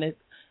saying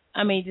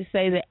to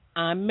say that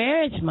I'm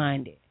marriage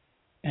minded.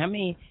 I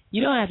mean,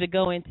 you don't have to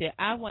go into,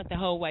 I want the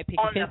whole white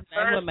picket fence.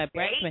 I want my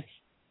bridesmaid.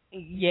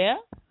 Yeah.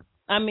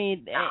 I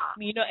mean,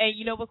 and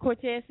you know what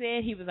Cortez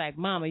said? He was like,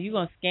 Mama, you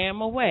going to scare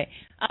him away.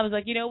 I was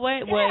like, you know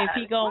what? Yeah, well, if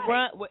he going to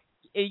run,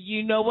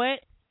 you know what?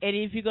 And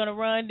if you're going to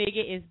run,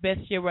 nigga, it's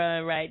best you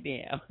run right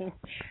now.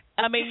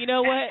 I mean, you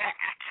know what?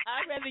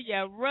 I'd rather you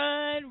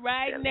run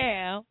right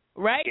now.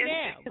 Right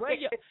now.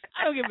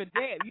 I don't give a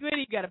damn. You ain't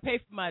even got to pay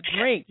for my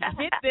drink.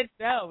 Hit the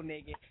dough,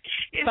 nigga.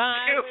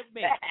 Fine with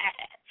me.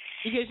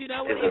 Because you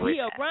know what? If he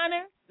a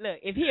runner, look,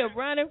 if he a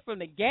runner from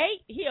the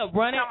gate, he a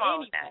runner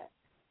anyway.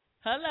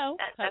 Hello?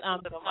 I'm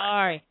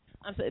sorry.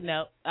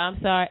 I'm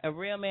sorry. A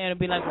real man will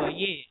be like, well,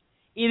 yeah.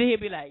 Either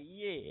he'll be like,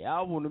 yeah,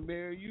 I want to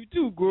marry you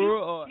too,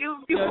 girl. Or,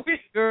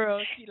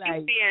 girl, she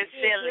like, being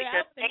silly,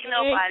 because ain't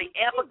nobody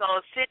ever going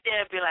to sit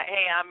there and be like,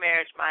 hey, I'm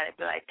marriage-minded.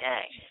 Be like,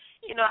 dang,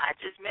 I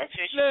just met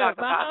you and she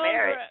talking about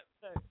marriage.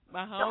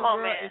 My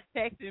homegirl is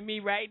texting me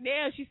right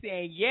now. She's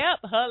saying,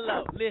 yep,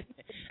 hello. Listen,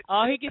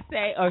 all he can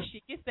say or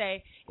she can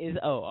say is,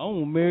 oh, I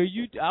want to marry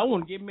you. I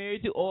want to get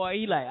married to. Or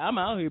he like,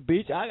 I'm out here,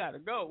 bitch. I got to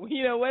go.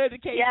 Whatever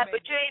the case may be.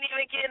 But you ain't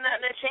even getting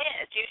nothing a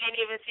chance. You ain't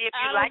even see if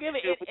you like it.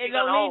 It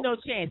don't need no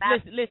chance.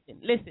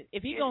 Listen.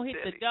 If he going to hit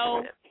the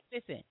door,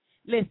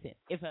 listen.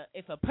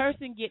 If a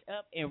person get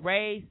up and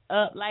raise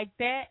up like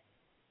that,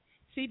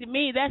 see, to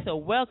me, that's a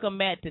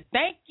welcome mat to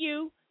thank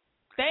you,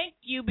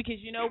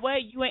 because you know what?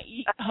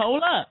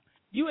 Hold up.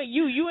 You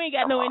ain't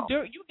got no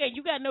endurance.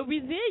 You got no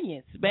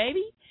resilience,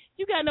 baby.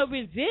 You got no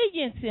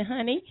resilience,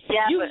 honey.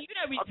 Yeah, you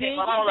not resilient. Okay,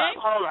 but hold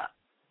up.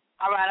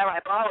 All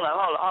right. But hold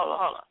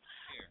up.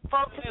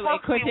 Folks be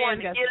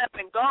wanting to get up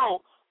and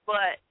go,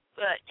 but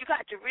you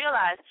got to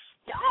realize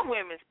y'all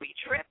women be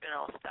tripping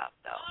on stuff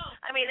though.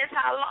 I mean, it's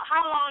how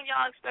long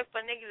y'all expect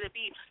for niggas to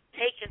be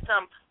taking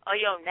some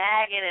of your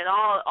nagging and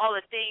all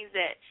the things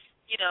that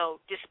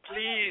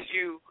displease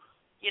you.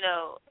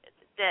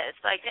 That it's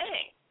like,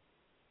 dang.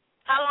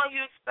 How long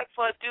you expect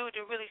for a dude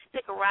to really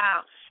stick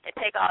around and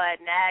take all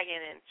that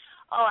nagging and,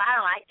 oh, I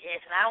don't like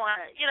this and I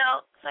want to,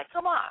 it's like,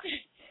 come on.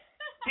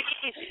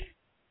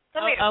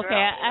 Come here, okay,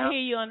 girl, I hear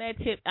you on that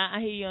tip.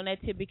 I hear you on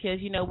that tip because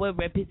we're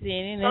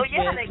representing. Oh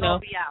yeah, they gonna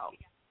be out.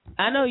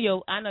 I know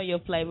your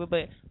flavor,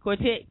 but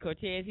Cortez,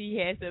 he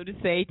had something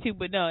to say too.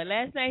 But no,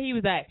 last night he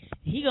was like,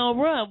 he gonna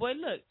run. Boy,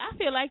 look, I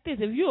feel like this.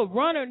 If you a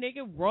runner,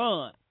 nigga,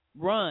 run.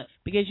 Run.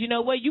 Because you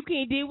know what? You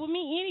can't deal with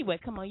me anyway.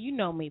 Come on, you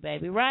know me,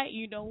 baby, right?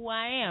 You know who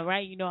I am,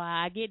 right? You know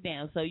how I get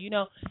down. So,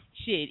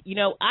 shit,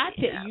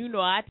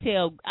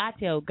 I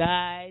tell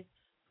guys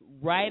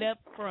right up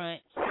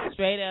front,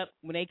 straight up,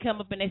 when they come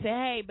up and they say,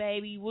 hey,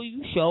 baby, well,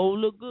 you sure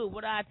look good.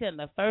 What do I tell them?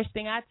 The first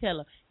thing I tell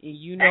them, and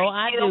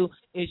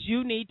is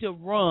you need to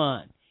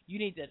run. You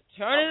need to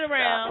turn it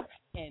around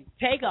and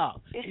take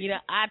off.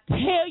 I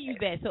tell you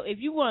that. So if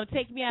you want to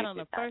take me out on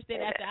the first day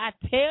after I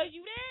tell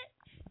you that,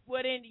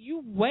 well, then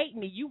you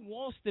waiting. You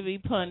wants to be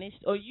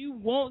punished or you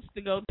wants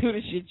to go through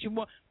the shit you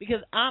want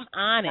because I'm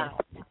honest.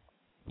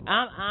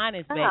 I'm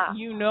honest, baby.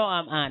 You know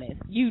I'm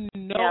honest. You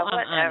know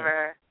I'm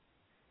honest.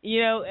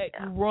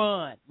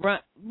 Run.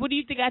 What do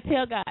you think I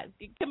tell guys?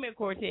 Come here,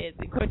 Cortez.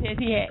 Cortez,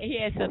 he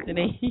had something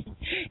that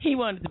he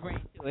wanted to bring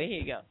to it. Here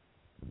you go.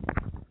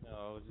 No,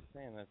 I was just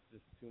saying that's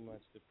just too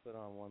much to put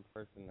on one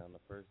person on the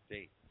first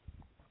date.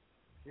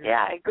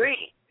 Yeah, I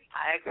agree.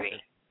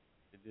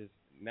 It just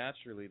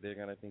naturally they're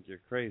gonna think you're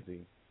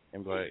crazy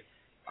and be like,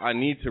 I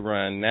need to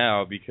run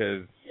now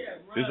because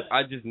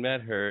I just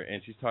met her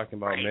and she's talking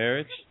about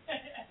marriage.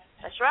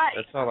 That's right.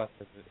 That's all I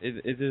said.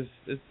 It's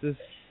just.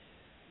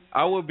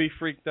 I would be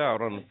freaked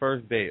out on the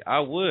first date. I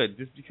would,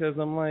 just because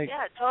I'm like,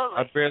 totally.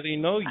 I barely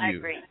know you. I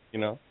agree. You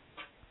know.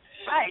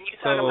 Right. You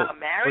talking about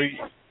marriage?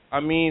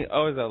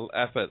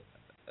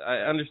 I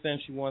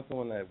understand she wants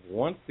someone that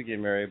wants to get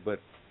married,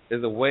 but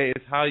there's a way.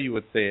 It's how you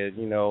would say it,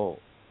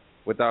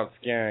 without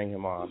scaring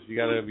him off. You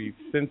got to be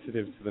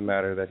sensitive to the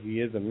matter that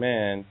he is a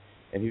man,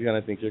 and he's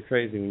gonna think you're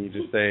crazy when you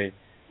just say,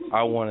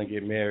 I want to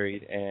get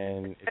married,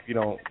 and if you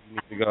don't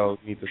need to go,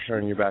 you need to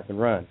turn your back and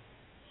run.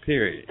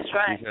 Period. That's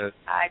right. Because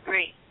I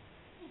agree.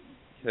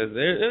 Because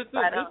there's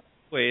a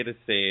way to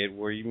say it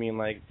where you mean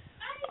like,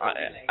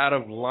 out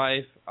of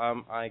life,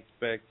 I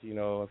expect,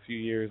 a few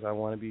years I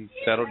want to be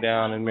settled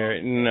down and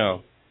married.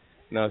 No,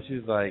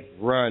 she's like,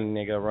 run,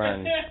 nigga,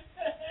 run.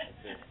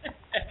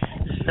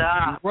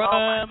 Stop.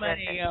 Run, my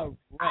nigga.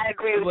 I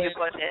agree with you,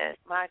 Cortez.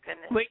 My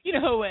goodness. But you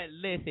know what?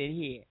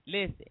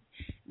 Listen.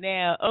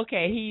 Now,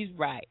 okay, he's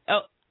right.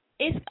 Oh,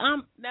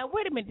 now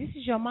wait a minute. This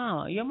is your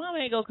mama. Your mama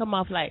ain't gonna come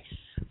off like,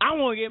 I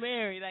want to get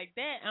married like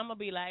that. I'm gonna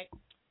be like,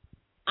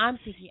 I'm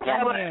thinking,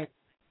 I'm married.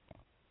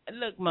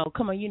 Look, Mo,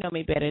 come on, you know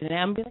me better than that.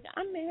 I'm be like,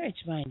 I'm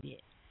marriage-minded.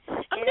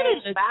 It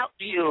ain't about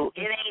you.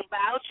 It ain't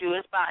about you.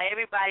 It's about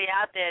everybody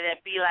out there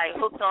that be like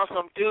hooked on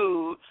some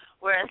dude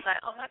where it's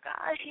like, oh my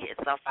gosh, he is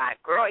so fine,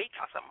 girl. He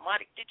got some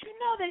money. Did you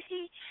know that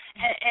he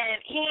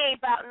he ain't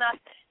about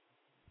nothing.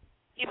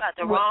 He about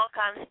the wrong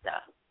kind of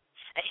stuff.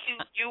 And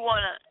you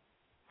wanna.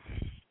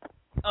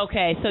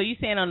 Okay, so you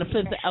saying on the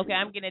flip side, okay,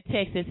 I'm getting a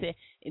text that said,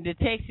 the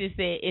text is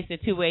that it's a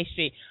two-way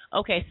street.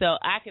 Okay, so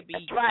I could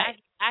be, right.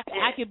 I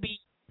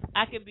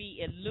could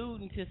be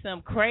alluding to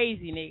some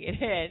crazy nigga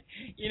that,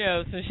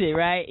 some shit,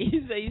 right?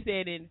 So you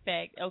said, in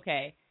fact,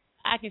 okay,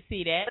 I can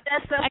see that. But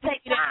that stuff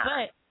takes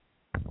time.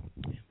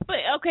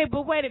 But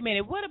wait a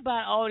minute. What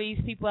about all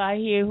these people out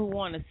here who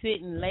want to sit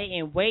and lay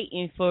and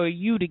waiting for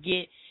you to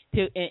get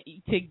to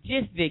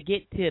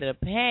get to the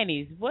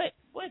panties? What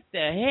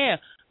the hell?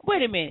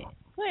 Wait a minute.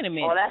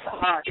 Oh, that's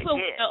hard to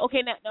get.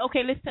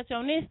 Okay, let's touch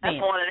on this then.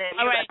 That's one of them.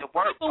 All right, got to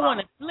work, people want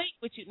to sleep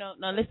with you. No,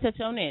 let's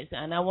touch on this,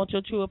 and I want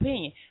your true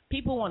opinion.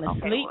 People want to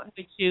sleep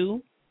with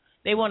you.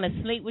 They want to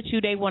sleep with you.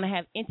 They want to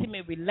have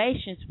intimate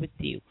relations with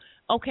you.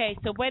 Okay,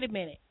 so wait a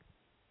minute.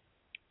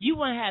 You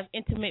want to have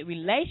intimate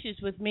relations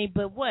with me,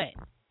 but what?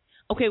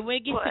 Okay, when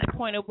it gets to the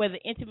point of where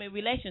the intimate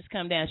relations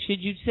come down, should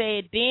you say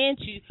it then?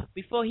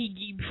 Before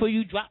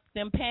you drop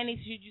them panties,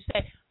 should you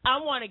say, I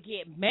want to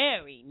get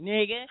married,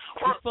 nigga,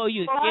 before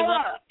you give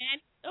up the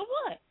panties? Or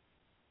what?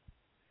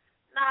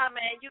 Nah,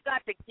 man, you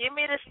got to give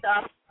me the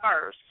stuff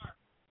first.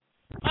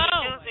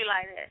 Usually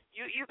like that.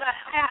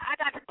 I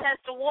got to test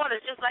the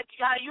waters just like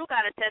how you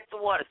got to test the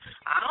waters.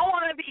 I don't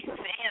want to be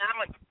saying I'm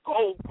going to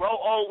go grow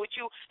old with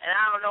you and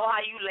I don't know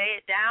how you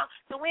lay it down.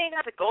 So we ain't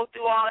got to go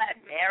through all that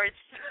marriage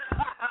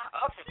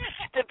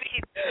to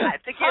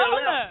get a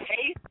little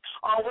taste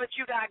on what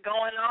you got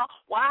going on.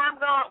 Why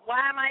am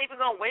I even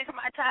going to waste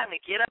my time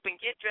to get up and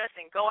get dressed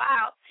and go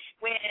out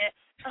when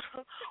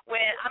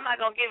I'm not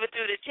going to give it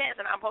through the chance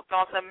and I'm hooked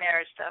on some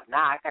marriage stuff?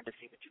 Nah, I got to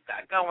see what you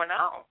got going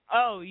on.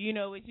 Oh, you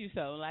know what you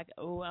so like,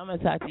 I'm going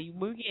to talk to you.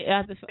 We'll get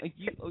after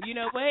you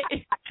know what?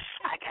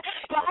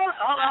 But hold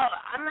on.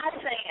 I'm not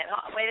saying,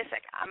 wait a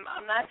second. I'm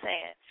not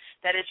saying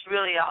that it's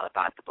really all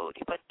about the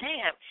booty. But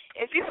damn,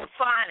 if you're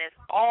fine as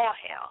all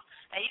hell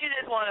and you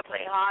just want to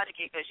play hard to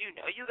get because you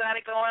know you got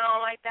it going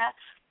on like that,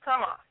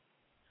 come on.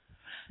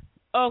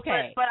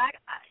 Okay. But I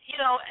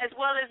as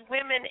well as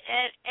women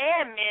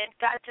and men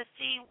got to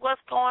see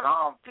what's going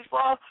on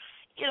before,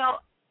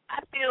 I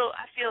feel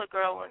a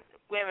girl when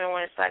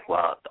it's like,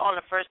 well, on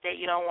the first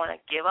date you don't want to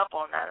give up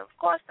on that. Of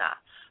course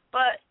not.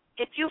 But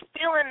if you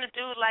feeling the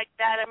dude like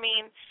that, I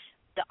mean,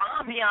 the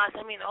ambiance,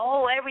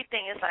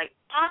 everything is like,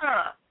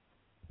 not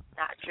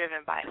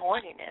driven by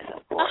horniness,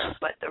 of course,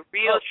 but the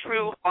real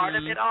true heart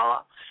of it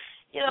all.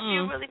 If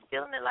you're really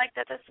feeling it like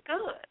that, that's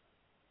good.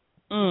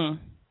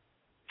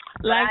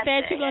 Like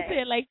that? You gonna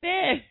say it like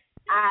that?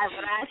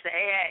 I say,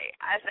 hey.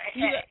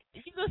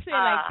 You gonna say it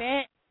like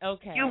that?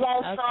 Okay. You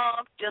want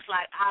some just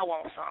like I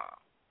want some.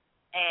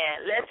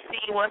 And let's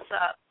see what's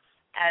up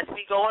as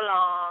we go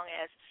along,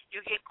 as you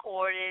get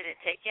courted and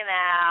taken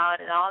out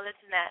and all this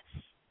and that.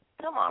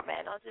 Come on,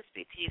 man, don't just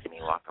be teasing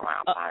me, walk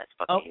around fine as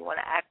fuck. You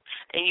wanna act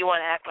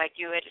like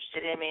you're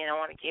interested in me and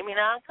don't wanna give me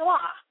none? Come on.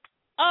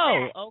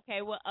 Oh,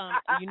 okay. Well,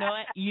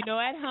 you know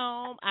at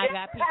home I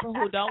got people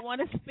who don't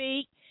want to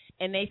speak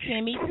and they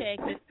send me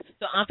texts.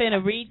 So I'm finna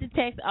read the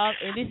text off,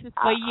 and this is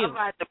for you. I'm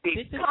about to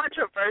be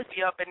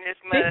controversy up in this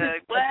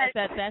mug.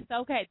 That's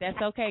okay.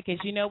 That's okay, because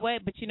you know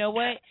what? But you know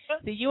what?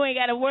 So you ain't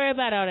got to worry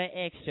about all that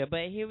extra.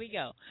 But here we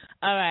go.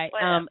 All right.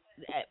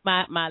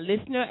 My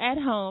listener at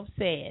home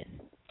says,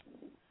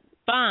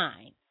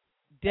 fine.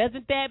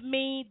 Doesn't that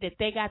mean that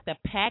they got the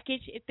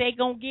package if they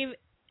gonna give it?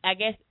 I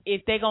guess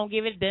if they gonna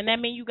give it, doesn't that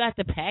mean you got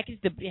the package?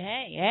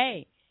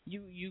 Hey,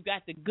 you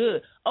got the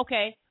good.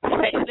 Okay.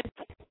 Let's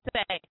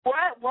say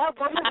what was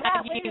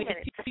I give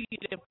it to you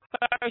the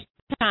first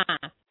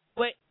time.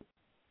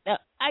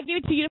 I give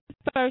it to you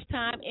the first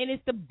time, and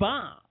it's the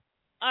bomb.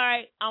 All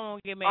right, I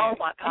won't get married. Oh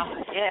my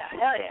gosh, yeah,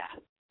 hell yeah.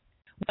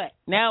 But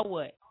now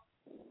what?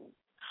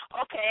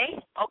 Okay.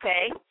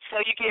 So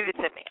you give it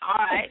to me, all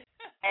right,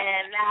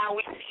 and now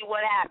we see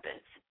what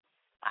happens.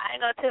 I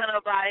ain't gonna tell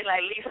nobody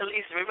like Lisa.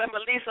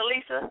 Remember Lisa?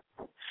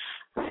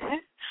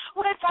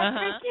 What if I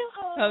take you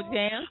home? Oh,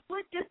 damn.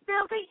 Would you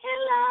still be in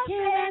love,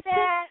 baby?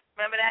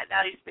 Remember that?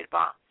 Now you spit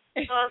bomb.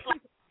 So it's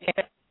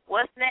like,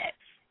 what's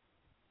next?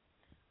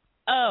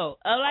 Oh,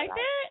 like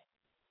that?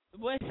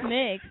 What's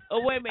next? Oh,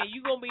 wait a minute.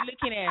 You gonna be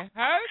looking at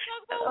her?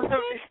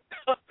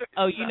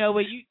 Oh, you know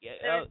what?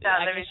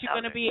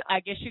 I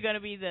guess you're gonna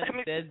be the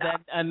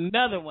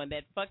another one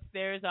that fucks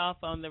theirs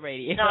off on the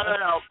radio. No.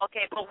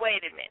 Okay, but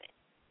wait a minute.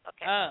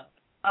 Okay.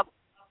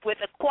 With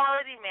a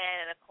quality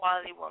man and a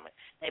quality woman,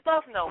 they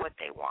both know what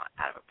they want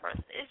out of a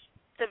person. It's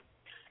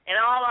in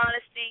all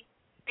honesty,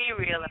 be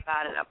real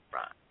about it up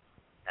front.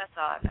 That's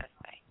all I gotta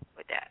say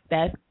with that.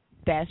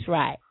 That's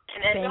right.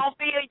 And then don't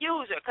be a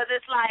user, because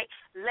it's like,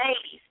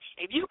 ladies,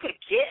 if you could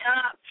get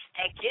up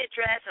and get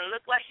dressed and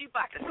look like you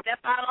about to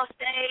step out on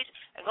stage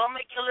and go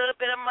make you a little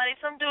bit of money,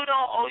 some dude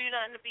don't owe you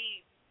nothing to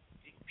be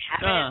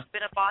having to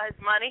spend up all his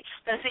money.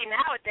 But see,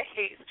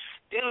 nowadays,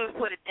 dudes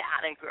put it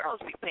down and girls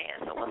be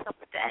paying, so what's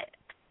up with that?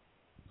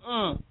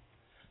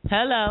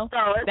 Hello. So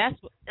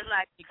it's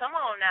like, come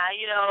on now,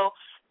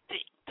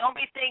 don't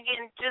be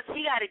thinking just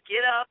he got to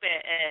get up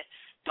and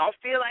don't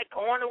feel like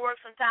going to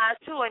work sometimes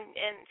too.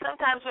 And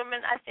sometimes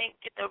women, I think,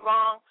 get the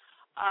wrong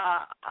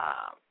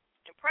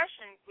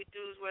impression with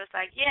dudes where it's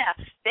like, yeah,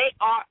 they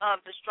are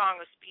of the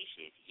stronger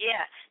species.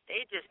 Yeah,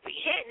 they just be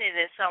hitting it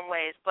in some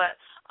ways, but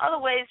other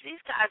ways these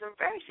guys are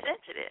very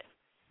sensitive.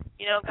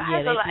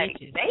 Guys are like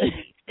bitches.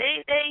 babies.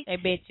 They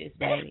bitches,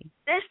 baby.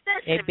 They're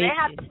sensitive. They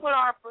have to put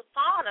on a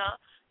persona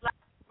like,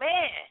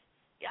 man,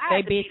 I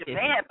have to be the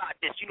man about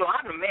this.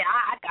 I'm the man.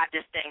 I got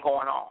this thing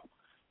going on.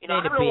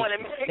 I'm the one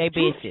that makes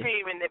you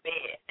scream in the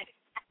bed.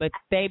 But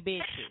they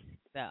bitches,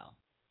 though.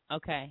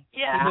 Okay.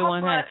 Yeah. Come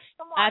on,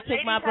 I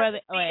took my brother.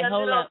 All right,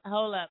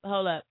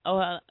 hold up.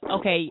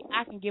 Okay,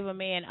 I can give a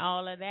man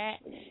all of that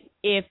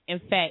if, in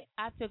fact,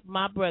 I took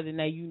my brother.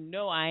 Now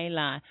I ain't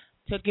lying.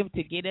 Took him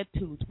to get a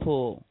tooth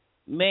pulled.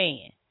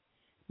 Man,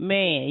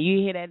 you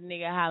hear that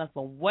nigga holler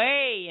from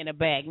way in the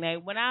back. Now,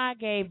 when I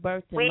gave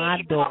birth to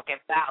my daughter, we ain't talking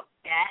about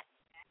that.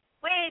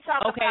 We ain't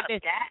talking about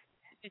that.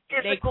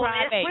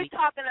 Physicalness. We're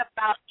talking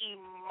about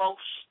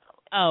emotional.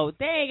 Oh,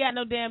 they ain't got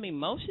no damn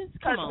emotions.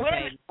 Come on,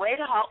 women,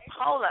 baby.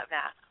 Hold up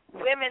now.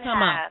 Women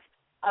have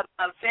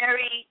a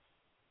very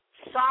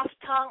soft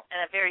tongue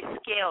and a very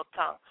scaled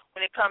tongue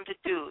when it comes to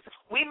dudes.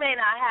 We may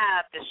not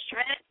have the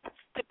strength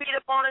to beat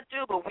up on a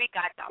dude, but we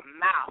got the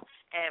mouth.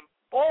 And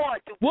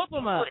boy, do we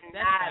put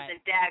knives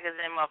and daggers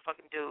in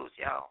motherfucking dudes,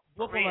 yo.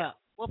 Whoop them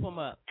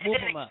up. And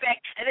then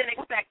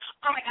expect,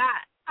 oh my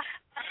God,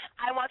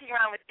 I walking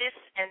around with this,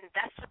 and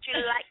that's what you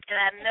like, and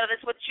I know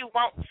that's what you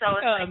want.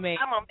 So it's I'm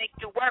gonna make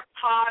you work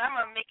hard. I'm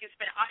gonna make you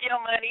spend all your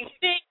money.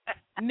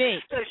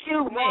 Nick, so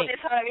you want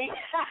this, honey.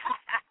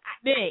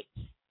 Nick,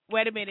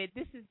 wait a minute.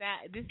 This is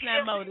not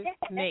Mo. This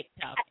is Nick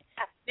talking.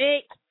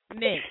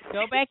 Nick,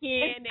 go back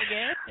in,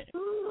 nigga.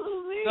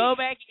 Go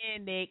back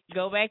in,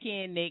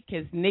 Nick,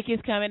 because Nick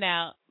is coming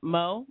out.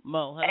 Mo.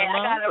 Hello, hey,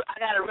 Mo. I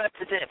gotta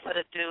represent for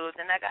the dudes,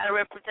 and I gotta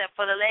represent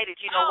for the ladies.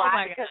 You know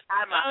why? Because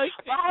I'm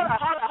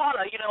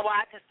hold on. You know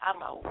why? Because I'm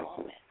a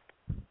woman.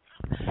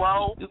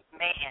 Whoa,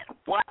 man.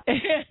 What?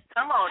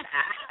 Come on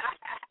now.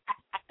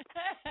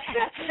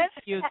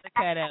 Use the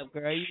cut up,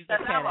 girl. Use the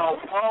cut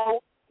up. Whoa.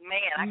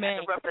 Man, I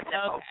got to represent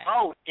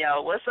both,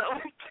 yo. What's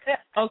up?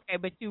 Okay,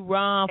 but you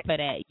wrong for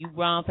that.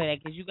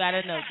 Because you got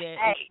to know there's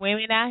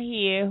women out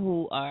here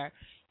who are,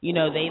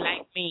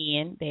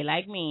 they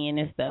like men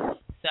and stuff.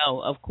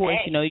 So, of course,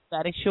 you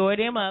got to shore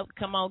them up.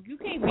 Come on, you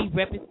can't be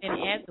represented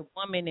as a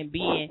woman and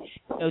being,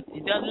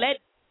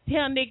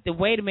 tell Nick to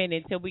wait a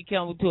minute until we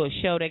come to a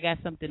show that got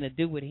something to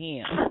do with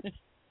him.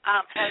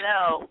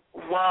 Hello.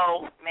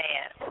 Whoa,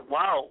 man.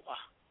 Whoa.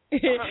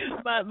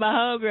 my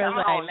homegirl's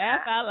like,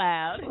 laugh out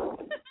loud.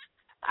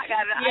 I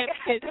got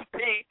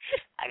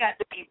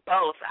to be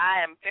both.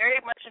 I am very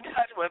much in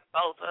touch with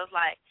both. So it's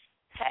like,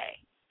 hey,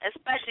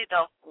 especially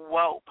the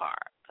whoa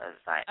part. Cause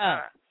it's like,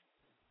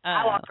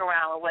 I walk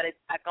around with what it's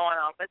going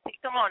on. But see,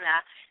 come on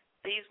now.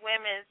 These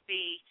women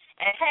be,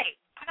 and hey,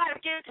 I got to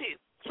give it to you.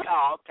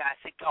 Y'all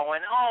got it going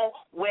on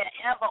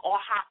wherever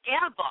or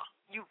however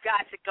you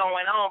got it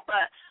going on.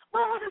 But,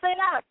 well, what do they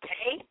got to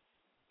pay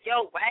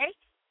your way?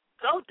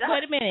 Go done.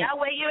 Wait a minute. That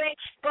way you ain't.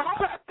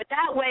 But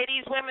that way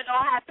these women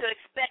don't have to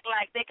expect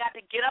like they got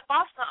to get up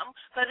off something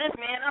for this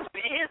man to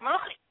spend his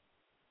money.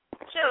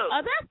 Shoot.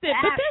 Oh, that's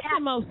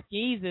the most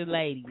skeezer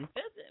ladies.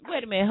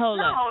 Wait a minute, hold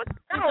up.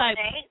 No, it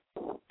ain't.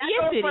 That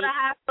goes for the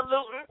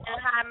highfalutin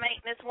and high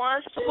maintenance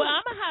ones too. Well,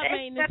 I'm a high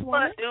maintenance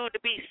woman. That's for a dude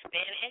to be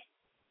spinning.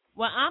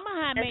 Well, I'm a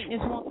high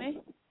maintenance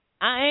woman.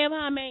 I am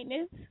high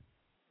maintenance.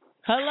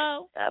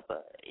 Hello?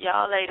 But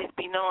y'all ladies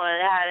be knowing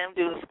how them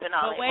dudes spend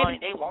all their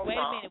money. They want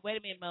Wait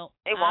a minute, Mo.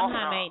 They I'm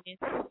high maintenance.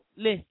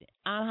 Listen,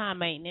 I'm high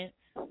maintenance.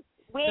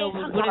 So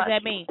what does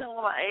that mean?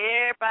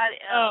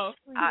 Everybody else.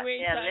 We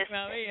ain't talking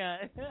about me. We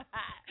ain't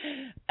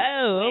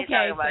okay.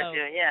 talking about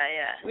you.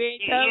 Yeah. We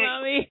ain't talking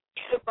about me.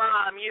 You're the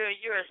bomb.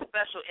 You're a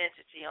special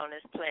entity on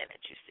this planet,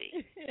 you see.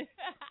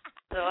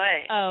 So,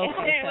 hey.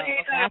 Okay. We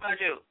ain't talking about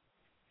you.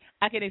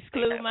 I can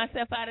exclude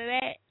myself out of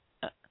that?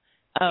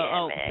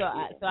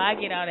 So I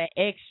get all the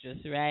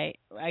extras, right?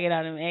 I get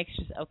all them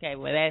extras. Okay,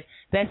 well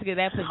that's good.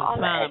 That puts a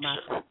smile on my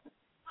face.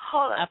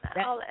 Hold on,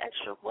 all the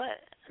extra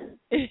what?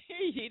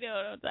 You know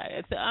what I'm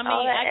talking. So I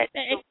mean, I get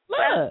that extra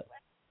love.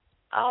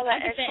 All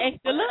that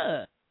extra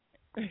love,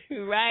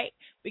 right?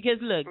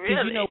 Because look,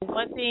 really? You know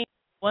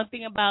one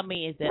thing about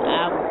me is that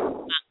I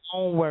put my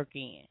own work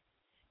in.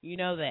 You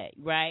know that,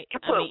 right? You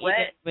put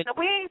what? No,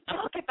 we ain't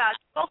talking about.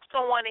 Folks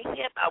don't want to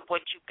hear about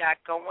what you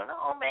got going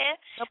on, man.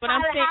 No, but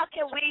I'm saying, how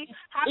can we?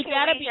 It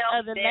gotta be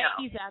other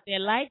ladies out there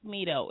like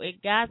me, though.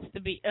 It got to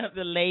be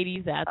other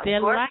ladies out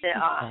there like me.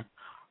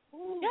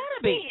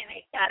 Gotta be.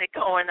 They got it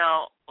going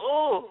on.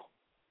 Ooh.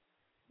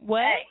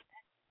 What? Hey.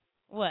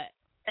 What?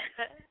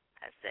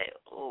 I say,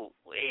 ooh,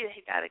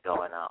 they got it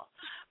going on.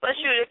 But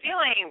shoot, if you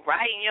ain't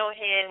right in your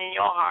head and in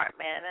your heart,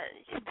 man,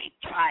 you be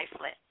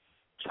trifling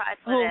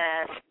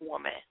ass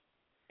woman.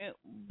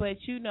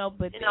 But it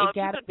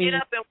gotta if be. You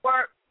get up and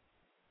work,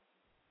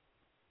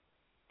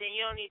 then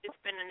you don't need to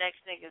spend the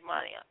next nigga's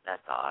money on.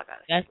 That's all I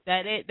gotta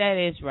say. That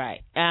is right.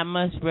 I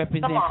must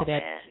represent to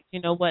that. Man. You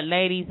know what,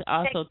 ladies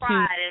also take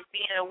pride in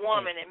being a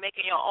woman and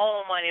making your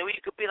own money. Where you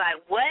could be like,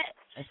 what?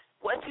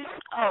 What you?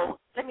 Oh,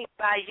 let me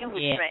buy you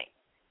a drink,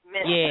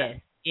 mister.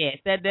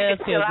 Yes, that does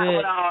feel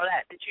good. With all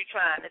that you're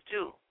trying to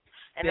do,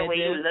 and the way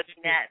you're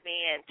looking at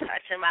me and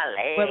touching my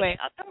leg.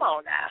 Wait. Oh, come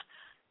on now.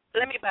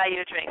 Let me buy you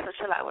a drink. So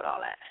chill out with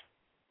all that.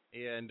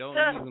 Yeah, and don't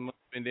use them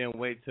up and then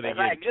wait till they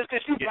get. Just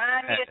because you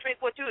buying me a drink,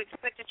 what you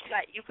expect that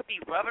you could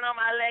be rubbing on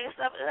my leg and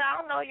stuff. I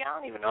don't know.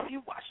 Y'all don't even know if you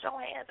wash your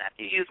hands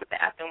after you use the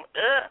bathroom.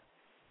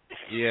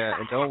 Yeah,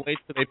 and don't wait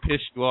till they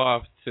piss you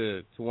off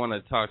to want to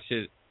talk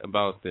shit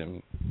about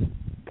them.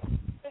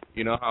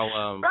 You know how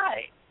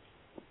right.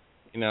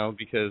 You know,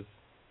 because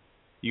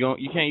you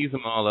can't use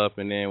them all up,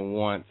 and then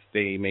once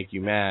they make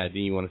you mad,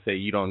 then you want to say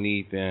you don't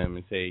need them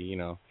and say, you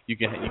know, you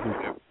can do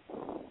it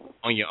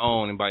on your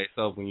own and by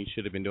yourself when you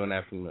should have been doing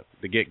that from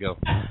the get-go.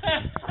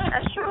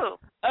 That's true.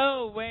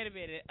 Oh, wait a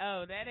minute.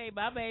 Oh, that ain't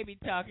my baby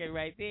talking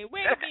right there.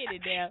 Wait a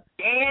minute now.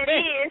 There it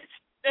is.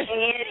 There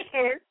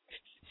it is.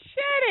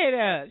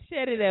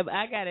 Shut it up.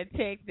 I got a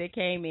text that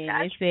came in.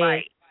 That's it says,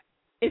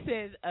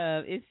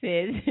 right. It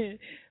says,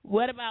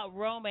 what about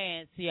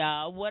romance,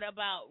 y'all? What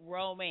about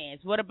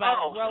romance? What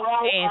about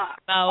romance?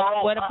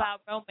 What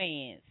about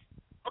romance?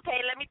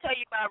 Okay, let me tell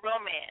you about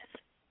romance.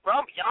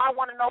 Y'all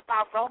want to know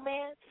about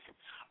romance?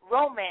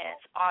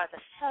 Romance are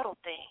the subtle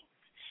things.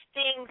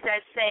 Things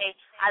that say,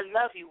 I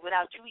love you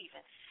without you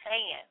even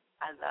saying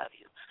I love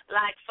you.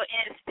 Like, for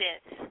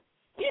instance,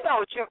 you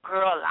know what your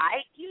girl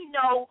like. You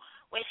know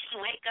when she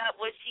wake up,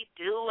 what she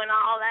do and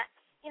all that.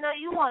 You know,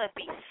 you want to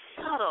be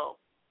subtle.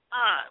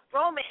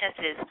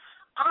 Romance is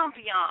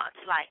ambiance,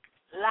 like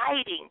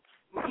lighting,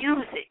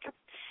 music,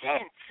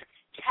 scents,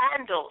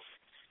 candles,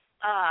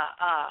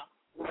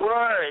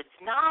 words,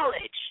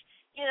 knowledge.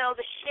 You know,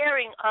 the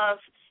sharing of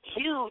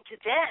you to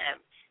them.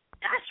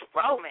 That's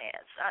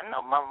romance. I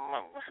know.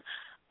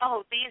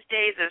 These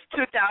days it's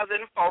 2000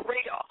 for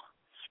real.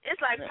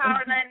 It's like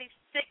Power 96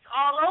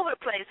 all over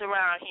the place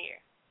around here.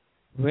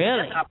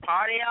 Really? It's a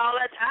party all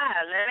the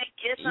time. Let me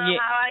get some. Yeah.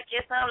 How I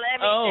get some. Let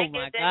me take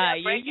my it. God.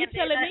 You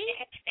telling me?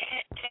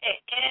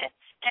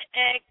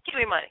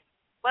 Give me money.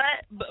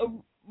 What?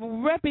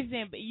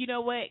 Represent. You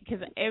know what?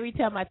 Because every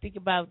time I think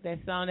about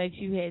that song that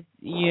you had,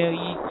 you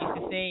used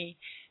to sing.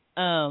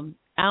 I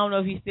don't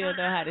know if you still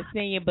know how to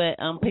sing it, but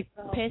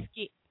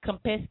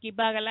Compesky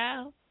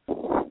Bagalao.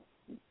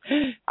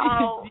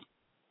 Oh,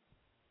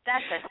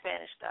 that's that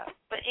Spanish stuff.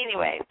 But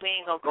anyway, we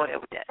ain't gonna go there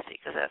with that, see,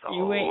 because that's a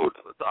whole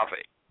other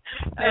topic.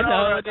 That's a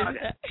whole other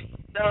topic.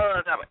 No.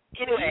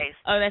 Anyways.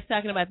 Oh, that's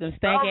talking about them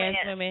stank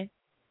ass women.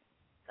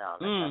 No,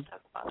 let's not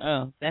talk about that.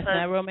 Oh, that's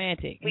not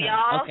romantic. We No.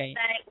 all Okay.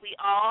 think, we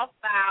all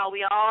foul,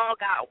 we all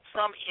got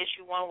some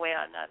issue one way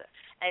or another.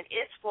 And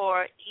it's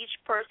for each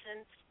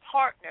person's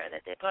partner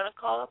that they're going to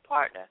call a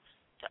partner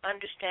to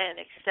understand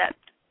and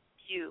accept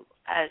you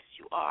as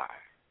you are.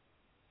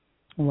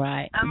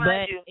 Right. I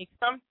mind you,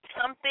 But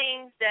some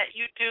things that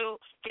you do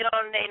get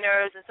on their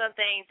nerves, and some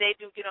things they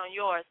do get on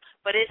yours.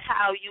 But it's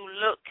how you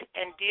look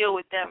and deal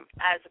with them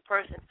as a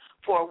person.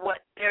 For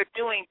what they're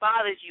doing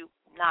bothers you,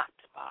 not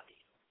to bother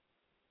you.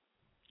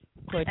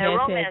 Cortez And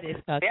romance says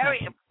is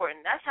very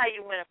important. That's how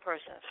you win a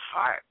person's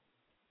heart.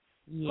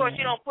 Yeah. Of course,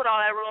 you don't put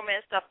all that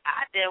romance stuff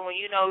out there when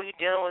you know you're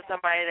dealing with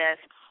somebody that's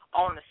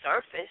on the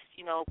surface.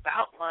 You know,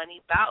 about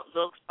money, about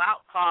looks,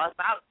 about cars,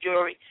 about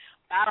jewelry,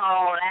 about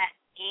all that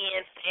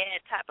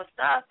and type of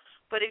stuff.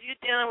 But if you're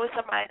dealing with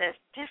somebody that's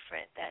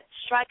different, that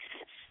strikes,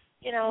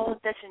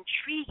 that's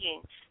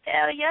intriguing,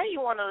 hell yeah,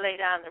 you want to lay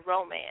down the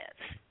romance.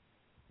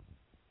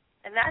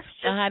 And that's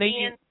just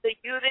being the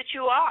you that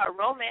you are,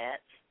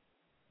 romance.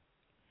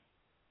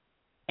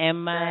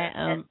 And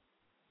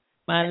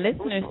my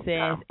listener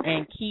says,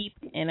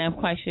 and I'm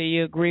quite sure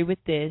you agree with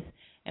this,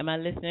 and my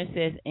listener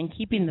says, and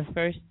keeping the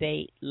first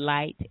date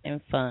light and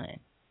fun.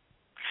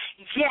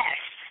 Yes.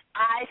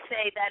 I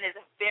say that is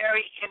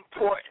very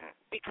important,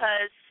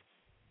 because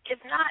if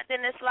not,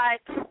 then it's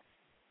like,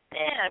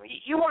 damn,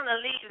 you want to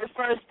leave the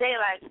first day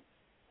like,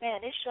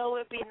 man, it sure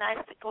would be nice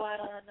to go out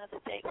on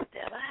another date with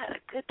them. I had a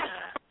good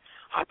time.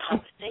 Our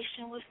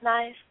conversation was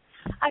nice.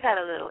 I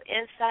got a little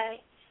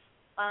insight.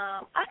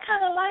 I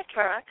kind of like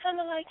her. I kind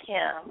of like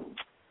him.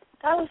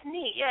 That was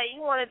neat. Yeah,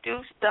 you want to do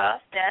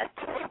stuff that's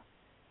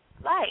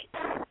light,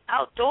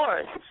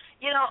 outdoors.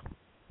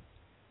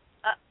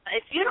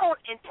 If you don't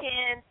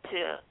intend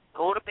to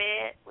go to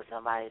bed with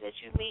somebody that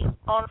you meet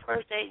on the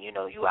first date, you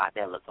out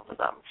there looking for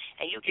something,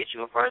 and you get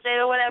you a first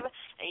date or whatever,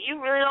 and you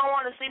really don't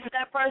want to sleep with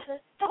that person,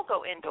 don't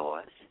go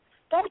indoors.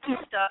 Don't do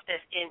stuff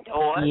that's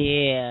indoors.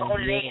 Yeah. Go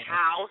to their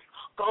house.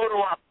 Go to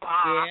a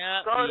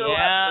bar. Go to a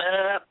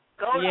club.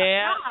 Go to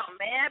come on,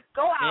 man.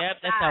 Go outside.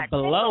 Yep, that's a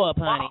blow up,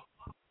 honey.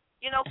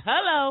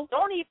 Hello.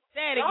 Don't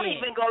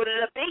even go to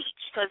the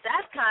beach, because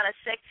that's kind of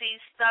sexy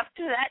stuff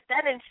too.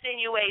 That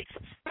insinuates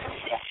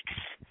sex.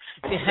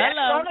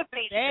 Hello. On the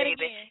beach,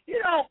 baby.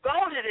 You don't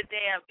go to the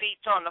damn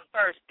beach on the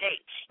first date.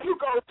 You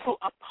go to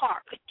a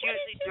park,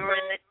 usually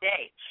during the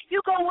day.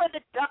 You go where the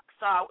ducks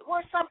are,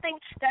 or something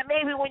that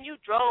maybe when you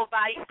drove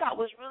by you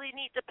thought was really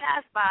neat to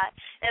pass by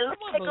and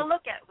take a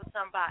look at with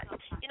somebody.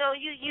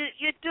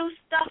 You do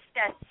stuff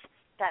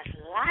that's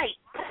light,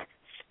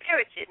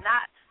 spirited,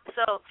 not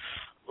so.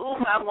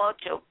 Ooh, I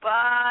want your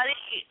body.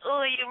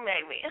 Ooh, you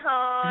make me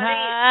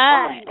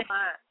horny.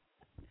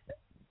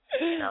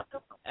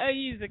 Oh,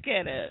 you's a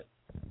cat up.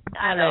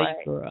 I love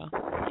you, girl.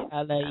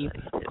 I love you.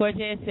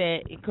 Cortez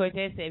said,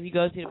 if you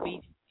go to the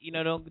beach,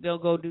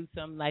 don't go do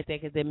something like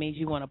that, because that means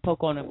you want to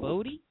poke on a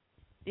booty.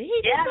 Yeah,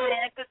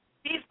 man, because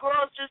these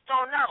girls just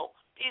don't know.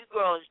 These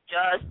girls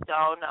just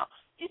don't know.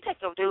 You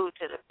take a dude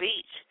to the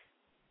beach,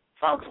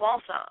 folks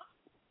want some.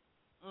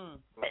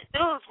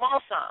 Dudes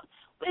want some.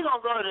 We're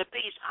going to go to the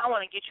beach. I want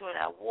to get you in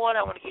that water.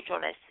 I want to get you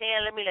on that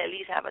sand. Let me at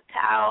least have a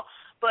towel.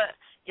 But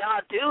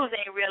y'all dudes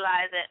ain't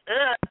realizing,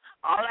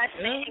 all that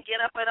sand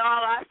get up and all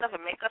that stuff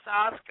and make us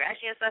all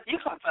scratchy and stuff. You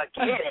can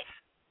forget it.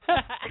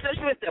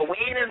 Especially with the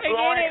wind is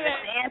blowing and the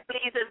sand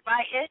fleas is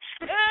biting.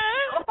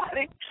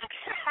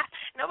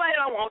 Nobody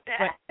don't want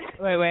that.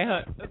 Wait,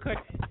 hold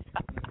on.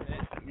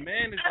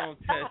 Man is going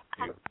to test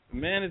you.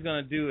 Man is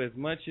going to do as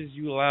much as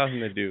you allow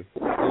him to do.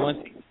 But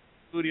once he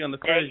booty on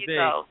the first day,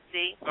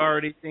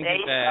 already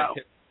thinking that.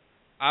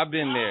 I've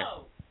been there.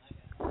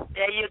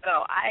 There you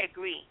go. I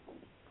agree.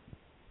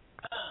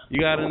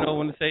 You got to know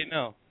when to say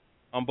no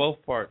on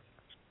both parts.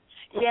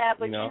 Yeah,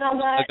 but you know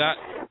what?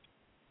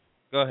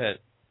 Go ahead.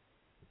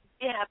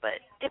 Yeah,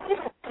 but if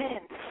it's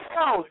been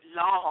so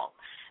long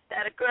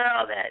that a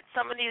girl, that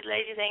some of these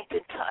ladies ain't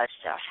been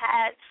touched or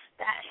had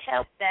that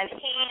help, that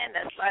hand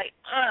that's like,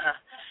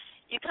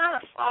 you kind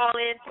of fall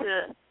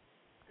into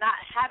not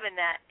having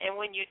that, and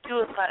when you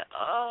do, it's like,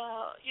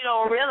 you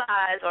don't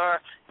realize or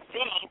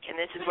think, and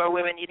this is where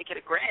women need to get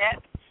a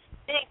grab,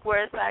 think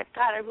where it's like,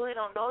 God, I really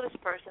don't know this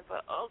person,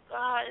 but oh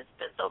God, it's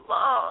been so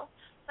long.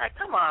 Like,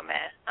 come on,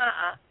 man,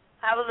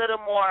 have a little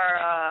more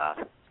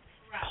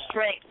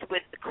strength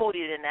with the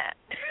cootie than that.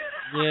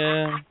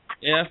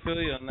 Yeah, I feel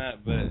you on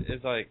that, but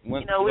it's like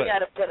when we got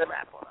to put a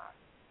rap on her.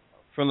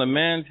 From the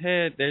man's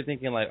head, they're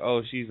thinking like,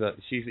 oh, she's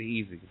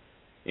easy,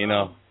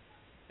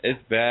 It's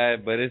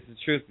bad, but it's the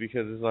truth,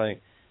 because it's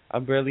like, I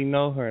barely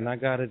know her, and I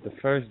got it the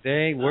first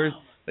day. Where's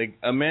like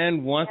a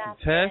man wants to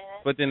test,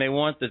 but then they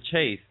want the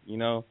chase, Oh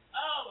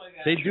my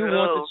God. They do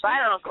want the chase.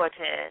 Right on,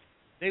 Cortez.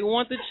 They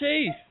want the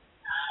chase.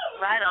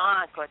 Right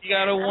on, Cortez. You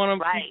gotta want them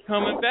to keep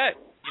coming back,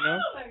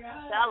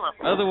 Tell them.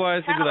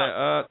 Otherwise, they be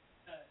like,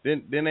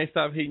 then they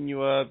stop hitting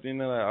you up. Then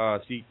they're like, oh,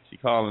 she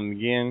calling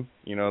again.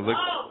 Look,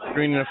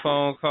 screening the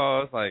phone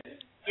calls, like.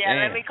 Yeah,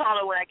 damn. let me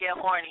call her when I get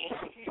horny.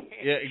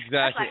 Yeah,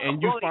 exactly. Like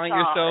and you find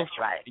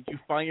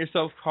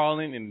yourself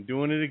calling and calling and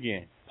doing it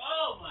again.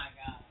 Oh my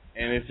God.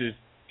 And it's just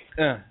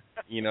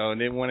you know,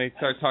 and then when they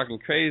start talking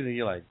crazy,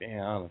 you're like,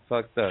 damn, I'm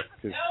fucked up.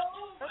 Cause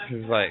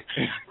like,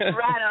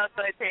 right on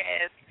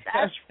Cortez.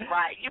 That's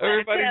right. You better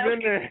everybody's tell in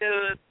there.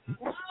 dude.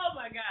 Oh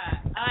my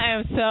God. I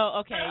am so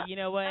okay. You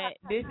know what?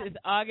 This is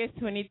August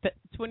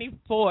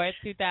 24th,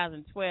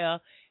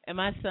 2012, and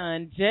my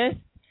son just.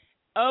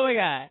 Oh my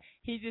God.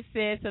 He just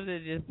said something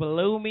that just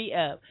blew me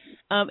up.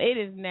 It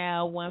is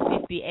now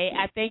 1:58.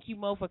 I thank you,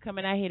 Mo, for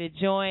coming out here to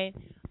join.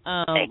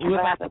 We're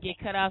about to get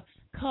cut off.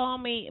 Call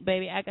me,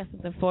 baby. I got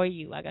something for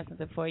you.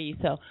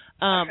 So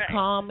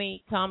call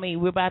me.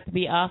 We're about to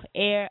be off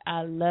air.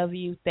 I love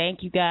you.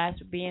 Thank you guys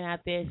for being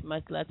out there.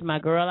 Much love to my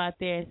girl out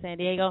there in San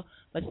Diego.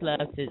 Much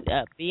love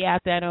to be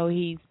out there. I know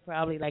he's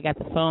probably like got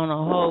the phone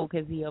on hold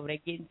because he over there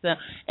getting some.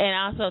 And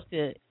also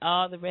to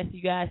all the rest of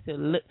you guys,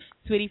 to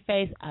Sweetie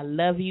Face, I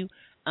love you.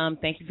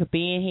 Thank you for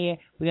being here.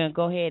 We're going to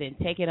go ahead and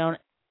take it on.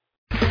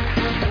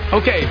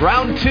 Okay,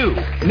 round 2.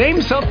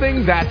 Name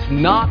something that's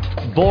not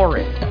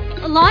boring.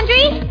 A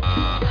laundry?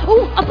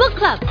 Ooh, a book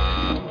club.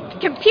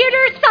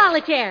 Computer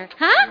solitaire,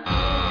 huh?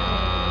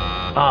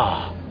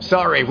 Ah,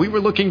 sorry, we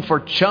were looking for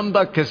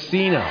Chumba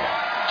Casino.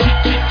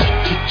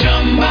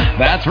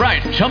 That's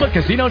right,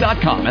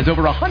 ChumbaCasino.com has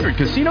over 100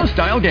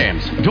 casino-style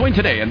games. Join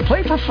today and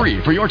play for free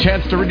for your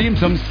chance to redeem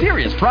some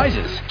serious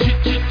prizes.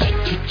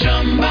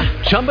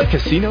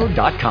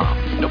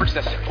 ChumbaCasino.com. No purchase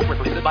necessary. Void where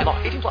prohibited by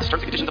law. 18+ terms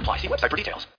and conditions apply. See website for details.